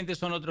 simplemente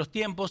son otros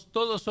tiempos,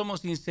 todos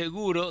somos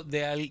inseguros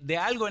de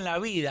algo en la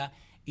vida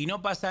y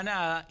no pasa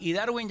nada. Y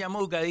Darwin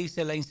Yamuka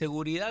dice, la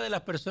inseguridad de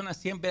las personas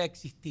siempre ha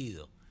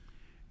existido.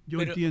 Yo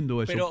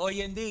entiendo eso. Pero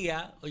hoy en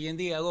día,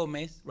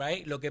 Gómez,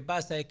 right, lo que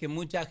pasa es que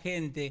mucha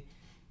gente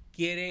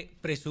quiere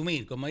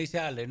presumir, como dice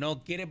Ale,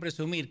 no quiere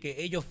presumir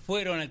que ellos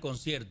fueron al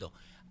concierto.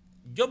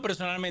 Yo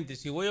personalmente,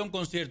 si voy a un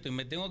concierto y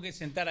me tengo que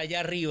sentar allá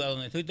arriba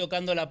donde estoy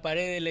tocando la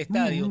pared del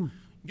estadio,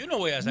 yo no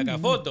voy a sacar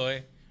fotos,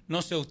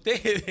 no sé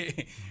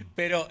ustedes,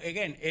 pero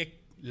again, es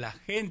la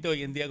gente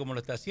hoy en día como lo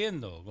está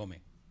haciendo,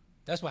 Gómez.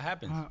 That's what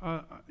happens.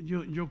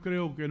 Yo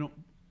creo que no.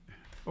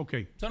 Ok,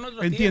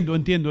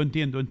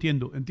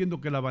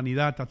 entiendo que la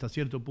vanidad hasta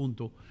cierto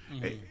punto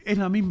es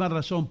la misma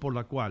razón por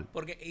la cual.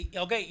 Porque,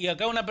 y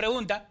acá una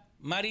pregunta,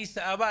 Maris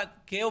Abad,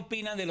 ¿qué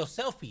opinan de los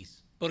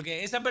selfies?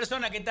 Porque esa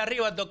persona que está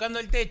arriba tocando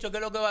el techo, ¿qué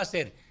es lo que va a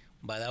hacer?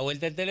 Va a dar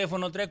vuelta el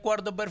teléfono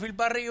 3/4 perfil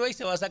para arriba y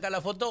se va a sacar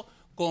la foto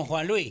con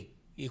Juan Luis.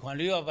 Y Juan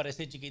Luis va a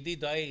aparecer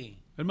chiquitito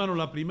ahí. Hermano,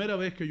 la primera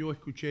vez que yo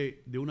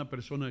escuché de una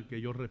persona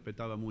que yo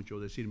respetaba mucho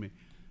decirme,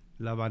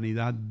 la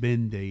vanidad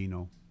vende,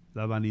 Ino.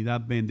 La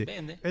vanidad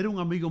vende. Era un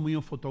amigo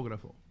mío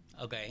fotógrafo.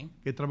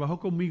 Que trabajó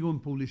conmigo en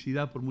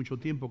publicidad por mucho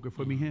tiempo, que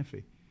fue mi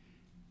jefe.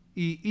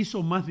 Y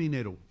hizo más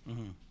dinero.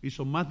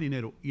 Hizo más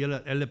dinero. Y él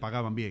le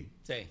pagaban bien.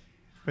 Sí.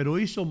 Pero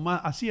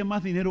hacía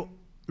más dinero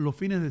los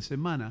fines de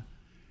semana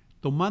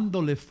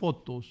tomándole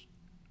fotos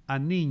a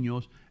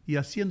niños y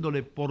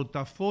haciéndole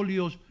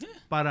portafolios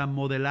para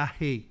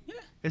modelaje.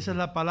 Esa es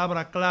la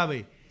palabra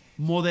clave.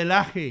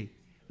 Modelaje.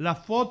 La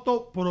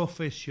foto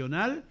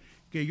profesional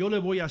que yo le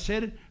voy a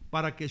hacer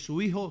para que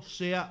su hijo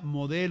sea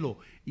modelo.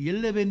 Y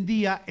él le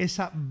vendía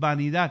esa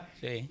vanidad.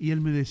 Sí. Y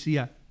él me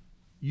decía,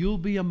 you'll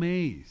be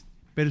amazed.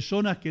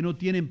 Personas que no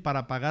tienen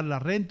para pagar la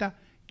renta,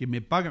 que me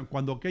pagan,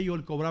 cuando aquello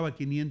él cobraba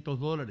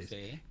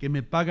 $500, que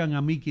me pagan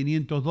a mí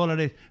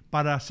 $500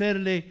 para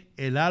hacerle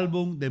el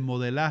álbum de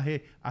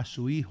modelaje a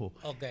su hijo.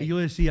 Y yo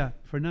decía,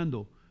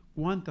 Fernando,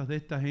 ¿cuántas de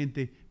esta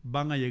gente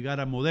van a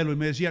llegar a modelo? Y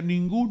me decía,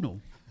 ninguno.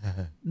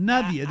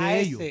 Nadie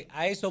de ellos.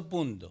 A esos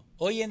puntos.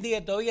 Hoy en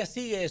día todavía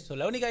sigue eso.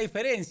 La única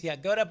diferencia es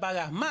que ahora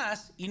pagas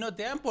más y no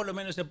te dan por lo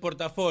menos el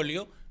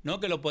portafolio,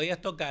 ¿no? Que lo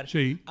podías tocar.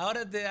 Sí.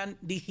 Ahora te dan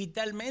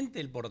digitalmente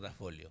el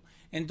portafolio.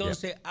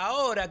 Entonces,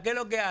 ahora, ¿qué es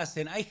lo que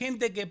hacen? Hay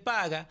gente que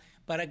paga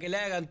para que le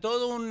hagan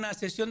toda una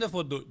sesión de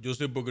fotos. Yo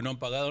sé porque no han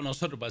pagado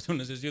nosotros para hacer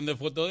una sesión de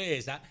fotos de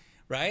esa,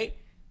 right?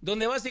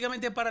 Donde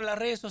básicamente es para las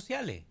redes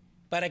sociales.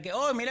 Para que,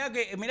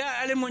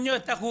 mira, Ale Muñoz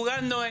está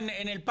jugando en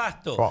el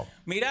pasto. Wow.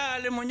 Mira,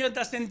 Ale Muñoz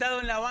está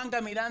sentado en la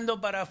banca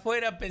mirando para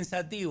afuera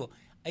pensativo.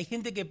 Hay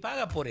gente que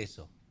paga por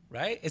eso,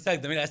 right?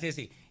 Exacto, mira,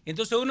 así.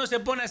 Entonces uno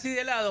se pone así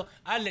de lado,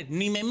 Ale,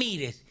 ni me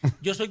mires,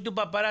 yo soy tu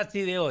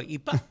paparazzi de hoy. Y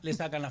 ¡pam! Le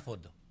sacan la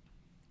foto.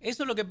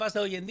 Eso es lo que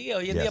pasa hoy en día.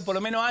 Hoy en día, por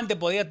lo menos antes,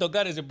 podías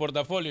tocar ese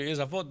portafolio y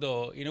esa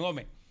foto, Ino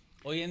Gómez.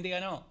 Hoy en día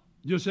no.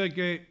 Yo sé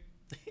que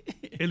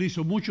él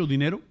hizo mucho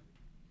dinero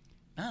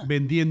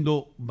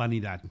vendiendo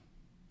vanidad.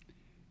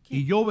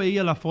 Y yo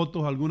veía las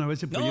fotos algunas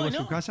veces, pero llego a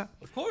su casa.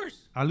 Of course.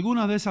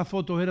 Algunas de esas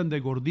fotos eran de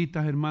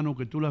gorditas, hermano,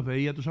 que tú las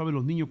veías. Tú sabes,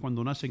 los niños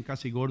cuando nacen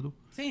casi gordos.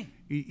 Sí.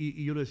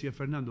 Y yo le decía,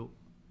 Fernando,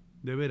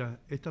 de veras,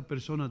 esta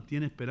persona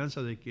tiene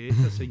esperanza de que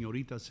esta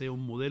señorita sea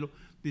un modelo.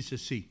 Dice,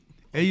 sí.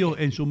 Ellos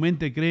en su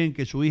mente creen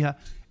que su hija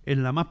es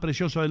la más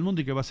preciosa del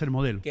mundo y que va a ser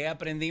modelo. ¿Qué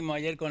aprendimos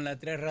ayer con las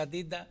 3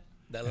 ratitas?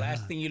 The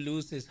last thing you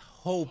lose is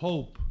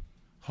hope.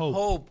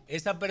 Hope.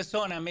 Esa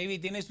persona maybe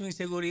tiene sus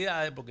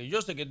inseguridades, porque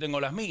yo sé que tengo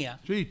las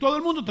mías. Sí, todo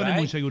el mundo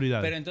tenemos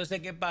inseguridades. Pero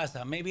entonces, ¿qué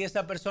pasa? Maybe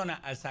esa persona,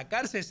 al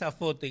sacarse esa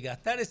foto y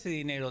gastar ese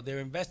dinero,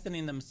 they're investing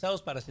in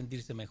themselves para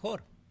sentirse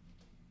mejor.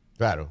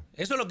 Claro.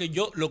 Eso es lo que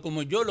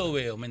como yo lo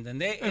veo, ¿me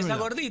entendés? Es Esa verdad.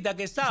 gordita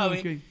que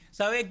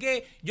sabe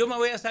que yo me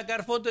voy a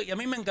sacar fotos y a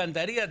mí me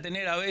encantaría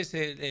tener a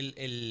veces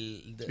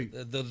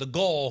the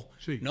goal,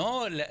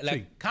 ¿no?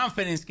 La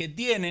confidence que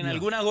tienen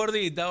algunas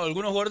gorditas o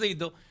algunos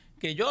gorditos,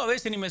 que yo a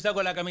veces ni me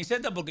saco la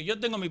camiseta porque yo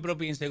tengo mis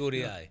propias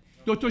inseguridades.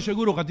 Yo estoy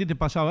seguro que a ti te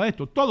pasaba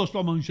esto. Todos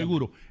somos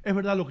inseguros. Es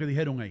verdad lo que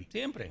dijeron ahí.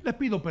 Siempre. Les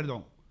pido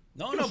perdón.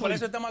 Por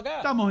eso estamos acá.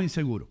 Estamos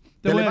inseguros.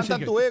 Te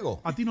levantan tu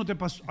ego. A ti no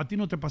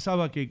te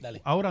pasaba que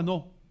ahora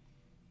no,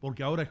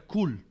 porque ahora es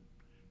cool.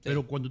 Sí.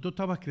 Pero cuando tú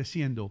estabas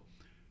creciendo,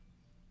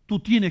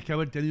 tú tienes que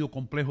haber tenido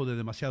complejos de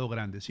demasiado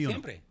grandes, ¿sí o no?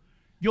 Siempre.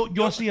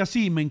 Yo hacía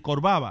así, me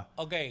encorvaba.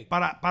 Okay.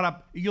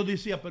 Y yo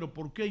decía, pero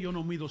 ¿por qué yo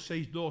no mido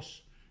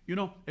 6'2"?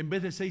 En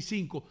vez de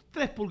 6'5",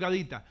 3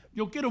 pulgaditas.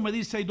 Yo quiero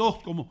medir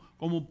 6'2"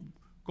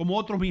 como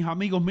otros mis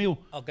amigos míos.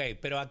 Ok,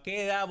 pero ¿a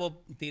qué edad vos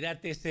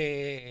tiraste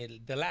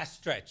the last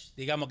stretch?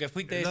 Digamos que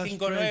fuiste de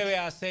 5'9"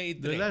 a 6'3".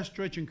 The last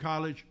stretch in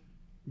college,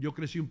 yo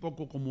crecí un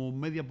poco como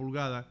media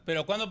pulgada.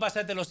 ¿Pero cuándo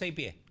pasaste los 6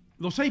 pies?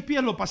 Los 6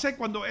 pies los pasé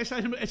cuando, ese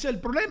es el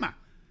problema.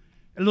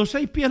 Los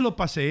 6 pies los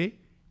pasé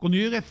cuando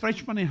yo llegué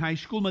freshman en high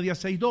school, medía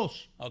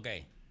 6'2". Ok.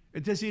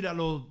 Es decir, a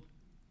los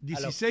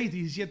 16,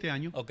 17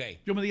 años,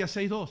 yo medía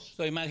 6'2".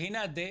 So,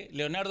 imagínate,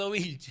 Leonardo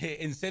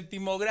Vilche en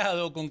 7º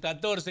grado con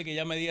 14 que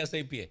ya medía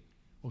 6 pies.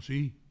 ¿Oh,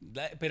 sí?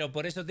 Pero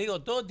por eso te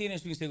digo, todo tiene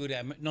su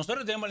inseguridad.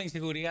 Nosotros tenemos la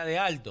inseguridad de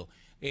alto.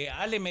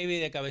 Ale maybe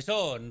de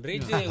cabezón,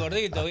 Richie de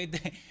gordito,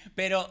 ¿viste?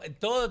 Pero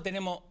todos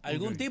tenemos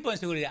algún tipo de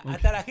inseguridad.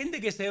 Hasta la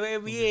gente que se ve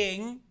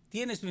bien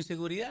tiene su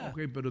inseguridad.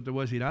 Ok, pero te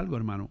voy a decir algo,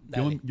 hermano.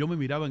 Yo me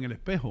miraba en el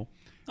espejo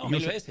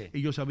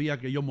y yo sabía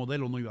que yo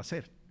modelo no iba a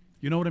ser.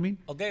 You know what I mean?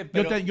 Okay,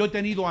 pero yo he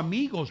tenido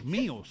amigos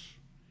míos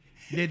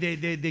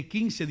de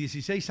 15,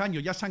 16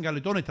 años, ya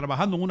sangaletones,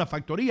 trabajando en una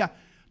factoría,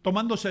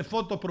 tomándose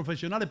fotos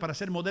profesionales para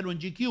ser modelo en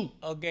GQ.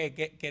 Ok,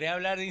 querés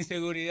hablar de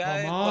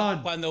inseguridades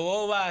cuando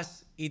vos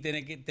vas y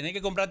tenés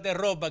que comprarte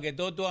ropa, que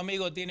todos tus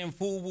amigos tienen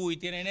FUBU y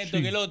tienen esto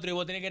y el otro, y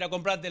vos tenés que ir a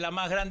comprarte la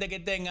más grande que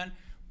tengan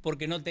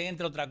porque no te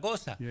entra otra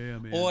cosa.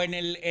 O en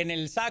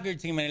el soccer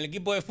team, en el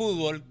equipo de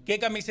fútbol, ¿qué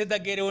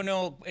camiseta quiere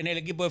uno en el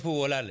equipo de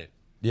fútbol, Ale?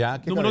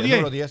 Número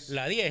 10.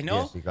 La 10,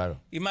 ¿no? 10, sí,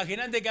 claro.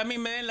 Imagínate que a mí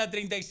me den la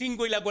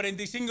 35 y la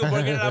 45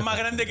 porque era la más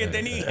grande que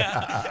tenía.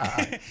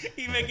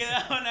 Y me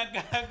quedaban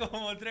acá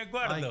como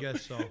 3/4.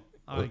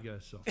 I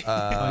guess so.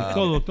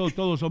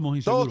 Todos somos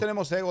inseguros. Todos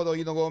tenemos ego de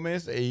Ino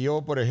Gomez. Y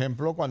yo, por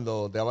ejemplo,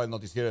 cuando daba el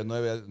noticiero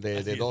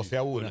de 12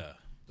 a 1,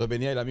 entonces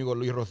venía el amigo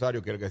Luis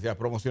Rosario, que era el que hacía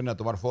promociones, a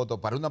tomar fotos.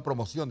 Para una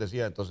promoción,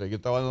 decía. Entonces yo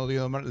estaba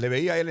le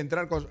veía a él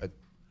entrar con...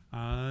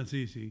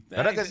 Sí.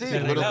 ¿Verdad que sí? Se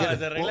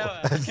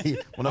arreglaba. Sí,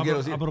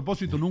 a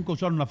propósito, nunca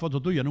usaron una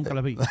foto tuya, nunca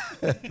la vi.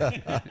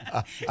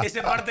 Esa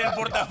es parte del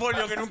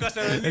portafolio que nunca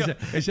se vendió.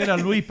 Ese era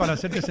Luis para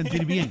hacerte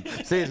sentir bien.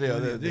 Sí.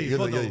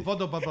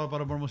 Foto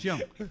para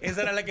promoción.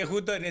 Esa era la que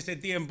justo en ese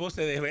tiempo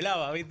se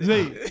desvelaba, ¿viste?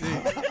 Sí.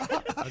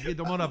 Aquí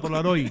tomó la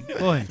Polaroid.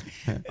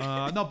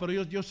 No, pero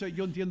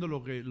yo entiendo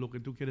lo que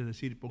tú quieres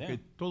decir, porque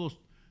todos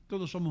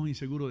somos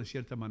inseguros de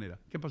cierta manera.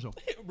 ¿Qué pasó?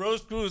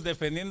 Rose Cruz,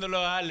 defendiéndolo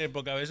a Ale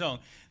por cabezón,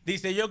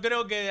 dice, yo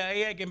creo que de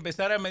ahí hay que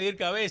empezar a medir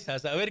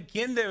cabezas, a ver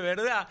quién de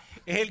verdad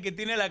es el que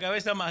tiene la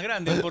cabeza más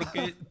grande,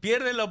 porque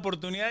pierde la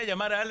oportunidad de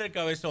llamar a Ale el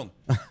cabezón.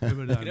 Es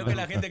verdad. Creo que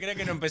la gente cree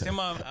que nos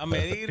empecemos a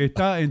medir.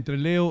 Está entre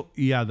Leo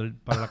y Adler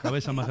para la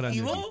cabeza más grande.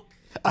 ¿Y vos?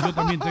 Yo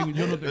también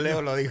tengo...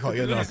 Leo lo dijo.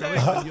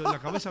 La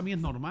cabeza mía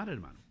es normal,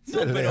 hermano. No,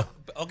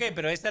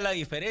 pero esa es la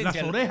diferencia.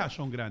 Las orejas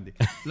son grandes.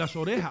 Las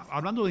orejas,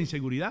 hablando de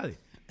inseguridades.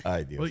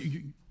 Ay, Dios.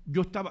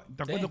 Yo estaba,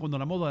 ¿te acuerdas cuando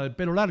la moda del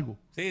pelo largo?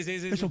 Sí.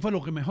 Eso fue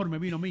lo que mejor me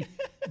vino a mí.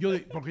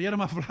 Porque yo era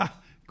más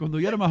flaco. Cuando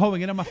yo era más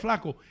joven, era más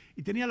flaco.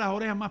 Y tenía las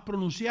orejas más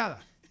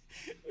pronunciadas.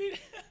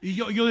 Y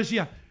yo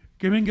decía,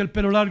 que venga el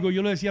pelo largo.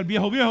 Yo le decía al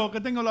viejo,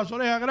 que tengo las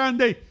orejas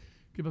grandes.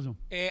 ¿Qué pasó?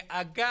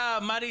 Acá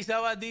Mari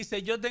Sabat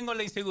dice, yo tengo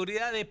la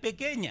inseguridad de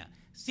pequeña,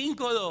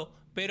 5'2",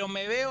 pero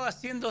me veo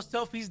haciendo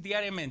selfies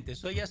diariamente.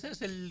 Soy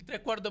hacerse el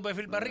 3/4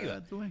 perfil para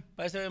arriba.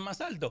 Parece ver más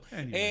alto.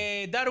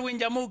 Darwin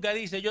Yamuca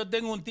dice, yo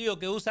tengo un tío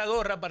que usa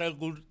gorra para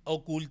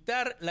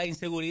ocultar la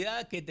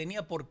inseguridad que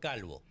tenía por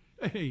calvo.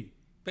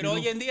 Pero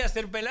hoy en día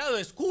ser pelado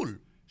es cool.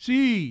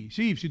 Sí,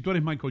 si tú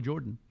eres Michael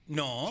Jordan.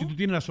 No. Si tú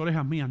tienes las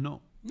orejas mías,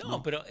 no.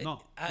 No, pero...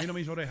 mira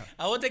mis orejas.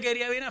 A vos te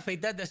quería bien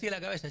afeitarte así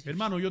la cabeza. Así.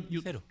 Hermano,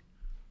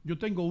 yo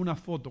tengo una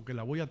foto que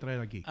la voy a traer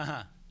aquí.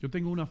 Ajá. Yo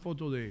tengo una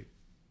foto de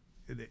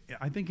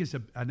I think it's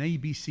an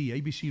ABC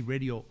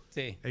radio.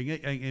 Sí.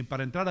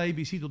 Para entrar a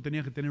ABC tú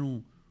tenías que tener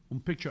un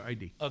picture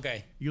ID. Ok.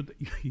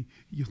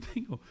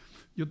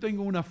 Yo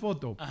tengo una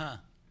foto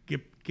Ajá.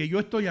 que yo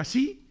estoy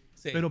así,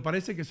 Sí. pero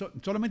parece que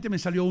solamente me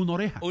salió una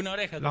oreja. Una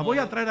oreja. La voy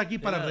a traer aquí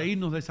para Claro.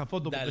 reírnos de esa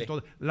foto. Dale.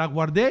 Porque la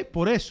guardé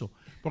por eso.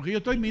 Porque yo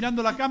estoy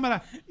mirando la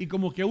cámara y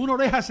como que una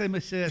oreja se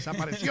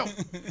desapareció.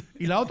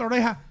 Y la otra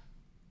oreja...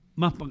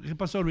 ¿Qué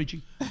pasó,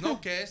 Richie?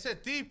 No, que ese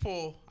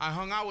tipo, I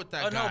hung out with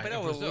that guy. No, pero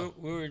in Brazil.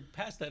 we were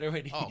past that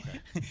already. Oh, okay.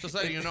 Just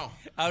letting you know.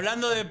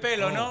 Hablando de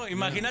pelo, ¿no?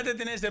 Imagínate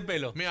tener ese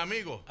pelo. Mi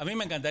amigo. A mí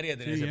me encantaría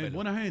tener ese pelo.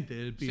 Buena gente,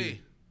 el pibe.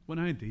 Sí.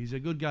 Buena gente. He's a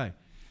good guy.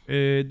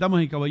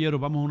 Damas y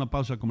caballeros, vamos a una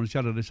pausa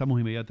comercial. Regresamos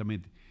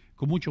inmediatamente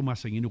con mucho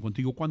más en Ino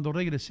Contigo. Cuando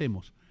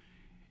regresemos,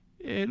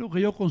 lo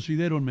que yo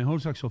considero el mejor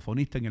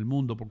saxofonista en el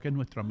mundo, porque es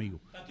nuestro amigo.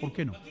 ¿Por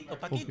qué no?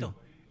 Paquito.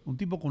 Un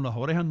tipo con las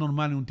orejas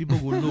normales, un tipo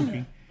good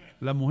looking.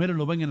 Las mujeres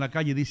lo ven en la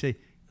calle y dicen,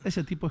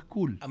 ese tipo es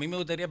cool. A mí me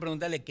gustaría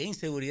preguntarle qué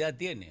inseguridad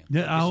tiene.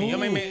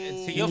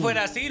 Si yo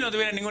fuera así, no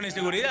tuviera ninguna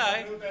inseguridad,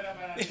 ¿eh?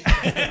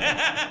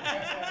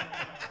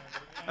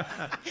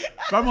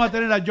 Vamos a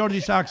tener a Jordi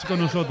Sachs con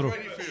nosotros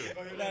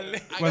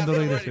cuando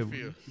regresemos.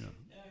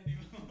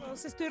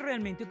 Estoy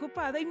realmente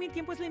ocupada y mi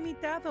tiempo es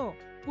limitado.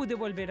 Pude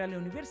volver a la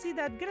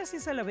universidad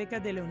gracias a la beca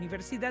de la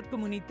Universidad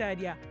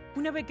Comunitaria,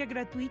 una beca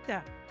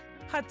gratuita.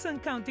 Hudson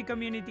County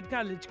Community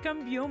College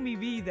cambió mi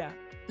vida.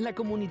 La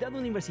comunidad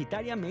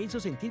universitaria me hizo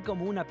sentir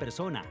como una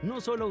persona,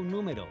 no solo un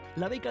número.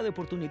 La beca de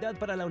oportunidad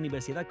para la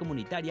universidad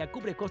comunitaria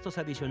cubre costos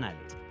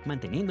adicionales,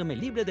 manteniéndome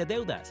libre de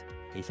deudas.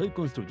 Estoy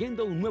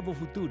construyendo un nuevo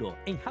futuro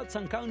en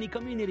Hudson County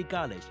Community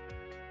College.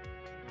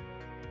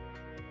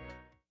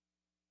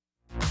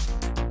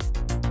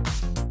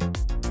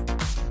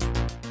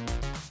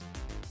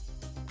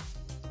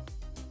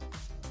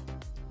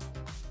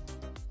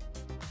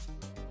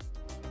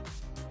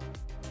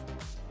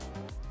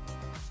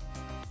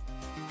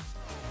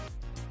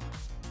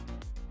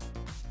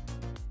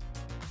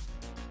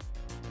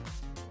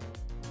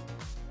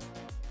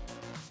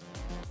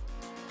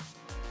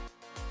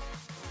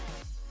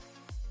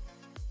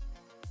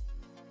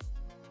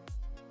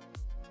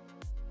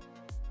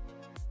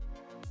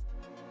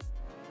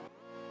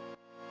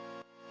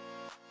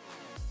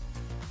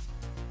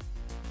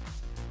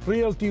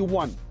 Realty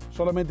One.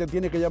 Solamente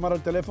tiene que llamar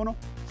al teléfono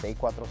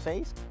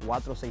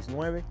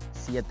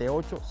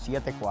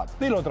 646-469-7874.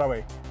 Dilo otra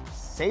vez.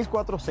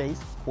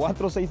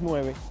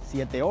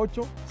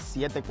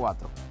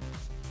 646-469-7874.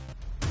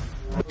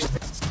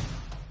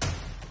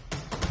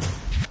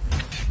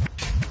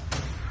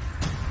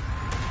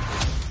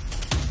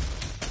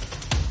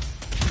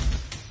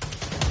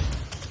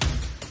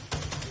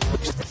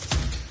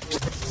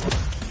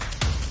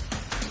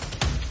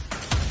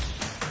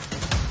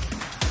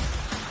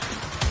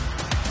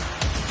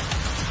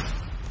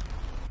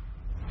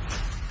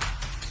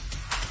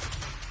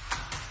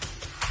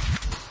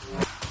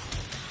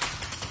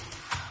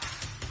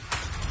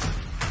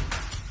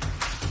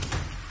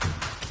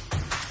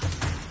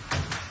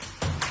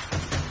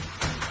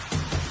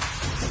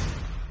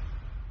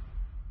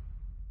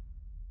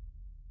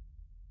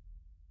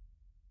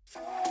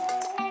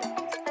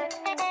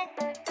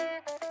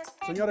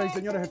 Señoras y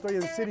señores, estoy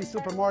en City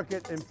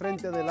Supermarket,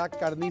 enfrente de la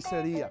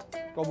carnicería.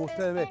 Como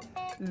ustedes ven,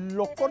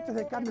 los cortes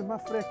de carne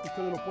más frescos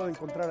ustedes los pueden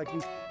encontrar aquí.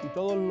 Y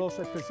todos los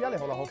especiales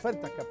o las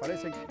ofertas que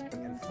aparecen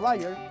en el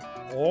flyer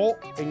o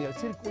en el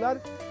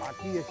circular,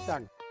 aquí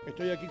están.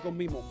 Estoy aquí con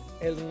Mimo,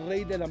 el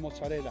rey de la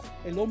mozzarella,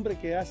 el hombre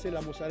que hace la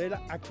mozzarella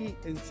aquí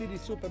en City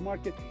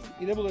Supermarket.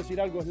 Y debo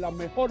decir algo, es la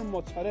mejor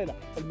mozzarella,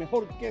 el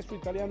mejor queso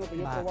italiano que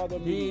yo he probado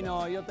en mi vida.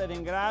 Dino, io ti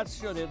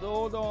ringrazio di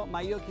tutto,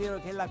 ma io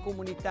chiedo che la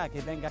comunità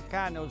che venga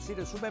qua nel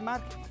City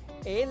Supermarket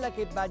è quella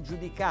che va a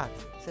giudicare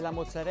se la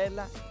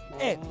mozzarella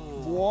è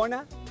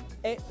buona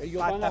e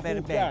ellos fatta van a per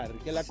juzgar,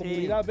 bene. que la Sì.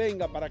 comunidad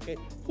venga para que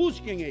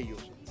juzguen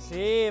ellos.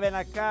 Sì, ven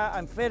acá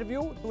in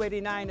Fairview,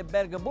 289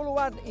 Berg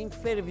Boulevard in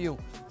Fairview.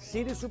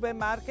 City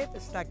Supermarket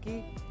sta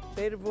qui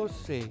per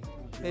você.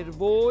 Per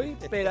voi,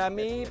 per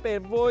me, per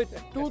voi,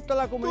 tutta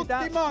la comunità,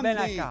 Tutti mondi. ven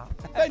acá.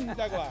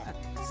 Venta qua.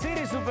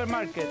 City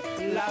Supermarket,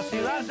 la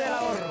ciudad del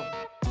ahorro.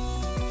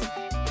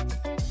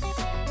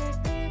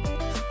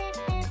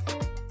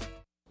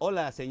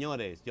 Hola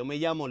señores, yo me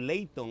llamo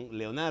Leighton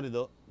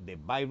Leonardo de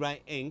Buy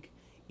Right Inc.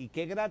 y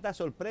qué grata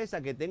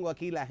sorpresa que tengo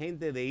aquí la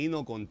gente de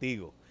Ino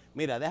Contigo.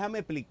 Mira, déjame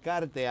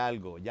explicarte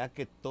algo, ya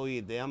que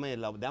dame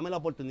la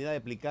oportunidad de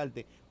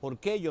explicarte por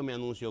qué yo me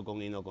anuncio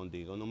con Ino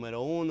Contigo.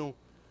 Número uno,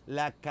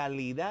 la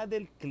calidad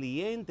del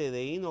cliente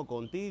de Ino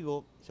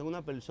Contigo son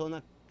una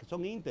persona que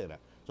son íntegras,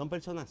 son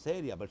personas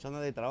serias,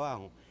 personas de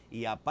trabajo.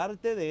 Y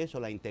aparte de eso,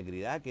 la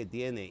integridad que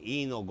tiene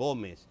Ino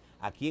Gomez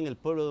aquí en el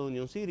pueblo de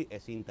Union City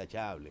es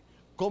intachable.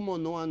 ¿Cómo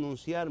no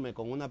anunciarme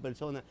con una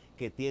persona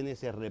que tiene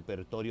ese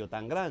repertorio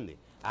tan grande?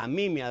 A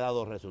mí me ha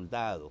dado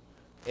resultados.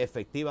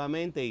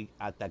 Efectivamente, y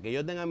hasta que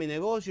yo tenga mi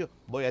negocio,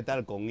 voy a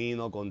estar con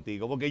Ino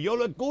Contigo, porque yo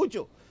lo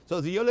escucho.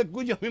 Si yo lo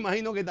escucho, me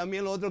imagino que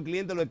también los otros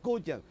clientes lo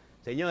escuchan.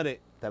 Señores,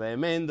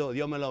 tremendo,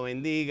 Dios me lo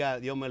bendiga,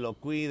 Dios me lo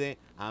cuide,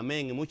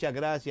 amén. Y muchas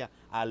gracias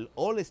al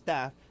all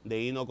staff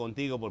de Ino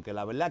Contigo, porque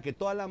la verdad que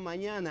todas las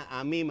mañanas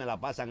a mí me la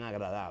pasan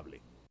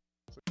agradable.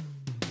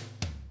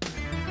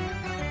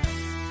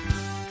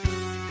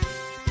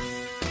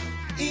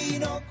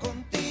 Ino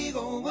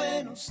Contigo,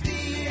 buenos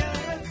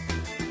días.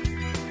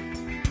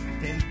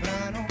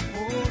 Temprano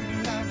por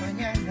la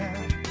mañana.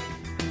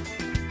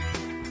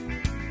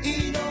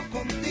 Ino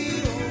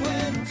Contigo,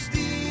 buenos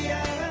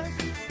días.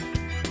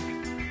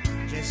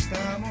 Ya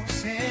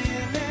estamos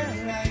en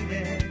el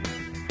aire.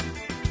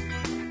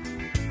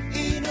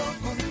 Ino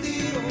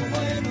Contigo,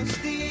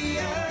 buenos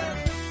días.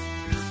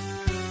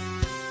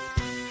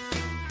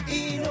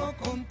 Ino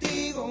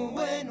Contigo,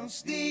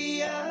 buenos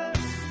días.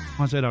 Vamos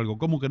a hacer algo.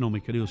 ¿Cómo que no,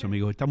 mis queridos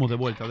amigos? Estamos de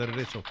vuelta, de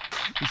regreso.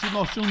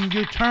 Hicimos un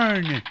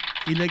U-turn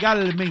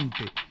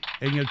ilegalmente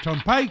en el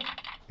Turnpike.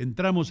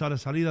 Entramos a la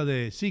salida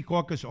de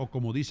Secaucus, o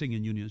como dicen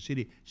en Union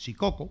City,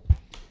 Sicoco.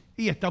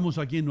 Y estamos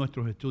aquí en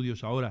nuestros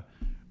estudios ahora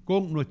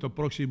con nuestro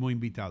próximo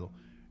invitado.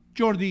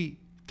 Jordi,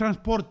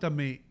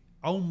 transpórtame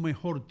a un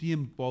mejor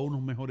tiempo, a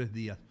unos mejores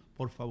días,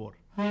 por favor.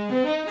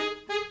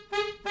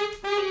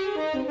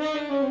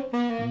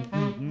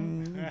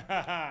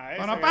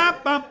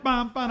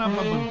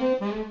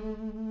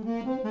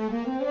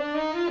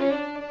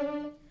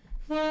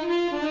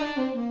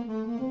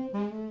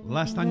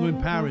 Last Tango in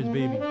Paris,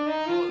 baby.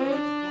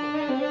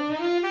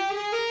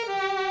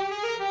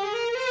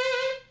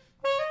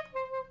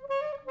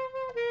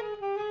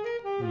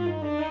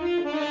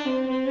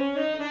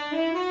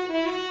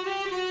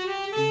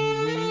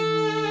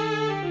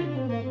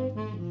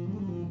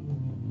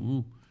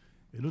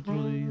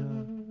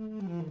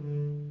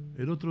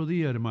 El otro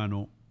día,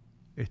 hermano,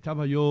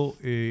 estaba yo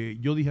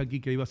dije aquí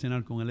que iba a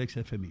cenar con el ex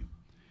jefe mío.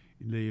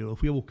 Lo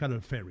fui a buscar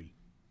al ferry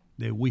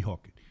de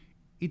Weehawken.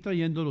 Y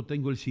trayéndolo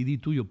tengo el CD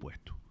tuyo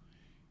puesto.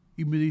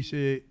 Y me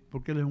dice,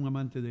 porque él es un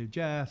amante del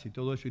jazz y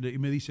todo eso, y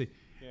me dice,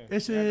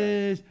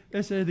 ese es,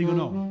 digo,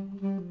 no.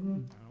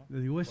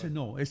 Le digo, ese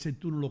no, ese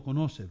tú no lo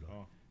conoces,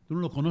 bro. Tú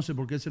no lo conoces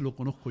porque ese lo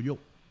conozco yo.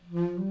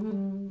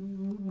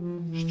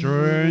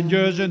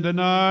 Strangers in the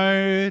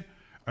night,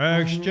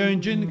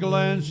 exchanging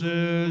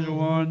glances,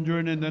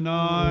 wandering in the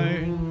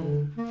night.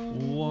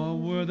 What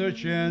were the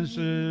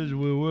chances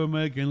we were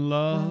making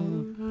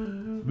love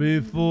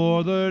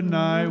before the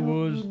night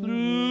was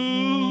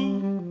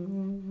through?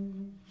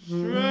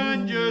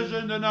 Strangers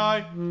in the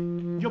night.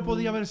 Yo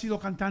podía haber sido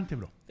cantante,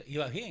 bro.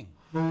 Ibas bien.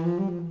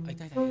 Ahí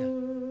está.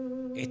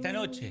 Esta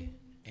noche,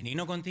 en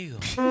Ino Contigo.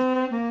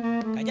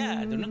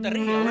 Callate, no te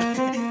rías.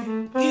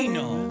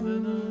 Ino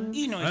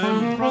es...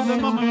 And from the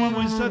moment when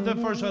we said the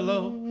first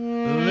hello,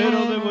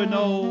 little did we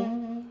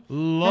know,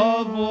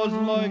 love was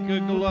like a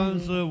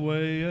glance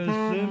away, a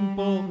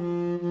simple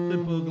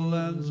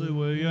glance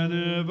away. And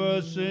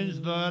ever since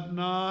that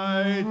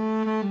night,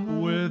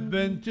 we've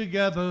been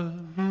together,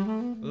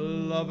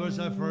 lovers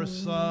at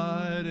first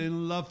sight,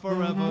 in love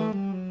forever.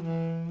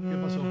 ¿Qué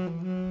pasó?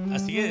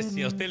 Así es,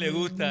 si a usted le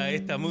gusta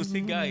esta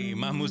música y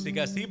más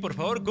música así, por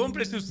favor,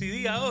 compre su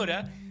CD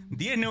ahora,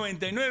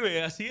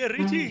 $10.99. ¿Así es,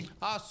 Richie?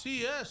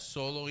 Así es,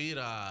 solo ir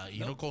a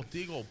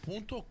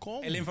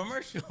inocontigo.com. El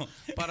infomercial.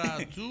 Para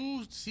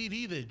tu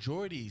CD de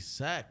Jordi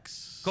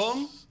Sex.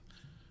 Con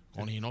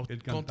Ino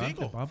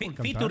Contigo.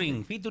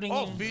 Featuring.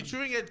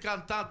 Featuring el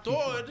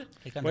cantador.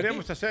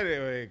 Podríamos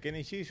hacer,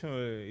 Kenny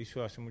G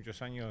hizo hace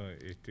muchos años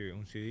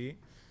un CD,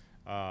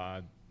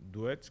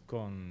 duets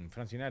con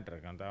Frank Sinatra,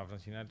 cantaba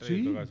Frank Sinatra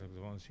y tocaba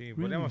saxofón. Sí,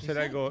 podríamos hacer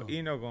algo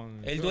Ino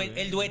con... El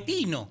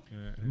duetino.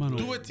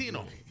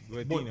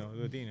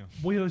 Duetino.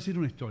 Voy a decir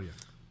una historia.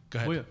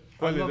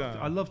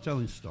 I love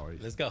telling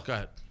stories. Let's go. Go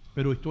ahead.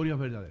 Pero historias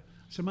verdaderas.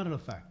 As a matter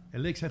of fact,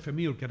 el ex jefe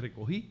mío, el que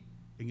recogí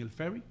en el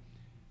ferry,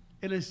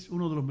 él es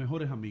uno de los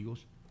mejores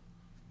amigos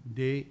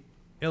de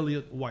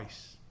Elliot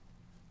Weiss.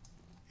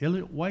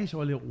 ¿Elliot Weiss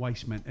o Elliot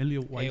Weissman?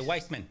 Elliot Weiss.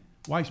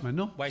 Weissman,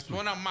 ¿no?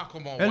 Suena más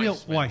como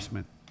Elliot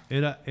Weissman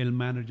era el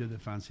manager de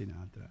Frank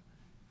Sinatra.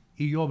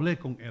 Y yo hablé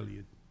con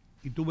Elliot.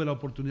 Y tuve la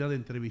oportunidad de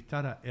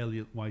entrevistar a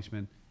Elliot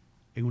Weissman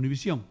en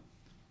Univision.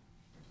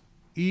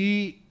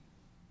 Y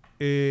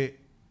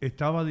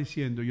estaba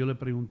diciendo, yo le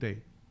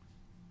pregunté,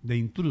 de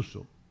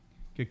intruso,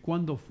 que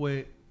cuándo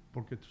fue,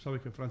 porque tú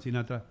sabes que Frank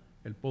Sinatra,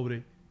 el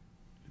pobre,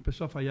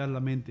 empezó a fallar la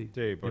mente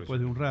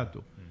después de un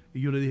rato. Y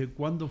yo le dije,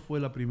 ¿cuándo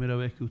fue la primera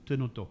vez que usted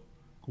notó,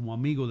 como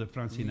amigo de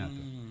Frank Sinatra,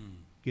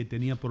 que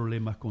tenía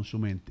problemas con su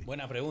mente?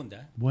 Buena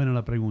pregunta. Buena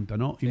la pregunta,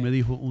 ¿no? Sí. Y me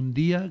dijo, un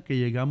día que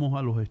llegamos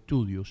a los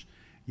estudios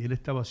y él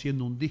estaba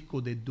haciendo un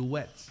disco de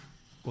duets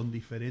con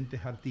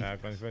diferentes artistas.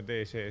 Con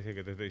diferentes, ese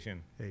que te estoy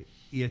diciendo.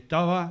 Y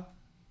estaba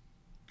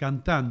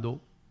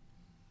cantando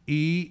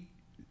y,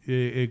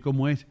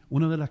 como es,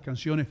 una de las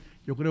canciones,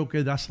 yo creo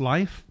que That's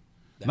Life.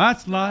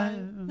 That's life,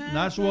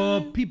 that's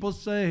what people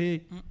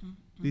say.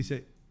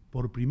 Dice,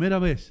 por primera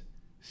vez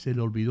se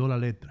le olvidó la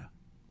letra.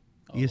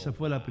 Y esa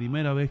fue la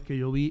primera vez que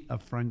yo vi a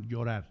Frank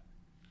llorar.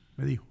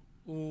 Me dijo.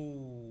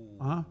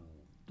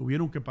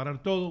 Tuvieron que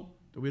parar todo,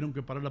 tuvieron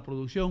que parar la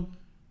producción,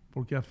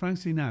 porque a Frank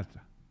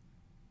Sinatra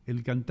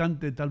el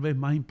cantante tal vez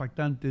más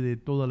impactante de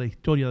toda la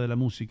historia de la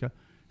música,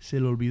 se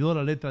le olvidó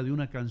la letra de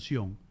una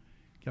canción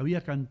que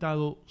había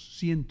cantado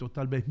cientos,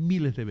 tal vez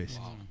miles de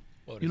veces.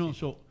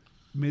 Wow.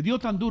 Me dio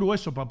tan duro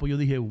eso, papo, yo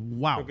dije,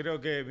 wow. Yo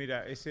creo que,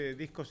 mira, ese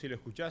disco, si lo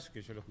escuchás,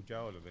 que yo lo he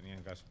escuchado, lo tenía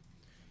en casa,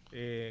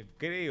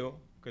 creo,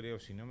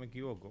 si no me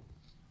equivoco,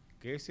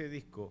 que ese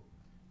disco,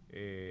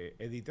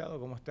 editado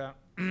como está,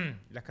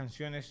 las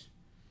canciones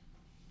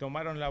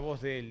tomaron la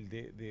voz de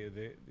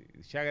él,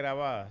 ya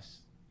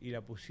grabadas, y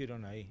la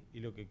pusieron ahí. Y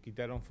lo que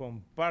quitaron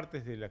fueron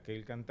partes de las que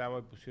él cantaba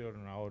y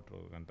pusieron a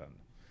otro cantando.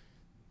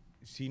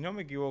 Si no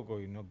me equivoco,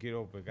 y no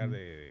quiero pecar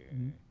de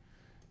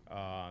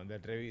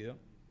atrevido,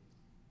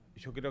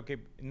 yo creo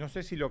que, no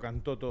sé si lo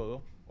cantó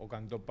todo o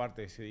cantó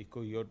parte de ese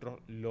disco y otros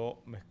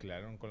lo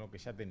mezclaron con lo que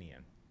ya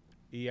tenían.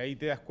 Y ahí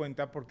te das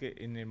cuenta porque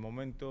en el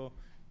momento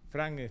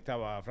Frank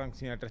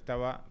Sinatra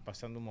estaba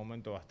pasando un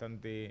momento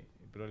bastante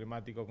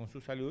problemático con su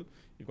salud,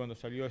 y cuando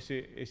salió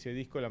ese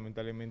disco,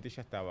 lamentablemente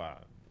ya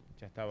estaba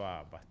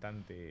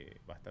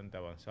bastante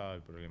avanzado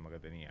el problema que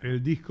tenía.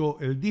 El disco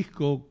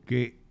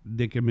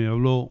de que me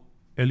habló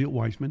Elliot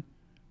Wiseman,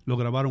 lo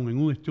grabaron en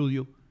un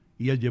estudio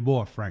y él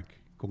llevó a Frank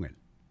con él.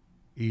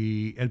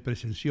 Y él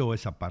presenció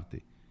esa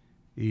parte.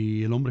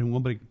 Y el hombre es un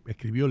hombre que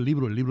escribió el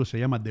libro se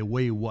llama The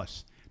Way It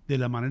Was, de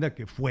la manera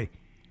que fue,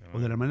 o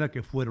de la manera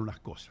que fueron las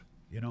cosas,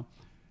 you know,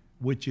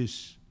 which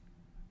is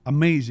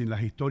amazing,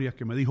 las historias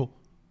que me dijo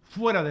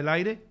fuera del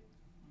aire,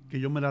 que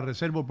yo me las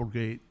reservo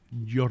porque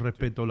yo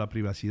respeto la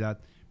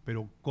privacidad,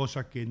 pero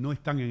cosas que no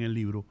están en el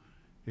libro,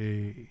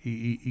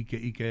 y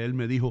que él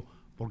me dijo,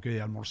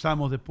 porque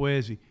almorzamos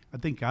después, y I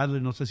think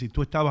Adler, no sé si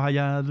tú estabas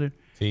allá, Adler.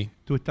 Sí.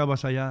 Tú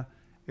estabas allá.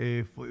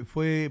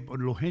 Fue por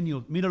los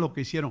genios. Mira lo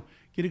que hicieron.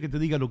 Quiere que te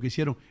diga lo que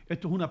hicieron.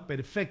 Esto es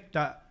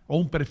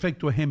un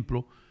perfecto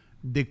ejemplo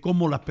de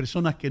cómo las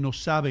personas que no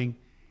saben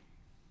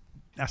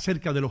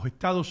acerca de los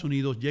Estados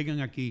Unidos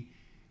llegan aquí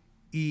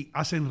y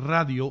hacen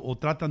radio o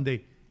tratan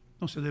de,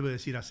 no se debe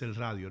decir hacer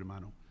radio,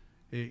 hermano.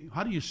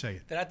 How do you say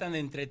it? Tratan de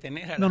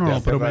entretener a la gente.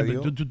 No, pero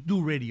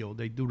do radio.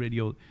 They do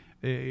radio.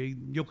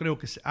 Yo creo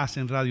que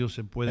hacen radio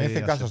se puede En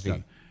este caso sí.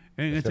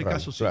 En este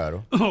caso sí.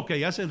 Claro. Ok,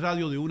 hacen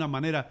radio de una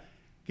manera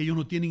que ellos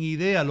no tienen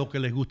idea lo que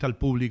les gusta al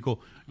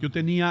público. Yo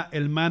tenía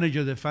el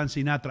manager de Frank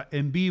Sinatra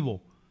en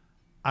vivo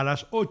a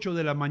las 8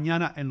 de la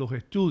mañana en los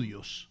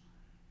estudios.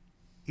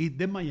 Y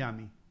de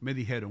Miami me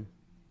dijeron,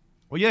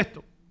 oye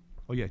esto,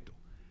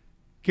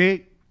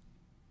 que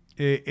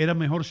era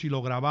mejor si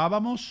lo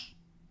grabábamos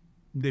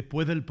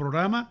después del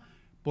programa,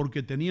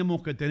 porque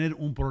teníamos que tener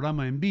un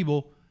programa en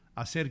vivo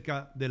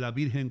acerca de la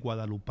Virgen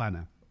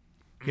Guadalupana,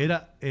 que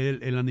era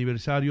el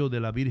aniversario de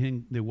la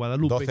Virgen de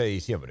Guadalupe. 12 de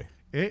diciembre.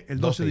 El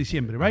 12 de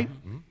diciembre, ¿right?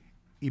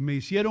 Y me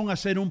hicieron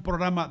hacer un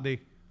programa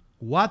de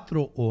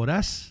 4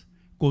 horas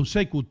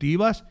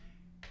consecutivas,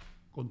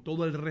 con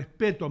todo el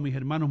respeto a mis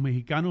hermanos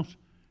mexicanos.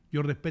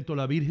 Yo respeto a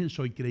la Virgen,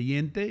 soy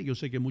creyente. Yo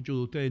sé que muchos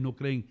de ustedes no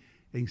creen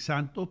en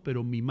santos,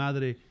 pero mi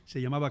madre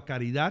se llamaba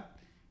Caridad,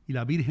 y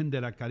la Virgen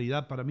de la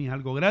Caridad para mí es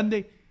algo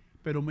grande.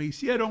 Pero me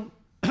hicieron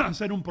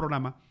hacer un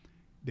programa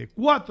de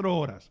 4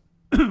 horas,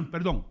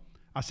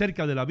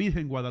 acerca de la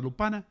Virgen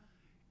Guadalupana,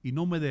 y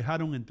no me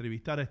dejaron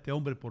entrevistar a este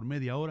hombre por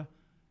media hora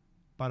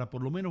para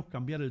por lo menos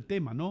cambiar el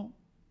tema, ¿no?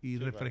 Y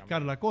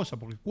refrescar la cosa,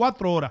 porque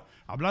 4 horas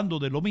hablando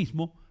de lo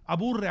mismo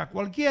aburre a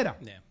cualquiera.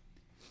 Yeah.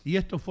 Y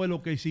esto fue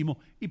lo que hicimos,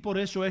 y por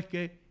eso es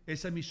que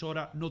esa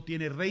emisora no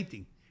tiene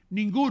rating.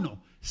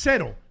 Ninguno.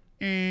 0.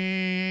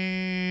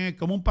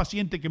 Como un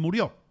paciente que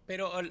murió.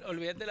 Pero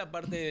olvídate la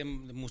parte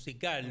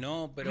musical,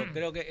 ¿no? Pero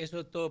creo que eso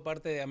es todo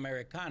parte de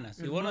Americana.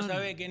 Si vos no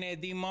sabés quién es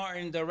Dean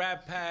Martin, The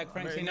Rat Pack,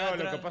 Frank Sinatra...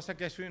 No, lo que pasa es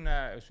que es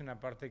una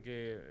parte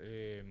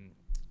que,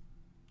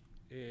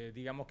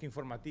 digamos que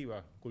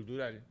informativa,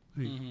 cultural,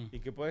 y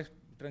que puedes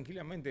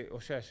tranquilamente,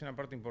 o sea, es una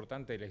parte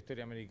importante de la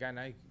historia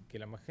americana y que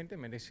la gente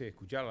merece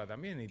escucharla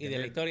también. Y de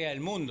la historia del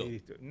mundo.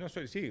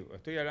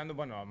 Estoy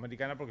hablando,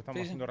 americana porque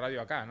estamos haciendo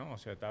radio acá, ¿no? O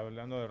sea, está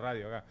hablando de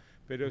radio acá.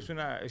 Pero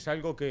es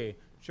algo que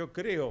yo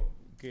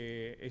creo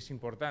que es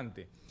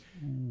importante.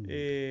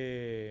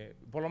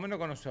 Por lo menos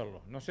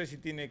conocerlo. No sé si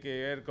tiene que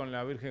ver con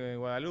la Virgen de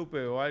Guadalupe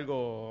o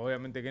algo,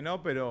 obviamente que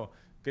no, pero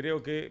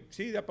creo que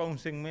sí da para un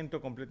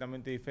segmento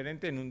completamente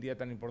diferente en un día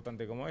tan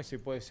importante como ese.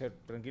 Puede ser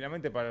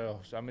tranquilamente para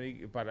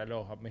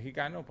los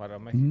mexicanos, para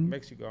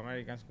Mexico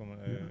Americans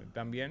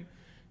también.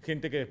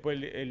 Gente que después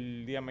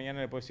el día de mañana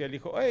le puede decir al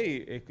hijo,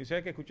 hey,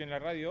 ¿sabes que escuché en la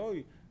radio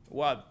hoy?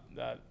 What?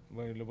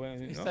 Bueno, lo pueden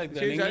decir, ¿no? Exacto.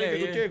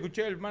 Sí,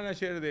 escuché el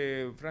manager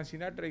de Frank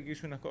Sinatra y que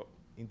hizo unas cosas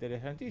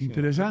interesantísimas.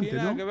 Interesante,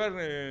 ¿no? ¿no? Tiene nada que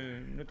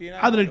ver, no tiene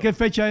nada. Adler, ¿qué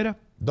fecha era?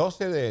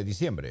 12 de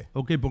diciembre.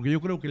 Ok, porque yo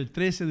creo que el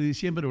 13 de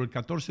diciembre o el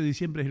 14 de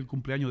diciembre es el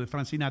cumpleaños de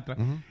Frank Sinatra,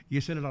 y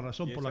esa era la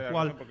razón por la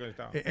cual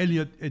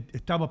Elliot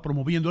estaba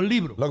promoviendo el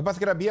libro. Lo que pasa es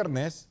que era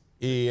viernes,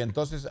 y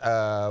entonces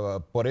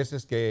por eso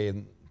es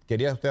que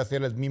quería usted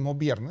hacer el mismo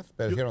viernes,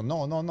 pero dijeron,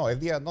 no, el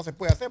día no se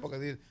puede hacer porque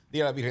es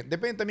Día de la Virgen.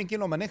 Depende también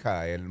quién lo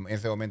maneja en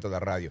ese momento de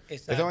radio.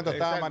 Ese momento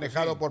estaba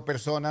manejado por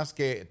personas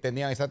que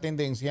tenían esa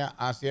tendencia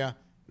hacia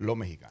lo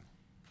mexicano.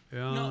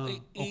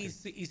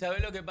 Y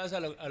 ¿sabes lo que pasa?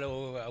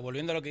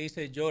 Volviendo a lo que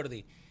dice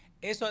Jordi,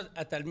 eso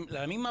hasta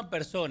la misma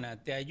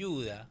persona te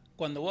ayuda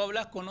cuando vos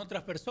hablas con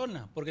otras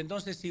personas. Porque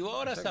entonces, si vos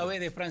ahora sabés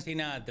de Frank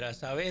Sinatra,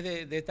 sabés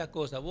de estas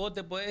cosas, vos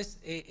te podés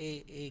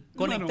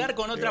conectar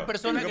con otras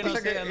personas que no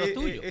sean los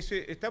tuyos.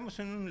 Estamos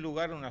en un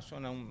lugar, una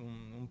zona,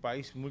 un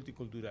país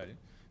multicultural,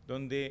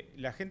 donde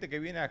la gente que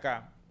viene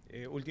acá,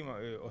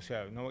 o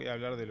sea, no voy a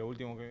hablar de lo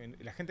último que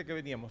la gente que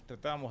veníamos,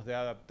 tratábamos de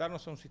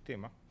adaptarnos a un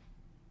sistema,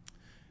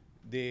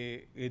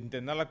 de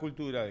entender la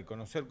cultura, de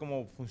conocer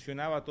cómo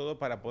funcionaba todo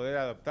para poder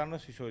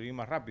adaptarnos y sobrevivir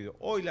más rápido.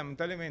 Hoy,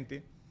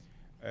 lamentablemente,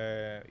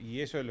 y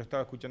eso lo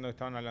estaba escuchando que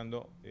estaban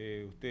hablando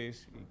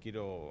ustedes, y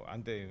quiero,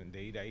 antes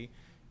de ir ahí,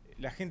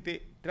 la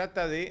gente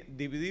trata de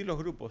dividir los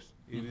grupos,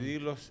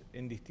 dividirlos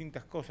en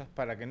distintas cosas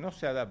para que no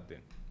se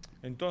adapten.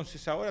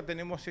 Entonces, ahora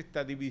tenemos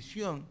esta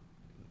división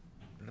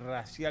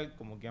racial,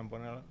 como quieran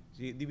ponerla,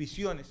 ¿sí?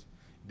 Divisiones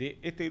de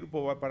este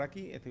grupo va para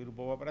aquí, este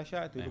grupo va para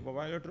allá, este grupo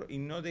va para el otro, y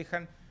no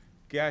dejan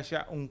que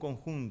haya un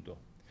conjunto.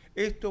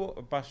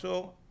 Esto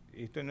pasó,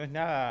 esto no es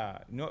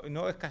nada,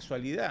 no es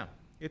casualidad.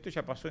 Esto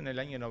ya pasó en el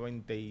año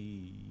 90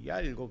 y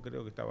algo,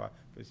 creo que estaba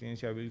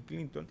presidencia de Bill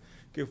Clinton,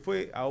 que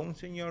fue a un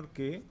señor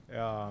que,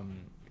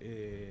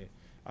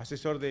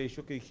 asesor de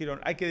ellos, que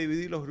dijeron, hay que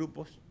dividir los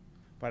grupos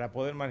para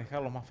poder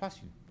manejarlos más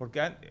fácil. Porque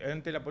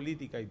antes la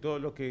política y todo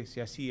lo que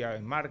se hacía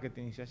en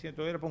marketing y se hacía,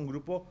 todo era para un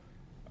grupo,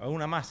 a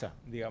una masa,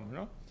 digamos,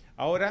 ¿no?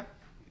 Ahora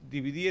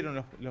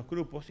dividieron los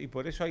grupos y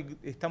por eso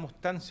estamos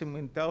tan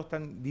segmentados,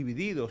 tan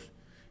divididos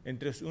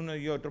entre uno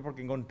y otro,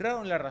 porque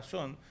encontraron la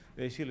razón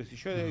de decirle, si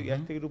yo doy a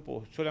este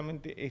grupo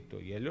solamente esto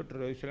y al otro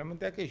le doy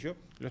solamente aquello,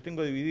 los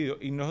tengo divididos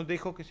y no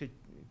dejo que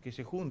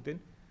se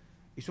junten,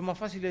 y son más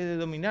fáciles de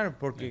dominar,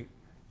 porque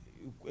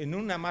en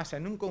una masa,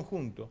 en un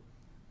conjunto,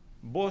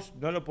 vos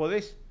no lo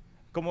podés,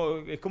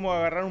 es como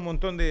agarrar un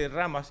montón de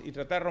ramas y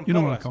tratar de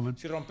romperlas.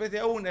 Si rompes de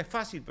a una es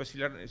fácil, pero si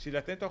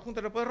las tenés todas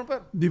juntas no podés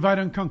romper. Divide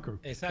and conquer,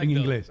 en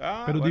inglés.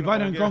 Pero bueno,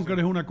 divide and conquer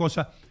es una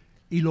cosa,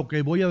 y lo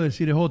que voy a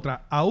decir es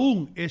otra.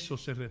 Aún eso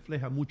se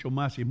refleja mucho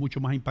más y es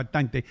mucho más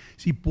impactante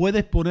si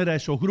puedes poner a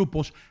esos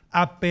grupos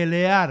a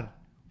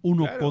pelear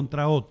unos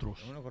contra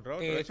otros. Uno contra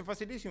otro, eso es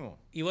facilísimo.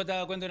 Y vos te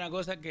das cuenta de una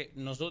cosa, que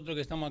nosotros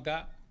que estamos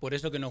acá, por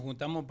eso que nos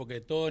juntamos, porque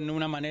todos en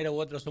una manera u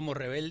otra somos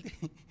rebeldes.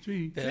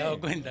 Sí. ¿Te has dado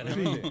cuenta, no?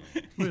 Sí.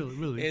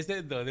 Really. Es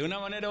esto, de una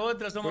manera u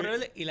otra somos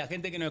rebeldes y la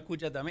gente que nos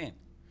escucha también.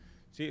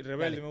 Sí,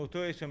 rebelde, dale. Me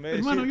gustó eso. En vez de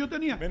hermano, decir, yo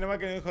tenía... menos mal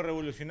que no dijo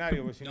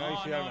revolucionario, porque si no...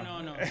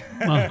 No.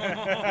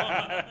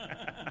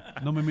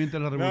 No me miente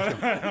la revolución.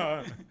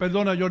 No.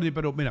 Perdona, Jordi,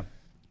 pero mira,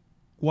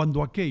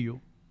 cuando aquello,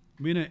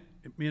 viene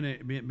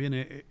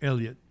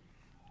Elliot,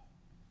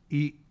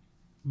 y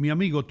mi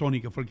amigo Tony,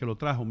 que fue el que lo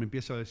trajo, me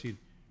empieza a decir,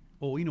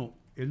 Ino,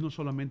 él no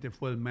solamente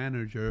fue el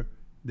manager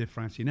de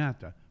Frank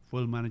Sinatra,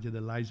 fue el manager de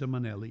Liza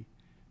Minnelli,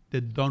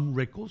 de Don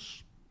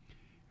Rickles,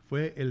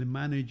 fue el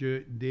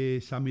manager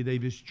de Sammy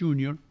Davis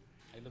Jr.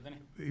 Ahí lo tenés.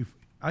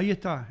 Ahí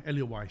está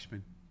Elliot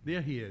Weissman.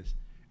 There he is.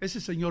 Ese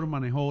señor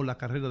manejó la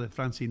carrera de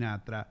Frank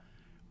Sinatra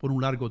por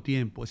un largo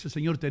tiempo. Ese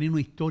señor tenía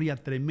una historia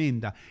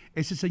tremenda.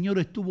 Ese señor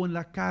estuvo en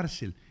la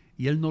cárcel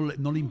y él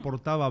no le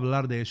importaba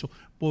hablar de eso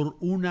por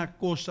una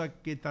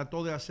cosa que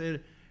trató de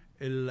hacer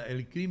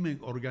el crimen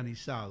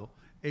organizado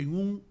en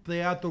un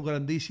teatro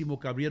grandísimo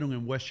que abrieron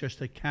en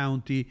Westchester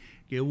County,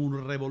 que hubo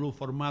un revolú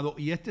formado.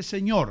 Y este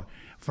señor,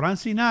 Frank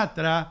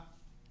Sinatra,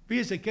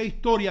 fíjense qué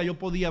historia yo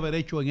podía haber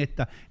hecho en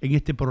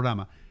este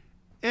programa.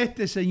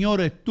 Este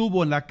señor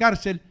estuvo en la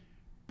cárcel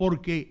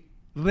porque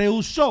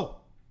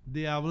rehusó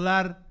de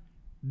hablar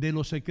de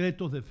los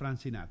secretos de Frank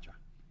Sinatra.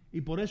 Y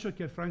por eso es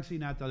que Frank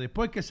Sinatra,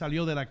 después que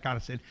salió de la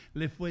cárcel,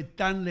 le fue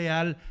tan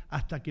leal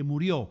hasta que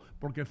murió.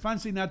 Porque Frank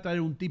Sinatra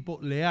era un tipo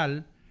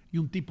leal y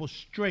un tipo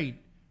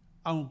straight,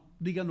 aun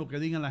digan lo que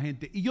digan la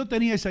gente. Y yo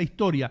tenía esa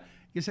historia,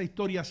 y esa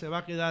historia se va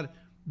a quedar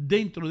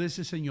dentro de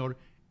ese señor,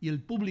 y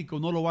el público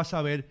no lo va a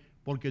saber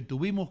porque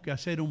tuvimos que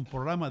hacer un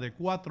programa de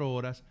 4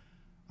 horas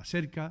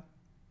acerca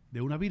de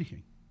una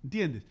virgen.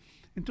 ¿Entiendes?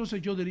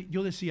 Entonces yo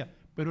decía,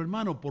 pero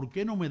hermano, ¿por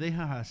qué no me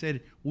dejas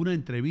hacer una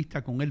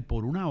entrevista con él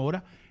por 1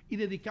 hora y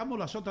dedicamos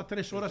las otras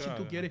 3 horas si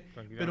tú quieres,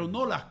 pero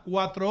no las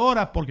 4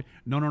 horas? Porque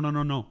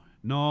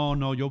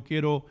no, yo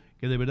quiero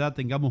que de verdad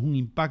tengamos un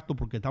impacto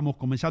porque estamos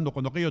comenzando,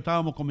 cuando aquello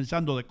estábamos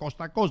comenzando de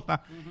costa a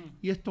costa,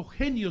 y estos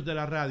genios de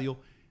la radio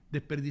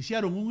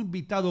desperdiciaron un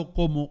invitado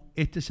como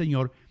este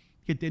señor,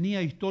 que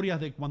tenía historias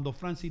de cuando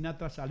Frank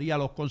Sinatra salía a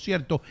los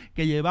conciertos,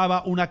 que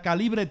llevaba una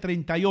calibre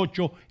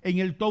 38 en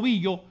el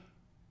tobillo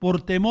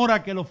por temor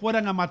a que lo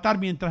fueran a matar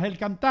mientras él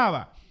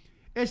cantaba.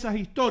 Esas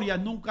historias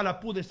nunca las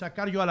pude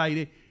sacar yo al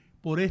aire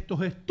por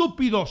estos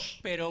estúpidos.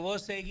 Pero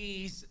vos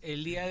seguís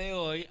el día de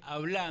hoy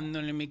hablando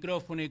en el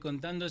micrófono y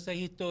contando esas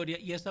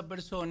historias, y esa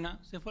persona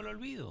se fue al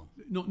olvido.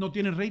 No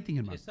tiene rating,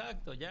 hermano.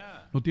 Exacto,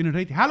 ya. No tiene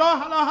rating.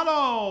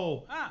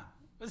 ¡Hello! Ah,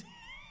 pues...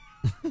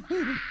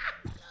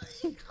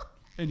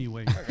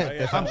 Anyway,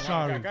 I'm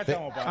sorry.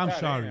 I'm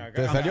sorry.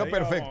 Te salió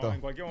perfecto.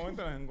 En cualquier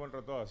momento nos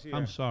encuentro todo así.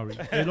 I'm sorry.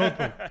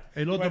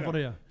 El otro por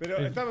allá. Pero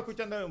estaba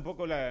escuchando un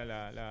poco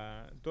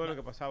todo lo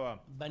que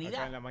pasaba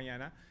acá en la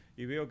mañana.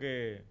 y veo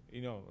que,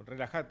 y no,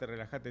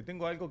 relájate.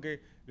 Tengo algo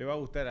que le va a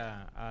gustar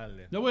a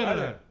Adler. Le voy a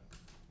regalar.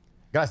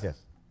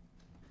 Gracias.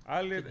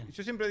 Adler,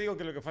 yo siempre digo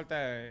que lo que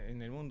falta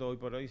en el mundo hoy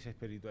por hoy es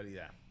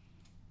espiritualidad.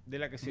 De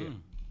la que sea.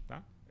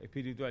 ¿Ah?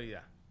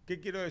 Espiritualidad. ¿Qué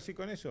quiero decir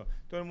con eso?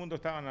 Todo el mundo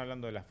estaban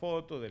hablando de las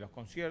fotos, de los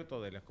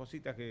conciertos, de las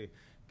cositas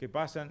que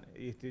pasan,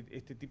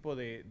 este tipo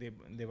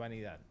de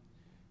vanidad.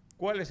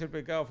 ¿Cuál es el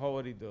pecado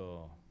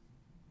favorito?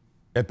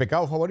 ¿El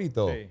pecado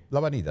favorito? Sí. La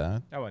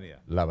vanidad. La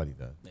vanidad. La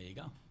vanidad.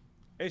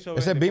 Eso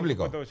es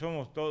bíblico.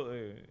 Somos todos,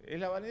 es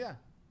la vanidad.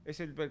 Es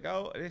el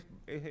pecado,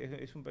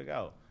 es un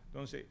pecado.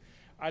 Entonces,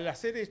 al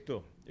hacer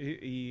esto,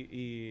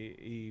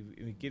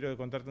 y quiero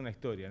contarte una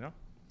historia, ¿no?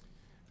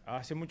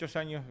 Hace muchos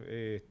años,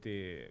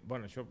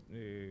 bueno,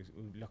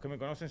 los que me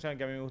conocen saben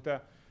que a mí me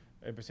gusta,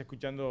 empecé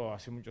escuchando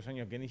hace muchos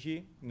años Kenny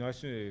G, no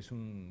es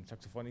un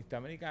saxofonista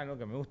americano,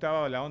 que me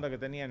gustaba la onda que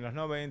tenía en los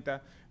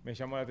 90, me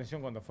llamó la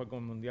atención cuando fue con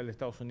el Mundial de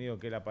Estados Unidos,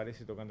 que él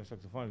aparece tocando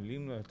saxofón, el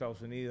himno de Estados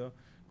Unidos,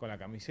 con la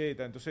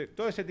camiseta, entonces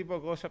todo ese tipo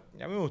de cosas,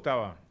 a mí me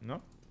gustaba,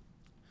 ¿no?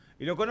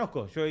 Y lo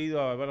conozco, yo he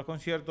ido a ver los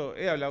conciertos,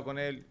 he hablado con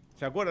él,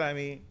 se acuerda de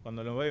mí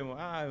cuando nos vemos,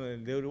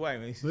 de Uruguay,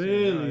 me dice,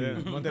 de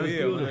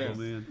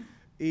Montevideo.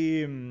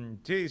 Y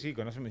sí,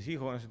 conoce a mis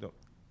hijos, conoce todo.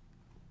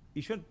 Y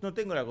yo no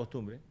tengo la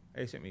costumbre,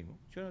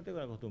 yo no tengo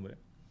la costumbre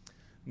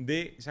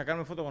de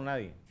sacarme fotos con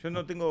nadie. Yo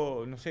no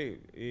tengo, no sé,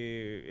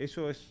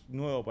 eso es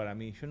nuevo para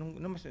mí. Yo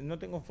no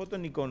tengo fotos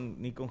ni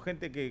con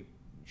gente que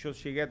yo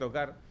llegué a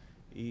tocar.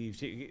 Y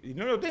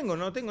no lo tengo,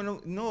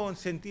 no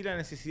sentí la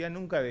necesidad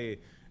nunca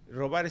de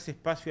robar ese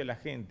espacio a la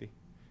gente,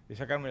 de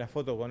sacarme la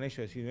foto con ellos,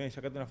 decir, ven,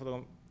 sacate una foto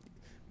con...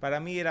 Para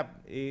mí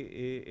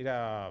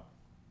era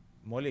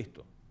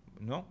molesto,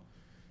 ¿no?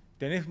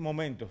 Tenés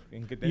momentos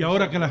en que tenés... Y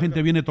ahora que la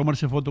gente viene a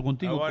tomarse foto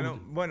contigo.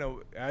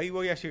 Bueno, ahí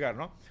voy a llegar,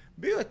 ¿no?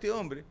 Veo a este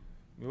hombre,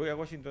 me voy a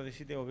Washington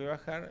DC, tengo que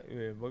bajar,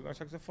 voy con el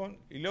saxofón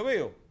y lo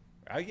veo.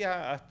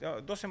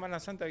 Hasta 2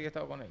 semanas antes había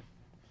estado con él.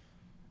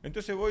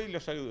 Entonces voy y lo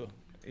saludo.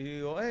 Y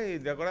digo,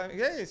 ¿te acordás?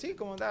 Sí,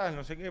 ¿cómo andás?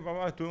 No sé qué,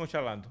 papá, estuvimos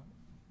charlando.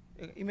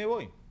 Y me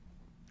voy.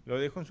 Lo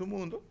dejo en su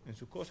mundo, en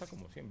sus cosas,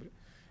 como siempre.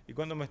 Y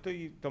cuando me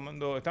estoy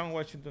tomando, estaba en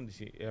Washington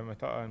DC,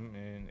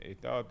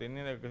 estaba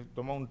teniendo que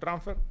tomar un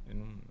transfer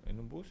en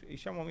un bus y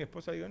llamo a mi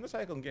esposa y digo, ¿no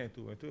sabes con quién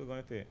estuve? Estuve con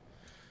este.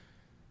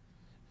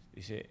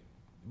 Dice,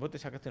 ¿vos te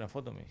sacaste una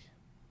foto? Me dice.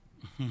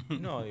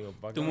 No, digo,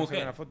 ¿para qué me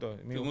sacar una foto?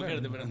 Mi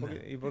mujer te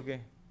pregunta. ¿Y por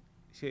qué?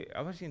 Dice,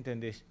 a ver si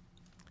entendés,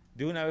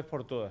 de una vez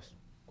por todas,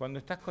 cuando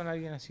estás con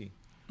alguien así,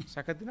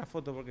 sácate una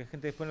foto porque la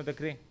gente después no te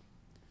cree.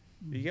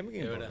 ¿Y qué me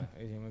quiere?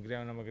 ¿Me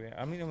crea o no me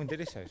crea? A mí no me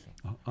interesa eso.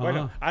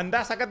 Bueno,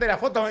 andá, sacate la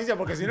foto, me dice,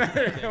 porque si no...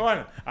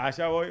 Bueno,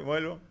 allá voy,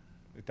 vuelvo.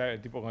 Está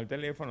el tipo con el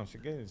teléfono, no sé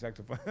qué,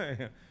 exacto.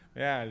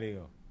 Mirá, le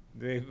digo,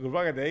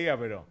 disculpa que te diga,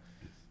 pero...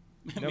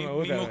 No me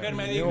gusta. Mi mujer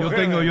me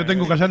dijo... Yo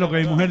tengo que hacer lo que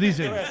mi mujer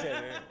dice. ¿Qué voy a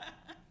hacer?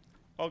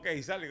 Ok,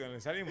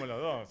 salimos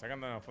los dos,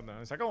 sacando una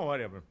foto. Sacamos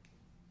varias, pero...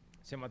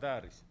 Se mataba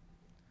de risa.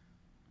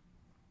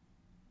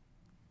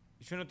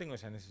 Yo no tengo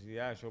esa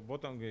necesidad,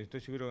 vos aunque estoy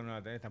seguro que no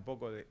la tenés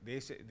tampoco,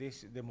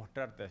 de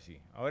mostrarte así.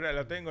 Ahora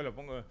lo tengo, lo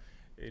pongo,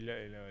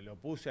 lo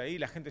puse ahí,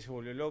 la gente se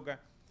volvió loca.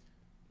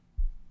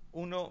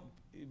 Uno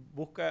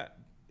busca,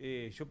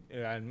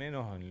 al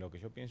menos en lo que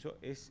yo pienso,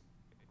 es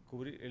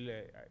cubrir,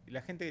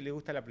 la gente que le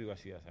gusta la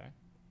privacidad, ¿sabes?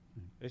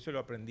 Eso lo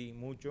aprendí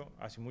mucho,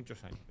 hace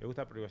muchos años. Le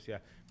gusta la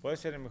privacidad. Podés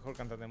ser el mejor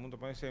cantante del mundo,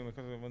 podés ser el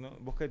mejor,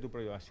 busca tu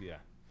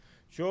privacidad.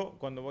 Yo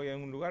cuando voy a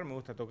un lugar me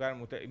gusta tocar,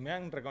 me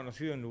han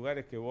reconocido en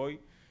lugares que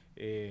voy,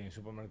 en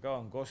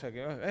supermercado, en cosas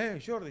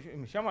que... Jordi,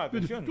 me llama la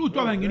atención. Tú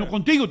estabas en Ino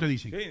Contigo, te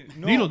dicen. Sí,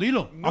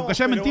 dilo, aunque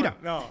sea mentira.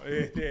 Bueno,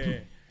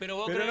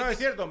 pero no es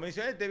cierto. Me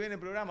dicen, te viene el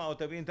programa, o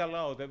te viene tal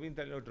lado, o te viene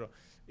tal otro.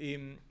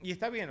 Y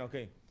está bien, ok.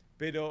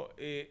 Pero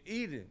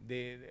ir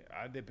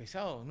de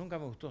pesado nunca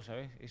me gustó,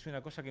 ¿sabes? Es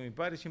una cosa que mi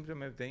padre siempre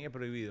me tenía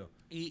prohibido.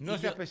 No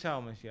seas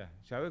pesado, me decía.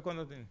 ¿Sabes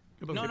cuándo te...?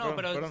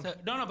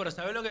 Pero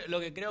 ¿sabes lo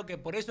que creo? Que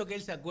por eso que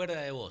él se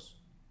acuerda de vos.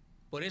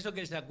 Por eso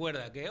que él se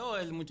acuerda, que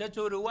el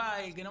muchacho de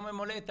Uruguay, el que no me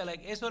molesta,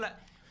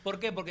 ¿por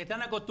qué? Porque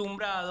están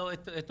acostumbrados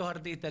estos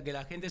artistas que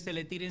la gente se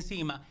le tire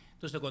encima.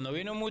 Entonces cuando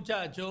viene un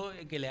muchacho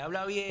que le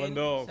habla bien,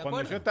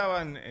 cuando yo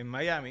estaba en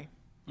Miami,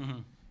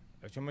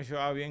 yo me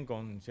llevaba bien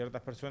con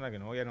ciertas personas que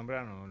no voy a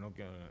nombrar, no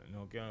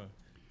quiero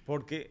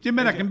porque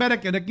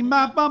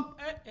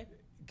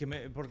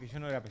porque yo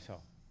no era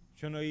pesado.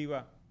 Yo no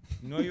iba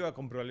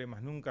con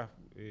problemas, nunca,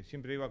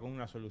 siempre iba con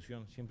una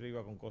solución, siempre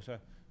iba con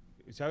cosas.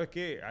 ¿Sabes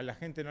qué? A la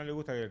gente no le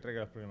gusta que le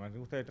traiga los problemas, le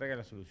gusta que le traiga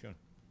la solución,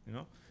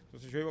 ¿no?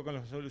 Entonces yo iba con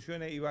las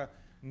soluciones,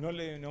 no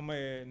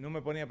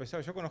me ponía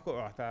pesado. Yo conozco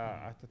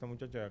hasta esta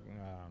muchacha,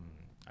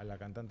 a la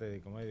cantante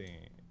de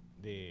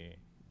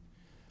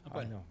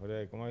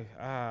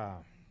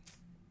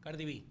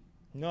Cardi B.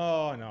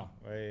 No,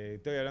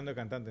 estoy hablando de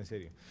cantante en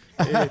serio.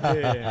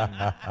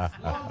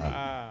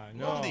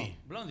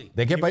 Blondie.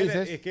 ¿De qué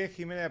países? Es que es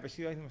Jiménez de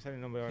apellido, ahí no me sale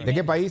el nombre ahora. ¿De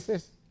qué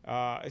países?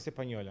 Es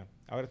española.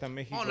 Ahora está en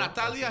México.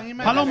 Natalia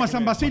Jiménez. Paloma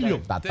San Basilio.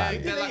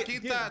 De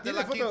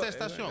la quinta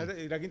estación.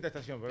 La quinta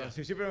estación, pero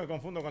siempre me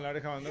confundo con la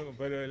oreja de Van Gogh,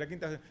 pero la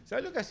quinta.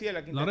 ¿Sabes lo que hacía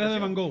la quinta estación? La oreja de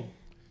Van Gogh.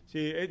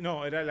 Sí,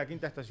 no, era la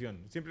Quinta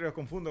Estación. Siempre los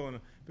confundo con...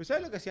 Pero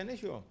 ¿sabes lo que hacían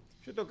ellos?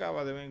 Yo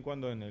tocaba de vez en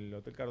cuando en el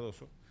Hotel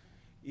Cardoso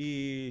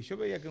y yo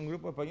veía que un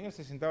grupo de españoles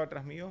se sentaba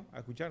atrás mío a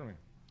escucharme.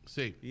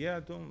 Sí. Y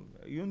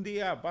un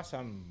día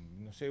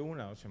pasan, no sé,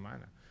 1 o 2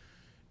 semanas.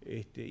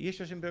 Y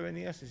ellos siempre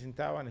venían, se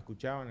sentaban,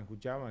 escuchaban,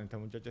 esta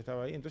muchacha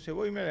estaba ahí. Entonces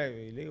voy y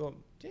le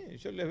digo, che,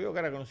 yo les veo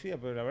cara conocida,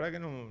 pero la verdad que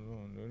no.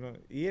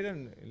 Y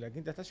eran la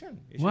Quinta Estación.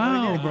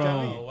 Wow,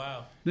 bro.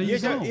 Wow. Y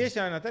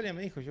ella, Natalia,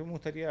 me dijo, yo me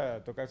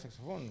gustaría tocar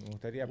saxofón, me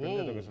gustaría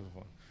aprender a tocar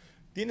saxofón.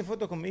 Tiene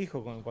fotos con mi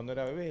hijo cuando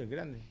era bebé, el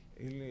grande.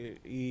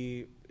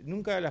 Y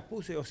nunca las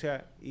puse, o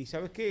sea, y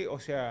 ¿sabes qué? O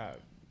sea,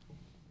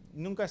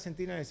 nunca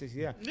sentí la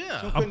necesidad.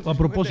 Yeah. A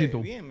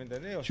propósito, bien, ¿me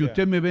entendés? O si sea,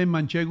 usted me ve en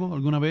Manchego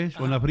alguna vez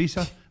o en las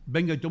brisas,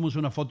 venga y tómese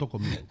una foto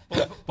conmigo.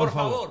 Por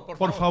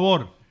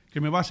favor, que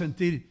me va a hacer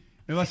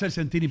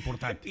sentir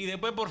importante. Y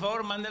después, por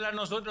favor, mándela a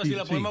nosotros y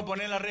la podemos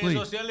poner en las redes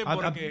sociales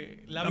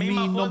porque a mí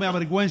no me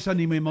avergüenza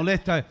ni me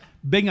molesta.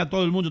 Venga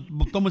todo el mundo,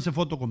 tómese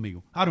foto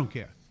conmigo. I don't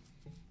care.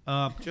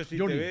 Yo si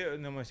Jordi, te veo,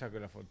 no me saco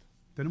la foto.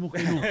 Tenemos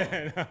que irnos.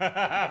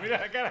 Mira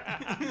la cara.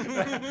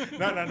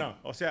 No.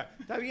 O sea,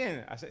 está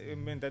bien,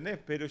 ¿me entendés?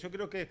 Pero yo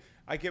creo que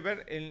hay que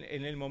ver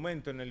en el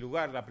momento, en el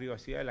lugar, la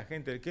privacidad de la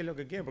gente, qué es lo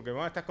que quieren. Porque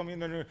mamá te está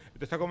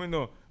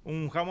comiendo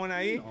un jamón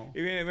ahí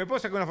y viene, ¿me puedo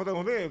sacar una foto con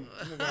usted? ¿No?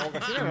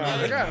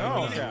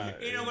 O sea,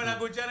 y no con la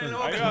cuchara en la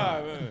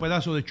boca. Un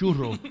pedazo de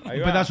churro, un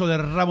pedazo de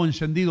rabo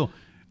encendido.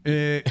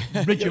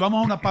 Richie,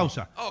 vamos a una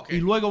pausa. Okay.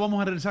 Y luego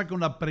vamos a regresar con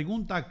la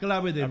pregunta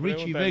clave de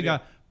Richie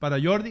Vega para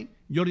Jordi.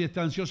 Jordi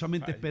está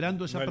ansiosamente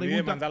esperando esa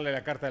pregunta. Mandarle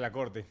la carta de la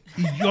corte.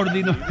 Y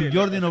Jordi nos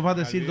va a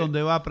decir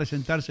dónde va a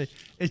presentarse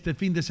este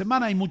fin de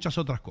semana y muchas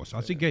otras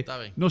cosas. Así que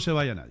no se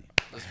vaya nadie.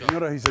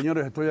 Señoras y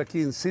señores, estoy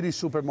aquí en City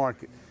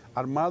Supermarket,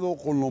 armado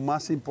con lo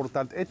más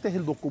importante. Este es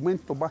el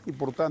documento más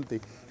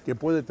importante que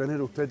puede tener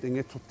usted en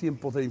estos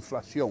tiempos de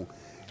inflación.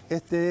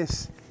 Este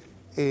es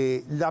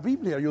la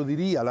Biblia, yo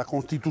diría, la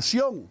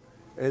Constitución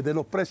de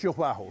los precios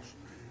bajos.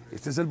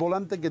 Este es el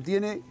volante que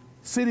tiene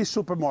City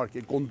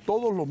Supermarket con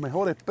todos los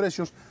mejores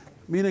precios.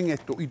 Miren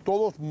esto, y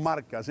todos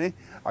marcas, ¿eh?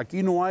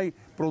 Aquí no hay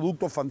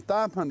productos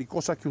fantasmas ni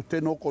cosas que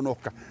usted no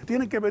conozca.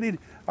 Tienen que venir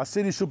a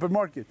City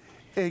Supermarket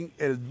en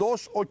el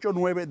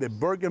 289 de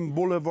Bergen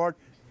Boulevard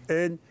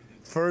en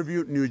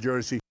Fairview, New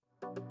Jersey.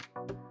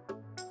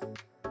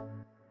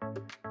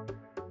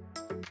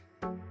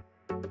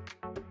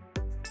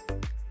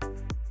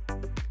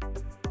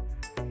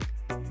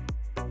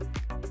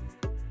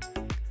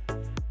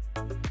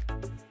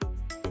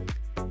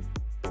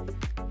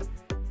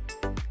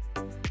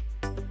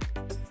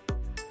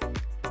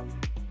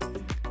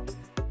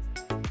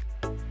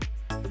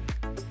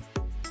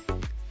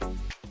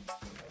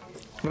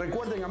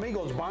 Recuerden,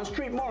 amigos, Bond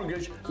Street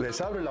Mortgage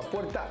les abre la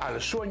puerta al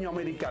sueño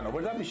americano,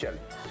 ¿verdad, Michelle?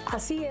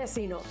 Así es,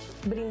 Ino,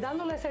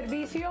 brindándole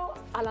servicio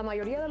a la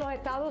mayoría de los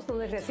estados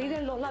donde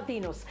residen los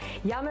latinos.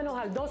 Llámenos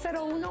al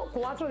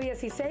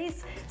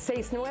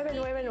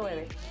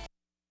 201-416-6999.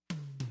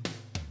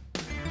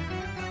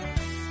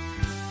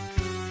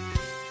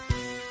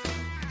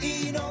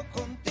 Ino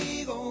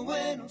contigo,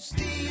 buenos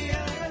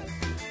días.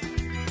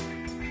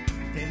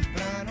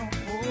 Temprano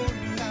por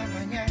la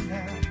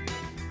mañana.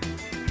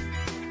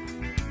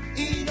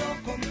 Ino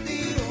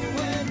contigo,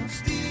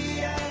 buenos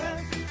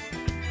días.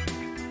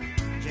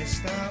 Ya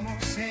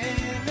estamos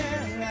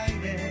en el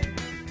aire.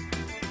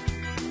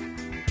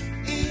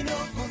 Ino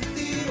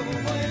contigo,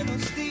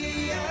 buenos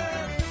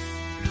días.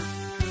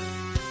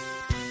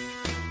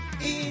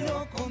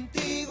 Ino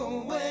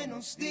contigo,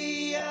 buenos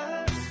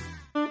días.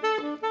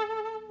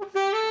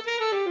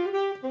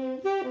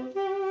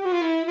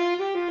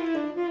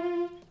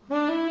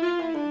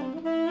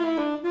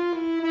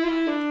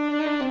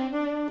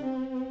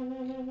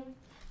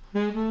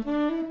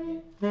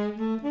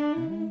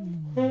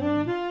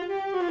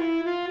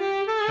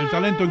 El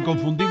talento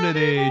inconfundible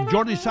de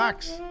Jordi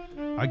Sachs,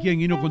 aquí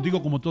en Ino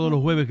Contigo, como todos los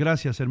jueves.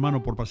 Gracias,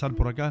 hermano, por pasar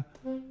por acá.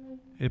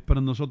 Es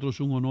para nosotros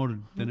un honor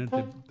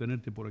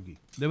tenerte por aquí.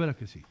 De veras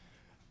que sí.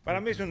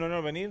 Para mí es un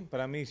honor venir.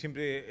 Para mí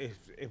siempre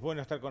es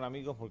bueno estar con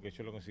amigos porque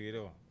yo lo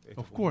considero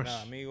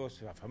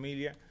amigos, la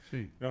familia.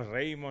 Sí. Nos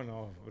reímos,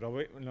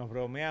 nos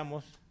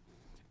bromeamos,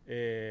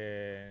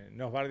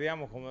 nos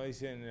bardeamos, como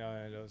dicen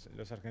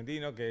los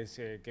argentinos,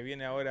 que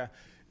viene ahora.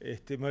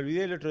 Me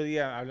olvidé el otro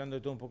día, hablando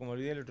de todo un poco,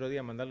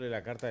 mandarle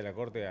la carta de la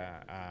corte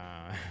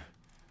a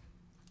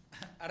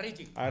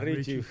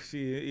Richie, sí,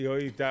 y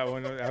hoy está,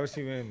 bueno, a ver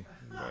si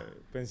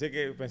pensé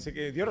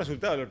que dio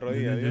resultado el otro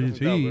día, pero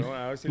bueno,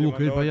 a ver si le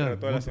mando otra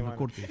toda la semana.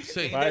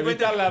 Sí. Para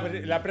evitar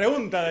la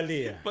pregunta del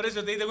día. Por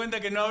eso te diste cuenta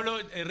que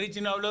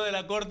Richie no habló de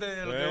la corte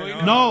de lo que voy.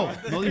 No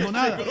dijo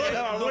nada.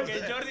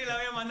 Porque Jordi le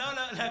había mandado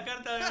la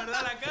carta de verdad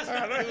a la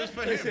casa.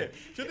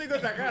 Yo tengo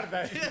esta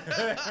carta.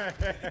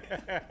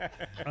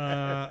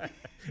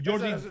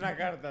 Jordi, es una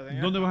carta,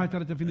 señor. ¿Dónde vas a estar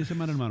este fin de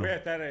semana, hermano? Voy a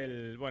estar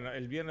el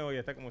viernes voy a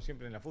estar como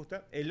siempre en la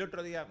fusta. El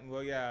otro día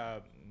voy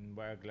a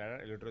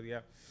aclarar, el otro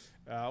día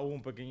hubo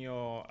un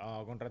pequeño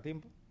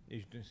contratiempo y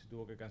se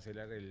tuvo que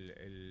cancelar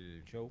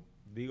el show.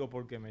 Digo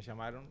porque me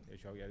llamaron,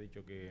 yo había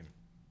dicho que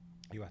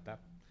iba a estar.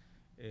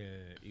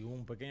 y hubo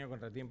un pequeño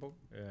contratiempo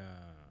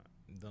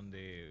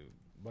donde,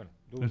 bueno,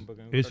 tuve un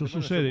pequeño eso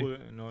contratiempo, sucede.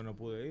 no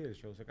pude ir, el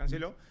show se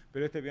canceló,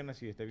 pero este viernes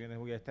sí, este viernes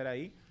voy a estar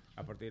ahí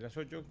a partir de las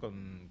 8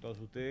 con todos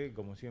ustedes,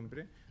 como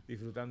siempre,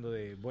 disfrutando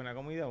de buena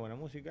comida, buena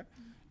música.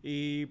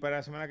 Y para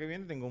la semana que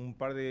viene tengo un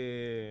par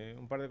de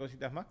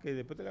cositas más que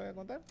después te las voy a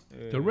contar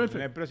en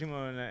la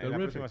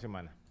próxima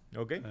semana.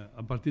 Okay.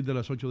 A partir de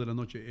las 8 de la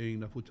noche en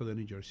la fusta de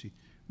New Jersey.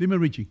 Dime,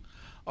 Richie.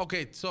 Ok,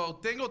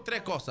 so tengo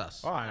 3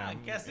 cosas.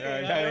 ¿Qué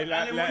hace? La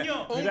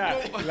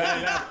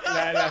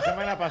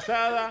semana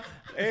pasada,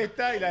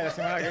 esta y la de la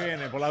semana que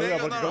viene, por la duda,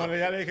 porque como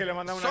ya le dije, le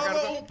mandamos una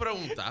carta. Solo una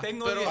pregunta.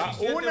 Tengo pero,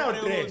 ¿una o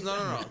 3?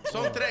 No.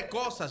 Son 3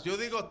 cosas. Yo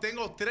digo,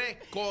 tengo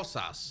 3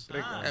 cosas.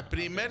 La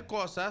primera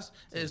cosa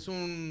es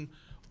un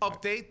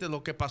update de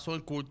lo que pasó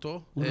en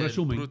culto. Un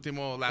resumen. El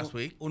último last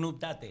week. Un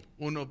update.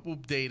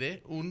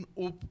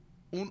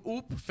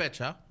 Un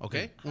fecha, ¿ok?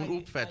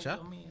 Fecha.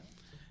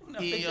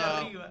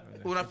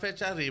 Una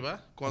fecha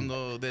arriba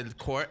cuando del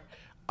court.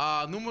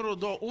 Número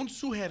 2, una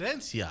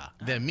sugerencia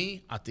de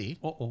mí a ti.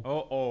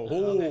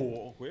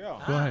 Cuidado.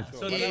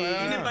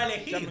 Tiene para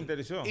elegir. Ya me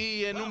interesó.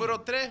 Y el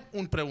número 3,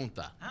 una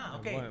pregunta.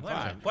 Ok.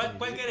 Bueno.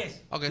 ¿Cuál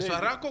querés? Ok, so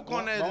arranco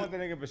con el... Vamos a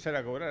tener que empezar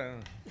a cobrar.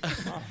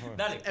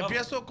 Dale,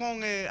 empiezo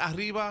con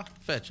arriba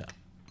fecha.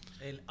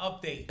 El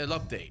update. El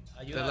update.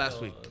 The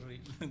last week.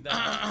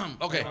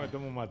 Okay. Me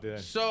tomo un mate.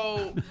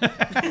 So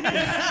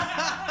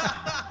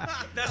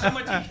that's how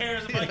much he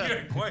cares about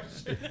your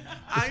question.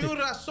 Hay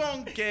una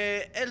razón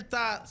que él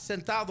está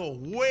sentado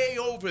way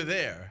over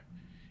there.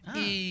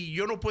 Y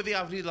yo no podía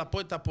abrir la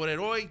puerta por él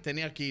hoy,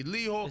 tenía que ir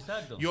lejos.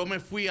 Yo me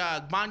fui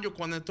al baño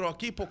cuando entró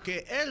aquí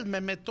porque él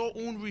me metió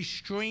un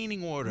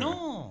restraining order.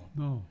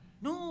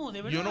 No,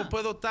 de verdad. Yo no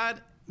puedo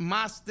estar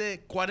más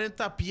de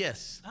 40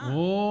 pies.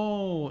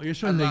 Eso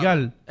es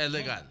legal. Es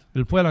legal.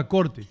 Él fue a la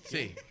corte.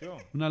 Sí.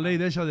 Una ley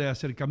de esa de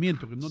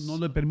acercamiento que no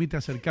le permite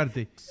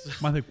acercarte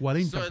más de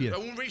 40 pies.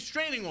 Un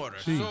restraining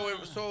order. Sí.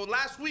 So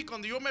last week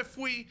cuando yo me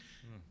fui,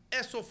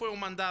 eso fue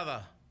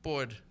mandada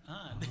por...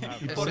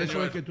 y por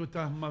eso es que tú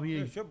estás más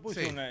bien. Yo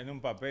puse en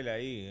un papel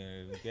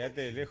ahí,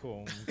 quédate lejos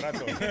un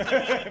rato.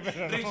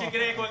 Richie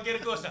cree cualquier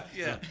cosa.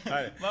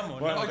 Vale. Vamos.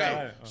 Bueno,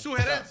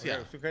 Sugerencia.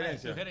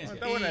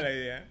 Está buena la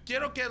idea.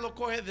 Quiero que lo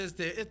coges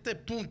desde este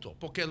punto,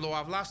 porque lo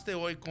hablaste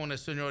hoy con el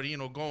señor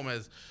Ino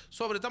Gomez.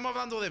 Estamos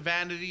hablando de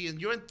vanity, y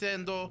yo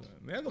entiendo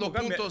los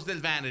puntos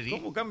del vanity.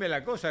 ¿Cómo cambia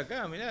la cosa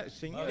acá? Mirá,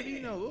 señor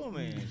Ino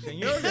Gomez.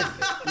 Señor,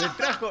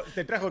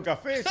 te trajo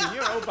café,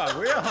 señor. Opa,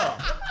 weón.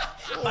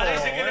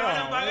 Parece que le van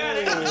a pagar.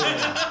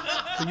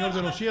 Señor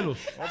de los cielos.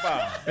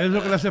 Opa. Es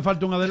lo que le hace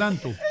falta un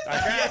adelanto.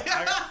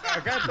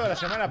 Acá toda la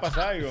semana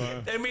pasa algo.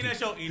 Termina el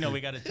show y no, we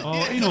got it.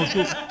 Ino,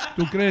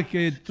 ¿tú crees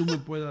que tú me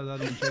puedas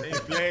dar un cheque?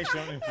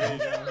 Inflation.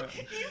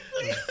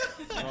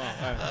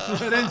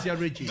 Sugerencia,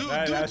 Richie.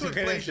 La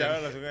sugerencia.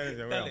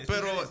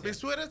 Pero mi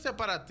sugerencia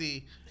para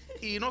ti,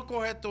 y no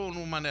coge esto de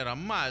una manera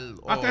mal.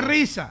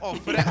 Aterriza. O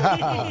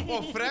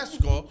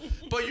fresco.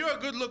 But you're a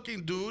good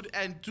looking dude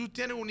and tú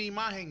tienes una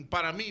imagen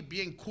para mí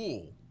bien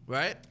cool,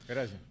 right?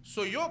 Gracias.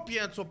 So yo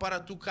pienso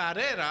para tu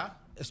carrera,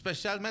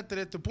 especialmente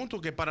en este punto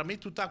que para mí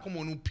tú estás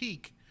como en un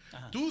peak,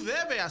 tú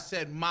debes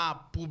hacer más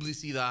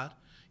publicidad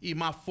y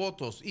más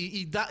fotos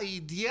y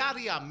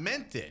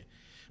diariamente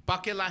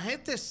para que la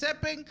gente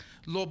sepan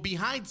los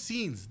behind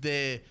scenes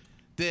de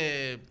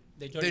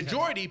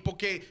Jordy,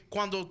 porque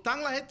cuando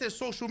están la gente en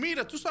social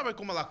media, tú sabes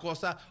cómo la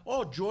cosa,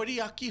 Jordy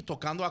aquí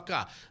tocando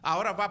acá,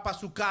 ahora va para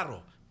su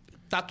carro,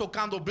 está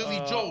tocando Billy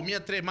Joel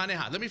mientras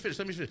maneja. Let me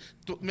finish.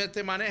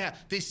 Mientras maneja,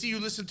 they see you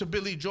listen to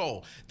Billy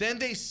Joel. Then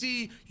they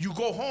see you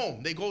go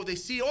home. They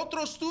see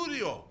otro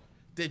estudio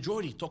de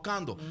Jordy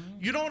tocando.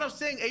 You know what I'm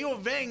saying?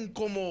 Ellos ven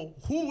como,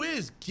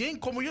 quién,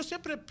 como yo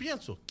siempre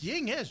pienso,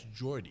 ¿quién es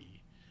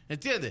Jordy?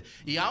 ¿Entiendes?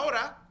 Y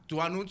ahora,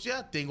 tú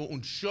anuncias, tengo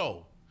un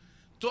show.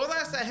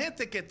 Toda esa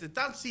gente que te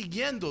están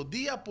siguiendo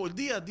día por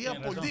día, they're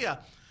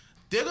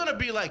going to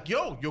be like,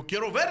 yo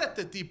quiero ver a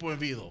este tipo en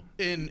vivo.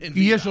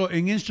 Y eso,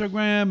 en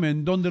Instagram,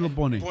 ¿en dónde lo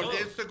pone? Por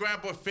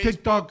Instagram, por Facebook.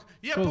 TikTok.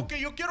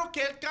 Porque yo quiero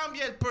que él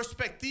cambie el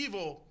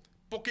perspectivo.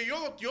 Porque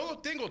yo lo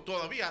tengo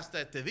todavía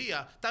hasta este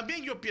día.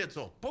 También yo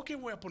pienso, ¿por qué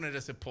voy a poner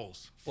ese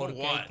post?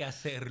 Porque hay que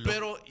hacerlo.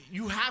 Pero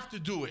you have to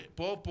do it.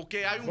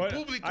 Porque hay un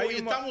público y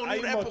estamos en una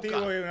época. Hay un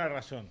motivo y una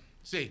razón.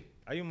 Sí.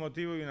 Hay un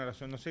motivo y una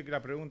razón. No sé qué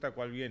la pregunta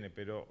cuál viene,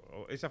 pero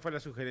esa fue la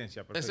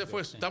sugerencia. Ese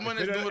fue. Estamos en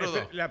el número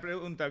 2. ¿La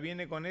pregunta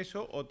viene con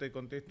eso o te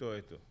contesto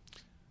esto?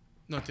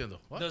 No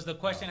entiendo. What? Does the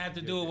question have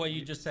to do with what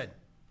you just said?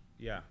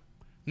 Yeah.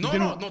 No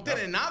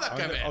tiene nada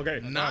que ver.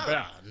 Okay,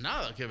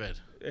 nada que ver.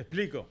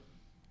 Explico.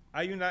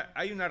 Hay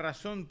una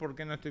razón por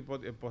qué no estoy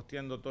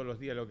posteando todos los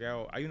días lo que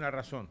hago. Hay una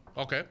razón.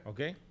 Ok.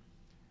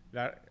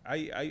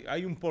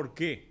 Hay un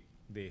porqué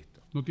de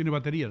esto. No tiene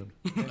batería. No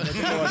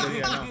tiene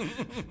batería,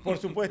 no. Por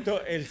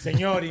supuesto, el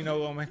señor Ino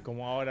Gómez,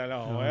 como ahora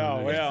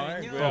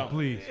cuidado.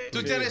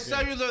 Tú tienes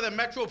cellular de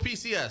Metro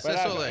PCS.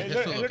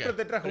 El otro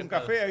te trajo un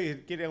café y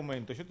quiere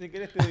aumento. Yo si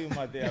querés te doy un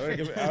mate. A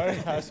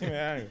ver si me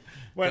da algo.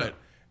 Bueno,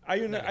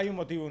 hay un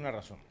motivo y una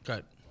razón.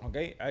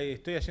 Okay.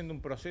 Estoy haciendo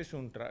un proceso,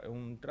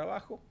 un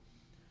trabajo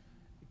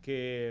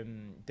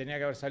que tenía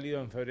que haber salido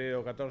en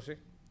febrero 14,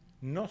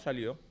 no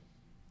salió,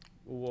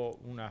 hubo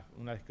unas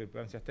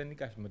discrepancias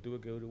técnicas, me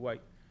tuve que ir a Uruguay,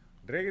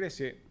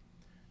 regresé,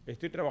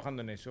 estoy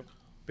trabajando en eso,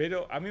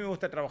 pero a mí me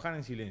gusta trabajar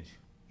en silencio,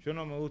 yo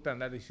no me gusta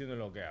andar diciendo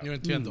lo que hago. Yo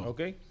entiendo.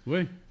 ¿Ok?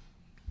 Uy.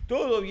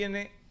 Todo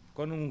viene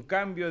con un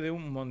cambio de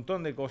un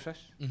montón de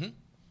cosas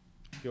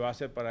que va a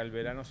ser para el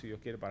verano, si Dios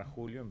quiere, para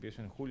julio,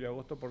 empiezo en julio,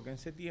 agosto, porque en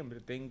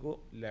septiembre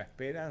tengo la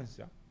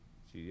esperanza,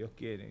 si Dios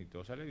quiere y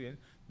todo sale bien,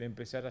 de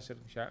empezar a hacer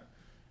ya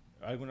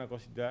alguna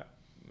cosita,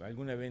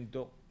 algún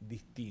evento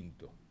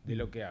distinto de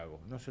lo que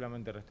hago. No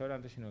solamente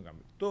restaurantes, sino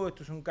cambio. Todo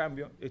esto es un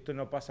cambio. Esto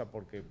no pasa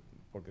porque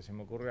se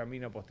me ocurre a mí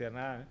no postear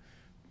nada.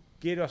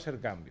 Quiero hacer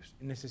cambios.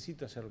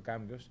 Necesito hacer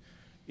cambios.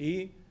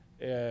 Y,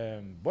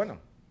 bueno,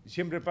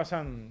 siempre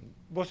pasan...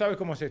 Vos sabés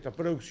cómo es esto.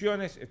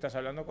 Producciones, estás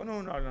hablando con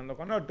uno, hablando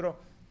con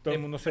otro. Todo el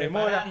mundo se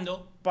demora.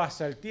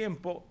 Pasa el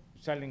tiempo.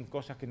 Salen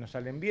cosas que no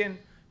salen bien.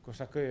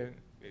 Cosas que...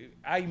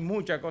 hay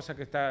mucha cosa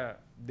que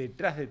está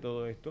detrás de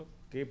todo esto,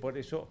 que por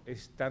eso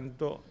es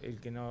tanto el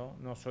que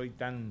no soy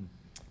tan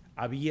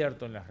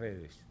abierto en las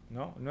redes,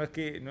 ¿no? No es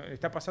que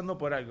está pasando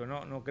por algo,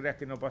 no creas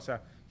que no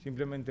pasa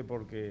simplemente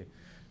porque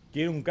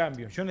quiero un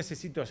cambio. Yo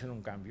necesito hacer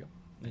un cambio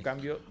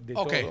de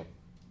todo,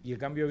 y el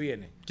cambio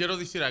viene. Quiero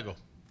decir algo.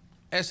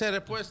 Esa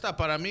respuesta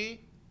para mí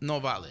no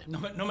vale.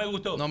 No me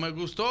gustó. No me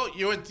gustó.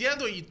 Yo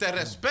entiendo y te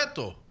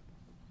respeto,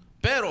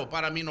 pero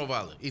para mí no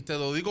vale. Y te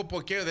lo digo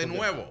porque de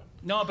nuevo.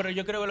 No, pero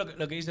yo creo que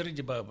lo que dice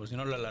Richie, por si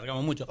no lo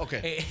alargamos mucho,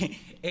 es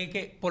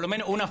que por lo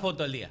menos una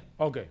foto al día.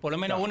 Por lo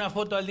menos una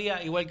foto al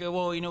día, igual que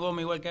vos, Ino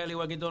Gomez, igual que él,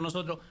 igual que todos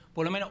nosotros,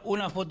 por lo menos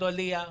una foto al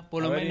día,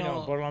 por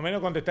lo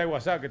menos contestá el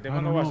WhatsApp, que te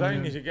mando WhatsApp y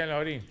ni siquiera lo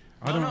abrí.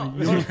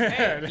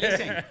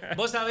 Listen,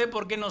 ¿vos sabés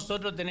por qué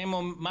nosotros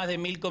tenemos más de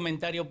 1000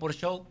 comentarios por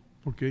show?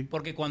 ¿Por qué?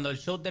 Porque cuando el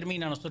show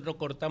termina, nosotros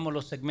cortamos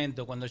los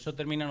segmentos. Cuando el show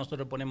termina,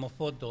 nosotros ponemos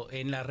fotos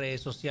en las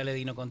redes sociales de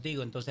Ino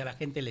Contigo. Entonces a la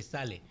gente le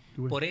sale.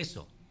 Por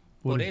eso.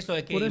 Por eso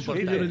es que por eso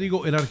yo le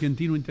digo el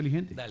argentino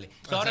inteligente. Dale.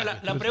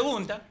 Ahora la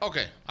pregunta. Ok,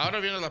 ahora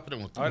viene la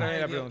pregunta. Ahora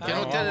viene la pregunta. Que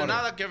no tiene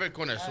nada que ver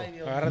con eso.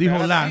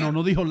 Dijo la,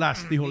 no dijo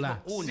las, dijo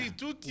la. Si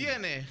tú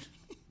tienes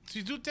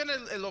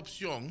la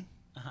opción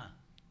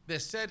de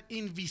ser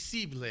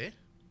invisible,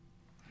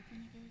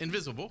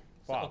 invisible.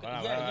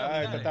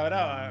 Esta está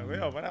brava.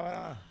 Cuidado,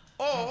 pará.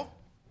 O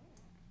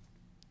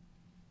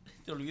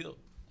te olvidó.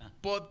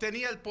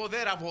 Tenía el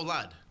poder a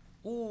volar.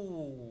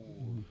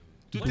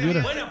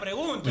 Buena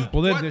pregunta. El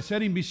poder de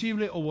ser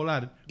invisible o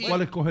volar.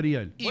 ¿Cuál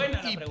escogería él?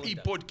 ¿Y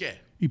por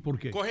qué? ¿Y por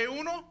qué? Coge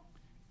uno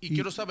y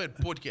quiero saber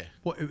por qué.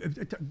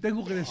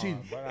 Tengo que decir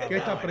que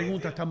esta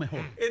pregunta está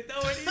mejor. Está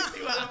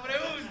buenísima la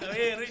pregunta.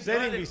 Richie,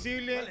 ser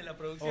invisible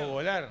o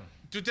volar.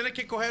 Tú tienes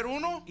que coger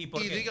uno y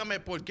dígame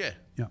por qué.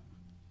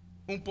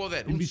 Un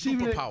poder,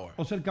 invisible, un superpower.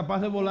 O ser capaz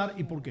de volar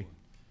y por qué.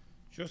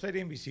 Yo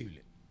sería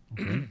invisible.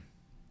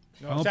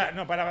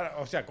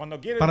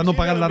 Cuando quiero para no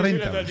pagar la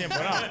renta. Todo el tiempo.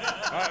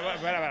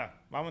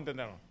 Vamos a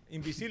entenderlo.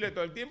 ¿Invisible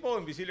todo el tiempo o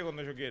invisible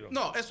cuando yo quiero?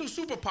 No, es un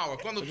superpower.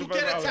 Cuando tú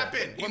quieres tap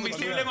in.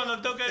 Invisible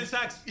cuando toca el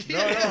sax. No.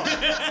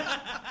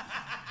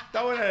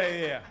 Está buena la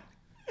idea.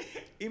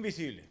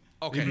 Invisible.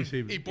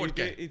 ¿Y por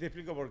qué? Y te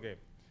explico por qué.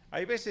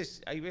 Hay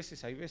veces.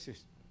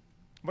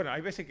 Bueno,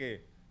 hay veces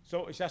que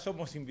ya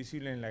somos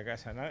invisibles en la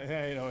casa, ¿no?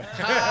 Esa es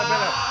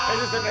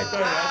otra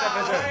historia.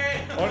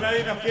 O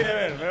nadie nos quiere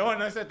ver, pero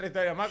bueno, esa es otra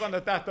historia. Más cuando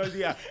estás todo el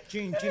día,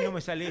 chin, no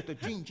me sale esto,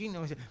 chin,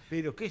 no me sale.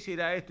 Pero ¿qué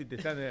será esto? Y te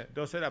están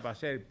 2 horas para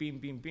hacer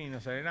pin,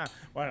 no sale nada.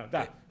 Bueno,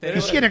 está.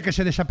 Quisiera que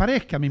se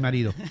desaparezca mi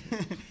marido.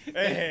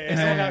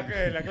 Esa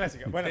es la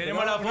clásica. Bueno,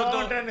 tenemos la foto. No vamos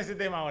a entrar en ese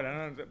tema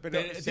ahora, ¿no? Pero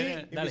sí,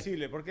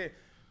 invisible, porque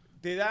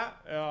te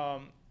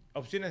da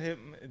opciones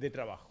de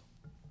trabajo.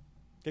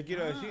 ¿Qué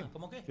quiero decir?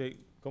 ¿Cómo qué?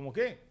 Sí. ¿Cómo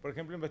qué? Por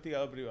ejemplo,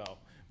 investigador privado.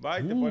 Va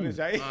y te pones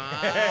ahí.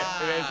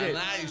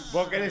 Nice.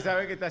 ¿Vos querés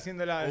saber qué está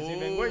haciendo la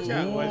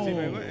cimengüecha? O el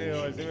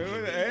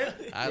cimengüecha.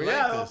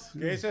 Cuidado,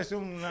 que eso es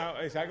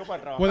algo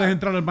para trabajar. ¿Puedes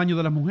entrar al baño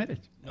de las mujeres?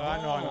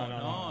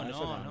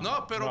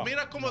 No, pero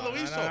mira cómo lo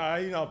hizo.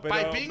 By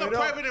being a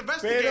private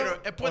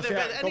investigator, puede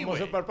ver anyway. Como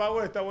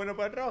superpower está bueno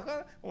para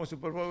trabajar, como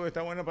superpower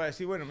está bueno para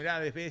decir, bueno, mira,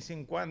 de vez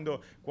en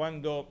cuando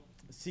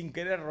sin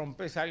querer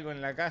rompes algo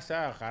en la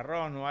casa,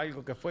 jarrón o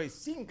algo que fue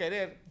sin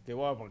querer, que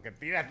vos porque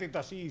tiraste esto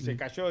así y se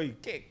cayó y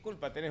qué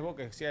culpa tenés vos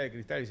que sea de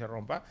cristal y se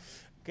rompa,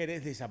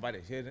 querés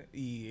desaparecer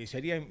y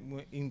sería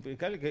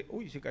impecable que,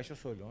 se cayó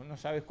solo, no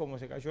sabes cómo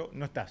se cayó,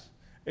 no estás.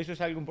 Eso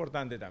es algo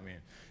importante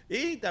también.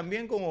 Y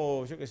también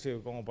como, yo qué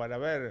sé, como para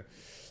ver,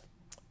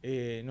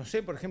 no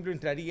sé, por ejemplo,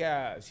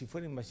 si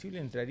fuera invisible,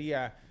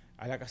 entraría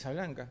a la Casa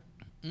Blanca.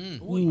 A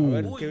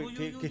ver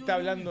qué están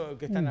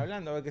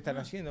hablando, a ver qué están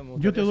haciendo.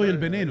 Yo te doy el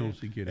veneno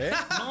si quieres.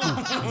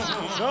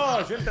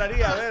 No, yo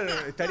entraría a ver,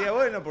 estaría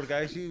bueno porque a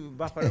ver si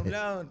vas para un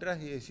lado,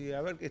 entras y decís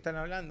a ver qué están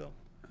hablando,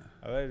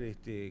 a ver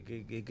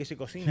qué se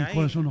cocina ahí.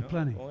 ¿Cuáles son los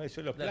planes?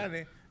 Eso, los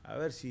planes, a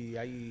ver si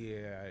hay,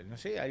 no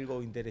sé,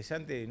 algo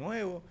interesante de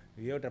nuevo,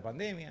 y otra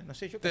pandemia, no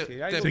sé, yo qué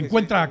sé. Se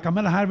encuentra a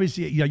Kamala Harris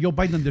y a Joe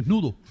Biden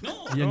desnudo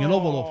y en el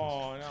Oval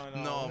Office.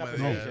 No, me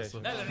digas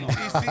eso.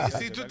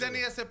 Y si tú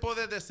tenías ese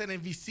poder de ser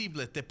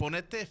invisible, te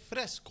ponete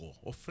fresco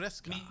o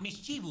fresca.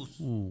 Mis chivos.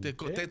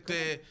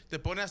 Te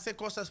pone a hacer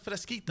cosas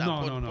fresquitas.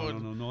 No,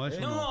 eso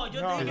no.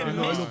 Yo te dije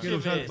no lo quiero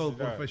usar todo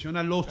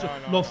profesional.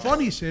 Lo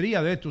funny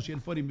sería de esto, si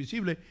él fuera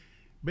invisible,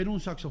 ver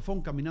un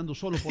saxofón caminando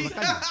solo por la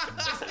calle.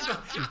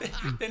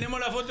 Tenemos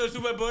la foto del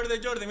superpoder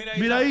de Jordi.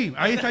 Mira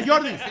ahí está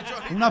Jordi.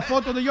 Una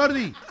foto de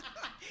Jordi.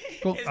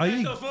 El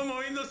saxofón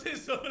moviéndose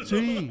solo.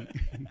 Sí.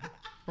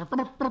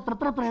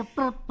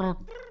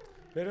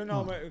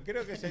 Pero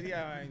creo que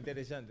sería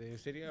interesante.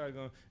 Sería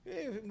algo.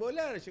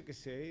 Volar, yo qué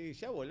sé,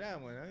 ya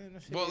volamos.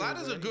 No sé, volar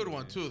es a good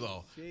one too,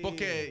 though. Sí.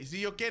 Porque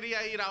si yo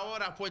quería ir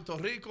ahora a Puerto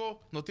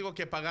Rico, no tengo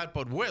que pagar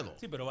por vuelo.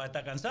 Sí, pero va a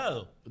estar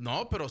cansado.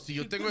 No, pero si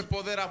yo tengo el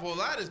poder a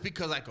volar, es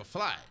because I can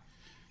fly.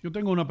 Yo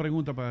tengo una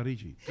pregunta para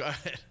Richie.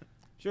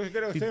 Yo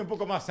creo que estoy un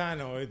poco más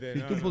sano. ¿Viste?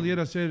 Si tú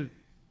pudieras ser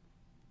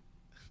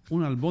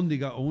una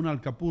albóndiga o una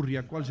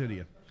alcapurria, ¿cuál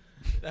sería?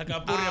 La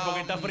capurria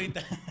porque está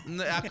frita.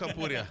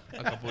 Acapurria.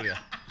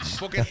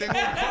 Porque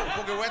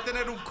voy a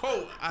tener un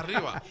coat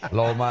arriba.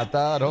 Lo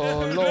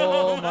mataron.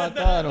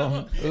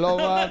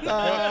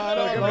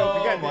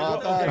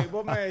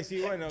 Vos me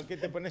decís, bueno, que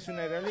te pones una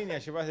aerolínea,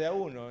 llevas de a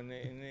uno,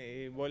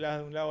 volás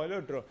de un lado al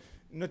otro.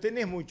 No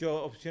tenés muchas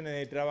opciones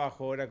de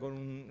trabajo ahora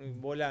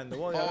volando.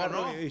 Vos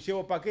agarro y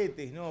llevo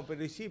paquetes, no,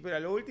 pero sí, pero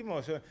a lo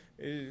último,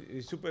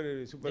 el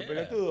super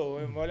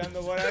pelotudo,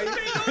 volando por ahí.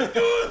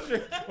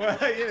 Por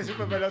ahí viene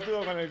super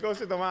pelotudo con el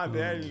coso,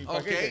 tomate, el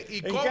paquete. Y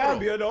en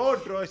cambio, lo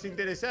otro es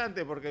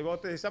interesante porque vos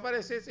te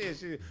desapareces y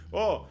decís,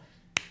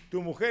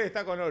 tu mujer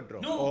está con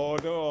otro,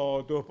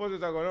 o tu esposo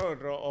está con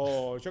otro,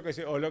 o yo qué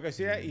sé, o lo que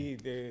sea, y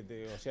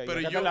o sea,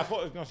 pero y la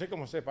foto, no sé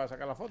cómo se para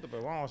sacar la foto,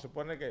 pero vamos a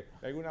suponer que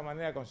de alguna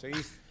manera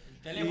conseguís.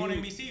 Teléfono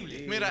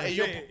invisible. Mira,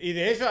 y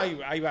de eso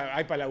hay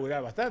para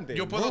laburar bastante.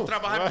 Yo puedo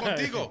trabajar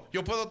contigo.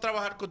 Yo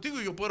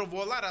puedo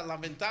volar a la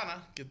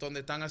ventana, que es donde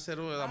están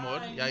haciendo el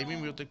amor. Y ahí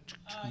mismo yo te.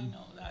 Ay,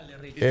 no, dale,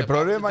 Richie. El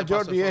problema,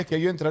 Jordi, es que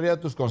yo entraría a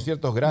tus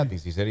conciertos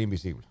gratis y sería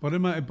invisible.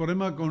 El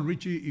problema con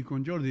Richie y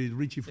con Jordi,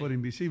 Richie fuera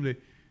invisible,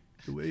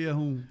 tú veías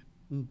un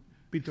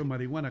pito de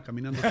marihuana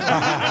caminando.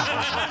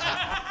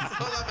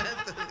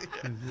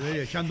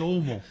 Solamente. Echando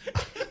humo.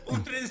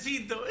 Un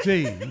trencito.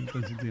 Sí, un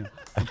trencito.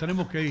 Nos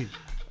tenemos que ir.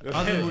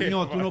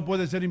 No, tú no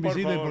puedes ser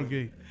invisible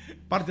porque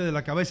parte de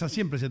la cabeza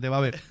siempre se te va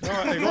a ver.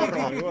 No, el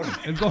gorro.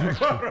 El gorro.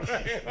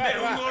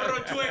 Pero un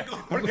gorro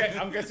chueco. Porque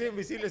aunque sea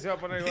invisible se va a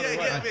poner el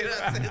gorro.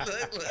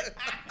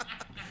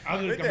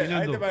 Ángel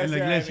caminando en la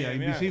iglesia,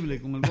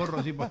 invisible, con el gorro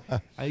así.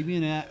 Ahí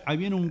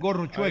viene un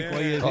gorro chueco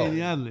ahí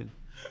de Adler.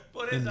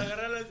 Por eso,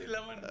 agarrarlo así en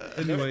la mano.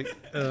 Anyway,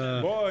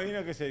 ¿Vos,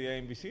 Ino, qué sería?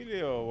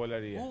 ¿Invisible o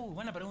volaría?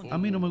 Buena pregunta. A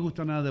mí no me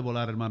gusta nada de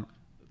volar, hermano.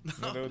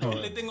 No,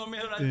 le tengo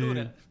miedo a la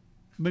altura.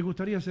 Me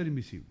gustaría ser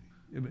invisible.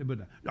 Es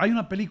verdad. Hay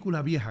una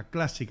película vieja,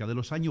 clásica, de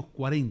los años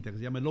 40, que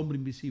se llama El Hombre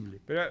Invisible.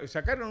 Pero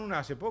sacaron una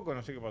hace poco,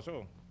 no sé qué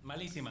pasó.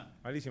 Malísima,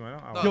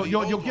 ¿no?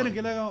 Yo quiero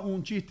que le haga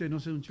un chiste, no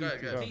sé, un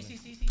chiste.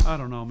 Sí. I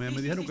don't know, me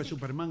dijeron que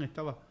Superman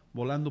estaba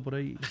volando por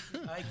ahí.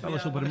 Estaba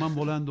Superman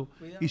volando.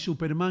 Y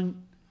Superman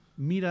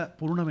mira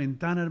por una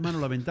ventana,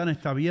 hermano, la ventana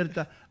está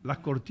abierta, las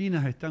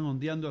cortinas están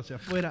ondeando hacia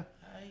afuera.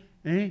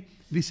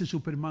 Dice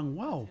Superman,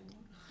 wow.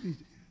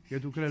 ¿Qué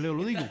tú crees, Leo?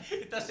 Lo digo.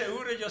 ¿Estás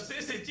seguro? Yo sé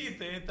ese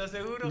chiste. ¿Estás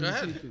seguro?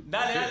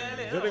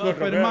 Dale.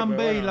 Superman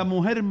ve y la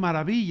Mujer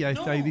Maravilla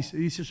está ahí.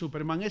 Dice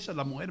Superman, esa es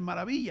la Mujer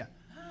Maravilla.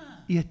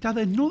 Y está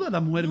desnuda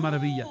la Mujer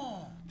Maravilla.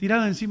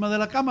 Tirada encima de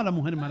la cama la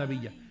Mujer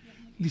Maravilla.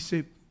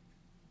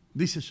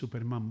 Dice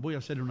Superman, voy a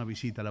hacerle una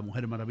visita a la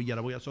Mujer Maravilla,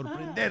 la voy a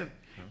sorprender.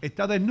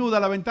 Está desnuda,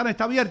 la ventana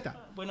está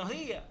abierta. Buenos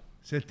días.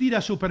 Se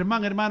tira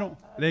Superman, hermano,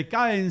 le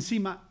cae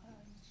encima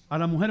a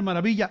la Mujer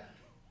Maravilla.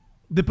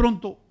 De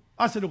pronto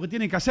hace lo que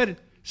tiene que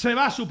hacer. Se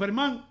va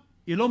Superman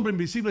y el hombre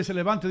invisible se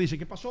levanta y dice,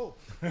 ¿qué pasó?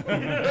 Me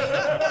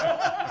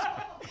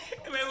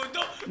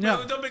gustó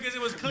porque se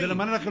was clean. De la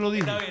manera que lo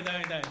dijo. Está bien,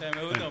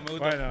 me gustó.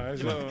 Bueno,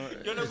 eso,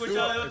 yo lo he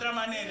escuchado de otra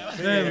manera.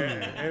 Sí,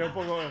 era un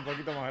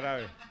poquito más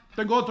grave.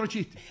 Tengo otro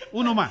chiste.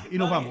 Uno más y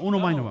nos vamos. Uno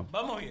más y nos vamos.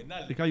 Vamos bien,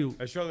 dale.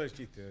 El show del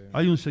chiste.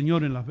 Hay un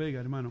señor en Las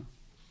Vegas, hermano.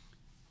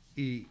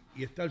 Y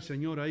está el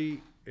señor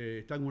ahí,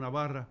 está en una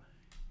barra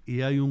y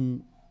hay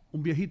un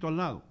viejito al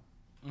lado.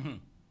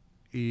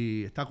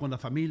 Y está con la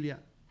familia.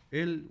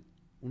 Él,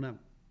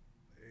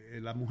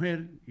 la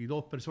mujer y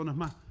dos personas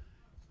más.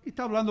 Y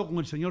está hablando con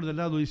el señor del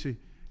lado y dice,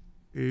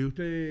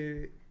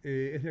 ¿usted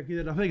es de aquí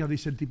de Las Vegas?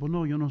 Dice el tipo,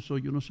 no, yo no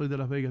soy de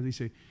Las Vegas.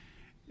 Dice,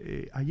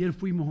 ayer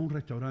fuimos a un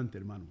restaurante,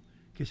 hermano,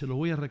 que se lo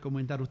voy a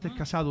recomendar. ¿Usted es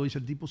casado? Dice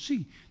el tipo,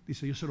 sí.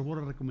 Dice, yo se lo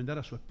voy a recomendar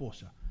a su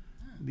esposa.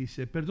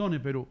 Dice, perdone,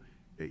 pero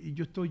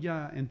yo estoy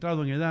ya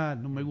entrado en edad,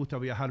 no me gusta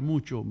viajar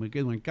mucho, me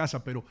quedo en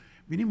casa, pero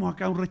vinimos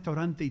acá a un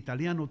restaurante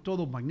italiano,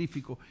 todo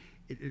magnífico.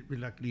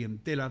 La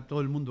clientela,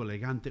 todo el mundo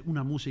elegante,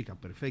 una música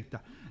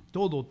perfecta,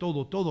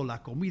 todo,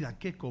 la comida,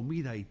 qué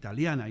comida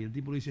italiana. Y el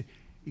tipo le dice,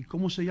 ¿y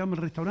cómo se llama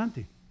el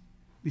restaurante?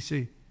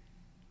 Dice,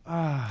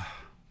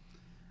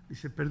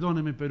 Dice,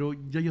 perdóneme, pero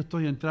ya yo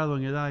estoy entrado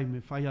en edad y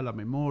me falla la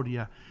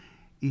memoria.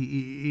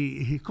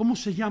 Y ¿cómo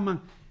se llaman?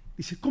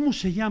 Dice, ¿cómo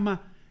se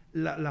llama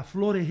las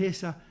flores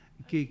esas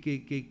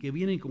que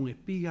vienen con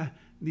espigas?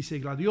 Dice,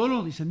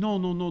 gladiolo. Dice,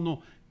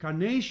 no.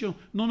 Carnation.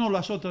 No,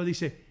 las otras.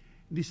 Dice,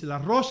 la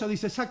rosa.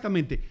 Dice,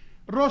 exactamente.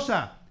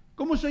 Rosa,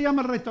 ¿cómo se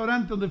llama el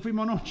restaurante donde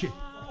fuimos anoche?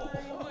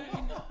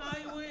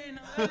 Ay,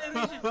 buena.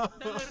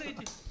 Dale,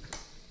 Richie.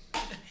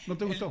 ¿No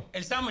te gustó?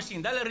 El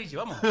Submachine, dale, Richie,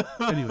 vamos.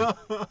 Anyway.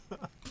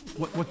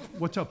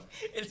 What's up?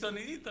 El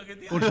sonidito que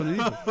tiene. ¿El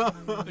sonidito?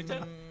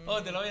 ¿Escuchar?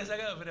 Oh, te lo había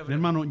sacado. Espera. Mi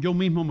hermano, yo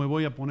mismo me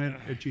voy a poner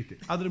el chiste.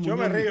 Yo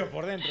me río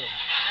por dentro.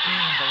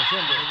 Como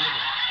siempre.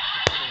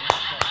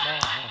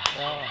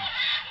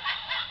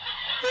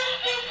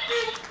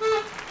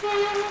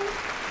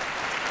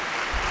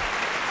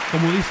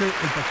 Como dice el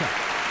Pachá,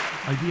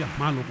 hay días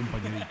malos,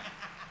 compañeros.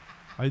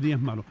 Hay días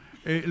malos.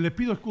 Les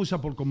pido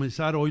excusa por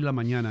comenzar hoy la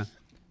mañana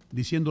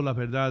diciendo las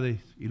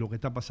verdades y lo que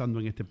está pasando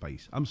en este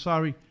país. I'm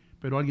sorry,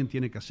 pero alguien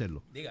tiene que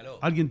hacerlo. Dígalo.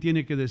 Alguien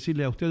tiene que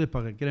decirle a ustedes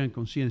para que crean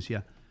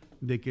conciencia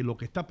de que lo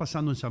que está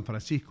pasando en San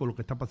Francisco, lo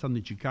que está pasando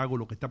en Chicago,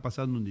 lo que está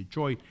pasando en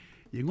Detroit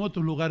y en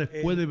otros lugares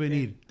puede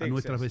venir a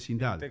nuestras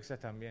vecindades. En Texas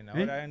también.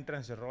 Ahora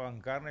entran, se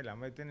roban carne, la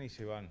meten y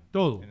se van.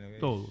 Todo.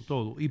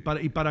 Y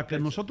para que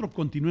nosotros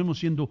continuemos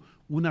siendo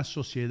una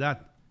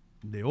sociedad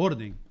de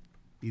orden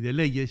y de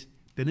leyes,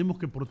 tenemos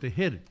que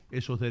proteger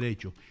esos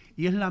derechos.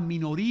 Y es la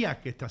minoría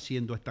que está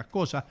haciendo estas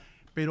cosas,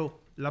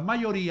 pero la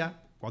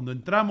mayoría, cuando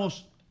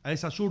entramos a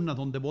esas urnas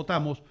donde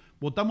votamos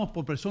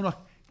por personas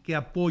que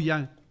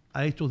apoyan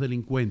a estos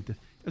delincuentes.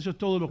 Eso es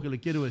todo lo que le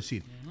quiero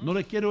decir. No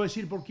les quiero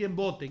decir por quién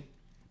voten,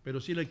 pero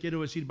sí les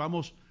quiero decir,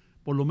 vamos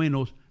por lo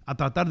menos a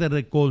tratar de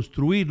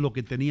reconstruir lo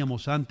que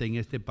teníamos antes en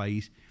este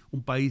país,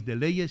 un país de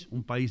leyes,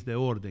 un país de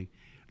orden.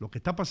 Lo que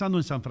está pasando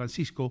en San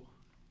Francisco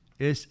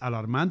es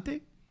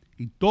alarmante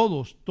y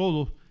todos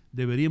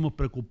deberíamos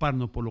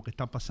preocuparnos por lo que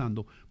está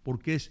pasando,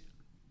 porque es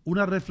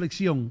una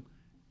reflexión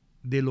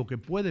de lo que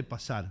puede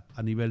pasar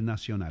a nivel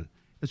nacional.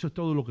 Eso es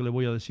todo lo que le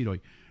voy a decir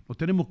hoy. Nos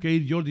tenemos que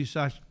ir. Jordi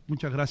Sash,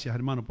 muchas gracias,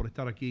 hermano, por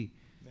estar aquí.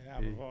 De nada,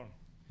 por favor.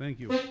 Thank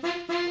you.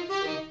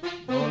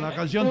 Con la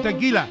canción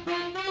Tequila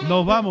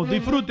nos vamos.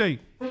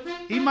 Disfruten.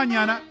 Y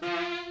mañana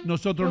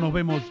nosotros nos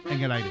vemos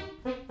en el aire.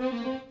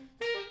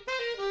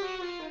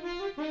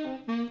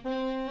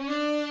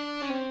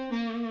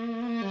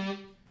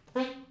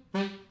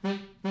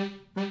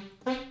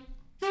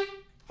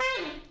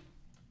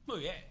 Muy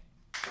bien.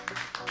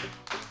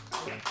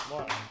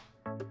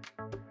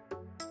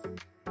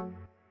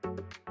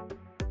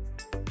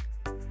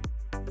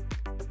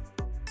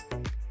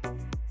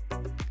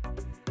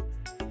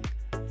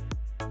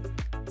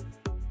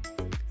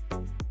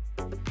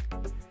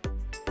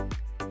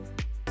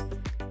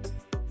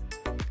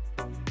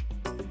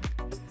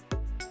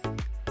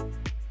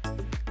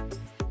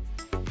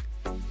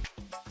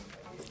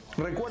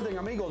 Recuerden,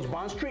 amigos,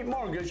 Bond Street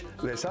Mortgage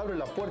les abre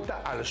la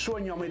puerta al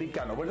sueño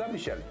americano, ¿verdad,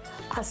 Michelle?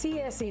 Así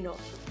es, Ino,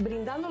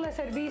 brindándole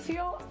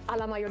servicio a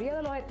la mayoría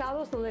de los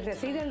estados donde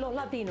residen los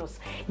latinos.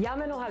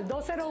 Llámenos al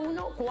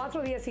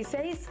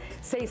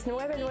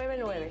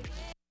 201-416-6999.